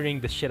 considering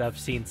the shit I've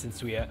seen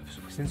since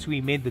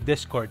we made the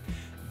Discord,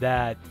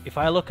 that if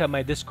I look at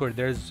my Discord,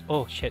 there's...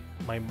 Oh, shit.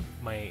 My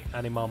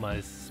Animama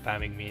is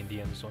spamming me in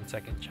DMs. 1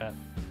 second, chat.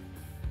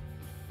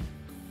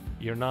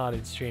 You're not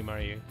in stream,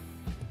 are you?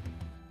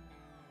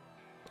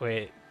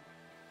 Wait.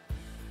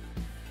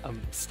 I'm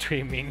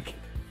streaming.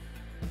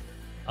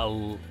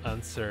 I'll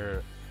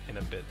answer in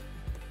a bit.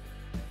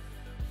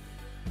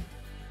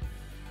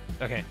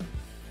 Okay.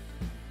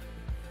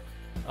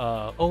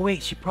 Oh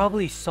wait, she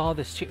probably saw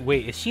the stream.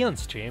 Wait, is she on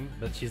stream?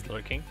 But she's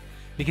lurking?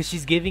 Because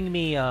she's giving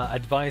me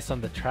advice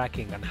on the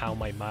tracking on how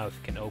my mouth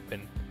can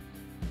open.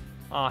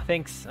 Aw,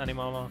 thanks,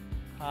 Animama.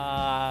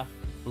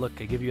 Look,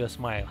 I give you a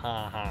smile.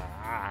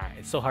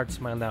 It's so hard to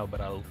smile now,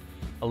 but I'll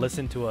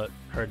listen to what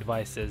her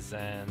advice is.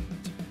 And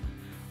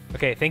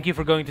okay, thank you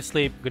for going to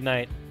sleep. Good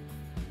night.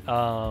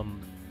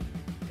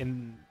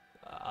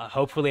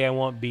 Hopefully I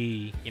won't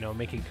be,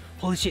 making...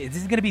 Holy shit,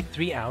 this is gonna be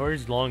 3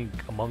 hours long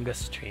Among Us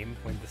stream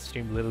when the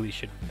stream literally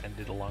should have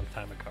ended a long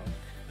time ago.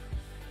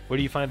 Where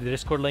do you find the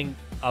Discord link?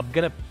 I'm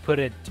gonna put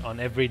it on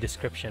every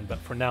description, but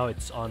for now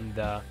it's on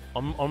the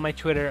on my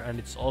Twitter, and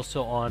it's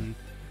also on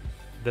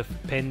the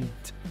pinned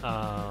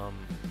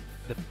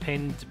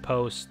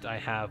post I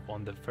have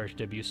on the first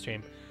debut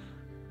stream.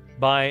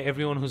 Bye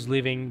everyone who's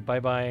leaving. Bye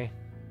bye.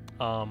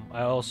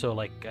 I also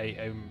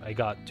I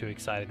got too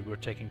excited. We're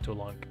taking too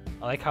long.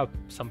 I like how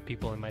some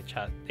people in my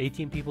chat,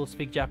 18 people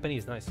speak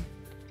Japanese. Nice.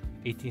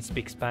 18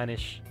 speak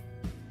Spanish.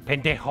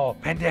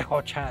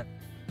 Pendejo chat.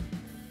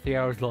 3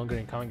 hours longer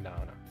in coming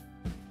down.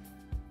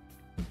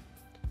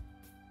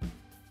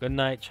 Good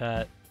night,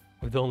 chat.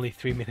 With only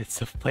 3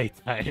 minutes of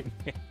playtime.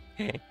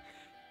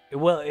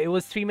 Well, it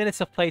was 3 minutes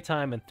of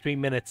playtime and 3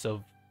 minutes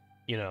of,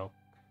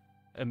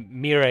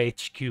 Mira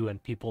HQ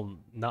and people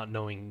not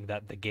knowing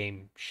that the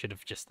game should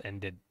have just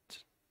ended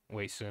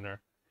way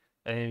sooner.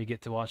 I didn't even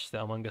get to watch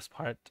the Among Us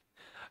part.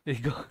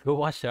 Go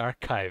watch the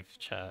archive,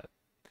 chat.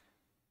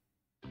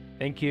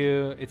 Thank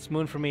you. It's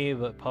moon for me,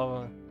 but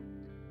Paul,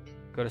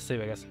 go to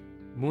sleep, I guess.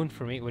 Moon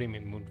for me? What do you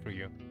mean moon for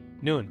you?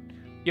 Noon.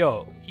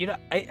 Yo, you know,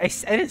 I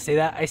didn't say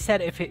that. I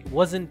said if it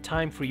wasn't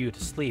time for you to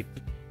sleep,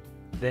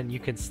 then you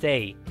can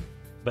stay.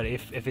 But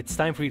if it's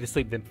time for you to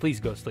sleep, then please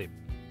go sleep.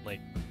 Like,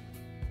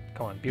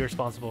 come on, be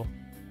responsible.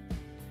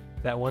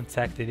 That one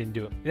tech they didn't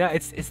do it. Yeah,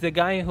 it's the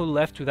guy who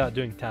left without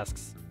doing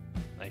tasks.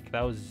 Like,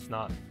 that was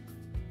not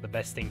the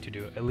best thing to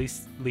do. At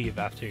least leave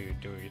after you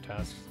do your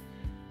tasks.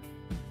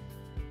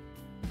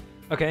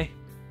 Okay.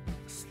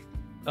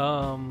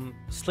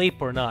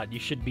 Sleep or not, you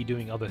should be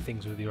doing other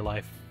things with your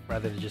life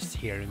rather than just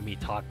hearing me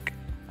talk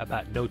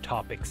about no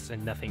topics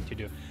and nothing to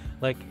do.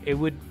 Like, it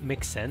would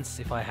make sense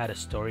if I had a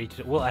story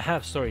to... Well, I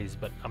have stories,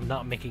 but I'm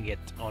not making it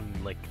on,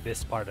 like,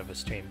 this part of a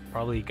stream.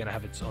 Probably gonna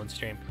have its own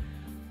stream.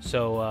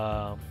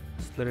 So,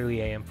 it's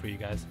literally AM for you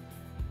guys.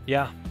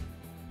 Yeah.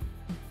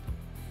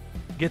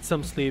 Get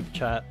some sleep,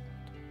 chat.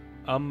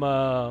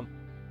 That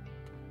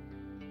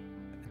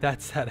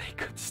said, I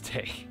could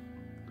stay.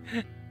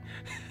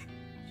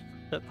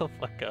 Shut the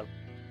fuck up.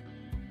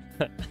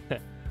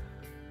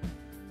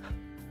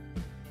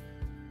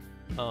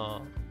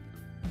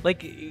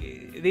 Like,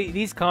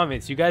 these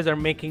comments, you guys are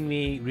making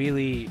me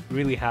really,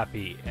 really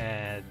happy,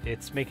 and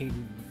it's making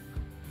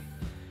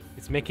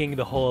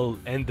the whole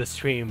end the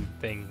stream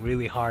thing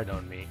really hard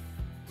on me.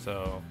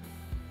 So,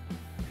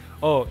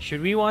 oh,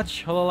 should we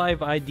watch Hololive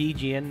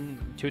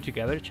IDGN 2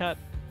 together, chat?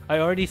 I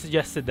already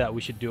suggested that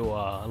we should do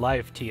a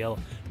live TL,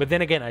 but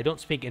then again, I don't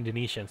speak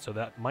Indonesian, so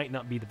that might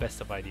not be the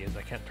best of ideas.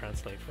 I can't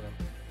translate for them,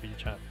 for you,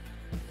 chat.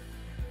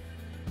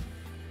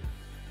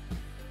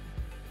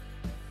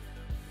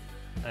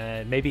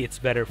 And maybe it's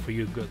better for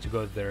you to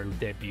go to their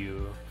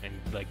debut and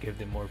like give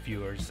them more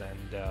viewers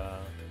and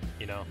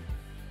you know,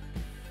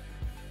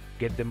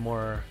 get them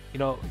more, you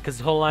know,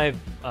 because Hololive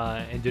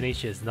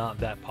Indonesia is not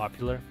that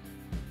popular.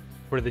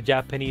 For the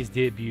Japanese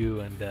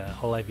debut and the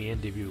Hololive EN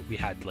debut, we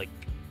had like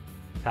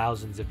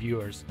thousands of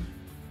viewers,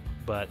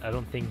 but I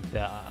don't think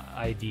the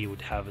ID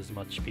would have as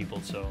much people,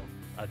 so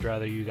I'd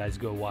rather you guys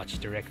go watch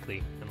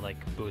directly and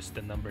like boost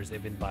the numbers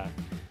even by,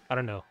 I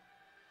don't know,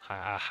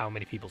 how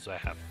many people do I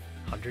have?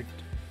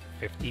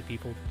 150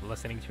 people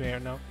listening to me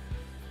right now?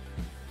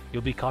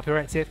 You'll be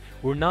copyright safe.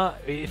 We're not,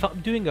 if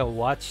I'm doing a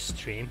watch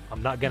stream,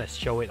 I'm not gonna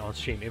show it on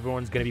stream.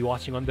 Everyone's gonna be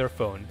watching on their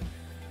phone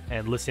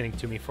and listening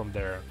to me from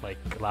their like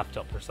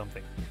laptop or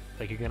something.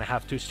 Like, you're gonna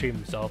have 2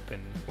 streams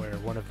open where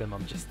one of them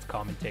I'm just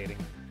commentating.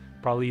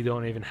 Probably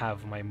don't even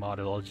have my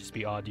model, it'll just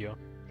be audio.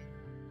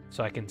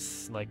 So I can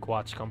like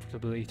watch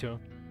comfortably too.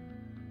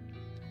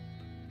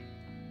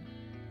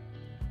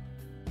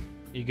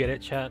 You get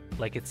it, chat?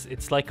 Like,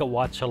 it's like a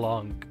watch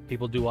along.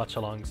 People do watch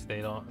alongs.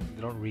 They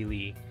don't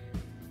really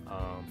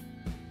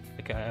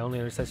like, I only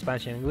understand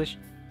Spanish and English.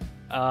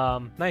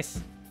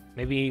 Nice.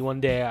 Maybe one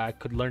day I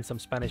could learn some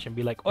Spanish and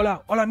be like,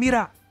 hola, hola,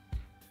 mira,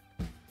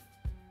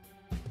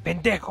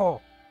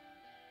 pendejo.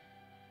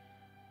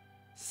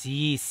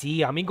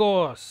 Sí,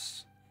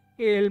 amigos.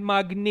 El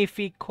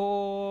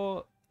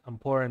magnifico. I'm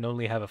poor and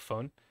only have a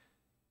phone.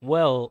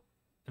 Well,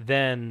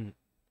 then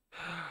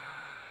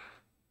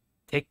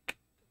take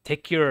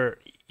your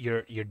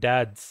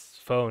dad's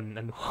phone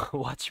and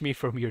watch me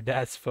from your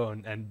dad's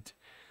phone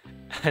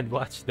and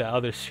watch the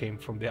other stream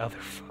from the other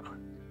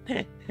phone.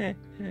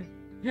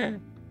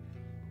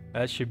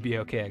 That should be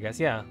okay, I guess.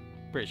 Yeah,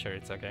 pretty sure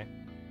it's okay.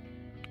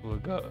 We'll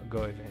go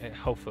with it,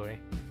 hopefully.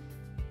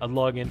 I'll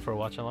log in for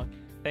watch along.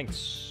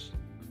 Thanks.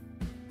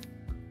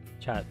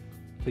 Chat,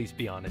 please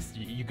be honest.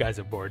 You guys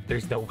are bored.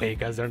 There's no way you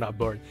guys are not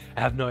bored.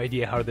 I have no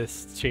idea how this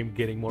stream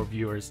getting more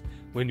viewers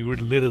when we were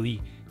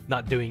literally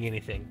not doing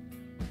anything.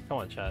 Come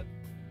on, chat.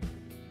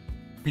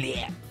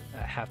 Blech.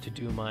 I have to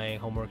do my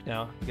homework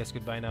now. I guess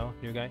goodbye now,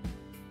 new guy.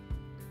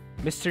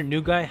 Mr.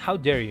 New Guy, how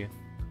dare you?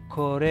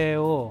 Kore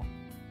o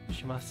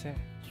shimashita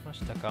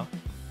ka?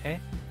 Eh?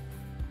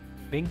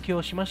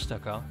 Benkyou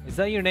shimashita ka? Is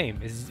that your name?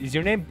 Is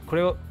your name kore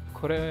o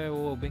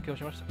benkyou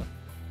shimashita ka?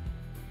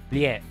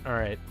 Blech.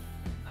 Alright.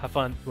 Have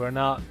fun. We're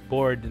not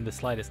bored in the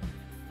slightest.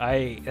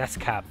 That's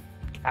cap.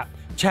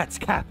 Chat's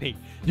capping.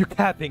 You're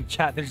capping,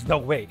 chat. There's no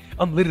way.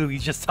 I'm literally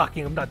just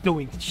talking. I'm not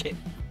doing shit.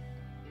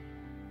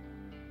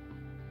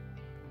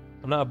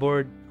 I'm not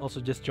bored. Also,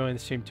 just joined the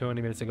stream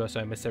 20 minutes ago, so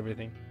I missed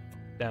everything.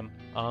 Damn.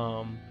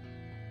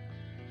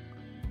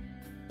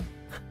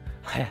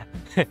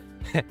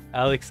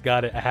 Alex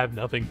got it. I have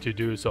nothing to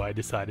do, so I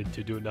decided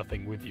to do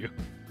nothing with you.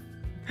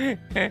 You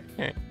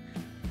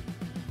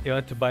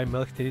want to buy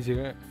milk?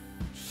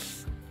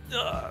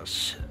 Oh,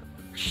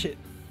 shit.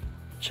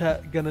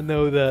 Chat gonna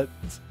know that.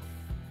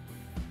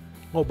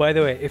 Oh, by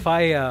the way, if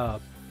I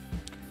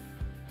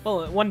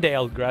well, one day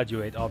I'll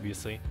graduate,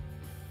 obviously,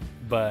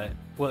 but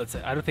well,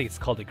 I don't think it's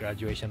called a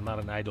graduation. I'm not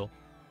an idol,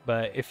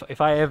 but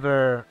if I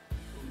ever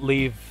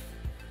leave,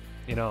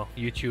 you know,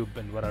 YouTube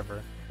and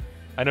whatever,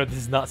 I know this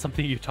is not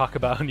something you talk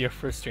about on your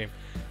first stream,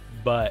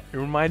 but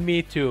remind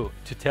me to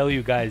tell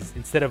you guys,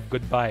 instead of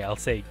goodbye, I'll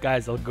say,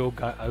 guys, I'll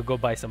go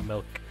buy some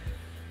milk.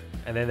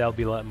 And then that'll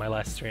be my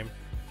last stream.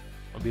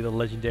 It'll be the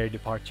legendary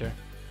departure.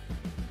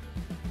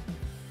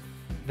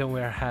 Don't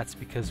wear hats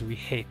because we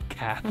hate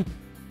cat.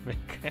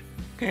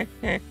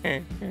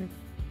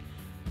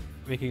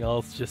 Making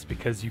alts just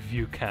because you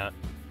view cat.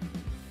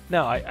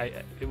 No,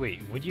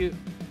 wait, would you?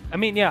 I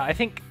mean, yeah, I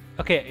think,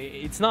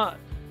 okay, it's not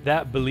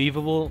that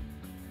believable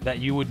that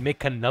you would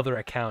make another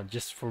account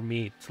just for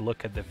me to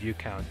look at the view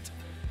count.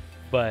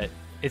 But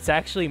it's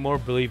actually more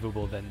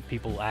believable than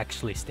people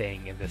actually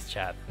staying in this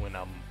chat when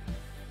I'm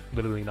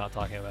literally not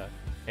talking about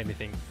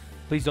anything.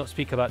 Please don't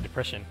speak about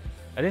depression.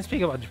 I didn't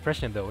speak about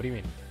depression though, what do you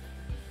mean?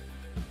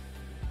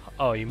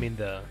 Oh, you mean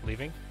the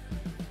leaving?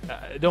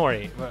 Don't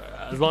worry,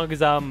 as long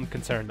as I'm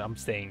concerned, I'm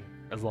staying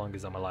as long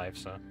as I'm alive,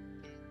 so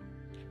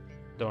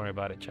don't worry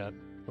about it, chat.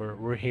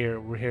 We're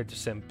here to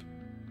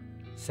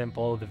simp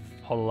all the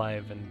whole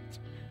life, and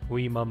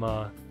we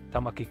mama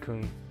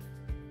Tamaki-kun,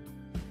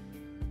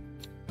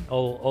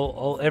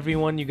 all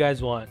everyone you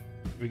guys want.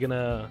 We're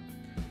gonna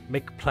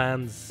make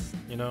plans,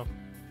 you know,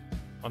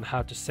 on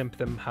how to simp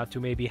them, how to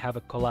maybe have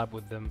a collab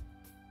with them.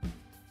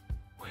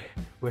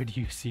 Where do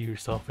you see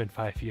yourself in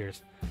 5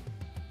 years?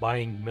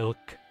 Buying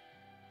milk.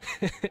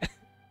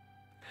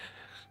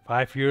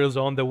 5 years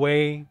on the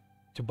way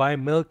to buy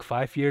milk,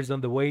 5 years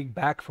on the way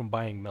back from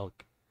buying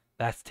milk.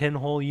 That's 10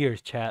 whole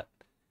years, chat.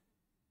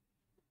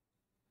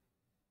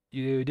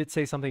 You did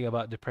say something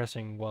about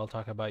depressing while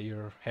talking about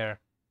your hair.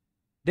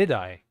 Did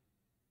I?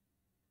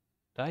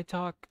 Did I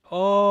talk?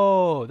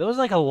 Oh, that was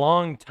like a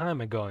long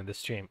time ago in the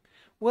stream.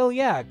 Well,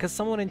 yeah, because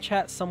someone in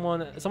chat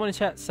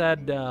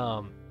said,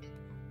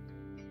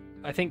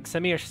 I think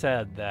Samir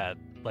said that,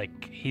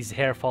 like, his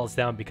hair falls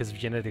down because of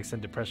genetics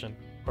and depression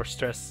or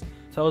stress.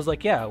 So I was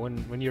like, yeah,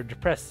 when you're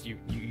depressed,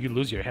 you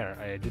lose your hair.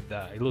 I did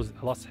that. I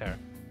lost hair.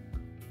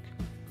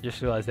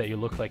 Just realized that you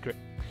look like.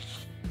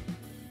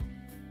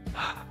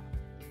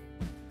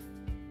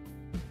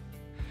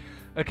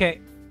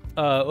 Okay.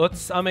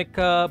 Yasumu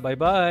Ameka. Bye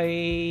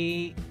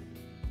bye.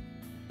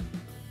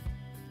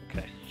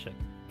 Okay. Shit.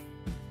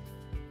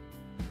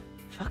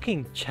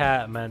 Fucking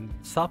chat, man.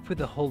 Stop with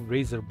the whole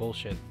razor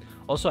bullshit.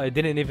 Also, I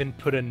didn't even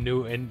put a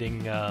new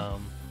ending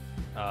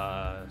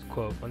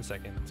quote. 1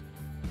 second.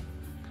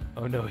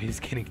 Oh no, he's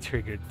getting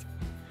triggered.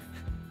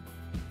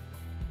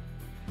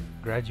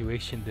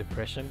 Graduation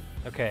depression?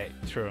 Okay,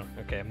 true.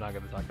 Okay, I'm not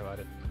gonna talk about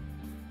it.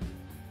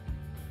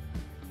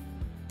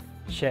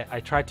 Shit, I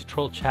tried to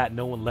troll chat,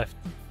 no one left.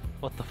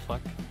 What the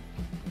fuck?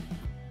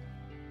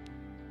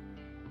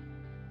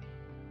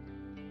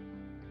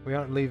 We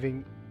aren't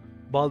leaving.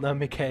 Bald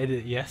Ameka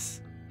edit,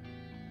 yes.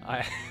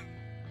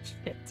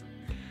 Shit.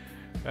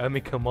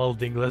 Ameka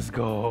molding, let's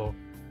go.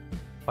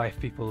 5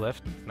 people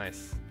left.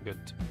 Nice, good.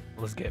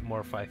 Let's get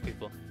more 5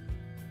 people.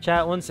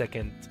 Chat, 1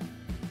 second.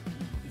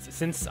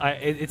 Since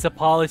it's a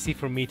policy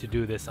for me to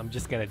do this, I'm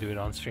just gonna do it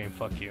on stream.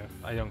 Fuck you.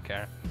 I don't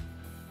care.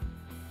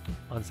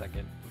 1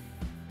 second.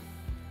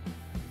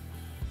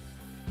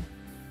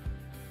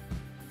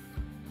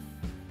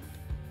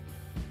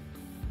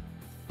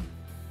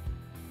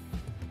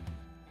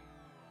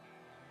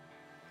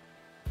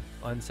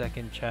 One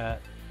second, chat.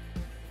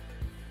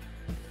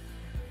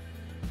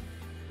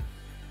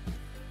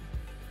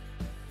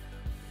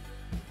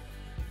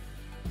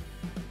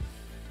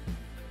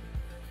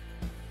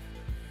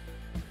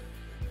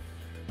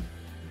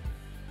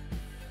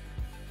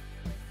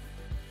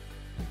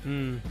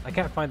 I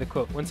can't find the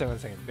quote. 1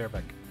 second, Be right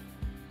back.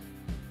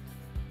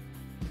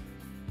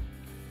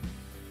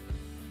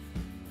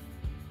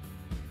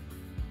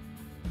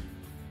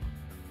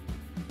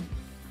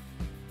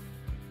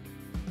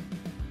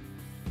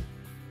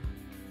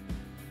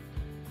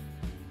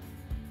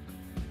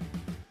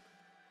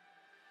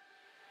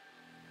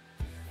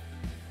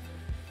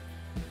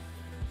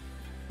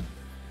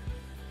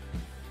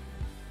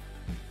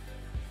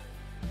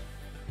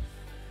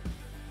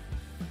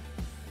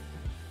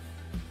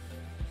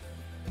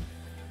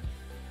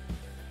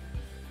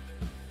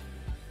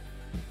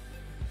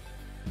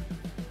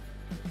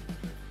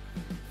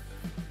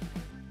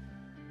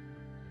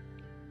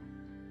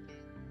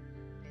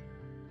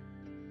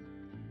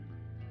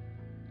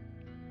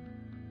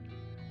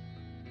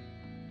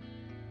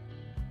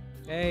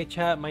 Hey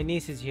chat, my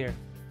niece is here.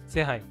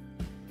 Say hi.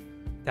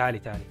 تعالي.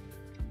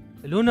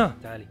 لونا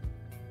تعالي.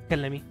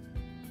 تكلمي.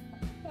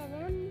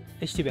 سلام.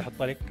 ايش تبي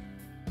احط لك؟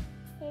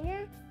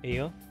 هنا.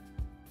 ايوه.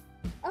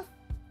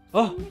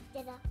 اوه.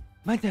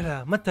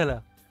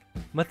 Matala.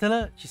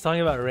 She's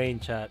talking about rain,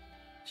 chat.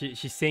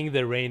 She's saying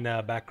the rain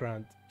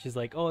background. She's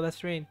like, oh,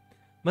 that's rain.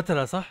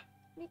 Matala, صح?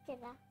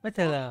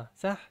 Matala,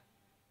 صح?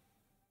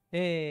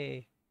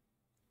 Hey.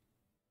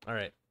 All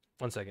right.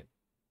 1 second.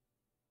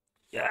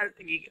 Yeah,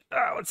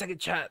 1 second,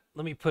 chat.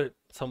 Let me put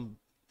some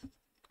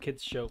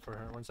kids show for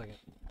her. 1 second.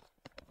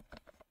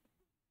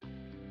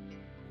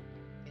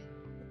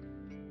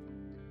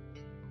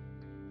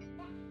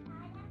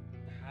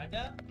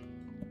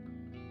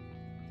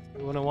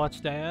 You wanna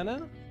watch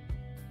Diana?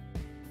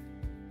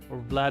 Or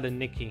Vlad and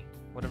Nikki?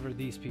 Whatever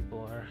these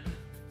people are.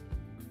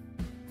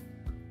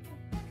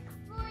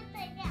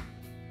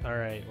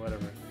 Alright,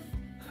 whatever.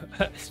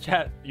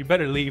 Chat, you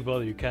better leave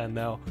while you can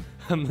now.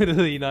 I'm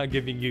literally not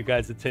giving you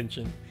guys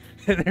attention.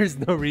 There's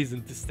no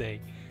reason to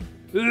stay.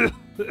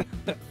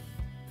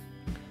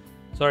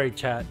 Sorry,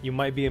 chat. You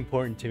might be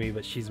important to me,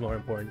 but she's more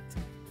important.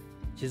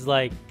 She's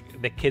like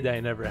the kid I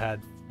never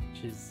had.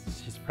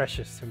 She's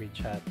precious to me,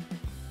 chat.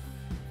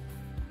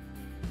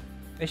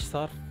 ايش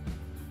صار؟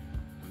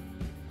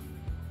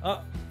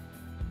 Oh.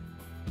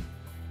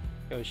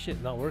 Oh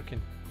shit, not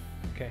working.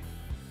 Okay.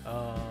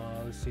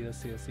 Let's see.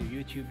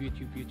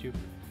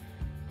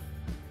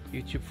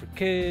 YouTube for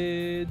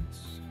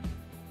kids.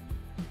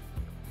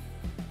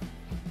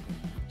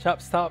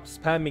 Chop, stop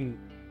spamming.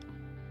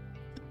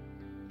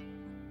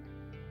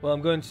 Well,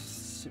 I'm going to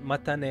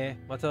matane.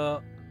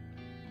 Mata.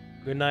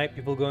 Good night.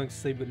 People going to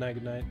sleep. Good night.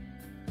 Good night.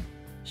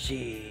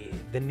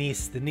 The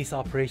niece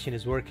operation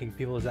is working.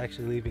 People is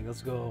actually leaving.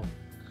 Let's go.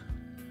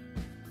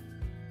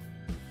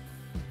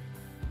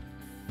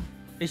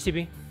 ايش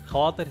تبي؟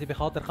 خواطر؟ تبي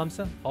خواطر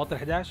 5؟ خواطر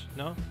 11؟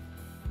 No.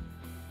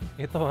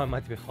 ايه طبعا ما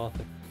تبي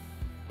خواطر.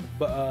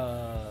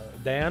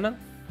 Diana?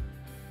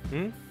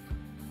 Hmm?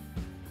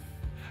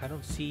 I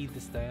don't see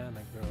this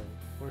Diana girl.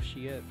 Where's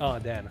she at? Oh,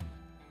 Diana.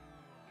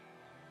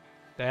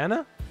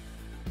 Diana?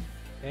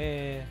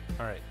 Eh,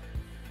 alright.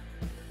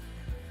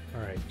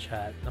 Alright,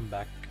 chat. I'm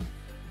back.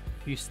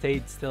 You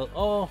stayed still.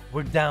 Oh,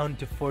 we're down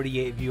to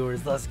 48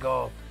 viewers. Let's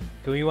go.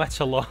 Can we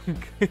watch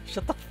along?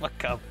 Shut the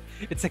fuck up.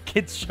 It's a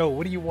kids show.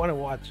 What do you want to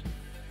watch?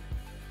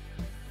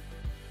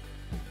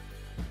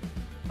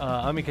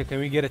 Ameka, can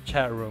we get a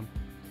chat room?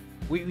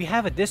 We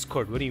have a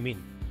Discord. What do you mean?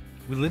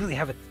 We literally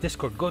have a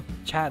Discord. Go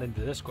chat in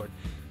the Discord.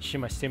 Shit,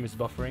 my stream is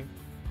buffering.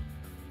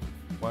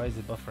 Why is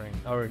it buffering?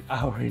 Our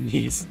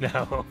niece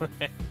now.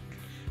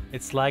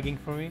 It's lagging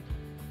for me.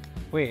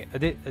 Wait, I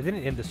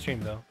didn't end the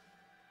stream though.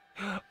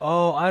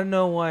 Oh, I don't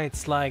know why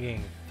it's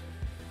lagging.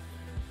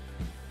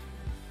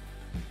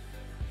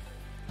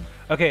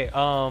 Okay,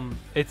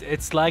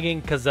 it's lagging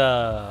because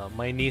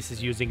my niece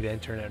is using the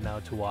internet now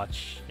to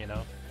watch, you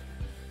know.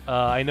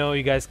 I know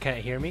you guys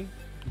can't hear me,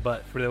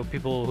 but for the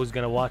people who's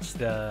gonna watch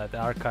the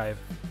archive,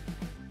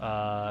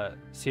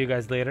 see you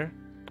guys later.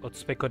 I'm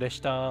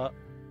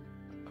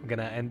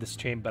gonna end the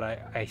stream, but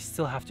I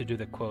still have to do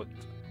the quote.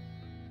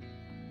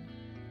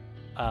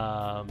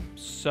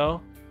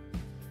 So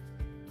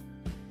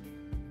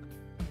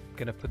I'm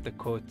gonna put the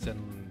quotes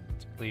and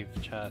leave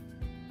chat.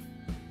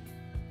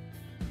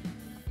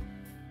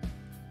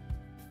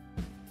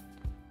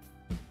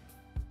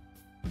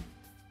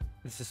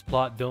 This is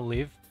plot, don't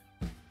leave.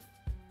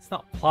 It's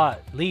not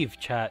plot, leave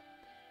chat.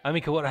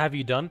 Amika, what have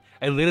you done?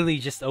 I literally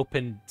just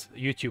opened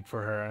YouTube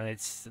for her, and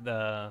it's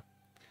the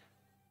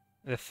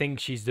thing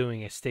she's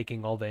doing is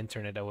taking all the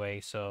internet away,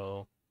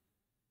 so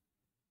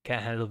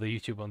can't handle the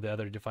YouTube on the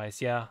other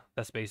device. Yeah,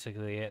 that's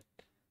basically it.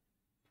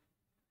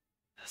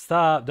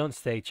 Stop, don't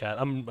stay chat.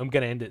 I'm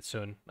gonna end it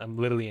soon. I'm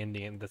literally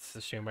ending the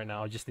stream right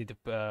now. I just need to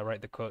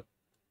write the quote.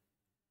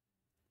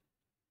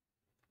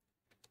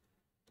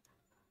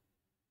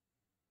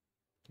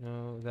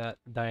 No, that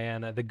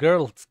Diana. The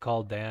girl's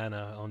called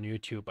Diana on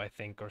YouTube, I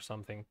think, or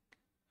something.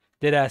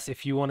 Did ask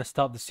if you want to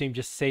stop the stream,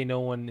 just say no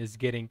one is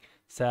getting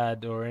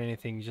sad or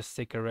anything. Just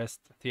take a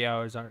rest. 3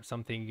 hours aren't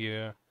something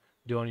you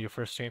do on your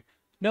first stream.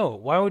 No,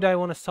 why would I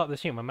want to stop the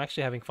stream? I'm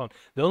actually having fun.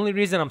 The only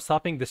reason I'm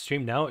stopping the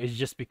stream now is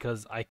just because I